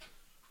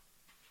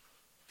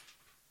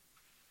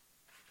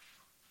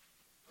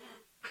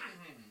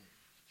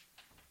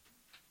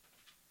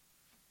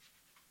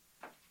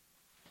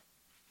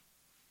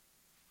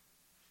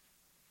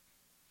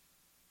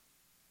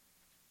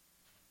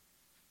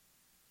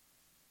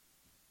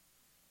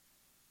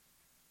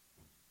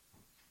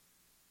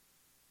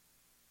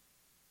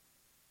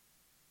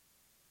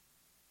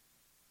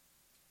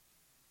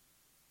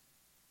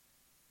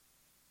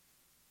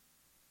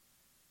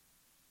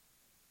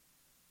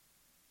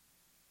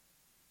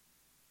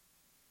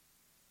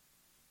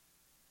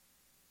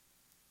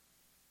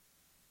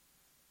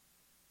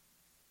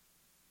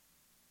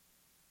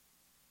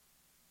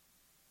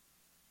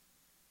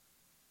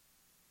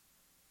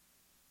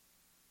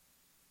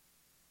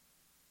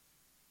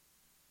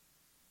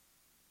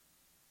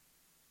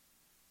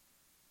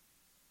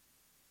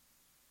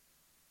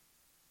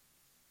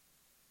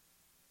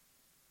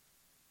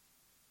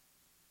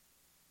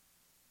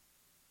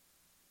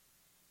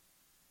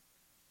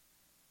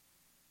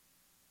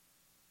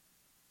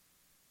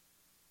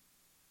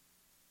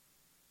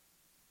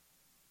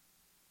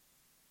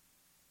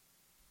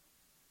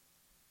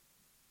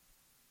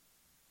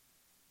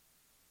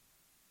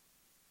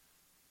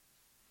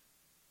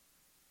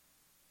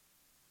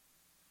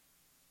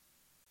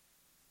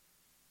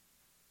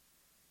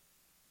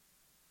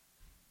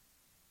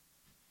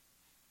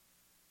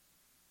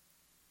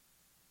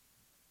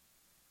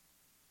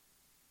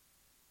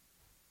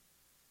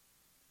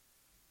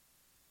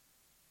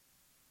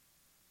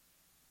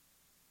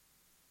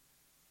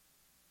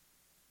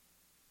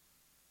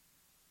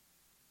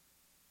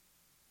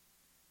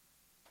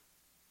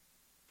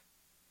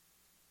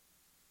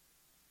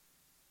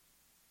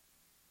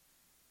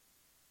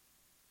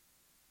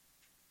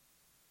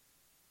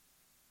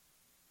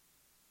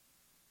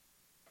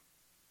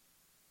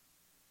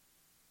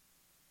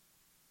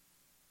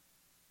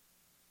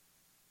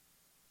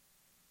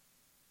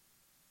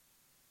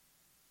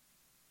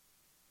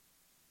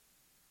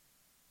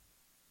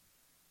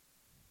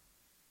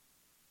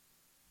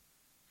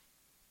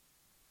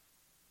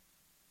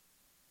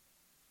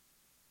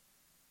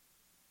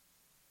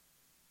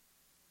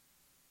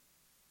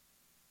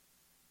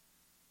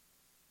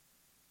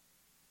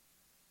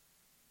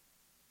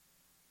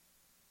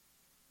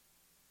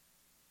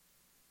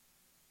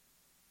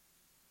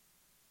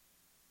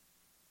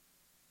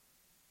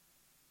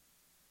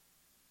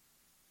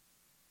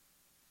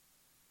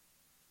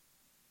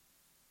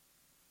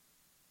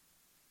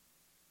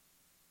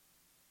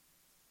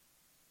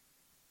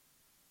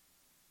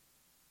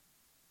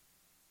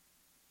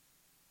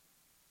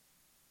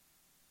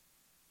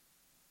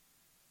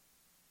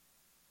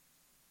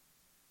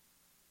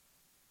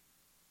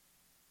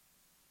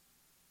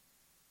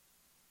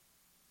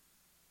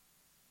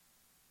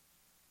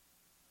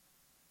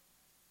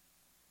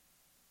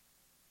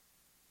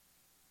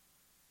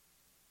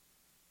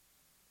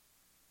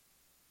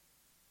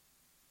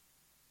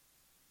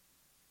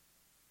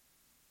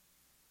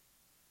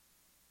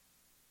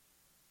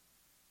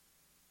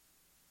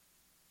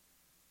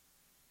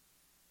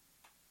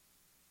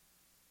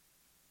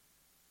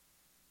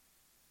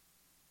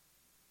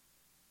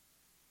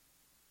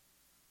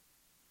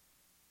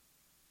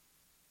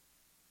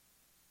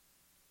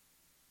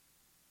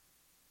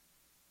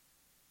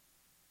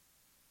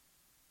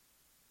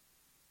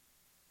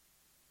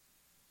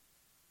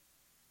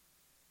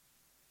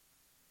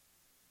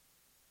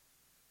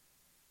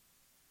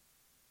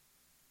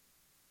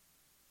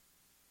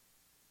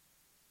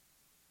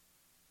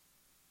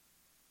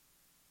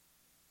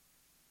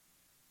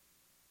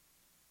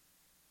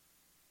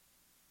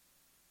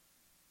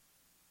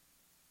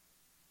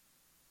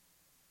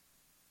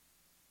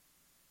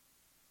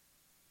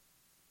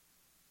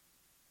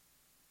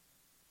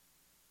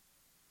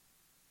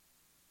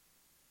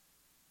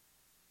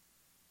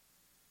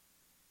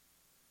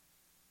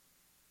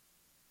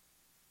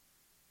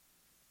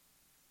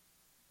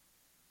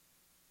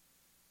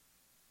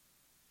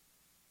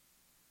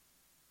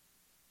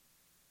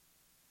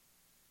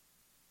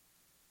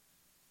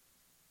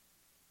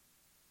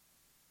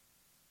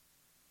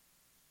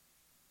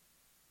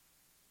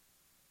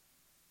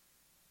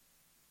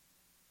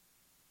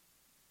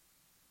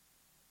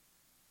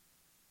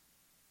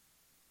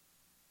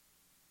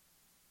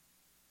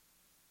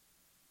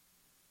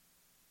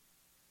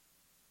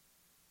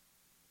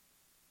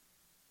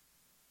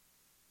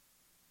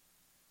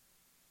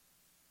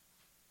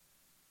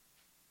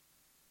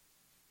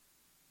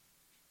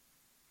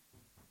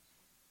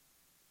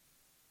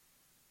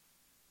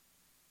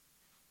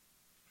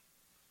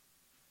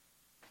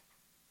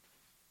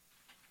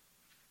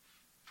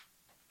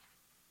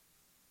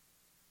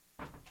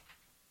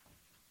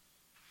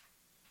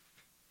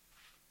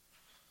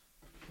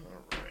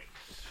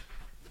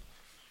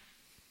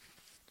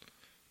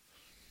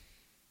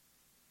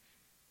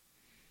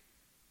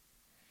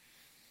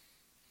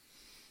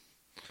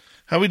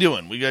 How we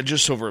doing? We got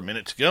just over a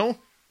minute to go.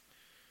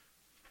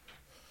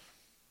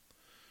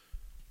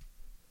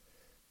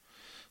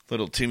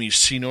 Little Timmy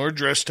Senor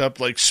dressed up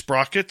like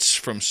Sprockets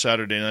from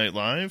Saturday Night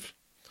Live.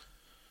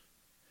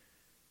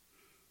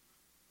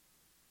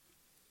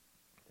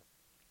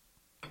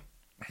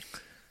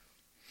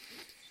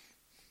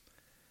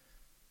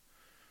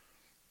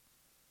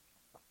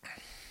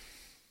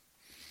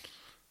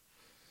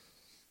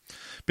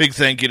 Big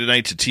thank you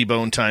tonight to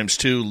T-Bone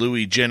 ×2,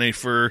 Louie,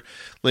 Jennifer,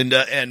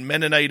 Linda, and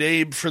Mennonite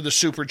Abe for the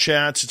super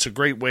chats. It's a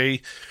great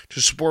way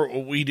to support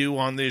what we do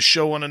on this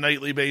show on a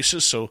nightly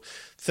basis, so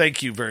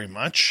thank you very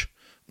much.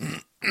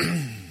 And,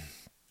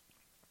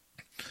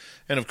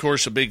 of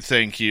course, a big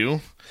thank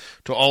you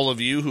to all of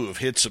you who have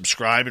hit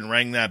subscribe and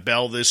rang that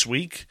bell this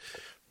week.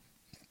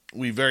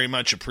 We very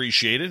much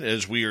appreciate it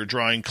as we are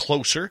drawing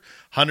closer.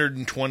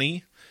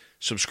 120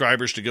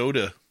 subscribers to go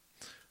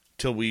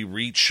till we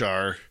reach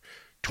our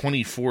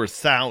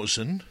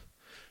 24,000.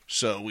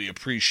 So we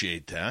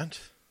appreciate that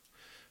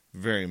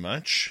very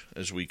much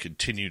as we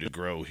continue to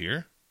grow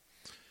here.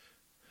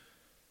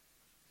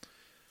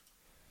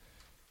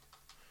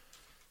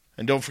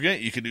 And don't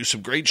forget, you can do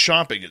some great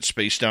shopping at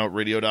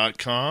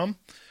spacedoutradio.com.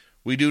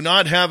 We do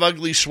not have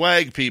ugly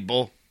swag,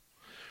 people.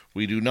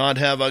 We do not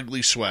have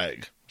ugly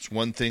swag. It's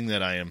one thing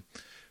that I am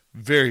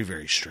very,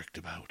 very strict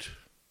about.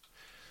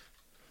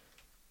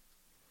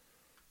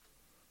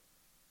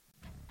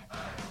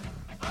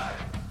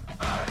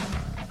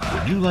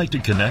 Would you like to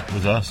connect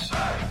with us?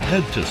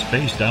 Head to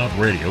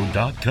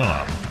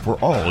spacedoutradio.com for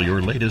all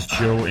your latest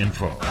show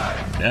info.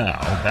 Now,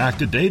 back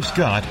to Dave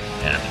Scott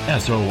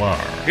and SOR.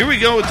 Here we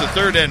go with the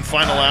third and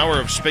final hour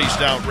of Spaced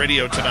Out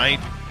Radio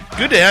tonight.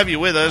 Good to have you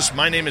with us.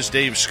 My name is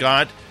Dave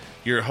Scott,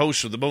 your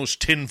host with the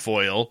most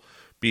tinfoil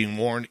being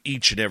worn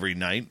each and every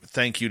night.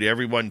 Thank you to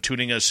everyone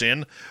tuning us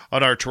in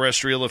on our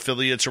terrestrial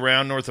affiliates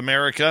around North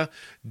America,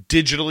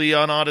 digitally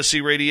on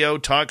Odyssey Radio,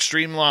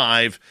 TalkStream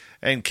Live,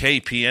 and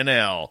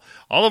KPNL.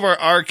 All of our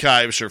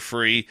archives are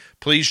free.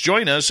 Please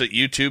join us at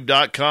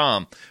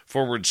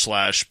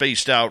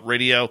youtube.com/Spaced Out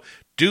Radio.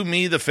 Do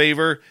me the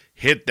favor,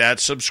 hit that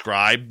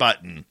subscribe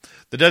button.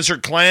 The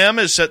Desert Clam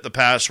has set the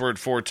password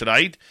for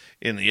tonight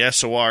in the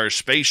SOR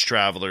Space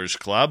Travelers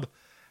Club.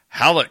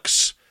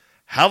 Hallex.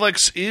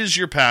 Hallex is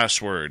your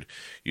password.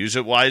 Use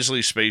it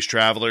wisely, Space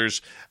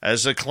Travelers,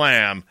 as the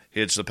Clam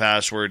hits the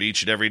password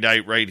each and every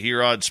night right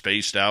here on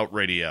Spaced Out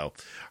Radio.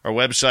 Our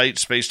website,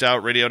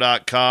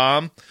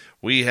 spacedoutradio.com.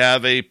 We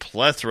have a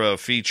plethora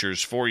of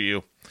features for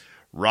you.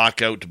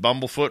 Rock out to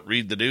Bumblefoot,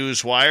 read the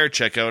news wire,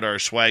 check out our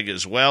swag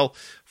as well.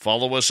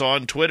 Follow us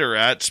on Twitter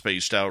at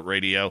Spaced Out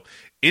Radio,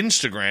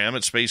 Instagram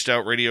at Spaced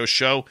Out Radio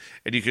Show,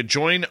 and you can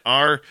join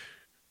our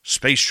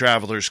Space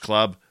Travelers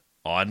Club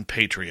on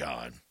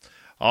Patreon.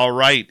 All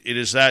right, it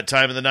is that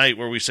time of the night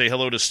where we say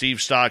hello to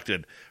Steve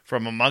Stockton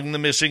from Among the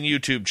Missing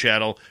YouTube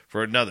channel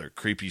for another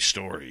creepy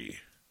story.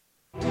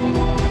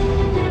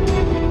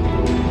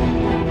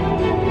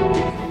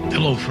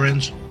 Hello,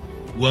 friends.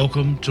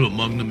 Welcome to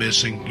Among the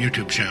Missing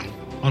YouTube channel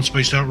on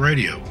Spaced Out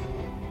Radio.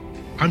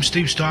 I'm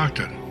Steve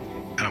Stockton,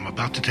 and I'm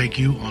about to take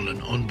you on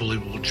an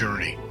unbelievable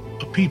journey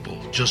of people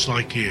just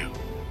like you.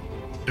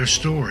 Their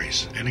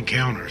stories and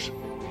encounters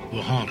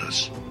will haunt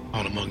us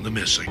on Among the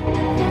Missing.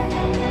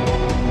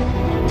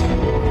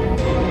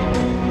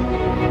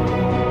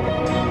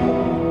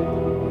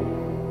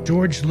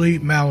 George Lee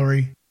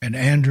Mallory and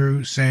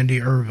Andrew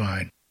Sandy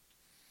Irvine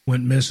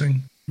went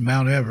missing from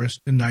Mount Everest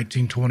in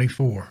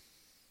 1924.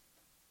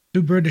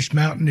 Two British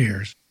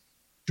mountaineers,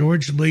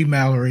 George Lee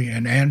Mallory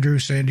and Andrew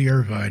Sandy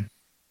Irvine,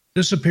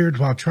 disappeared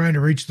while trying to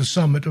reach the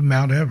summit of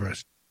Mount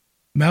Everest.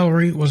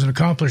 Mallory was an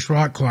accomplished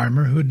rock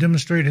climber who had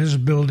demonstrated his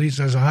abilities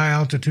as a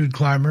high-altitude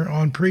climber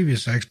on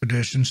previous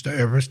expeditions to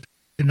Everest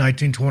in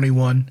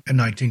 1921 and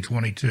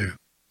 1922.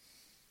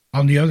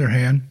 On the other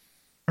hand,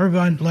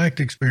 Irvine lacked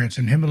experience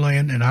in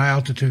Himalayan and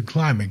high-altitude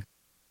climbing,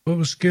 but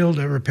was skilled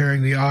at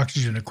repairing the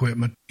oxygen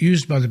equipment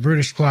used by the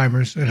British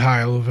climbers at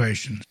high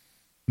elevations.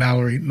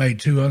 Mallory made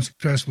two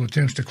unsuccessful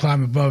attempts to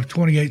climb above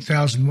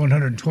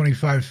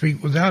 28,125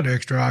 feet without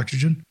extra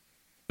oxygen,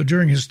 but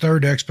during his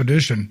third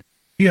expedition,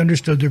 he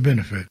understood their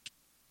benefits.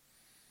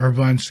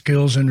 Irvine's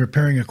skills in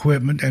repairing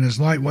equipment and his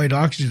lightweight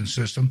oxygen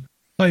system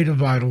played a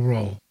vital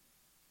role.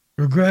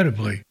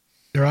 Regrettably,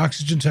 their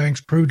oxygen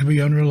tanks proved to be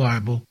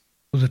unreliable,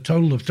 with a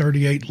total of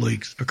 38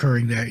 leaks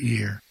occurring that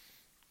year.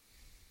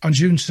 On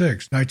June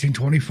 6,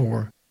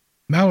 1924,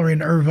 Mallory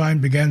and Irvine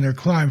began their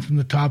climb from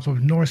the top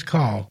of North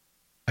Col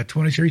at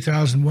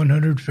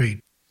 23,100 feet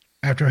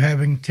after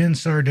having 10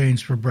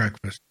 sardines for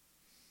breakfast.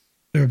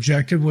 Their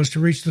objective was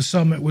to reach the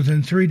summit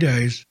within 3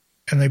 days,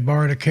 and they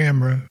borrowed a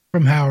camera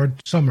from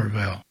Howard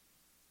Somerville.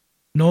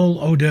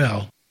 Noel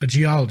Odell, a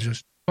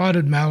geologist,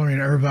 spotted Mallory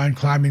and Irvine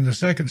climbing the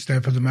second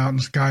step of the mountain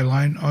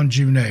skyline on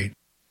June 8.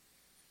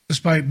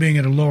 Despite being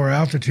at a lower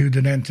altitude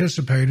than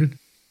anticipated,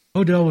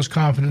 Odell was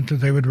confident that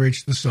they would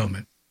reach the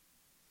summit.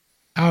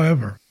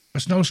 However,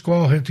 a snow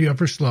squall hit the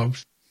upper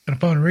slopes, and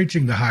upon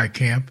reaching the high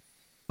camp,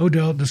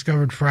 Odell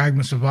discovered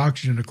fragments of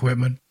oxygen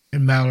equipment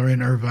in Mallory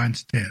and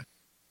Irvine's tent.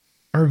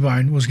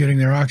 Irvine was getting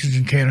their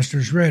oxygen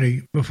canisters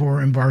ready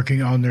before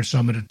embarking on their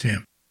summit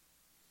attempt.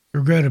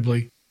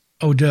 Regrettably,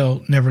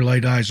 Odell never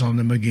laid eyes on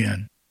them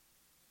again.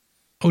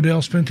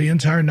 Odell spent the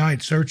entire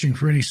night searching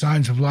for any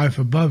signs of life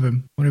above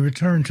him when he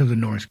returned to the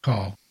North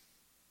Col.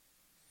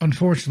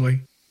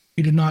 Unfortunately,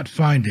 he did not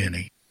find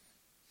any.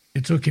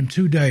 It took him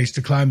 2 days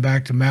to climb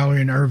back to Mallory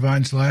and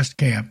Irvine's last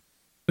camp,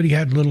 but he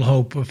had little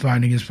hope of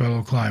finding his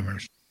fellow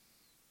climbers.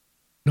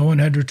 No one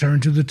had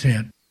returned to the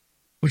tent,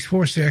 which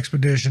forced the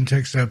expedition to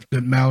accept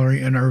that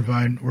Mallory and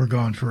Irvine were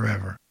gone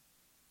forever.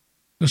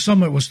 The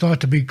summit was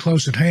thought to be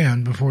close at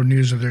hand before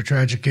news of their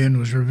tragic end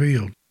was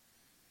revealed.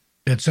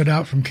 They had set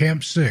out from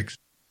Camp 6,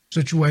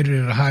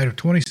 situated at a height of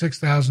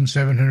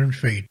 26,700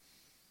 feet,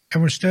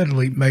 and were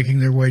steadily making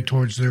their way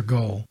towards their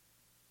goal.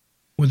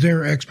 With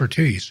their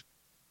expertise,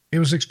 it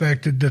was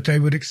expected that they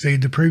would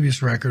exceed the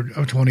previous record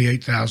of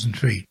 28,000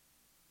 feet.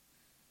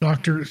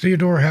 Dr.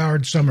 Theodore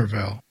Howard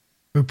Somerville,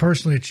 who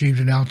personally achieved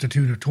an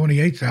altitude of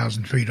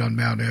 28,000 feet on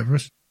Mount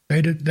Everest,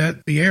 stated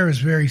that the air is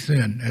very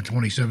thin at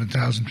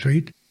 27,000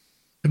 feet.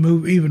 To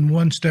move even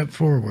one step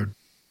forward,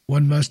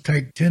 one must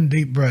take 10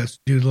 deep breaths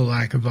due to the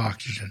lack of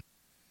oxygen.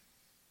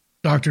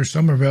 Dr.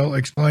 Somerville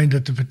explained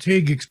that the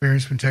fatigue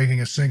experienced when taking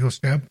a single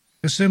step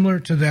is similar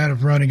to that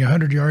of running a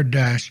 100-yard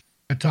dash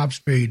at top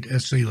speed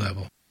at sea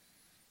level.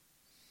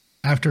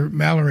 After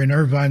Mallory and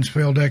Irvine's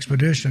failed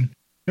expedition,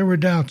 there were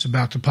doubts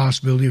about the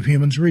possibility of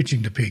humans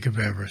reaching the peak of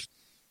Everest.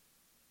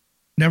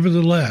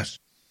 Nevertheless,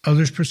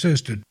 others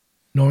persisted,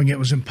 knowing it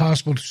was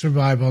impossible to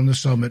survive on the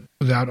summit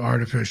without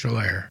artificial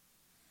air.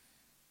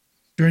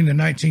 During the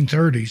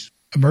 1930s,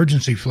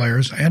 emergency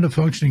flares and a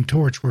functioning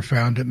torch were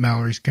found at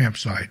Mallory's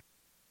campsite.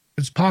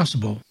 It's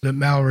possible that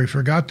Mallory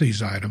forgot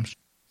these items,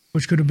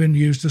 which could have been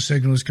used to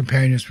signal his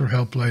companions for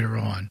help later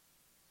on.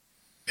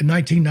 In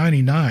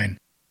 1999,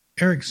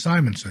 Eric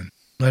Simonson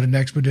led an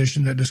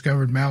expedition that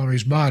discovered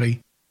Mallory's body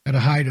at a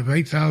height of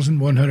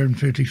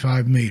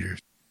 8,155 meters.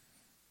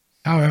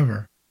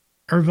 However,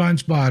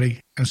 Irvine's body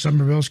and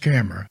Somerville's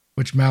camera,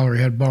 which Mallory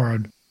had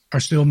borrowed, are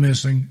still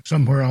missing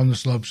somewhere on the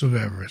slopes of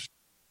Everest.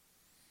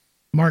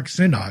 Mark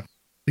Sinnott,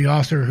 the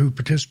author who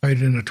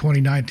participated in a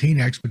 2019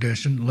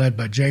 expedition led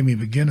by Jamie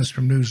McGuinness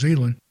from New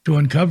Zealand to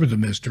uncover the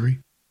mystery,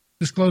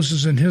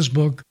 discloses in his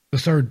book, The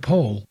Third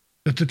Pole,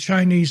 that the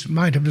Chinese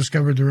might have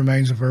discovered the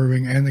remains of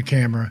Irving and the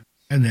camera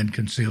and then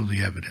concealed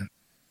the evidence.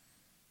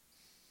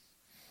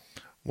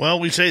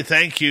 Well, we say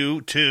thank you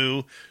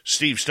to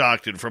Steve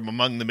Stockton from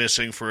Among the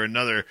Missing for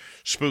another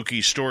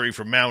spooky story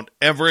from Mount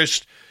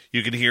Everest.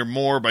 You can hear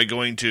more by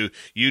going to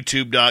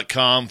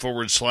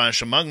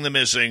youtube.com/Among the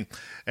Missing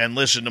and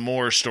listen to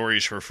more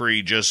stories for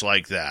free just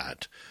like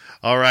that.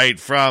 All right,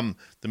 from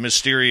the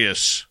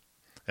mysterious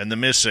and the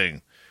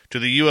missing to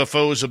the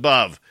UFOs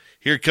above,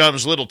 here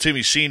comes little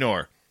Timmy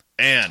Senor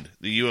and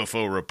the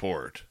UFO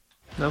report.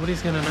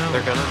 Nobody's going to know.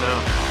 They're going to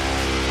know.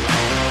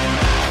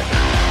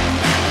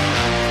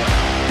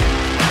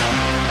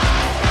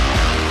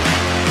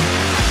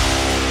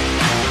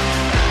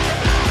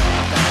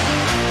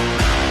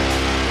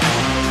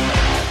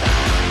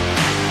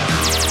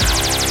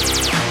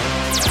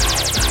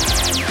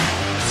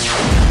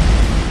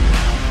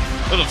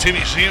 Little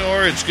Timmy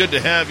Senor, it's good to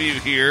have you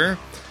here,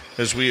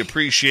 as we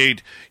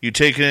appreciate you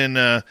taking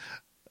a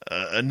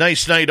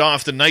nice night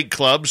off the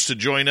nightclubs to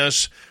join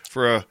us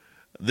for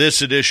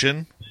this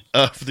edition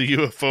of the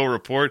UFO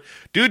Report.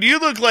 Dude, you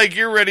look like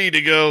you're ready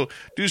to go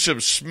do some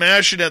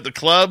smashing at the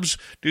clubs,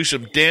 do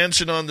some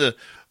dancing on the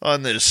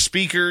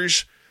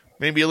speakers,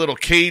 maybe a little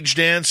cage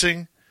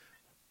dancing,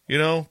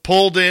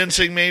 pole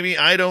dancing maybe.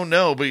 I don't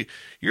know, but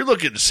you're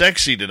looking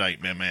sexy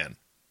tonight, my man.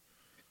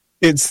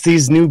 It's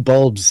these new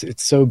bulbs.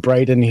 It's so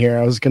bright in here.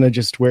 I was going to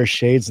just wear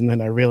shades, and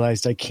then I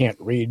realized I can't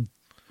read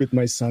with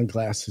my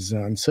sunglasses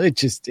on. So it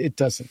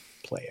doesn't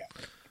play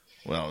out.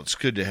 Well, it's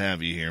good to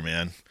have you here,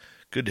 man.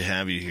 Good to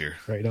have you here.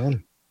 Right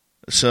on.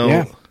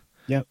 So,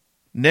 yeah.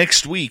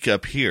 Next week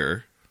up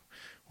here,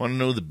 want to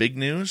know the big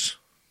news?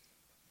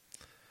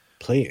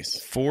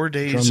 Please. 4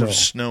 days of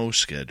snow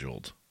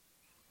scheduled.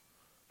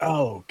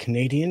 Oh,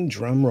 Canadian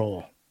drum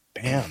roll.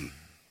 Bam.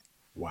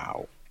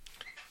 Wow.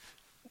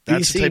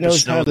 That's the type of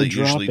snow that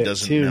usually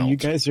doesn't melt you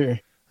guys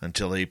are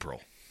until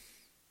April.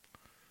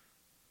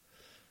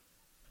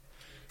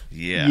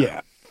 Yeah.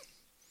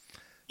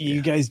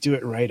 You guys do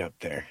it right up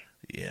there.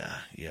 Yeah,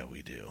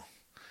 we do.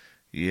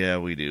 Yeah,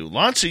 we do.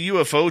 Lots of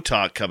UFO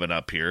talk coming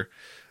up here.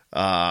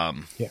 I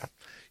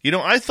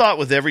thought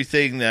with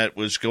everything that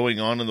was going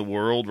on in the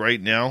world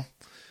right now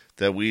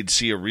that we'd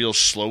see a real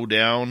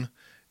slowdown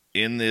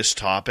in this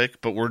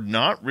topic, but we're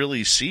not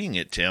really seeing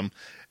it, Tim.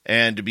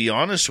 And to be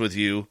honest with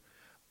you,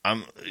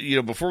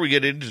 before we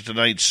get into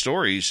tonight's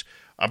stories,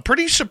 I'm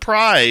pretty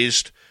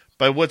surprised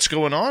by what's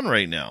going on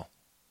right now.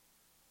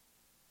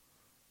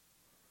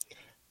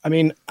 I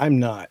mean, I'm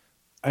not.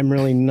 I'm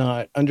really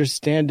not.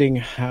 Understanding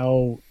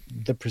how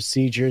the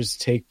procedures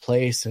take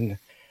place and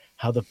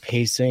how the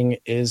pacing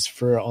is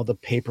for all the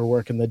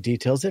paperwork and the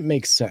details, it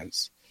makes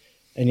sense.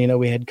 And,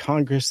 we had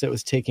Congress that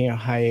was taking a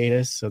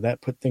hiatus, so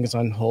that put things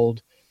on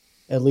hold,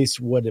 at least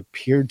what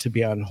appeared to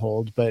be on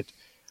hold. But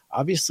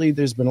obviously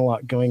there's been a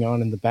lot going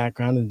on in the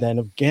background. And then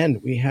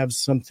again, we have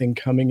something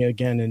coming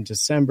again in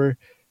December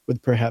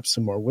with perhaps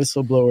some more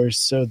whistleblowers.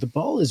 So the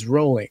ball is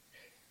rolling.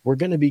 We're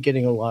going to be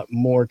getting a lot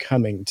more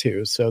coming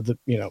too. So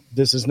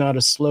this is not a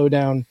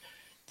slowdown.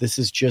 This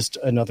is just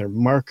another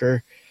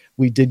marker.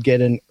 We did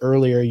get an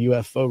earlier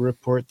UFO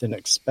report than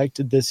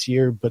expected this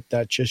year, but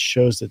that just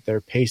shows that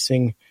their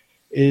pacing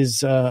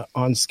is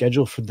on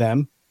schedule for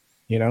them,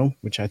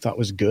 which I thought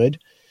was good.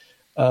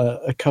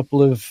 A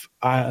couple of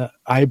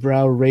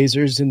eyebrow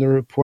raisers in the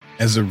report.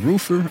 As a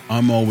roofer,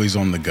 I'm always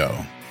on the go,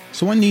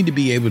 so I need to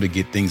be able to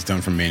get things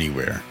done from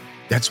anywhere.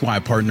 That's why I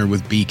partner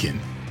with Beacon.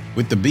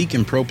 With the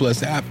Beacon Pro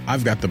Plus app,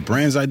 I've got the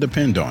brands I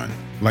depend on,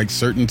 like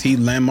Certainty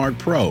Landmark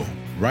Pro,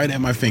 right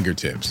at my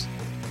fingertips.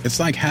 It's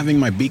like having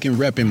my Beacon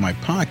rep in my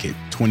pocket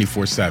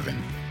 24/7.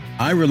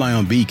 I rely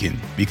on Beacon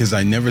because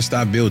I never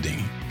stop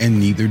building, and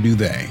neither do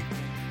they.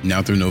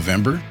 Now through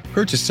November,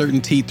 purchase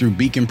Certainty through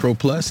Beacon Pro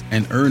Plus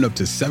and earn up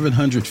to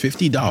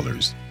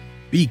 $750.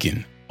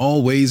 Beacon,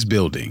 always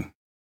building.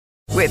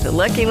 With the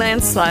Lucky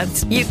Land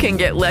Slots, you can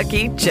get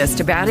lucky just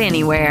about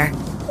anywhere.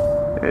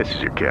 This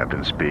is your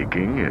captain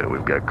speaking.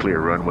 We've got clear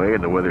runway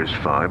and the weather's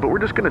fine, but we're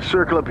just going to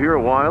circle up here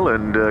a while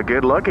and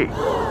get lucky.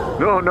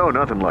 No,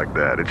 nothing like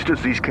that. It's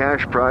just these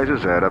cash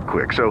prizes add up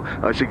quick. So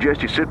I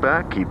suggest you sit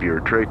back, keep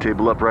your tray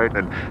table upright,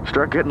 and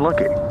start getting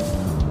lucky.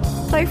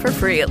 Play for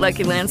free at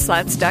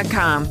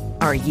LuckyLandSlots.com.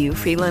 Are you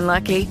feeling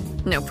lucky?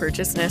 No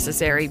purchase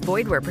necessary.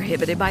 Void where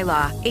prohibited by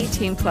law.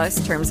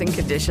 18+ terms and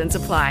conditions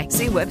apply.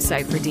 See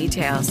website for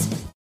details.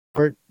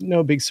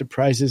 No big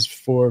surprises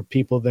for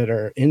people that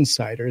are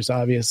insiders,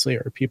 obviously,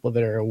 or people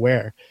that are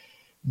aware.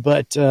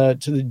 But to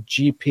the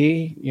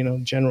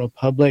GP, general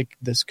public,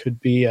 this could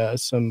be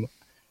some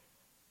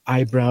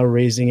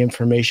eyebrow-raising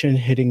information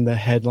hitting the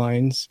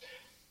headlines.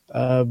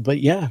 But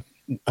yeah,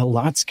 a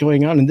lot's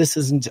going on, and this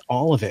isn't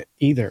all of it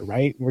either,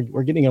 right?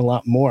 We're getting a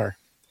lot more.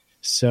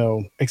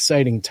 So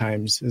exciting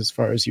times as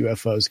far as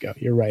UFOs go.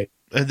 You're right.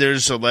 And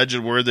there's alleged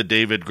word that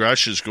David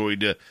Grush is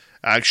going to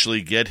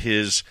actually get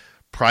his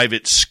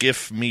private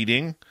skiff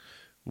meeting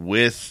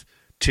with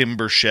Tim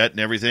Burchett and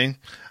everything.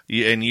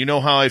 And you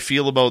know how I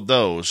feel about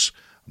those.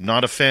 I'm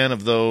not a fan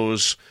of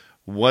those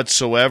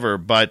whatsoever.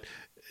 But,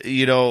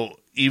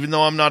 even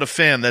though I'm not a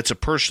fan, that's a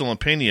personal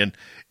opinion.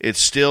 It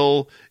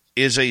still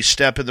is a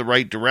step in the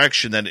right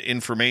direction that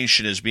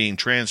information is being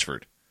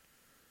transferred.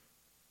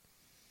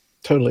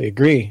 Totally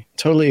agree.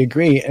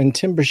 And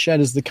Tim Burchett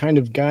is the kind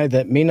of guy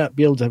that may not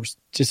be able to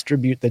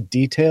distribute the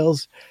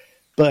details,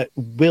 but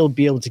will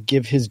be able to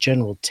give his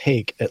general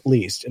take at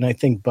least. And I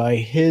think by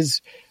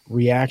his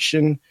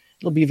reaction,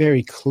 it'll be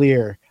very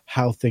clear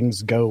how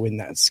things go in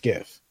that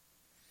skiff.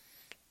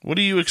 What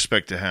do you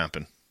expect to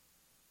happen?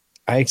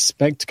 I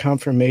expect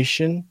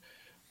confirmation,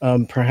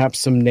 perhaps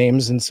some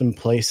names in some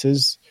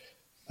places.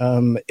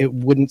 It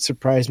wouldn't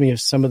surprise me if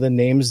some of the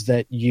names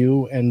that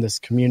you and this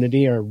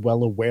community are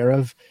well aware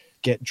of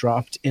get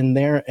dropped in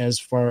there as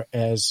far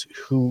as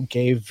who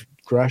gave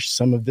Grush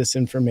some of this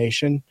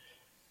information.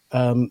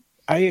 I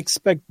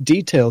expect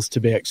details to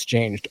be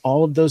exchanged.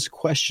 All of those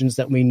questions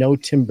that we know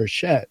Tim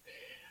Burchett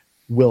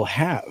will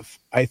have,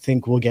 I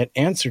think will get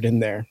answered in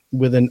there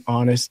with an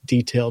honest,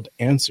 detailed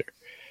answer.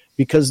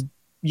 Because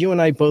you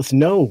and I both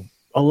know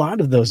a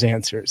lot of those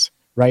answers,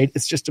 right?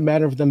 It's just a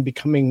matter of them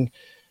becoming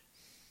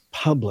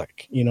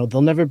public.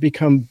 They'll never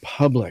become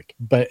public,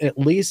 but at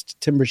least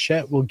Tim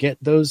Burchett will get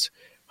those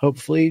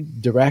hopefully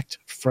direct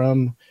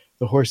from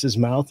the horse's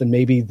mouth, and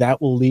maybe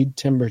that will lead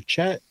Tim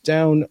Burchett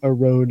down a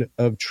road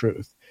of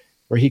truth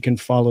where he can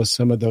follow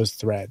some of those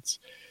threads.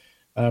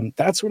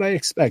 That's what I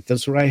expect.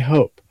 That's what I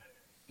hope.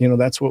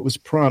 That's what was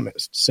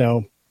promised.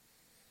 So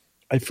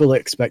I fully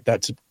expect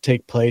that to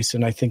take place,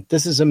 and I think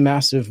this is a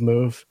massive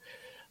move.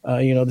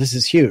 This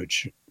is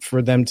huge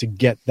for them to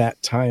get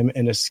that time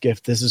in a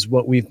skiff. This is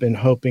what we've been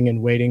hoping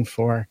and waiting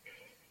for.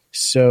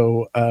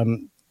 So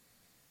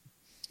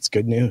it's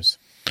good news.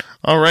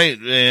 All right.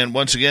 And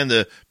once again,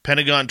 the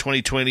Pentagon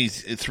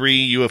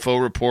 2023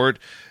 UFO report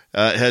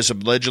has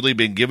allegedly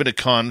been given to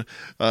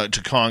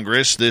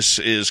Congress. This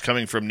is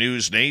coming from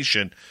News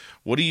Nation.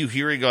 What are you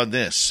hearing on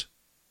this?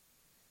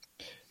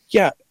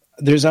 Yeah,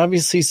 there's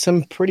obviously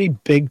some pretty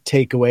big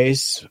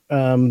takeaways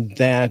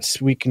that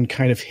we can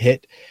kind of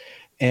hit.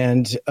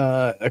 And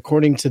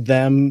according to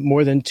them,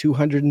 more than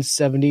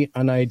 270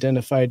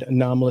 unidentified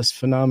anomalous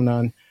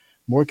phenomenon,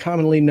 more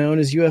commonly known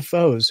as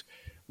UFOs,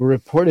 were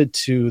reported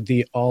to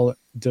the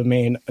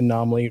All-Domain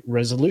Anomaly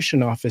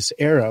Resolution Office,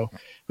 AARO,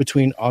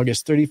 between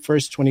August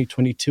 31st,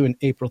 2022 and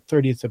April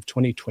 30th of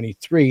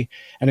 2023.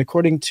 And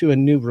according to a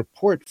new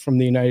report from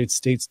the United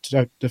States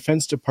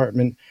Defense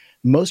Department,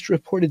 most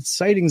reported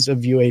sightings of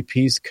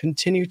UAPs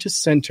continue to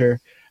center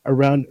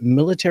around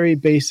military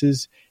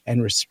bases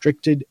and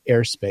restricted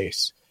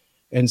airspace.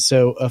 And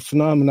so a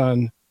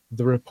phenomenon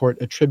the report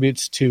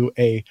attributes to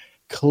a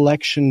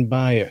collection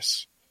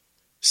bias.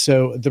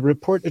 So the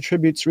report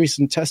attributes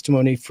recent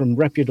testimony from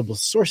reputable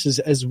sources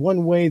as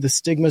one way the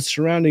stigma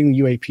surrounding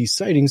UAP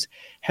sightings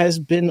has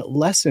been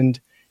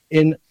lessened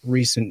in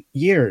recent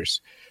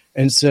years.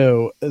 And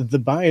so the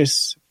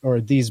bias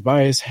these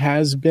bias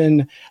has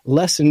been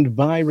lessened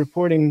by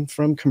reporting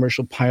from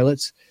commercial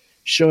pilots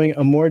showing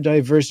a more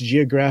diverse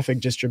geographic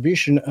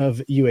distribution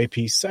of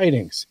UAP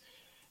sightings.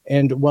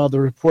 And while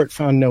the report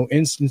found no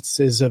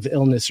instances of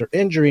illness or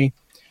injury,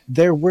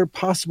 there were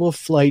possible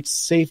flight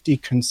safety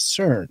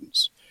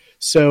concerns.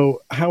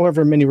 So,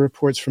 however many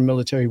reports from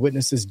military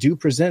witnesses do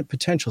present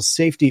potential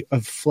safety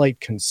of flight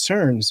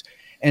concerns,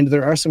 and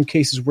there are some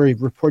cases where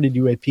reported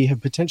UAP have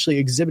potentially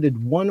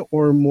exhibited one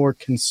or more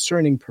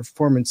concerning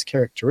performance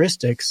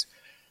characteristics,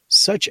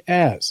 such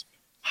as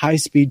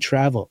high-speed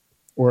travel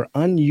or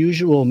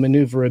unusual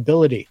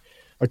maneuverability,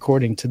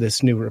 according to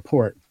this new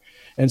report.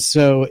 And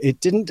so it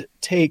didn't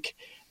take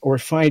or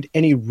find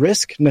any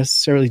risk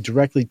necessarily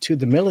directly to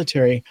the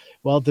military,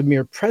 while the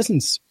mere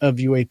presence of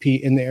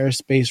UAP in the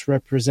airspace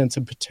represents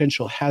a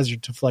potential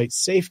hazard to flight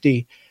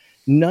safety.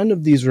 None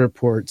of these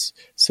reports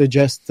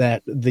suggest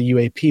that the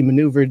UAP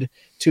maneuvered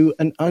to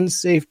an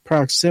unsafe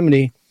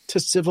proximity to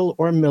civil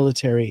or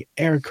military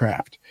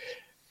aircraft,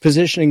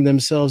 positioning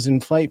themselves in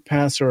flight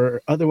paths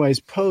or otherwise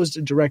posed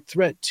a direct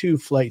threat to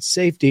flight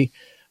safety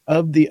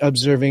of the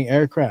observing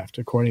aircraft,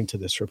 according to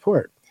this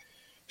report.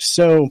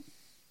 So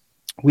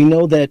we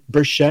know that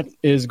Burchett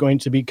is going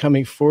to be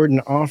coming forward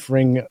and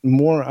offering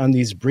more on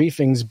these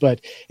briefings, but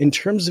in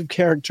terms of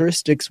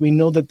characteristics, we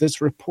know that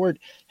this report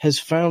has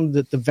found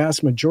that the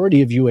vast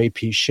majority of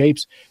UAP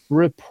shapes were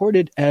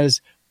reported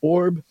as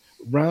orb,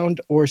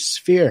 round, or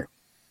sphere,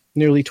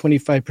 nearly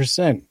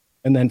 25%,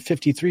 and then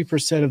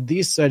 53% of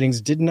these sightings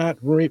did not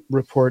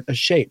report a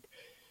shape.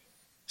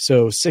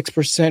 So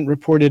 6%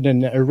 reported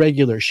an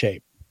irregular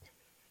shape.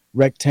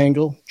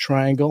 Rectangle,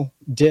 triangle,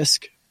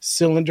 disc,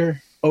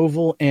 cylinder,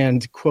 oval,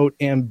 and, quote,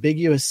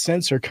 ambiguous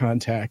sensor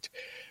contact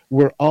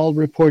were all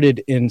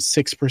reported in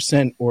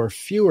 6% or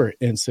fewer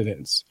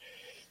incidents.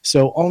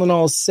 So all in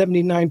all,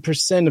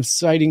 79% of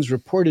sightings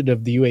reported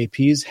of the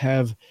UAPs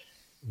have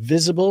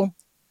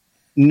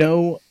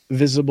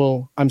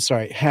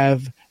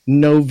have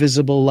no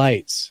visible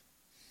lights.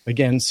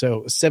 Again,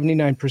 so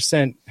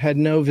 79% had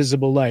no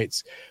visible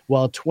lights,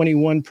 while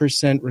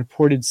 21%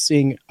 reported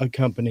seeing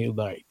accompanied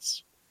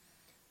lights.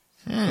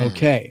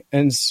 Okay,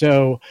 and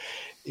so,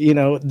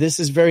 this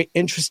is very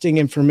interesting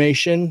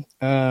information.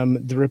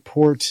 The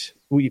report,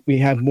 we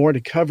have more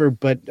to cover,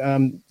 but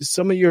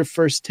some of your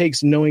first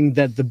takes, knowing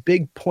that the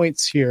big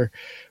points here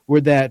were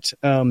that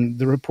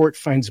the report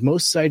finds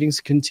most sightings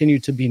continue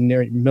to be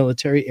near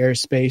military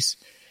airspace.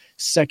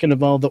 Second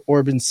of all, the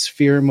orb and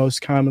sphere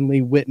most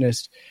commonly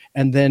witnessed,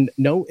 and then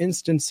no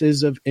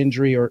instances of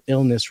injury or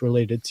illness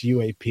related to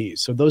UAP.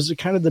 So those are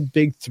kind of the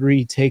big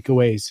three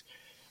takeaways.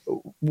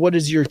 What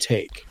is your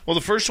take? Well,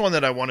 the first one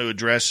that I want to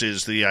address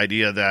is the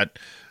idea that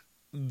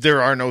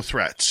there are no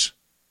threats.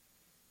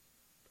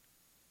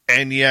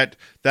 And yet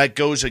that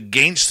goes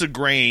against the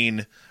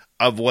grain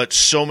of what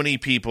so many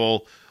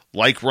people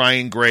like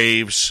Ryan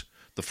Graves,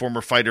 the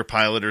former fighter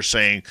pilot, are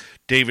saying,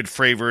 David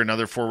Fravor,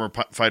 another former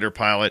fighter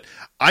pilot.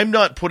 I'm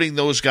not putting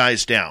those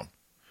guys down,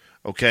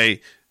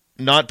 okay?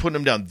 Not putting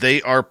them down.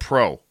 They are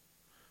pro.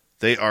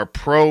 They are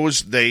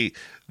pros. They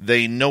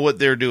know what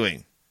they're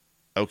doing.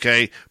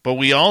 Okay, but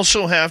we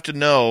also have to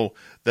know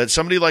that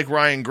somebody like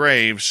Ryan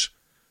Graves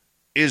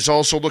is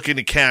also looking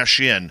to cash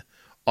in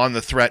on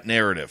the threat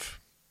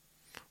narrative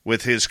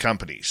with his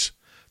companies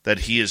that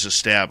he has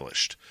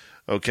established.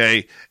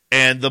 Okay,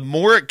 and the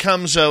more it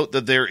comes out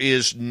that there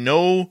is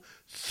no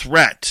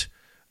threat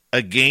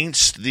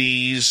against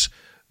these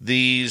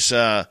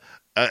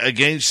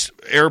against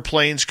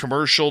airplanes,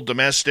 commercial,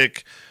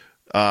 domestic,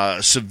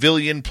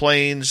 civilian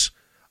planes,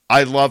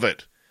 I love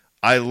it.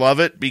 I love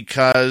it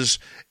because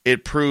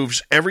it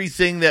proves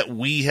everything that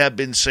we have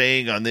been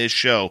saying on this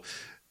show,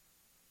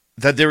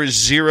 that there is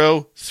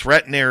zero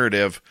threat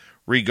narrative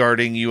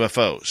regarding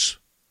UFOs.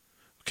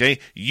 Okay?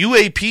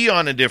 UAP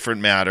on a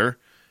different matter,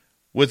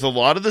 with a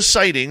lot of the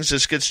sightings,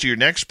 this gets to your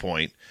next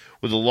point,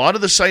 with a lot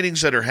of the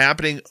sightings that are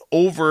happening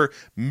over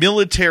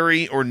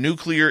military or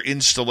nuclear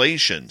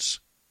installations,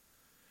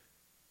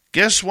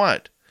 guess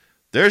what?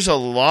 There's a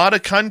lot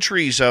of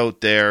countries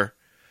out there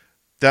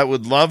that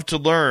would love to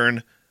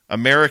learn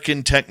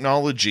American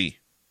technology.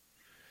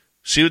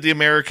 See what the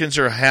Americans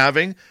are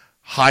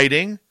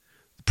hiding,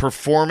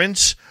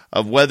 performance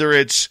of whether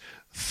it's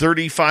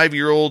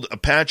 35-year-old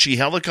Apache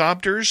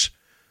helicopters,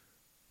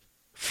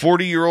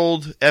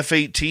 40-year-old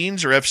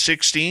F-18s or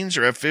F-16s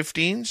or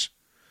F-15s,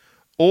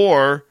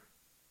 or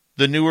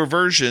the newer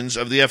versions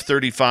of the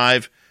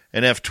F-35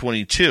 and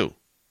F-22.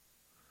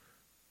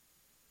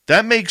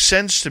 That makes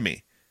sense to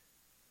me,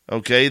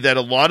 okay, that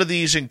a lot of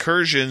these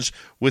incursions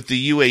with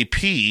the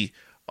UAP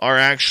are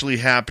actually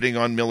happening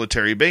on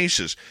military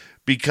bases.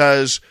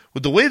 Because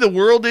with the way the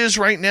world is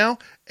right now,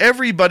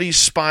 everybody's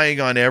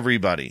spying on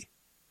everybody.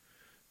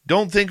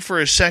 Don't think for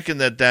a second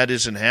that that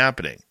isn't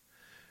happening.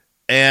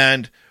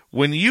 And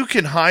when you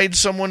can hide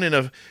someone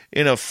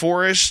in a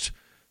forest,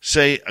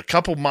 say a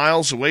couple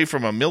miles away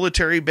from a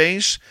military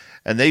base,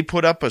 and they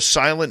put up a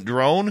silent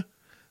drone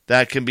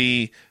that can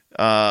be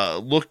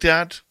looked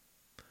at,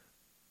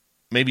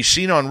 maybe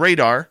seen on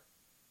radar,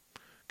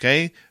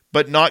 okay,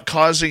 but not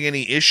causing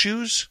any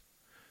issues,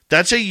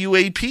 that's a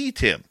UAP,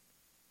 Tim.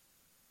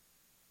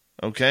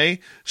 Okay?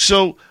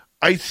 So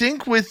I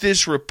think with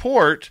this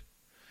report,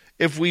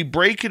 if we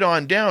break it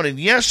on down, and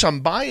yes,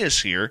 I'm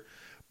biased here,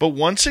 but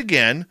once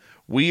again,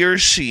 we are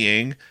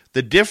seeing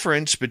the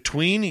difference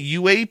between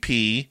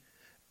UAP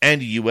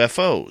and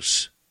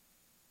UFOs.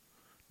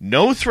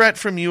 No threat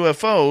from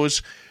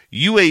UFOs.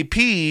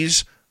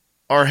 UAPs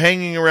are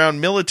hanging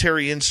around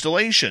military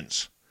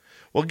installations.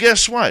 Well,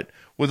 guess what?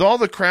 With all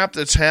the crap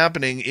that's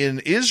happening in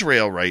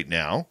Israel right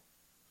now,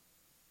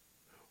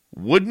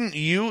 wouldn't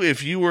you,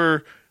 if you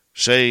were,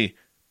 say,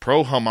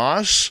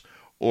 pro-Hamas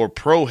or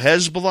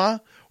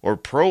pro-Hezbollah or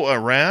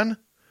pro-Iran,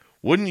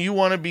 wouldn't you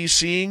want to be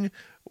seeing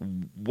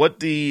what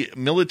the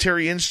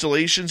military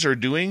installations are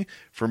doing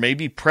for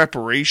maybe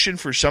preparation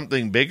for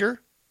something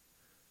bigger?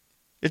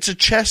 It's a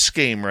chess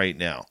game right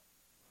now.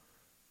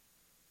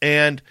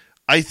 And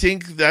I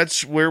think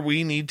that's where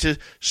we need to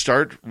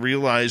start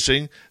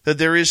realizing that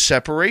there is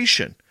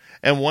separation.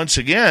 And once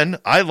again,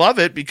 I love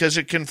it because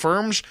it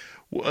confirms,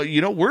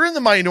 we're in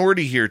the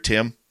minority here,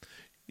 Tim.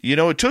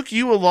 It took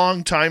you a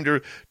long time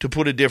to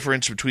put a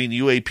difference between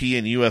UAP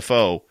and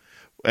UFO,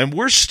 and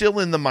we're still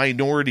in the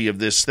minority of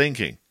this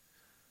thinking.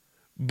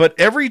 But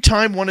every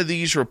time one of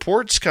these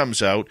reports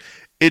comes out,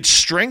 it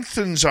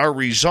strengthens our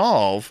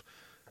resolve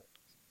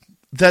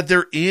that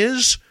there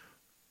is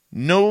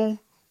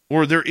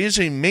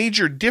a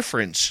major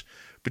difference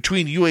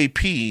between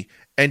UAP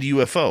and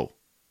UFO.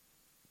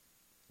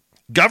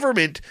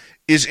 Government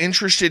is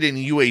interested in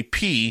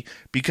UAP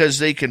because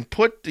they can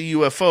put the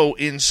UFO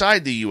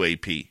inside the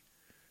UAP.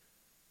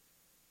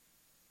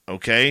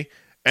 Okay?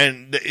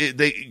 And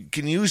they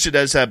can use it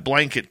as that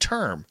blanket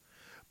term.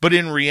 But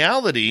in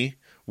reality,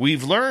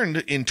 we've learned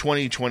in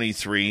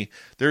 2023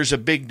 there's a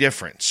big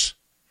difference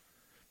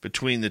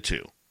between the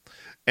two.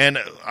 And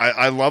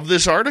I love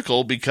this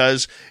article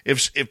because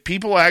if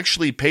people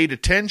actually paid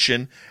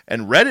attention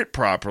and read it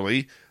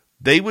properly,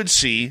 they would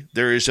see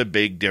there is a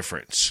big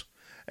difference.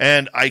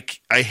 And I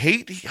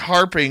hate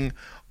harping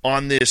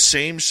on this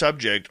same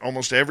subject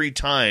almost every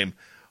time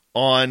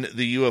on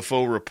the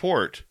UFO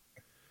report.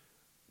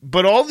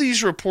 But all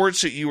these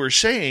reports that you were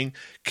saying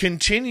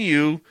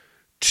continue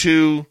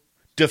to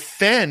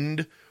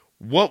defend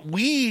what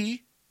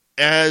we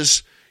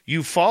as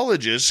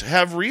ufologists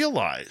have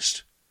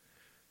realized.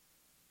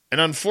 And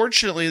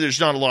unfortunately,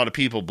 there's not a lot of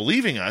people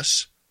believing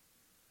us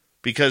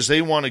because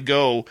they want to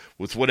go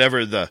with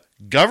whatever the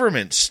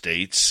government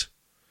states.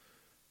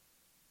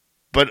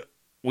 But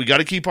we got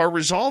to keep our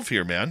resolve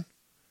here, man.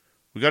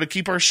 We got to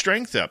keep our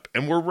strength up.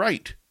 And we're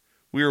right.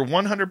 We are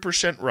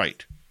 100%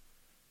 right.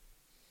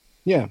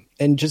 Yeah,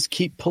 and just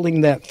keep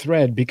pulling that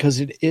thread because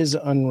it is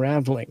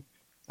unraveling.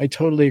 I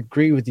totally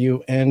agree with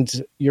you, and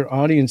your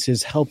audience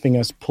is helping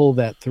us pull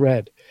that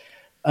thread.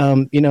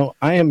 I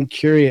am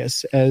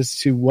curious as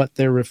to what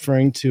they're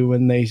referring to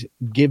when they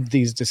give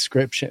these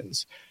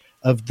descriptions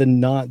of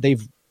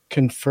they've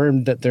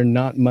confirmed that they're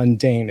not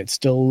mundane. It's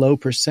still a low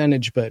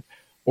percentage, but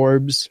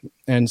orbs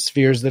and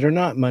spheres that are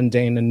not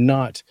mundane and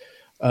not,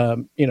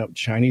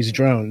 Chinese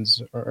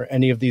drones or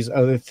any of these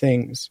other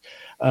things.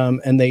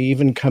 And they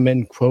even come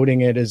in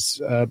quoting it as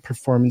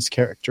performance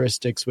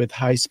characteristics with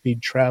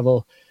high-speed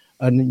travel,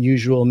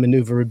 unusual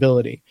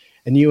maneuverability.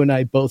 And you and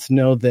I both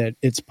know that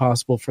it's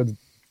possible for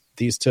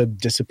these to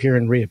disappear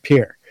and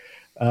reappear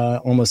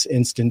almost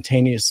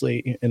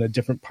instantaneously in a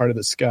different part of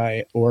the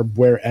sky or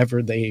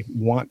wherever they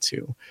want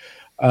to.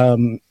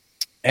 I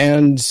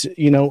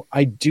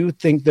do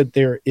think that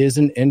there is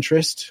an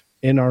interest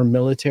in our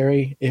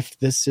military if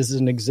this is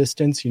in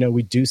existence.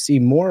 We do see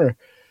more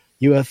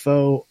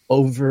UFO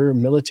over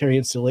military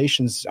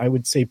installations, I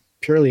would say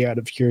purely out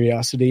of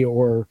curiosity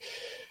or,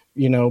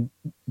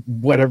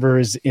 whatever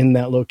is in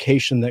that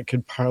location that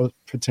could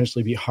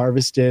potentially be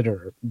harvested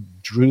or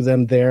drew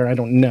them there. I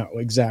don't know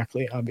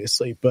exactly,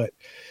 obviously, but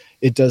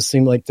it does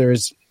seem like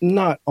there's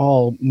not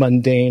all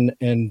mundane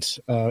and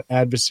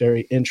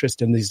adversary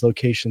interest in these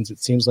locations.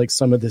 It seems like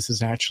some of this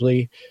is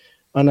actually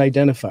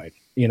unidentified,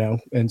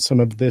 and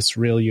some of this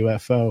real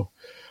UFO.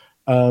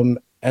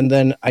 And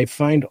then I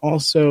find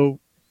also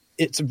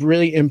it's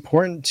really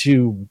important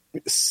to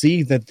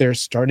see that they're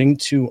starting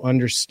to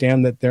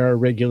understand that there are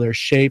regular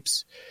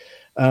shapes,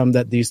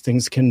 that these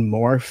things can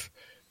morph,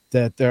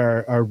 that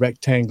there are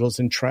rectangles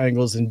and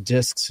triangles and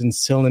discs and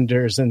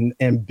cylinders and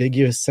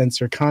ambiguous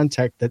sensor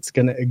contact that's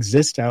going to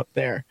exist out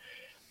there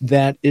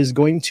that is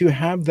going to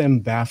have them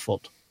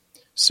baffled.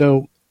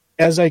 So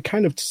as I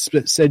kind of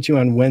said to you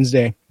on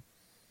Wednesday,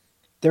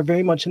 they're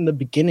very much in the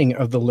beginning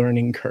of the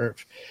learning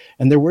curve.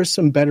 And there were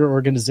some better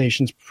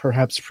organizations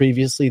perhaps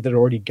previously that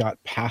already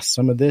got past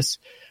some of this,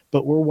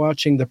 but we're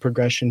watching the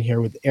progression here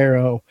with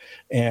Arrow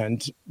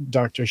and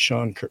Dr.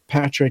 Sean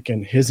Kirkpatrick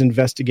and his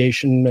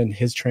investigation and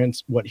his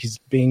what he's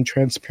being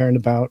transparent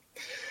about,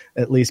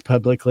 at least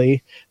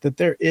publicly, that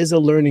there is a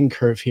learning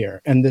curve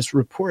here. And this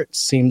report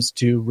seems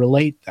to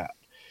relate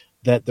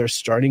that they're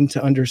starting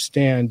to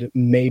understand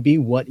maybe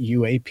what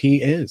UAP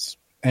is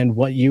and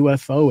what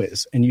UFO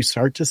is. And you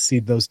start to see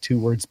those two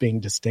words being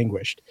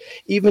distinguished,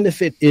 even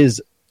if it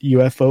is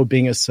UFO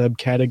being a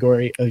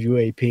subcategory of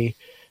UAP,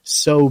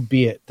 so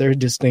be it. They're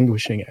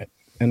distinguishing it,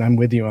 and I'm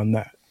with you on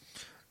that.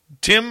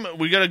 Tim,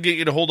 we got to get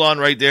you to hold on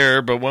right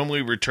there, but when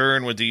we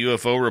return with the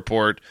UFO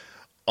report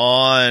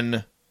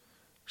on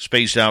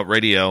Spaced Out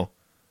Radio,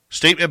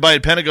 statement by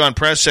Pentagon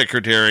Press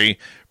Secretary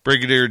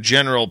Brigadier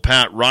General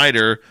Pat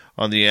Ryder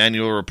on the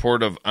annual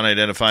report of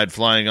unidentified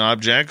flying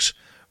objects.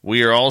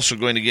 We are also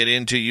going to get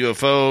into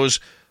UFOs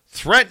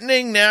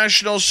threatening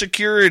national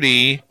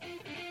security.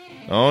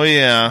 Oh,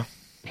 yeah.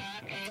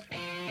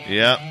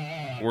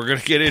 Yeah, we're going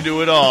to get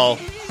into it all.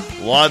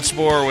 Lots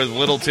more with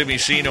little Timmy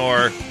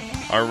Senor,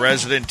 our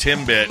resident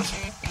Timbit,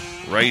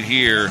 right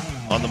here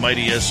on the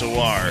mighty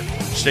SOR.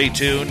 Stay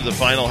tuned. The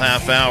final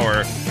half hour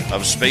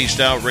of Spaced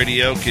Out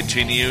Radio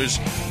continues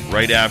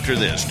right after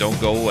this. Don't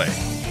go away.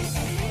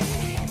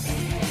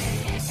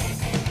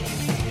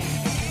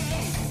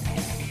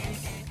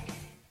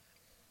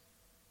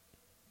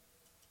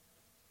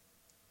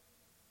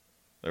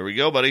 There we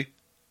go, buddy.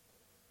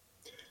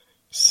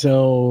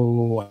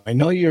 So, I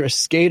know you're a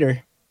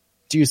skater.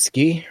 Do you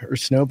ski or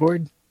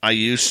snowboard? I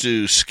used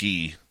to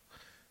ski.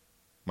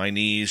 My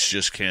knees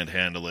just can't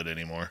handle it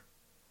anymore.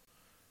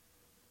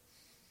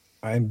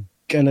 I'm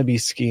going to be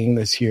skiing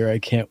this year. I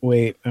can't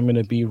wait. I'm going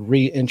to be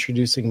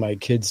reintroducing my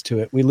kids to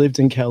it. We lived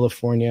in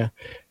California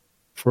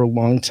for a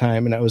long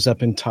time, and I was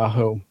up in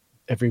Tahoe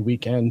every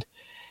weekend.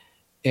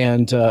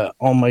 And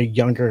all my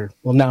younger,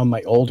 well, now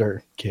my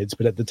older kids,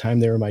 but at the time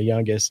they were my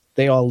youngest,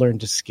 they all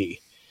learned to ski.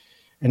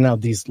 And now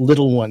these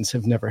little ones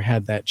have never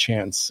had that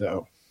chance.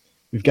 So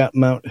we've got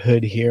Mount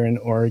Hood here in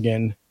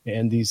Oregon,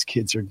 and these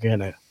kids are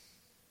gonna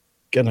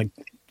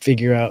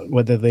figure out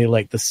whether they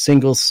like the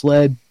single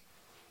sled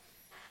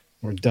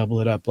or double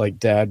it up like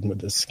Dad with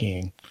the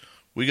skiing.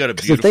 We got a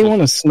beautiful. If they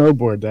want to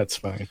snowboard, that's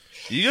fine.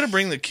 You got to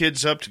bring the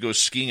kids up to go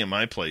skiing at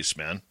my place,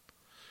 man.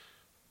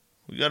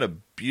 We got a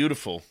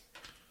beautiful.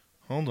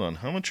 Hold on,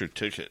 how much are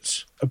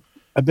tickets?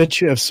 I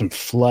bet you have some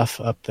fluff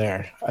up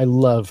there. I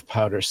love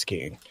powder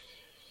skiing.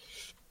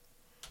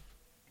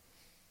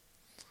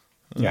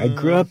 Yeah, I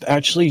grew up,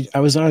 actually,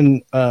 I was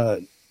on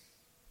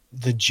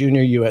the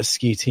junior U.S.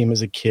 ski team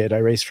as a kid. I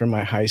raced for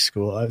my high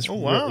school. I was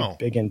really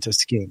big into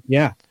skiing.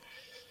 Yeah.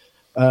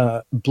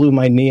 Blew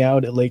my knee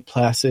out at Lake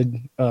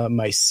Placid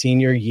my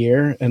senior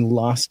year and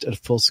lost a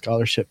full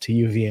scholarship to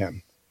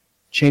UVM.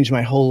 Changed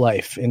my whole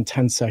life in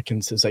 10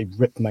 seconds as I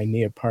ripped my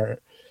knee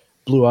apart.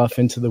 Blew off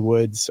into the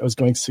woods. I was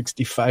going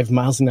 65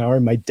 miles an hour.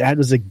 My dad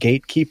was a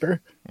gatekeeper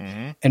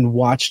and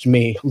watched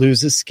me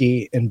lose a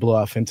ski and blow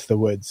off into the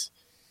woods.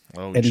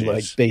 Oh, and geez.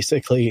 like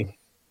basically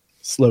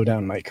slow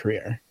down my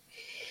career.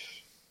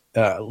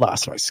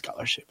 Lost my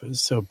scholarship. It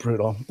was so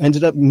brutal.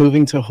 Ended up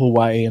moving to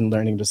Hawaii and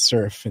learning to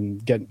surf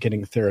and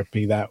getting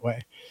therapy that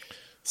way.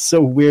 So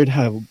weird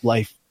how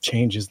life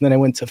changes. Then I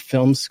went to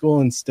film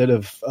school instead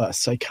of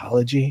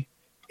psychology.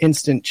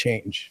 Instant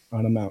change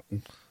on a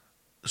mountain.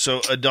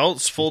 So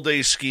adults full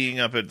day skiing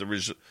up at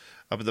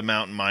the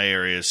mountain in my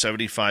area is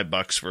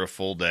 $75 for a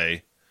full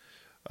day.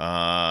 Youth,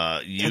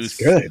 that's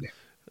good.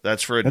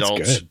 That's for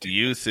adults. That's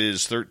Youth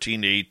is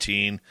 13 to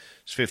 18.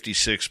 It's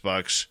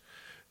 $56.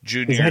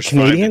 Juniors is that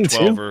Canadian 5 to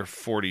 12 too? or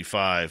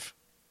 $45.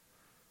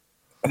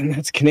 And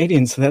that's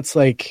Canadian, so that's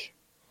a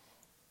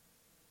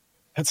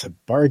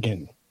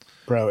bargain,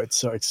 bro. It's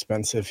so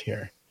expensive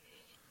here.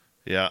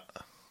 Yeah.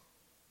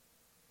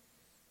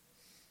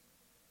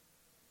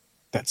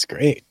 That's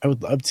great. I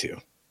would love to.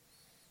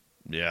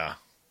 Yeah.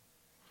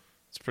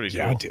 It's pretty cool.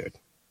 Yeah, dude.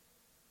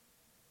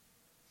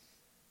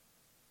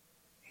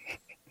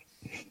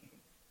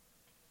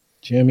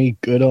 Jimmy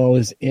Goodall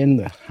is in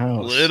the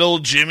house. Little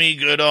Jimmy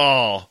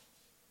Goodall.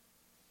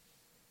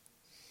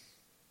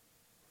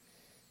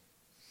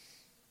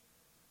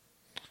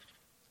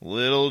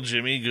 Little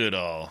Jimmy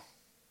Goodall.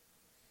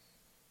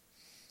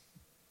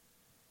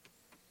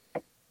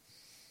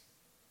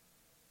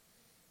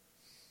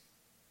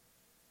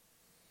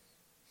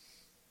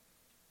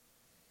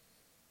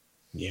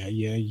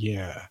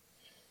 Yeah.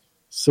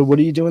 So what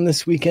are you doing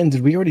this weekend?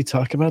 Did we already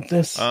talk about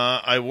this?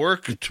 I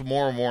work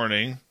tomorrow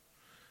morning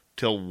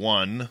till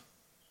 1.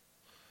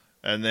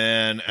 And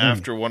then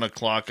after 1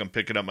 o'clock, I'm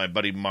picking up my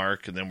buddy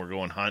Mark, and then we're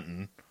going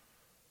hunting.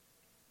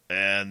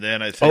 And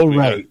then I think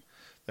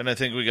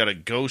we got a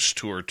ghost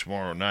tour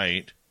tomorrow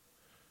night.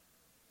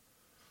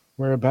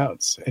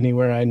 Whereabouts?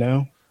 Anywhere I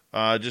know?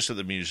 Just at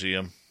the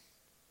museum.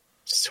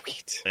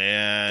 Sweet.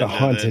 And the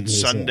haunted then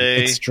museum.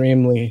 Sunday,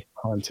 extremely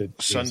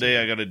haunted. Sunday,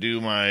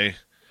 museum.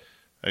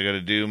 I got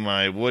to do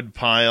my wood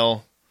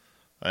pile.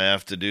 I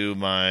have to do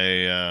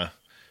my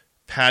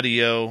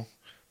patio.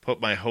 Put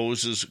my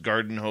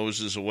garden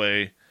hoses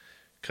away,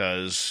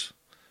 because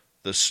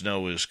the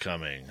snow is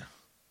coming.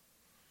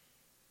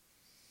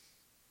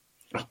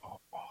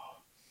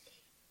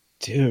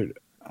 Dude,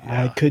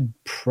 yeah. I could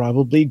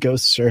probably go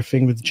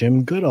surfing with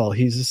Jim Goodall.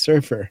 He's a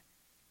surfer.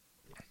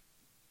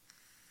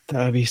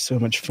 That would be so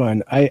much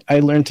fun. I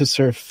learned to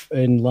surf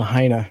in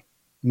Lahaina,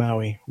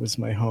 Maui was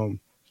my home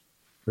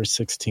for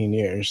 16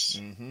 years.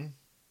 Mm-hmm.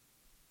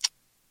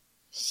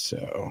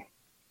 So,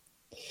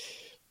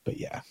 but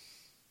yeah.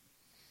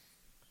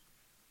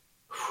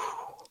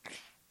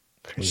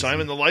 Crazy.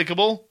 Simon the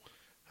Likeable,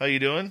 how you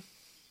doing?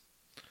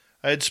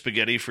 I had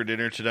spaghetti for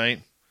dinner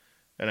tonight,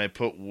 and I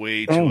put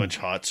way too much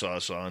hot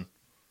sauce on.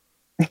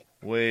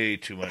 Way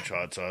too much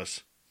hot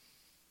sauce.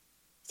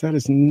 That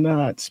is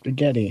not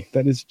spaghetti.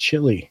 That is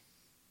chili.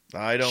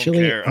 I don't Chili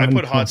care. I on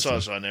put hot pasta.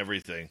 sauce on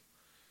everything.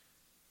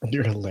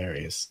 You're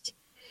hilarious.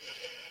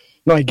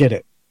 No, I get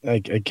it. I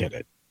get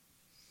it.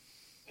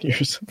 You're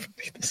so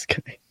funny, this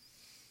guy.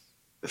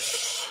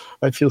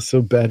 I feel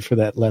so bad for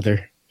that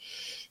leather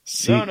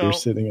seat you're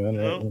sitting on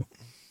right now.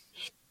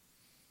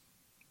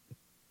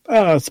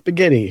 Oh,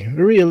 spaghetti.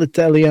 Real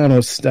Italiano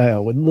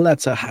style with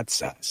lots of hot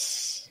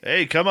sauce.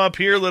 Hey, come up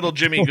here, little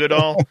Jimmy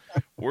Goodall.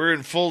 We're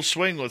in full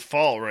swing with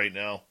fall right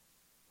now.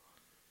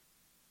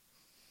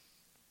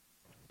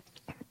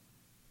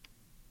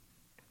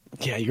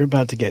 Yeah, you're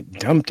about to get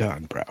dumped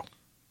on, bro.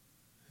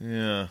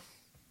 Yeah.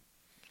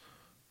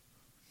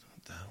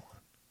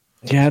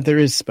 Yeah, there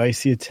is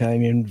spicy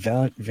Italian.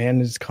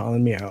 Van is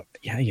calling me out.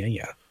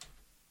 Yeah.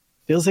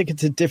 Feels like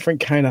it's a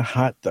different kind of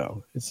hot,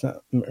 though. It's not,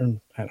 I don't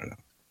know.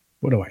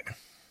 What do I know?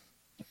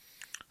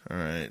 All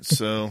right,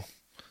 so.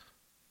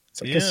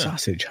 It's like a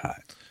sausage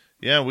hot.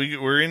 Yeah,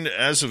 we're in,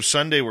 as of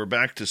Sunday, we're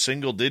back to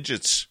single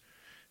digits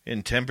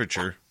in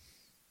temperature.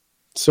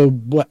 So,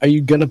 what are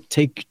you gonna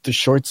take the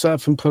shorts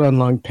off and put on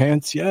long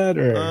pants yet,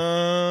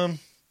 or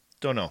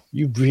don't know?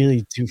 You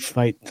really do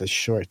fight the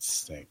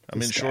shorts thing.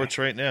 I'm in shorts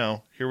right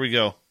now. Here we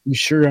go. You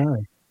sure are.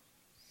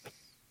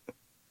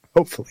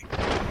 Hopefully.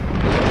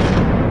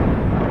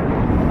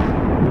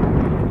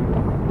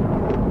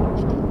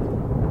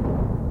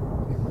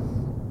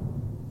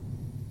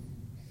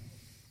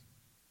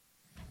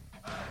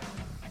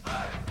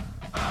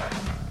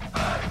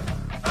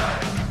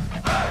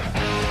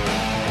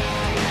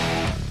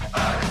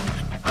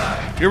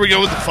 Here we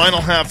go with the final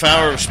half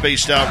hour of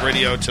Spaced Out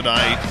Radio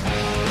tonight.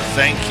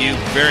 Thank you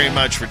very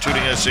much for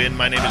tuning us in.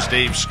 My name is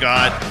Dave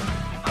Scott.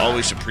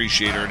 Always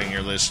appreciate earning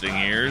your listening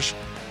ears.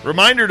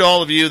 Reminder to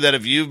all of you that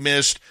if you've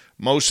missed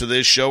most of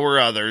this show or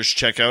others,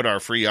 check out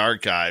our free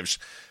archives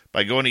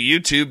by going to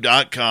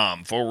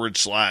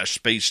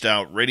youtube.com/Spaced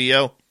Out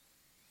Radio.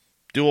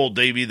 Do old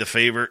Davey the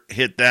favor,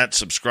 hit that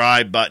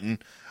subscribe button.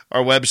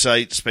 Our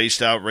website,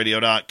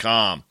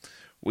 spacedoutradio.com.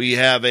 We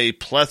have a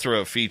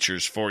plethora of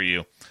features for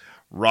you.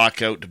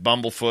 Rock out to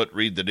Bumblefoot,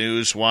 read the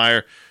news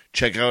wire,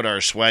 check out our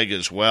swag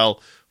as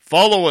well.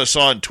 Follow us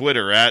on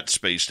Twitter at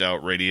Spaced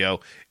Out Radio,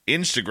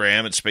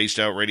 Instagram at Spaced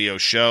Out Radio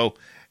Show,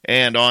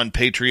 and on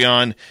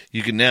Patreon,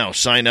 you can now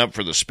sign up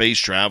for the Space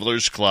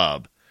Travelers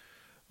Club.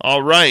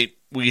 All right,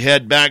 we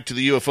head back to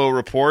the UFO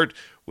report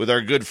with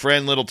our good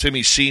friend Little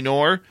Timmy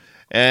Senor,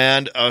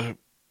 and a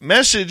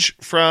message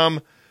from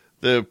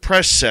the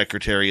press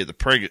secretary at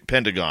the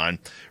Pentagon,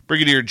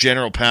 Brigadier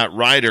General Pat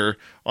Ryder,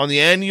 on the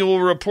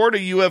annual report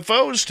of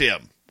UFOs,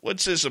 Tim.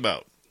 What's this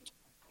about?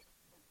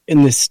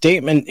 In this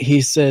statement, he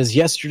says,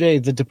 yesterday,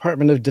 the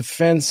Department of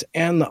Defense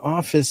and the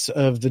Office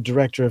of the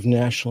Director of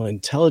National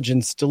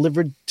Intelligence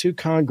delivered to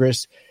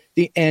Congress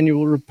the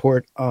annual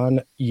report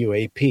on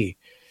UAP,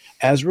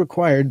 as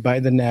required by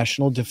the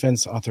National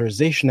Defense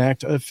Authorization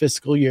Act of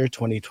fiscal year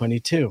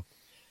 2022.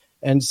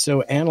 And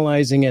so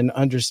analyzing and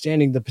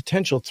understanding the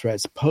potential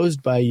threats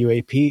posed by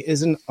UAP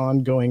is an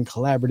ongoing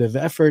collaborative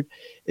effort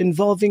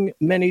involving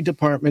many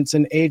departments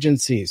and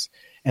agencies.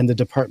 And the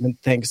department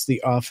thanks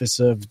the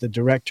Office of the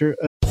Director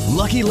of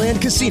Lucky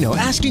Land Casino,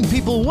 asking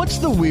people, what's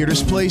the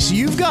weirdest place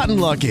you've gotten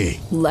lucky?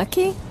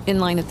 Lucky? In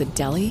line at the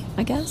deli,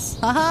 I guess?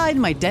 Aha, in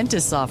my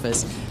dentist's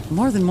office.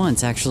 More than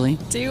once, actually.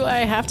 Do I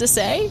have to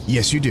say?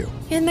 Yes, you do.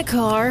 In the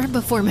car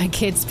before my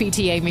kids'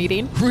 PTA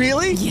meeting.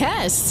 Really?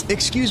 Yes.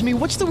 Excuse me,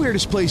 what's the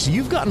weirdest place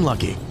you've gotten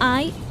lucky?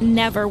 I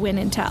never win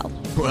and tell.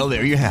 Well,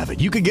 there you have it.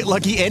 You can get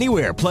lucky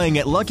anywhere, playing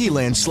at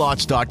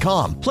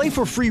LuckyLandSlots.com. Play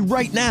for free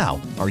right now.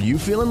 Are you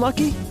feeling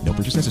lucky? No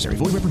purchase necessary.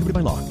 Void where prohibited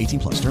by law.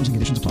 18+. Terms and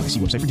conditions apply. See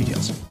website for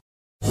details.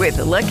 With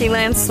the Lucky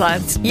Land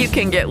Slots, you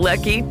can get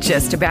lucky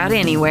just about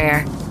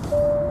anywhere.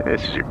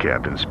 This is your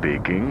captain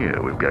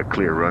speaking. We've got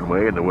clear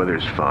runway and the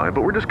weather's fine,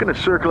 but we're just going to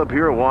circle up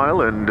here a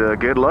while and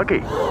get lucky.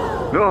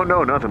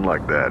 No, nothing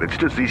like that. It's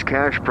just these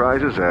cash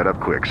prizes add up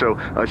quick. So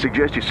I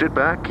suggest you sit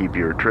back, keep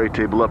your tray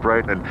table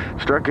upright, and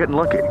start getting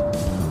lucky.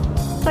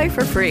 Play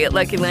for free at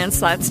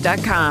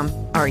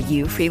LuckyLandSlots.com. Are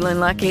you feeling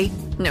lucky?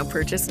 No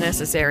purchase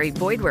necessary.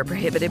 Void where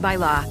prohibited by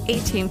law.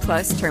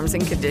 18+ terms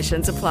and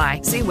conditions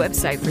apply. See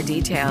website for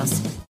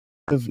details.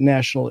 Of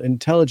National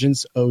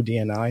Intelligence,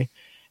 ODNI,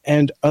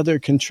 and other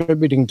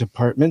contributing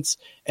departments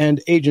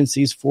and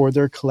agencies for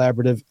their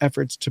collaborative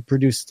efforts to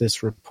produce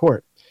this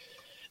report.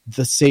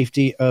 The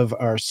safety of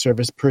our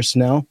service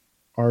personnel,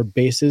 our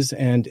bases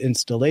and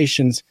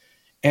installations,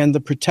 and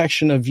the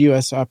protection of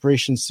U.S.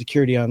 operations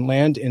security on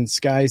land, in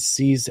skies,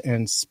 seas,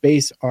 and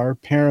space are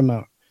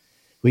paramount.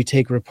 We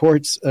take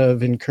reports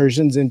of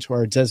incursions into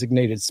our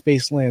designated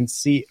space, land,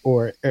 sea,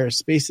 or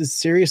airspaces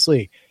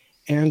seriously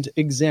and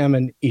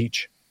examine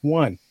each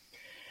one.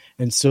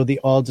 And so the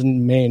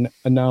Alden, Maine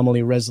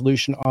Anomaly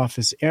Resolution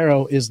Office,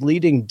 ARROW, is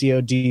leading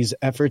DoD's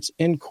efforts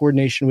in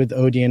coordination with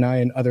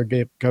ODNI and other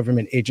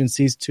government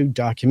agencies to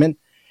document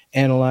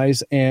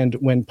analyze, and,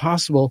 when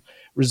possible,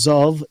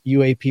 resolve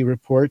UAP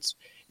reports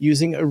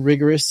using a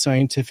rigorous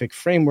scientific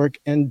framework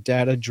and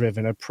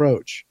data-driven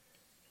approach.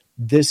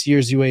 This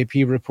year's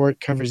UAP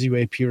report covers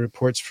UAP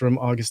reports from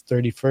August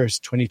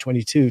 31st,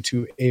 2022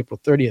 to April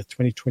 30th,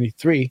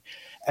 2023,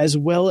 as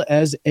well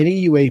as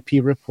any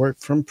UAP report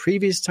from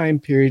previous time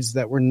periods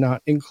that were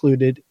not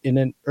included in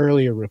an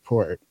earlier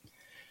report.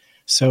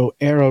 So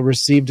ARROW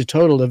received a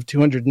total of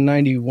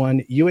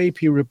 291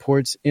 UAP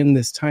reports in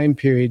this time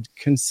period,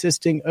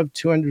 consisting of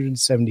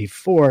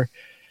 274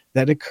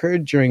 that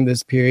occurred during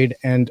this period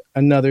and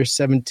another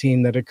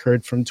 17 that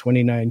occurred from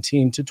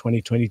 2019 to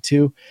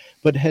 2022,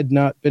 but had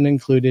not been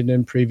included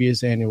in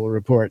previous annual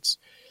reports.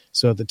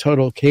 So the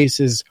total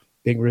cases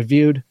being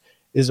reviewed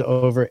is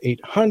over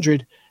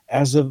 800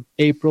 as of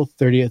April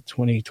 30th,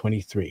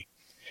 2023.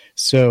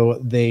 So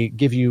they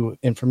give you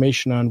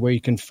information on where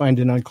you can find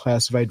an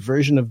unclassified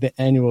version of the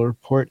annual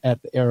report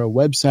at the ARROW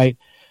website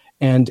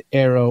and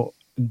arrow.mil.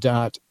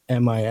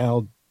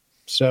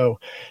 So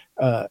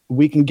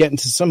we can get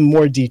into some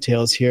more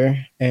details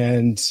here,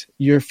 and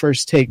your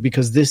first take,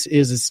 because this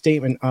is a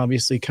statement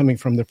obviously coming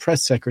from the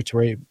press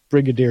secretary,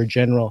 Brigadier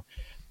General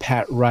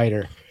Pat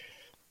Ryder.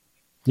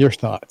 Your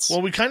thoughts?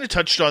 Well, we kind of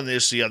touched on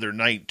this the other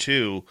night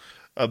too,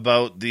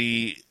 about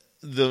the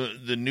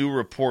new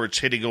reports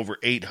hitting over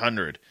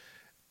 800.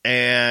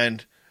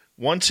 And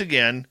once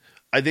again,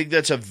 I think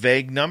that's a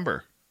vague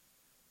number.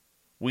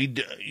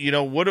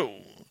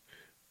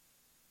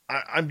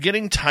 I'm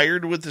getting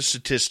tired with the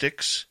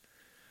statistics,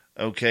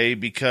 okay,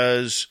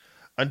 because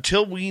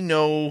until we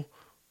know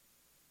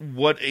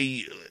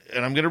and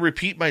I'm going to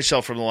repeat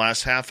myself from the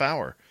last half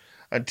hour,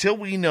 until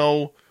we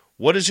know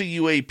what is a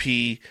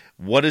UAP,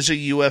 what is a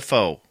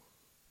UFO,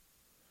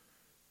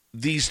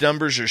 these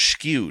numbers are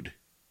skewed.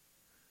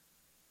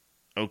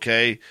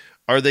 Okay?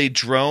 Are they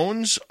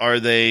drones?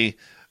 Where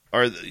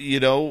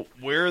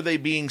are they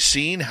being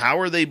seen? How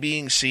are they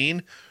being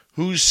seen?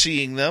 Who's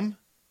seeing them?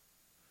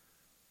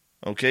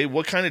 Okay,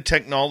 what kind of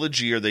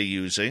technology are they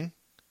using?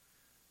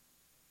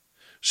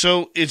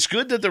 So it's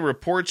good that the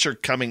reports are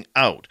coming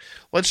out.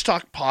 Let's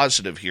talk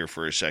positive here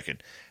for a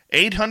second.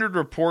 800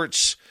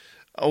 reports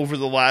over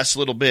the last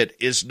little bit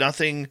is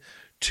nothing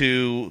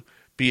to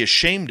be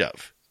ashamed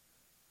of.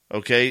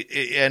 Okay,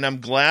 and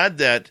I'm glad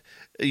that,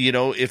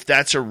 if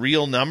that's a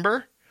real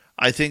number,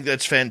 I think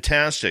that's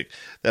fantastic.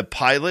 That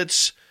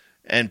pilots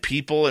and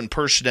people and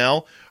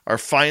personnel are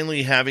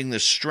finally having the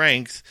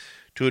strength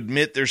to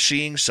admit they're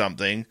seeing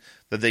something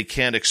that they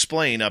can't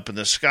explain up in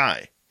the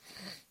sky.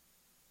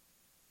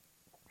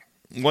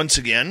 Once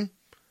again,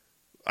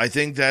 I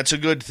think that's a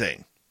good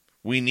thing.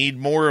 We need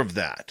more of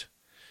that.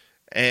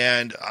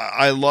 And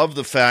I love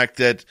the fact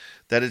that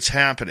it's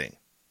happening.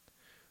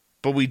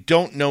 But we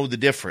don't know the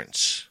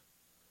difference.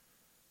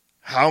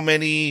 How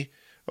many...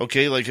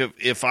 Okay, like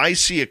if I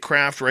see a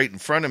craft right in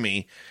front of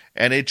me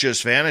and it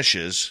just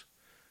vanishes,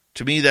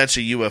 to me that's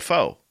a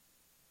UFO.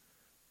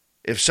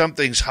 If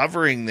something's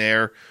hovering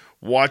there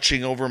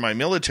watching over my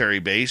military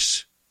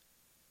base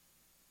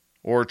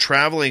or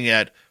traveling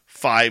at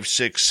 5,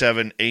 6,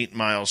 7, 8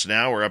 miles an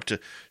hour up to,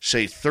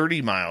 say,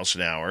 30 miles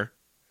an hour,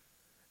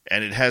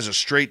 and it has a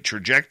straight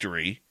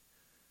trajectory,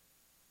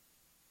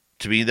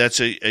 to me that's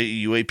a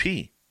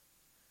UAP.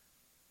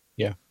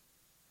 Yeah.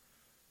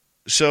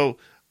 So...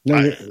 No,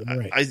 you're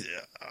right.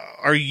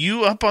 Are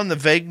you up on the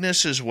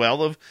vagueness as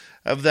well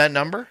of that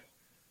number?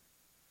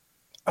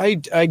 I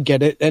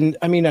get it. And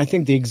I mean, I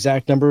think the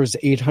exact number is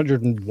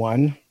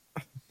 801,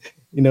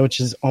 which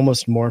is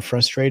almost more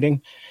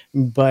frustrating.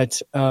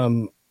 But,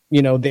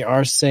 they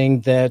are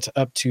saying that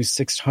up to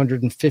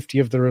 650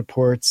 of the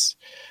reports,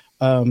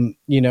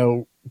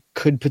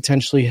 could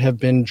potentially have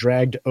been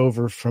dragged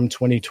over from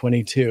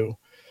 2022.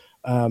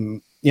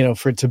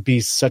 For it to be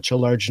such a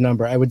large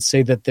number. I would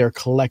say that they're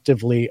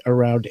collectively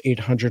around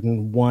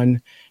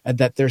 801 and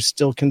that they're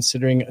still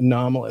considering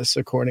anomalous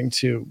according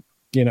to,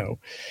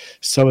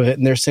 some of it.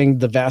 And they're saying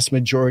the vast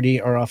majority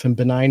are often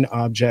benign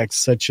objects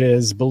such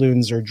as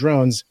balloons or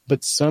drones,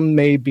 but some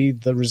may be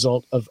the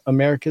result of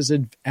America's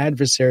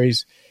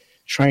adversaries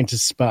trying to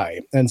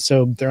spy. And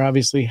so they're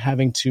obviously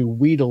having to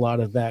weed a lot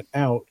of that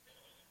out.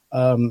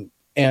 And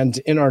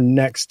in our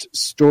next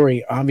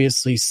story,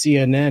 obviously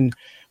CNN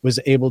was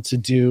able to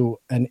do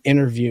an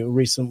interview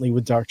recently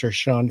with Dr.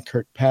 Sean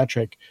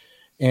Kirkpatrick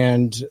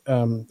and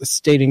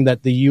stating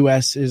that the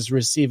U.S. is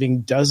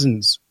receiving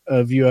dozens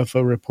of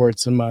UFO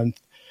reports a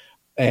month.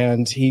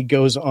 And he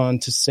goes on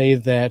to say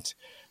that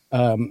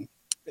according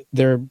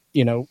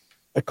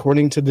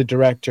to the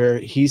director,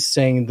 he's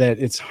saying that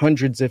it's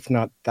hundreds, if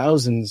not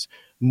thousands,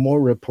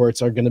 more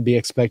reports are going to be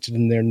expected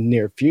in their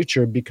near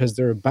future because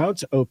they're about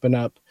to open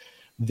up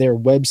their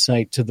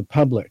website to the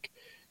public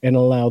and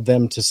allow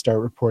them to start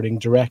reporting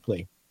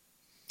directly.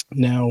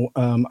 Now,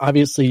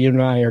 obviously, you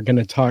and I are going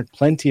to talk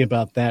plenty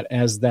about that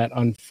as that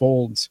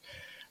unfolds.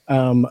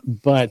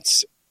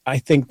 But I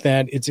think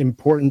that it's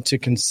important to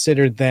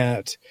consider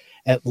that,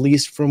 at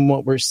least from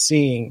what we're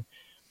seeing,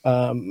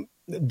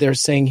 they're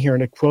saying here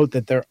in a quote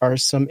that there are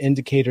some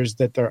indicators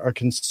that there are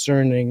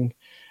concerning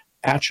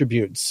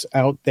attributes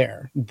out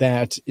there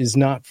that is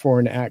not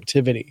foreign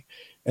activity.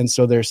 And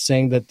so they're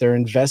saying that they're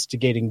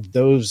investigating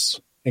those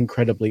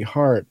incredibly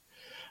hard.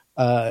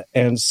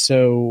 And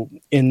so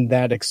in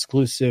that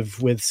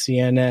exclusive with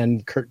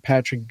CNN,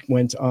 Kirkpatrick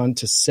went on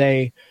to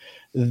say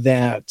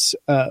that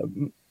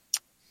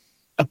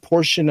a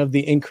portion of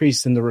the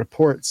increase in the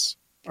reports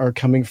are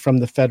coming from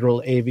the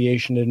Federal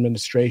Aviation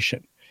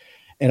Administration.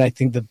 And I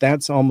think that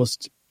that's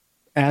almost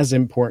as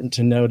important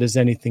to note as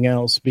anything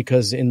else,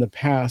 because in the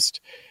past,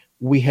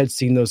 we had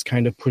seen those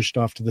kind of pushed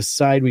off to the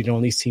side. We'd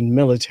only seen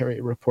military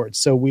reports.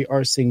 So we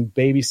are seeing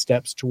baby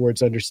steps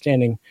towards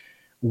understanding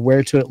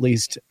where to at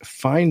least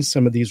find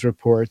some of these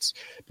reports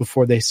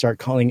before they start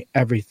calling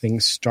everything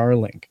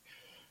Starlink.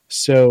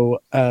 So,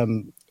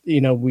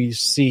 we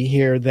see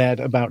here that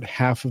about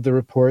half of the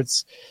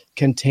reports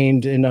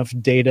contained enough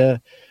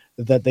data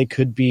that they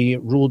could be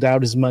ruled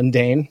out as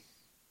mundane.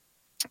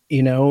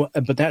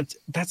 But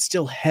that's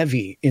still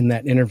heavy in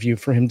that interview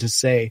for him to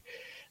say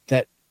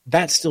that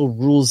still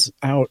rules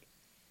out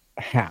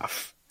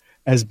half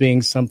as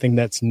being something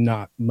that's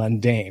not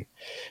mundane.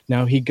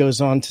 Now, he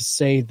goes on to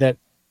say that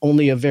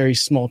only a very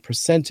small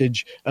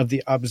percentage of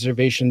the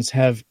observations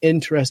have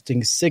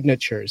interesting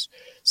signatures,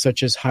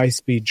 such as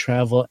high-speed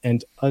travel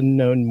and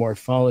unknown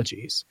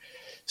morphologies.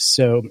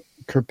 So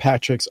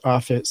Kirkpatrick's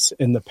office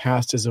in the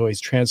past has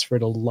always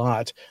transferred a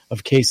lot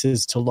of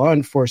cases to law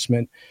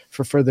enforcement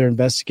for further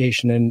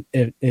investigation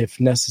and, if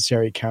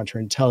necessary,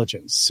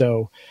 counterintelligence.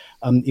 So,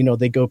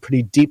 they go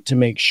pretty deep to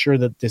make sure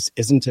that this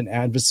isn't an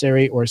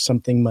adversary or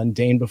something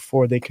mundane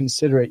before they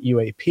consider it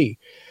UAP.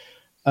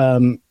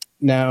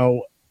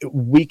 Now,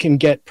 we can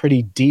get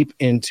pretty deep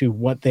into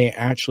what they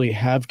actually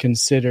have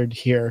considered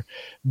here.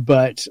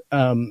 But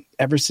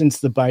ever since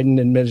the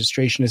Biden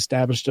administration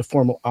established a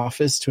formal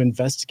office to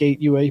investigate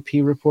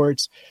UAP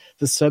reports,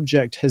 the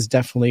subject has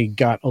definitely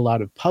got a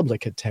lot of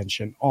public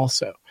attention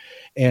also.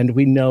 And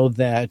we know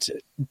that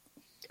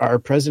our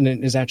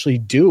president is actually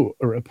due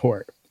a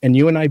report. And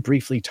you and I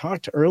briefly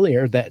talked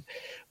earlier that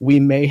we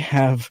may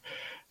have,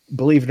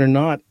 believe it or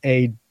not,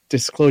 a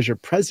disclosure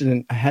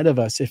president ahead of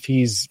us if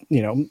he's,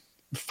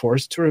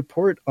 forced to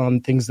report on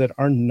things that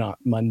are not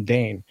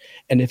mundane.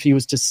 And if he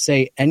was to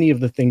say any of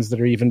the things that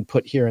are even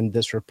put here in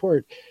this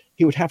report,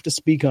 he would have to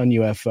speak on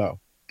UFO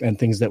and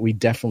things that we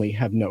definitely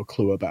have no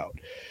clue about.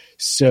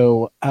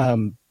 So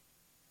I'm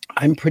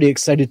pretty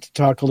excited to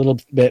talk a little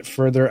bit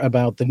further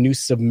about the new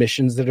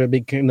submissions that are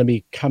going to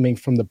be coming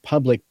from the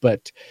public.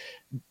 But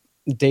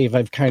Dave,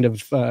 I've kind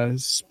of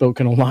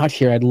spoken a lot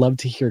here. I'd love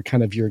to hear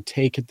kind of your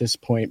take at this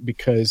point,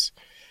 because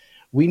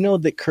we know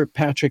that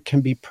Kirkpatrick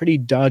can be pretty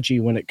dodgy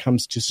when it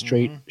comes to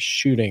straight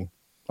shooting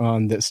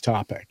on this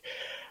topic.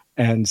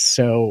 And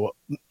so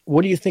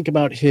what do you think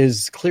about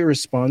his clear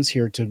response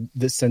here to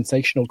this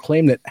sensational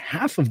claim that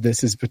half of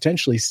this is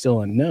potentially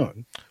still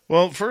unknown?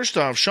 Well, first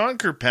off, Sean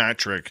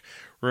Kirkpatrick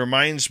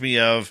reminds me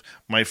of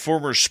my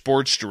former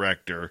sports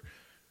director,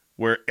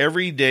 where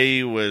every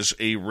day was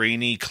a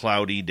rainy,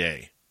 cloudy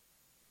day.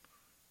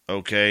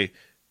 Okay?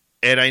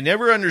 And I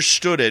never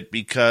understood it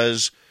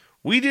because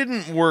we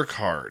didn't work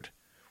hard.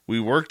 We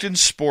worked in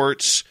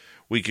sports.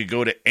 We could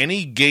go to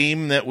any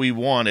game that we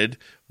wanted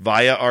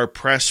via our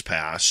press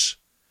pass.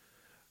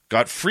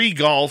 Got free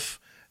golf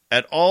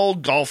at all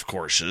golf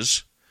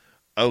courses,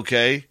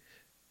 okay?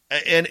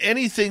 And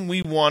anything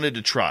we wanted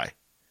to try,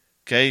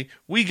 okay?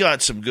 We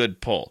got some good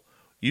pull.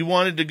 You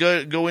wanted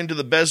to go into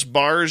the best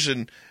bars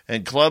and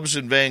clubs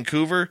in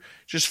Vancouver,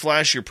 just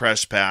flash your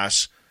press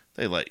pass.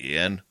 They let you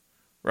in,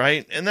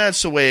 right? And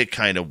that's the way it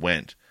kind of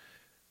went.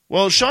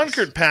 Well, Sean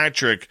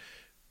Kirkpatrick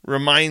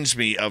reminds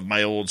me of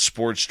my old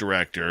sports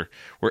director,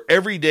 where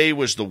every day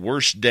was the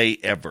worst day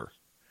ever.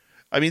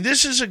 I mean,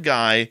 this is a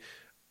guy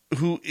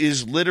who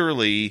is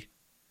literally,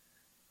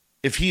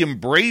 if he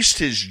embraced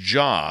his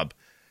job,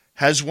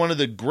 has one of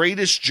the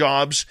greatest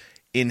jobs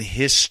in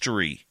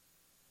history.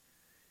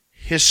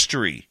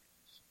 History.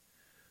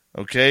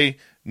 Okay?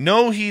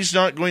 No, he's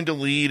not going to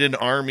lead an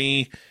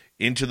army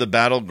into the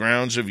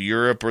battlegrounds of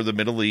Europe or the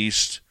Middle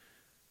East.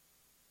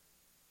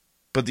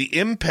 But the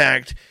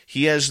impact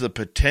he has the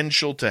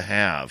potential to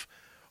have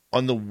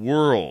on the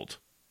world,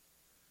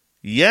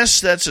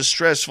 yes, that's a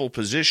stressful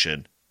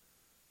position,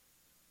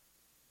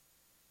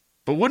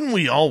 but wouldn't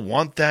we all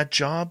want that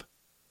job?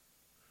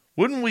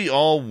 Wouldn't we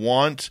all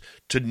want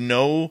to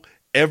know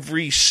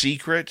every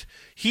secret?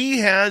 He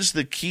has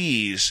the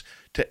keys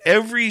to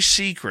every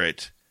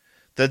secret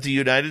that the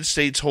United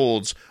States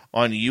holds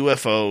on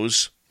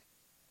UFOs,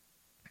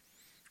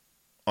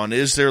 on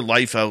is there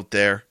life out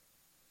there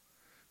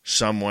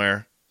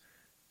somewhere.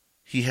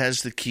 He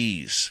has the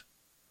keys.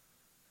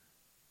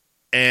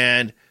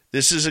 And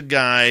this is a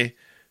guy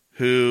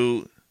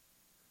who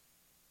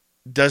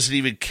doesn't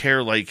even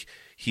care like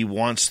he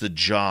wants the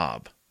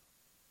job.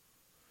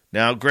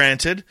 Now,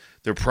 granted,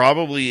 there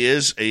probably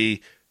is a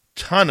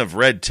ton of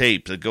red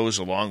tape that goes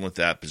along with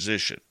that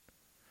position.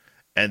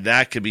 And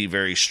that could be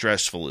very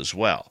stressful as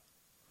well.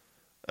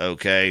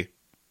 Okay?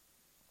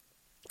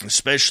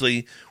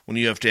 Especially when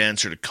you have to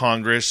answer to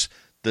Congress,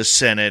 the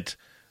Senate,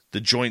 the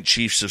Joint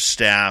Chiefs of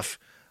Staff,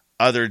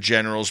 other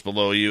generals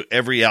below you,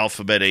 every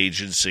alphabet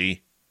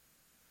agency,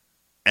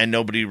 and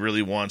nobody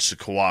really wants to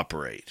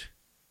cooperate.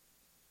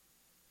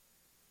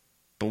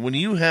 But when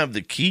you have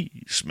the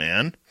keys,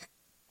 man,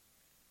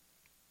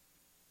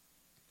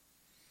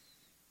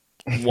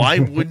 why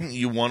wouldn't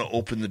you want to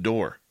open the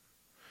door?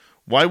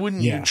 Why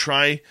wouldn't you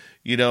try,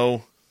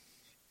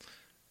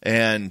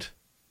 and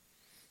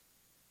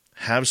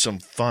have some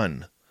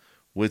fun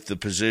with the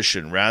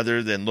position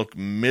rather than look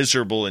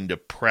miserable and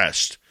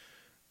depressed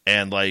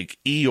and like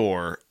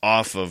Eeyore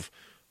off of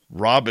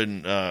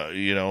Robin,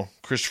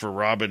 Christopher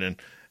Robin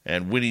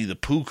and Winnie the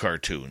Pooh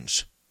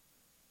cartoons?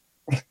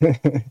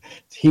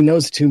 He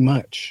knows too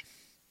much.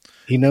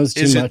 He knows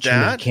too much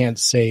and he can't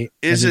say.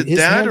 Is it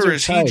that, or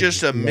is he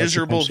just a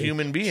miserable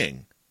human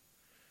being?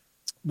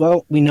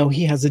 Well, we know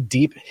he has a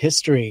deep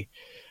history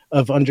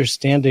of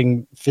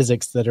understanding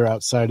physics that are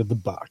outside of the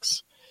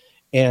box.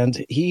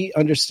 And he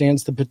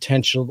understands the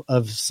potential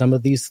of some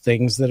of these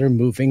things that are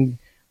moving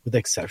with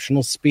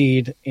exceptional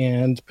speed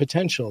and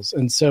potentials.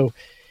 And so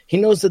he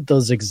knows that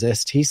those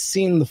exist. He's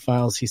seen the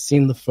files. He's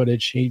seen the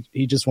footage.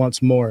 He just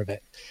wants more of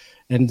it.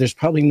 And there's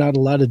probably not a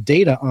lot of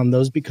data on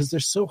those because they're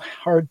so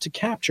hard to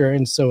capture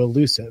and so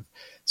elusive.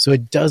 So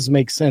it does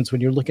make sense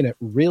when you're looking at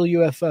real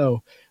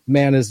UFO,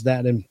 man, is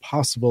that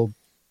impossible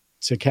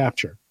to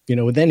capture,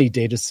 with any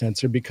data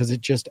sensor, because it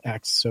just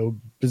acts so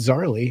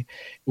bizarrely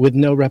with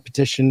no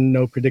repetition,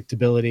 no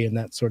predictability, and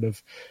that sort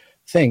of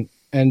thing.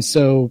 And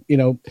so,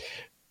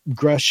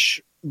 Grush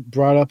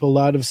brought up a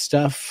lot of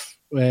stuff,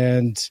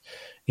 and,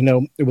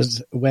 it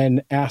was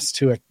when asked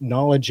to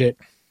acknowledge it,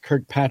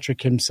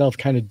 Kirkpatrick himself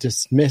kind of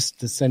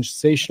dismissed the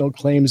sensational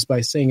claims by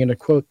saying in a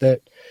quote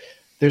that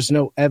there's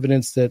no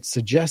evidence that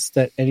suggests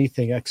that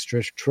anything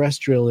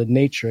extraterrestrial in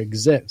nature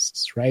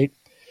exists, right?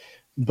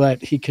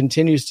 But he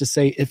continues to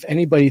say, if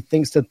anybody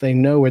thinks that they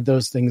know where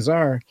those things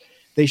are,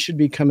 they should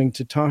be coming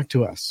to talk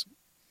to us.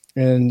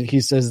 And he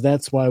says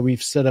that's why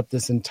we've set up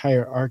this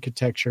entire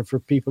architecture for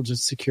people to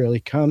securely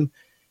come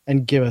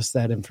and give us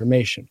that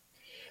information.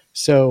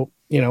 So,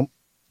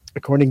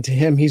 according to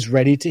him, he's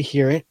ready to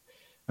hear it.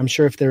 I'm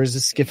sure if there is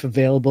a skiff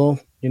available,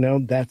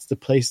 that's the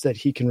place that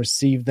he can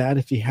receive that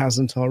if he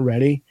hasn't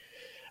already.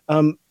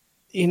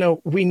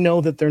 We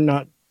know that they're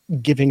not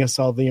giving us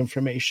all the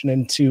information,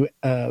 and to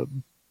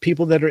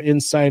people that are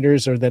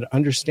insiders or that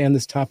understand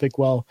this topic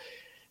well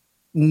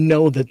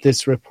know that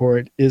this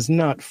report is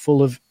not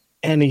full of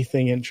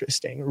anything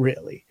interesting,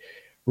 really,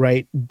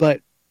 right?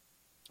 But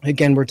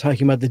again, we're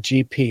talking about the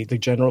GP, the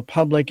general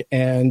public,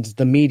 and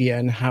the media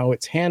and how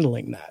it's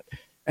handling that.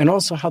 And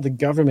also how the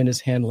government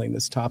is handling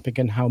this topic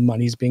and how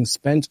money's being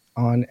spent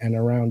on and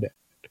around it.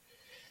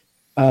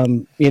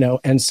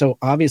 And so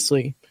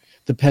obviously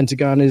the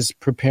Pentagon is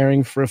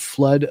preparing for a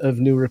flood of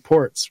new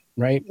reports,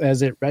 right?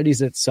 As it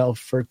readies itself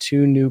for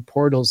 2 new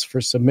portals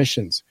for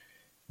submissions.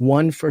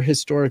 One for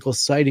historical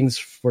sightings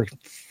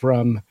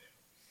from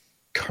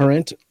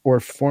current or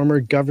former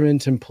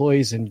government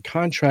employees and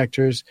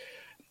contractors,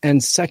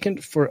 and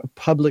second for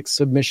public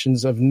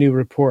submissions of new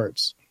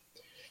reports.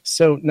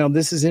 So now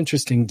this is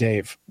interesting,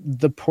 Dave.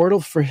 The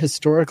portal for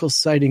historical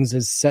sightings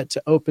is set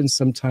to open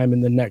sometime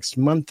in the next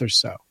month or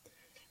so.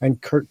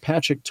 And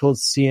Kirkpatrick told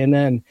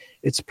CNN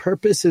its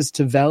purpose is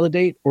to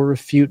validate or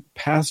refute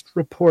past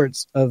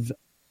reports of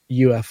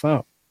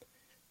UFO,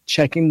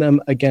 checking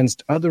them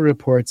against other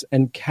reports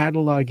and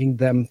cataloging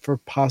them for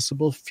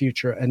possible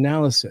future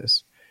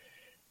analysis.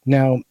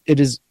 Now, it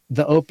is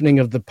the opening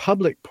of the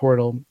public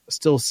portal,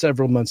 still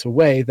several months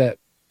away, that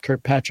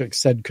Kirkpatrick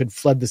said could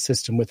flood the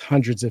system with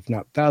hundreds, if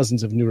not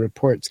thousands, of new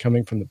reports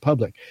coming from the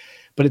public.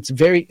 But it's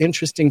very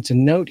interesting to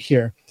note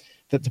here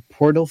that the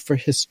portal for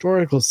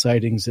historical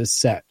sightings is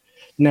set.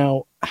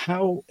 Now,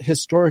 how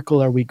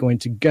historical are we going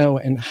to go,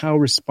 and how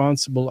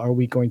responsible are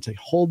we going to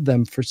hold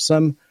them for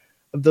some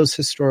of those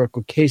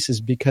historical cases?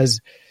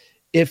 Because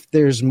if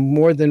there's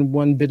more than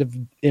one bit of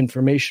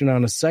information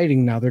on a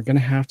sighting now, they're going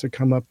to have to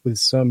come up with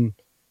some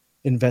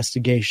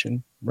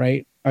investigation,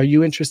 right? Are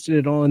you interested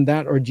at all in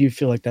that, or do you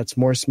feel like that's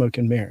more smoke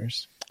and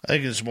mirrors? I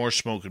think it's more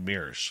smoke and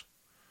mirrors.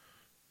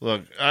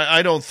 Look,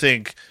 I don't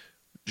think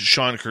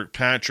Sean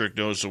Kirkpatrick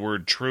knows the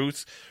word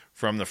truth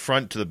from the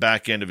front to the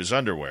back end of his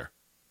underwear.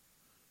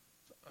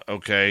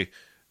 Okay?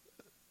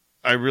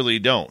 I really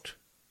don't.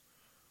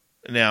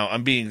 Now,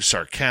 I'm being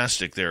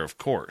sarcastic there, of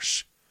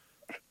course.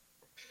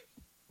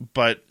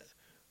 But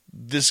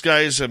this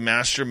guy is a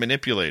master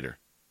manipulator.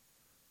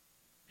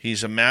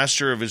 He's a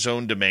master of his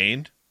own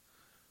domain.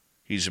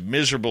 He's a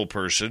miserable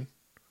person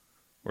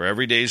where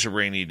every day is a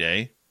rainy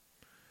day.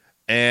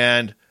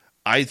 And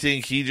I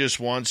think he just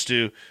wants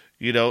to,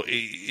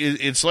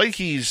 it's like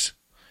he's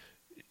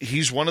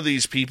one of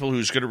these people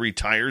who's going to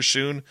retire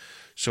soon.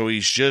 So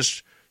he's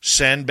just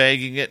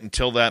sandbagging it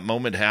until that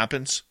moment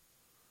happens.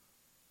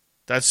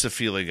 That's the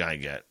feeling I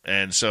get.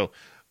 And so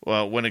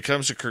when it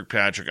comes to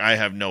Kirkpatrick, I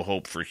have no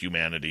hope for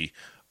humanity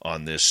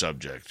on this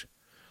subject.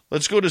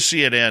 Let's go to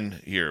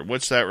CNN here.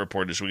 What's that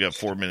report? As we got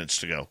 4 minutes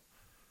to go.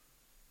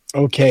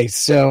 Okay,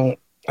 so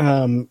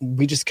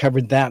we just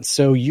covered that.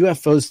 So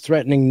UFOs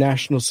threatening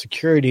national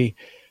security.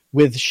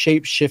 with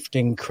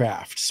shape-shifting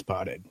craft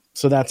spotted.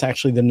 So that's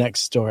actually the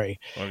next story.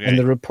 Okay. And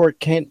the report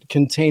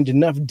contained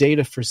enough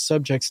data for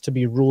subjects to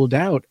be ruled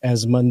out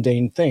as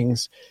mundane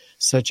things,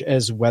 such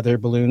as weather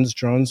balloons,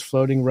 drones,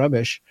 floating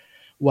rubbish,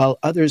 while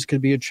others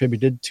could be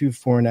attributed to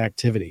foreign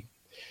activity.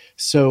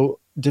 So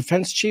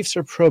defense chiefs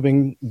are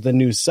probing the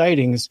new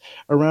sightings,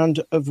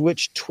 around of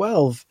which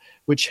 12,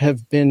 which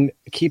have been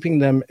keeping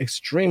them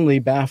extremely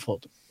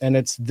baffled. And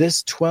it's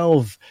this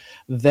 12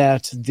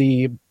 that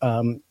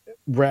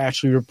were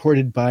actually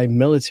reported by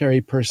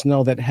military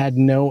personnel that had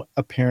no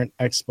apparent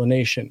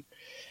explanation.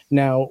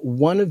 Now,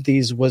 one of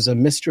these was a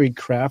mystery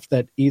craft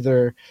that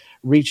either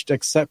reached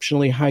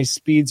exceptionally high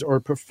speeds or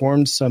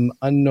performed some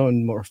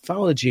unknown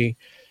morphology.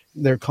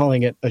 They're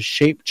calling it a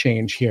shape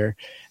change here.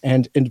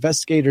 And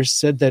investigators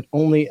said that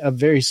only a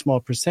very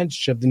small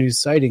percentage of the new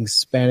sightings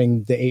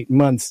spanning the 8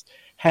 months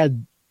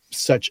had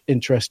such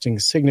interesting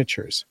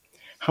signatures.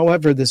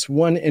 However, this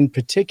one in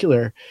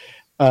particular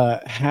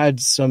had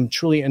some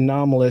truly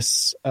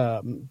anomalous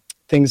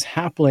things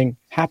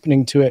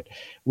happening to it,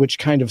 which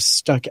kind of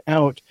stuck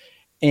out.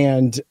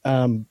 And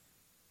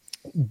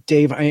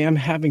Dave, I am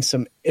having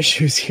some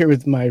issues here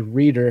with my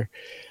reader.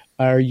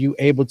 Are you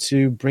able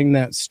to bring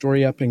that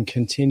story up and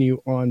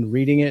continue on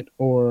reading it,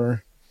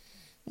 or?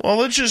 Well,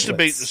 let's just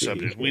debate the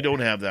subject. We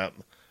don't have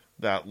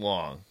that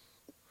long.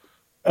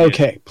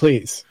 Okay,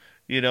 please.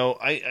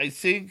 I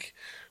think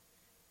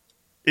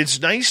it's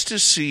nice to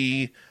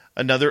see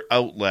another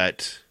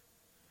outlet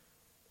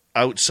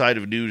outside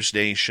of News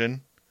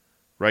Nation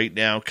right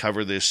now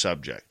cover this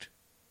subject.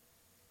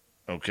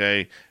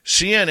 Okay?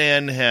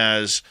 CNN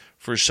has,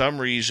 for some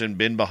reason,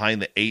 been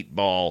behind the 8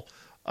 ball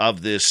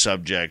of this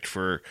subject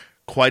for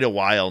quite a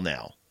while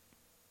now.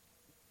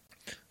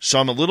 So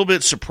I'm a little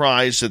bit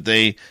surprised that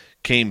they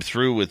came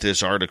through with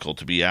this article,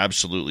 to be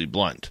absolutely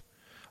blunt.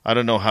 I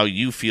don't know how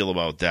you feel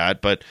about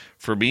that, but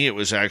for me it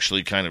was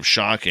actually kind of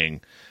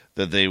shocking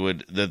that they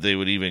would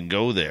even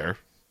go there.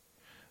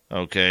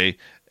 Okay?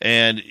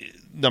 And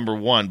number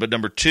one, but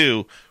number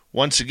two,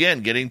 once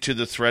again, getting to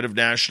the threat of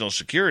national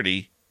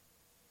security,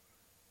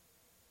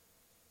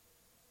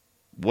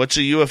 what's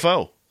a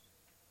UFO?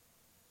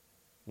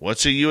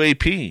 What's a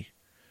UAP?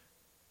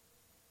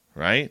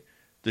 Right?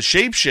 The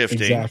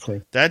shape-shifting,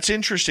 exactly. That's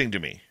interesting to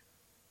me.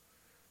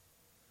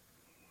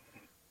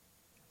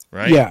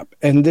 Right? Yeah,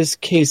 and this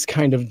case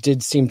kind of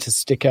did seem to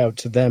stick out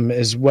to them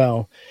as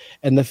well.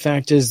 And the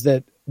fact is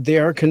that they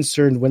are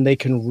concerned when they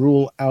can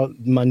rule out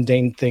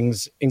mundane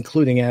things,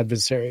 including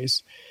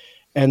adversaries.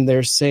 And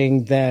they're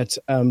saying that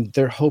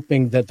they're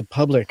hoping that the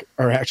public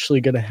are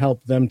actually going to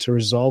help them to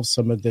resolve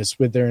some of this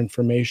with their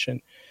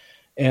information.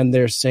 And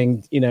they're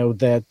saying,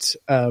 that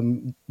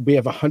we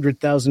have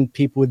 100,000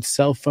 people with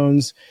cell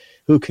phones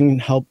who can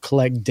help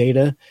collect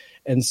data.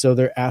 And so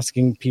they're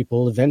asking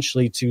people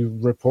eventually to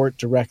report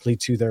directly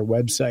to their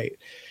website.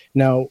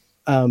 Now,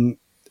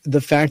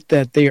 the fact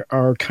that they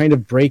are kind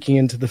of breaking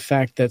into the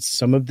fact that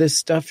some of this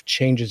stuff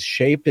changes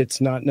shape,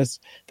 it's not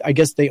I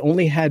guess they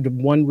only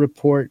had one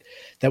report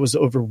that was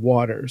over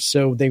water.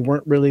 So they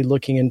weren't really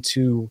looking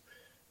into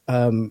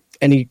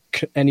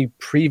any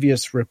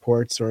previous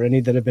reports or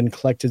any that have been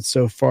collected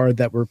so far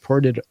that were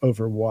reported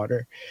over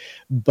water.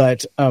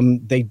 But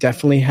they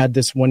definitely had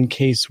this one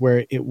case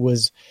where it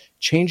was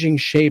changing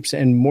shapes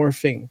and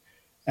morphing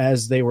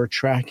as they were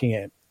tracking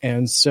it.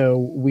 And so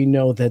we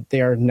know that they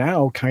are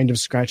now kind of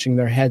scratching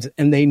their heads,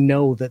 and they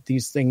know that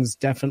these things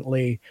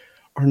definitely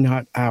are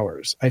not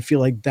ours. I feel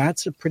like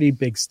that's a pretty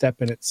big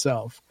step in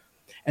itself.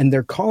 And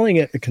they're calling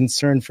it a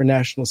concern for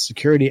national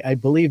security, I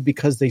believe,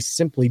 because they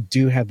simply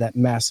do have that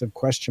massive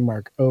question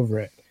mark over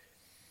it.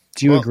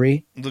 Do you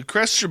agree? The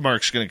question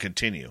mark's going to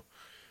continue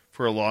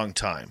for a long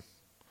time.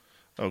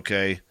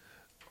 Okay?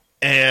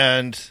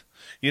 And,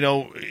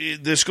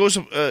 this goes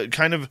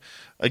kind of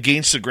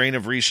against the grain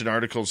of recent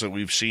articles that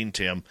we've seen,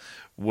 Tim,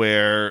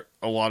 where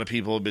a lot of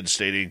people have been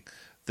stating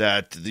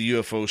that the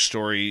UFO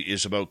story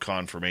is about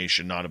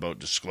confirmation, not about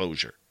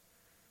disclosure.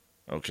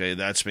 Okay,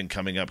 that's been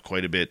coming up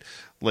quite a bit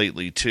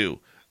lately too.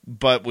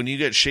 But when you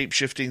get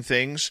shape-shifting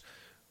things,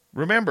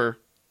 remember,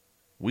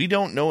 we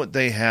don't know what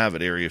they have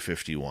at Area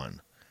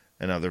 51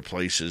 and other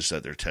places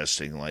that they're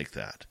testing like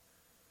that.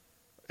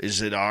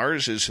 Is it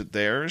ours? Is it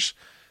theirs?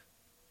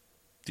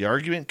 The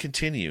argument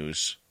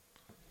continues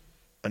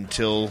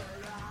until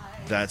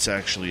that's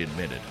actually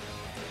admitted.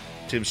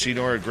 Tim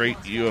Senor, a great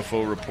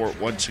UFO report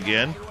once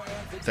again.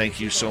 Thank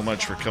you so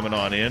much for coming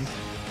on in.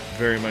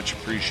 Very much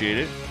appreciate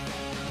it.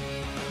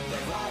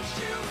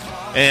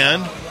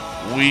 And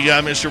we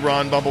got Mr.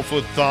 Ron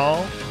Bumblefoot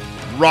Thal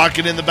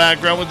rocking in the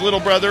background with Little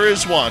Brother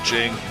Is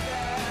Watching.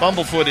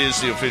 Bumblefoot is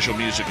the official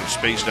music of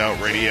Spaced Out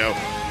Radio,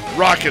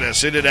 rocking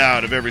us in and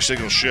out of every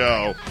single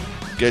show.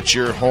 Get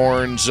your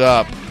horns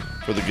up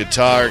for the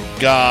guitar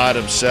god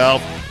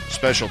himself.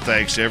 Special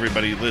thanks to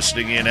everybody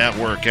listening in at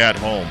work, at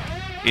home,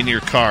 in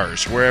your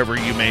cars, wherever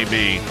you may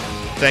be.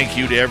 Thank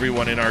you to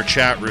everyone in our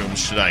chat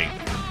rooms tonight.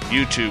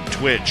 YouTube,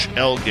 Twitch,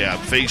 LGAB,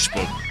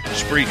 Facebook,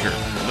 Spreaker,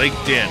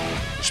 LinkedIn,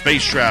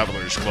 Space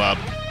Travelers Club,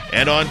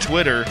 and on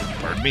Twitter,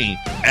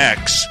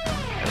 X,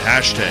 and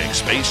hashtag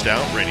Spaced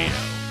Out Radio.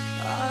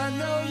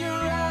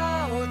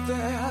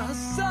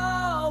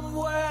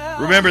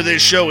 Remember,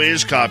 this show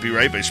is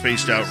copyright by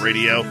Spaced Out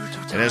Radio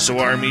and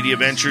SOR Media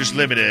Ventures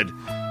Limited.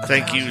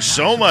 Thank you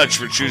so much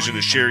for choosing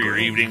to share your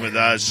evening with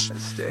us,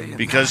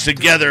 because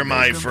together,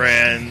 my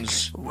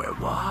friends, we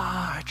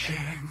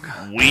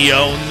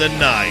own the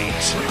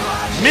night.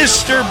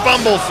 Mr.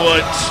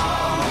 Bumblefoot,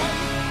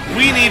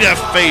 we need a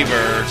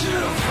favor.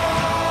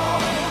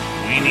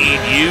 We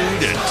need you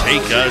to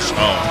take us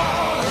home.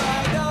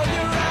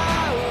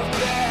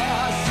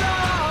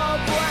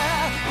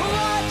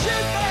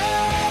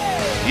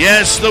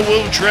 Yes, the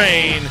Woo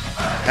Train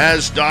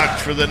has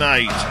docked for the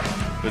night,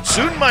 but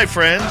soon, my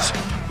friends,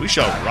 we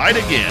shall ride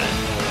again.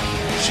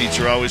 Seats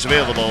are always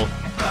available.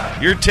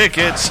 Your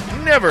tickets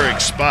never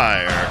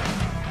expire.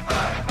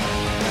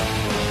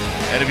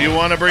 And if you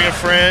want to bring a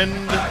friend,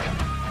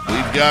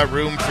 we've got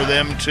room for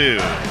them too.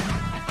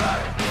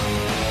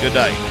 Good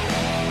night.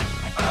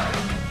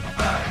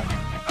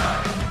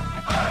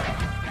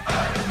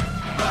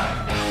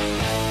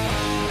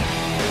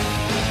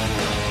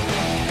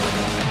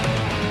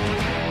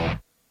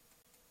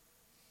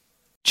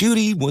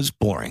 Judy was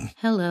boring.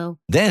 Hello.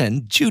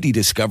 Then Judy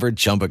discovered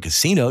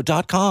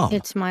ChumbaCasino.com.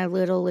 It's my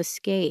little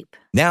escape.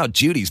 Now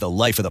Judy's the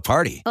life of the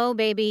party. Oh,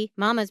 baby,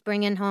 mama's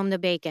bringing home the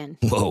bacon.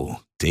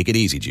 Whoa, take it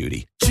easy,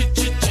 Judy.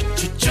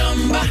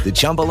 The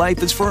Chumba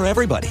life is for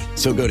everybody.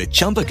 So go to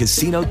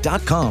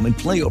ChumbaCasino.com and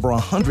play over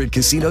 100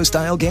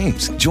 casino-style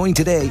games. Join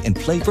today and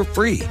play for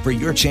free for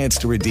your chance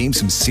to redeem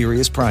some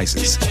serious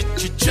prizes.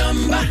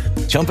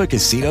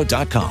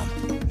 ChumbaCasino.com.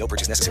 No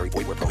purchase necessary.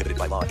 Void where prohibited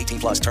by law. 18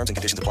 plus terms and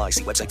conditions apply.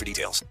 See website for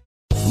details.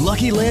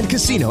 Lucky Land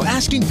Casino,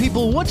 asking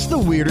people, what's the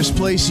weirdest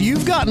place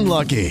you've gotten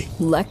lucky?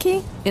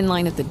 Lucky? In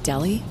line at the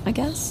deli, I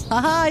guess?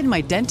 Aha, in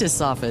my dentist's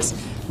office.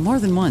 More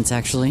than once,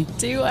 actually.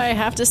 Do I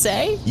have to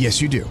say?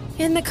 Yes, you do.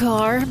 In the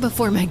car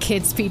before my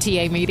kids'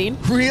 PTA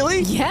meeting.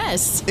 Really?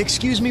 Yes.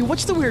 Excuse me,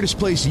 what's the weirdest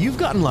place you've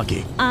gotten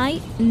lucky?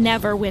 I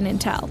never win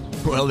and tell.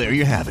 Well, there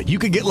you have it. You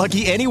can get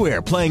lucky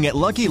anywhere, playing at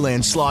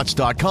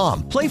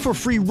LuckyLandSlots.com. Play for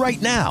free right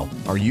now.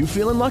 Are you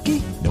feeling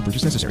lucky? No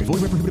purchase necessary.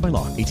 Void where prohibited by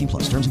law. 18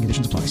 plus. Terms and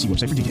conditions apply. See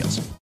website for details.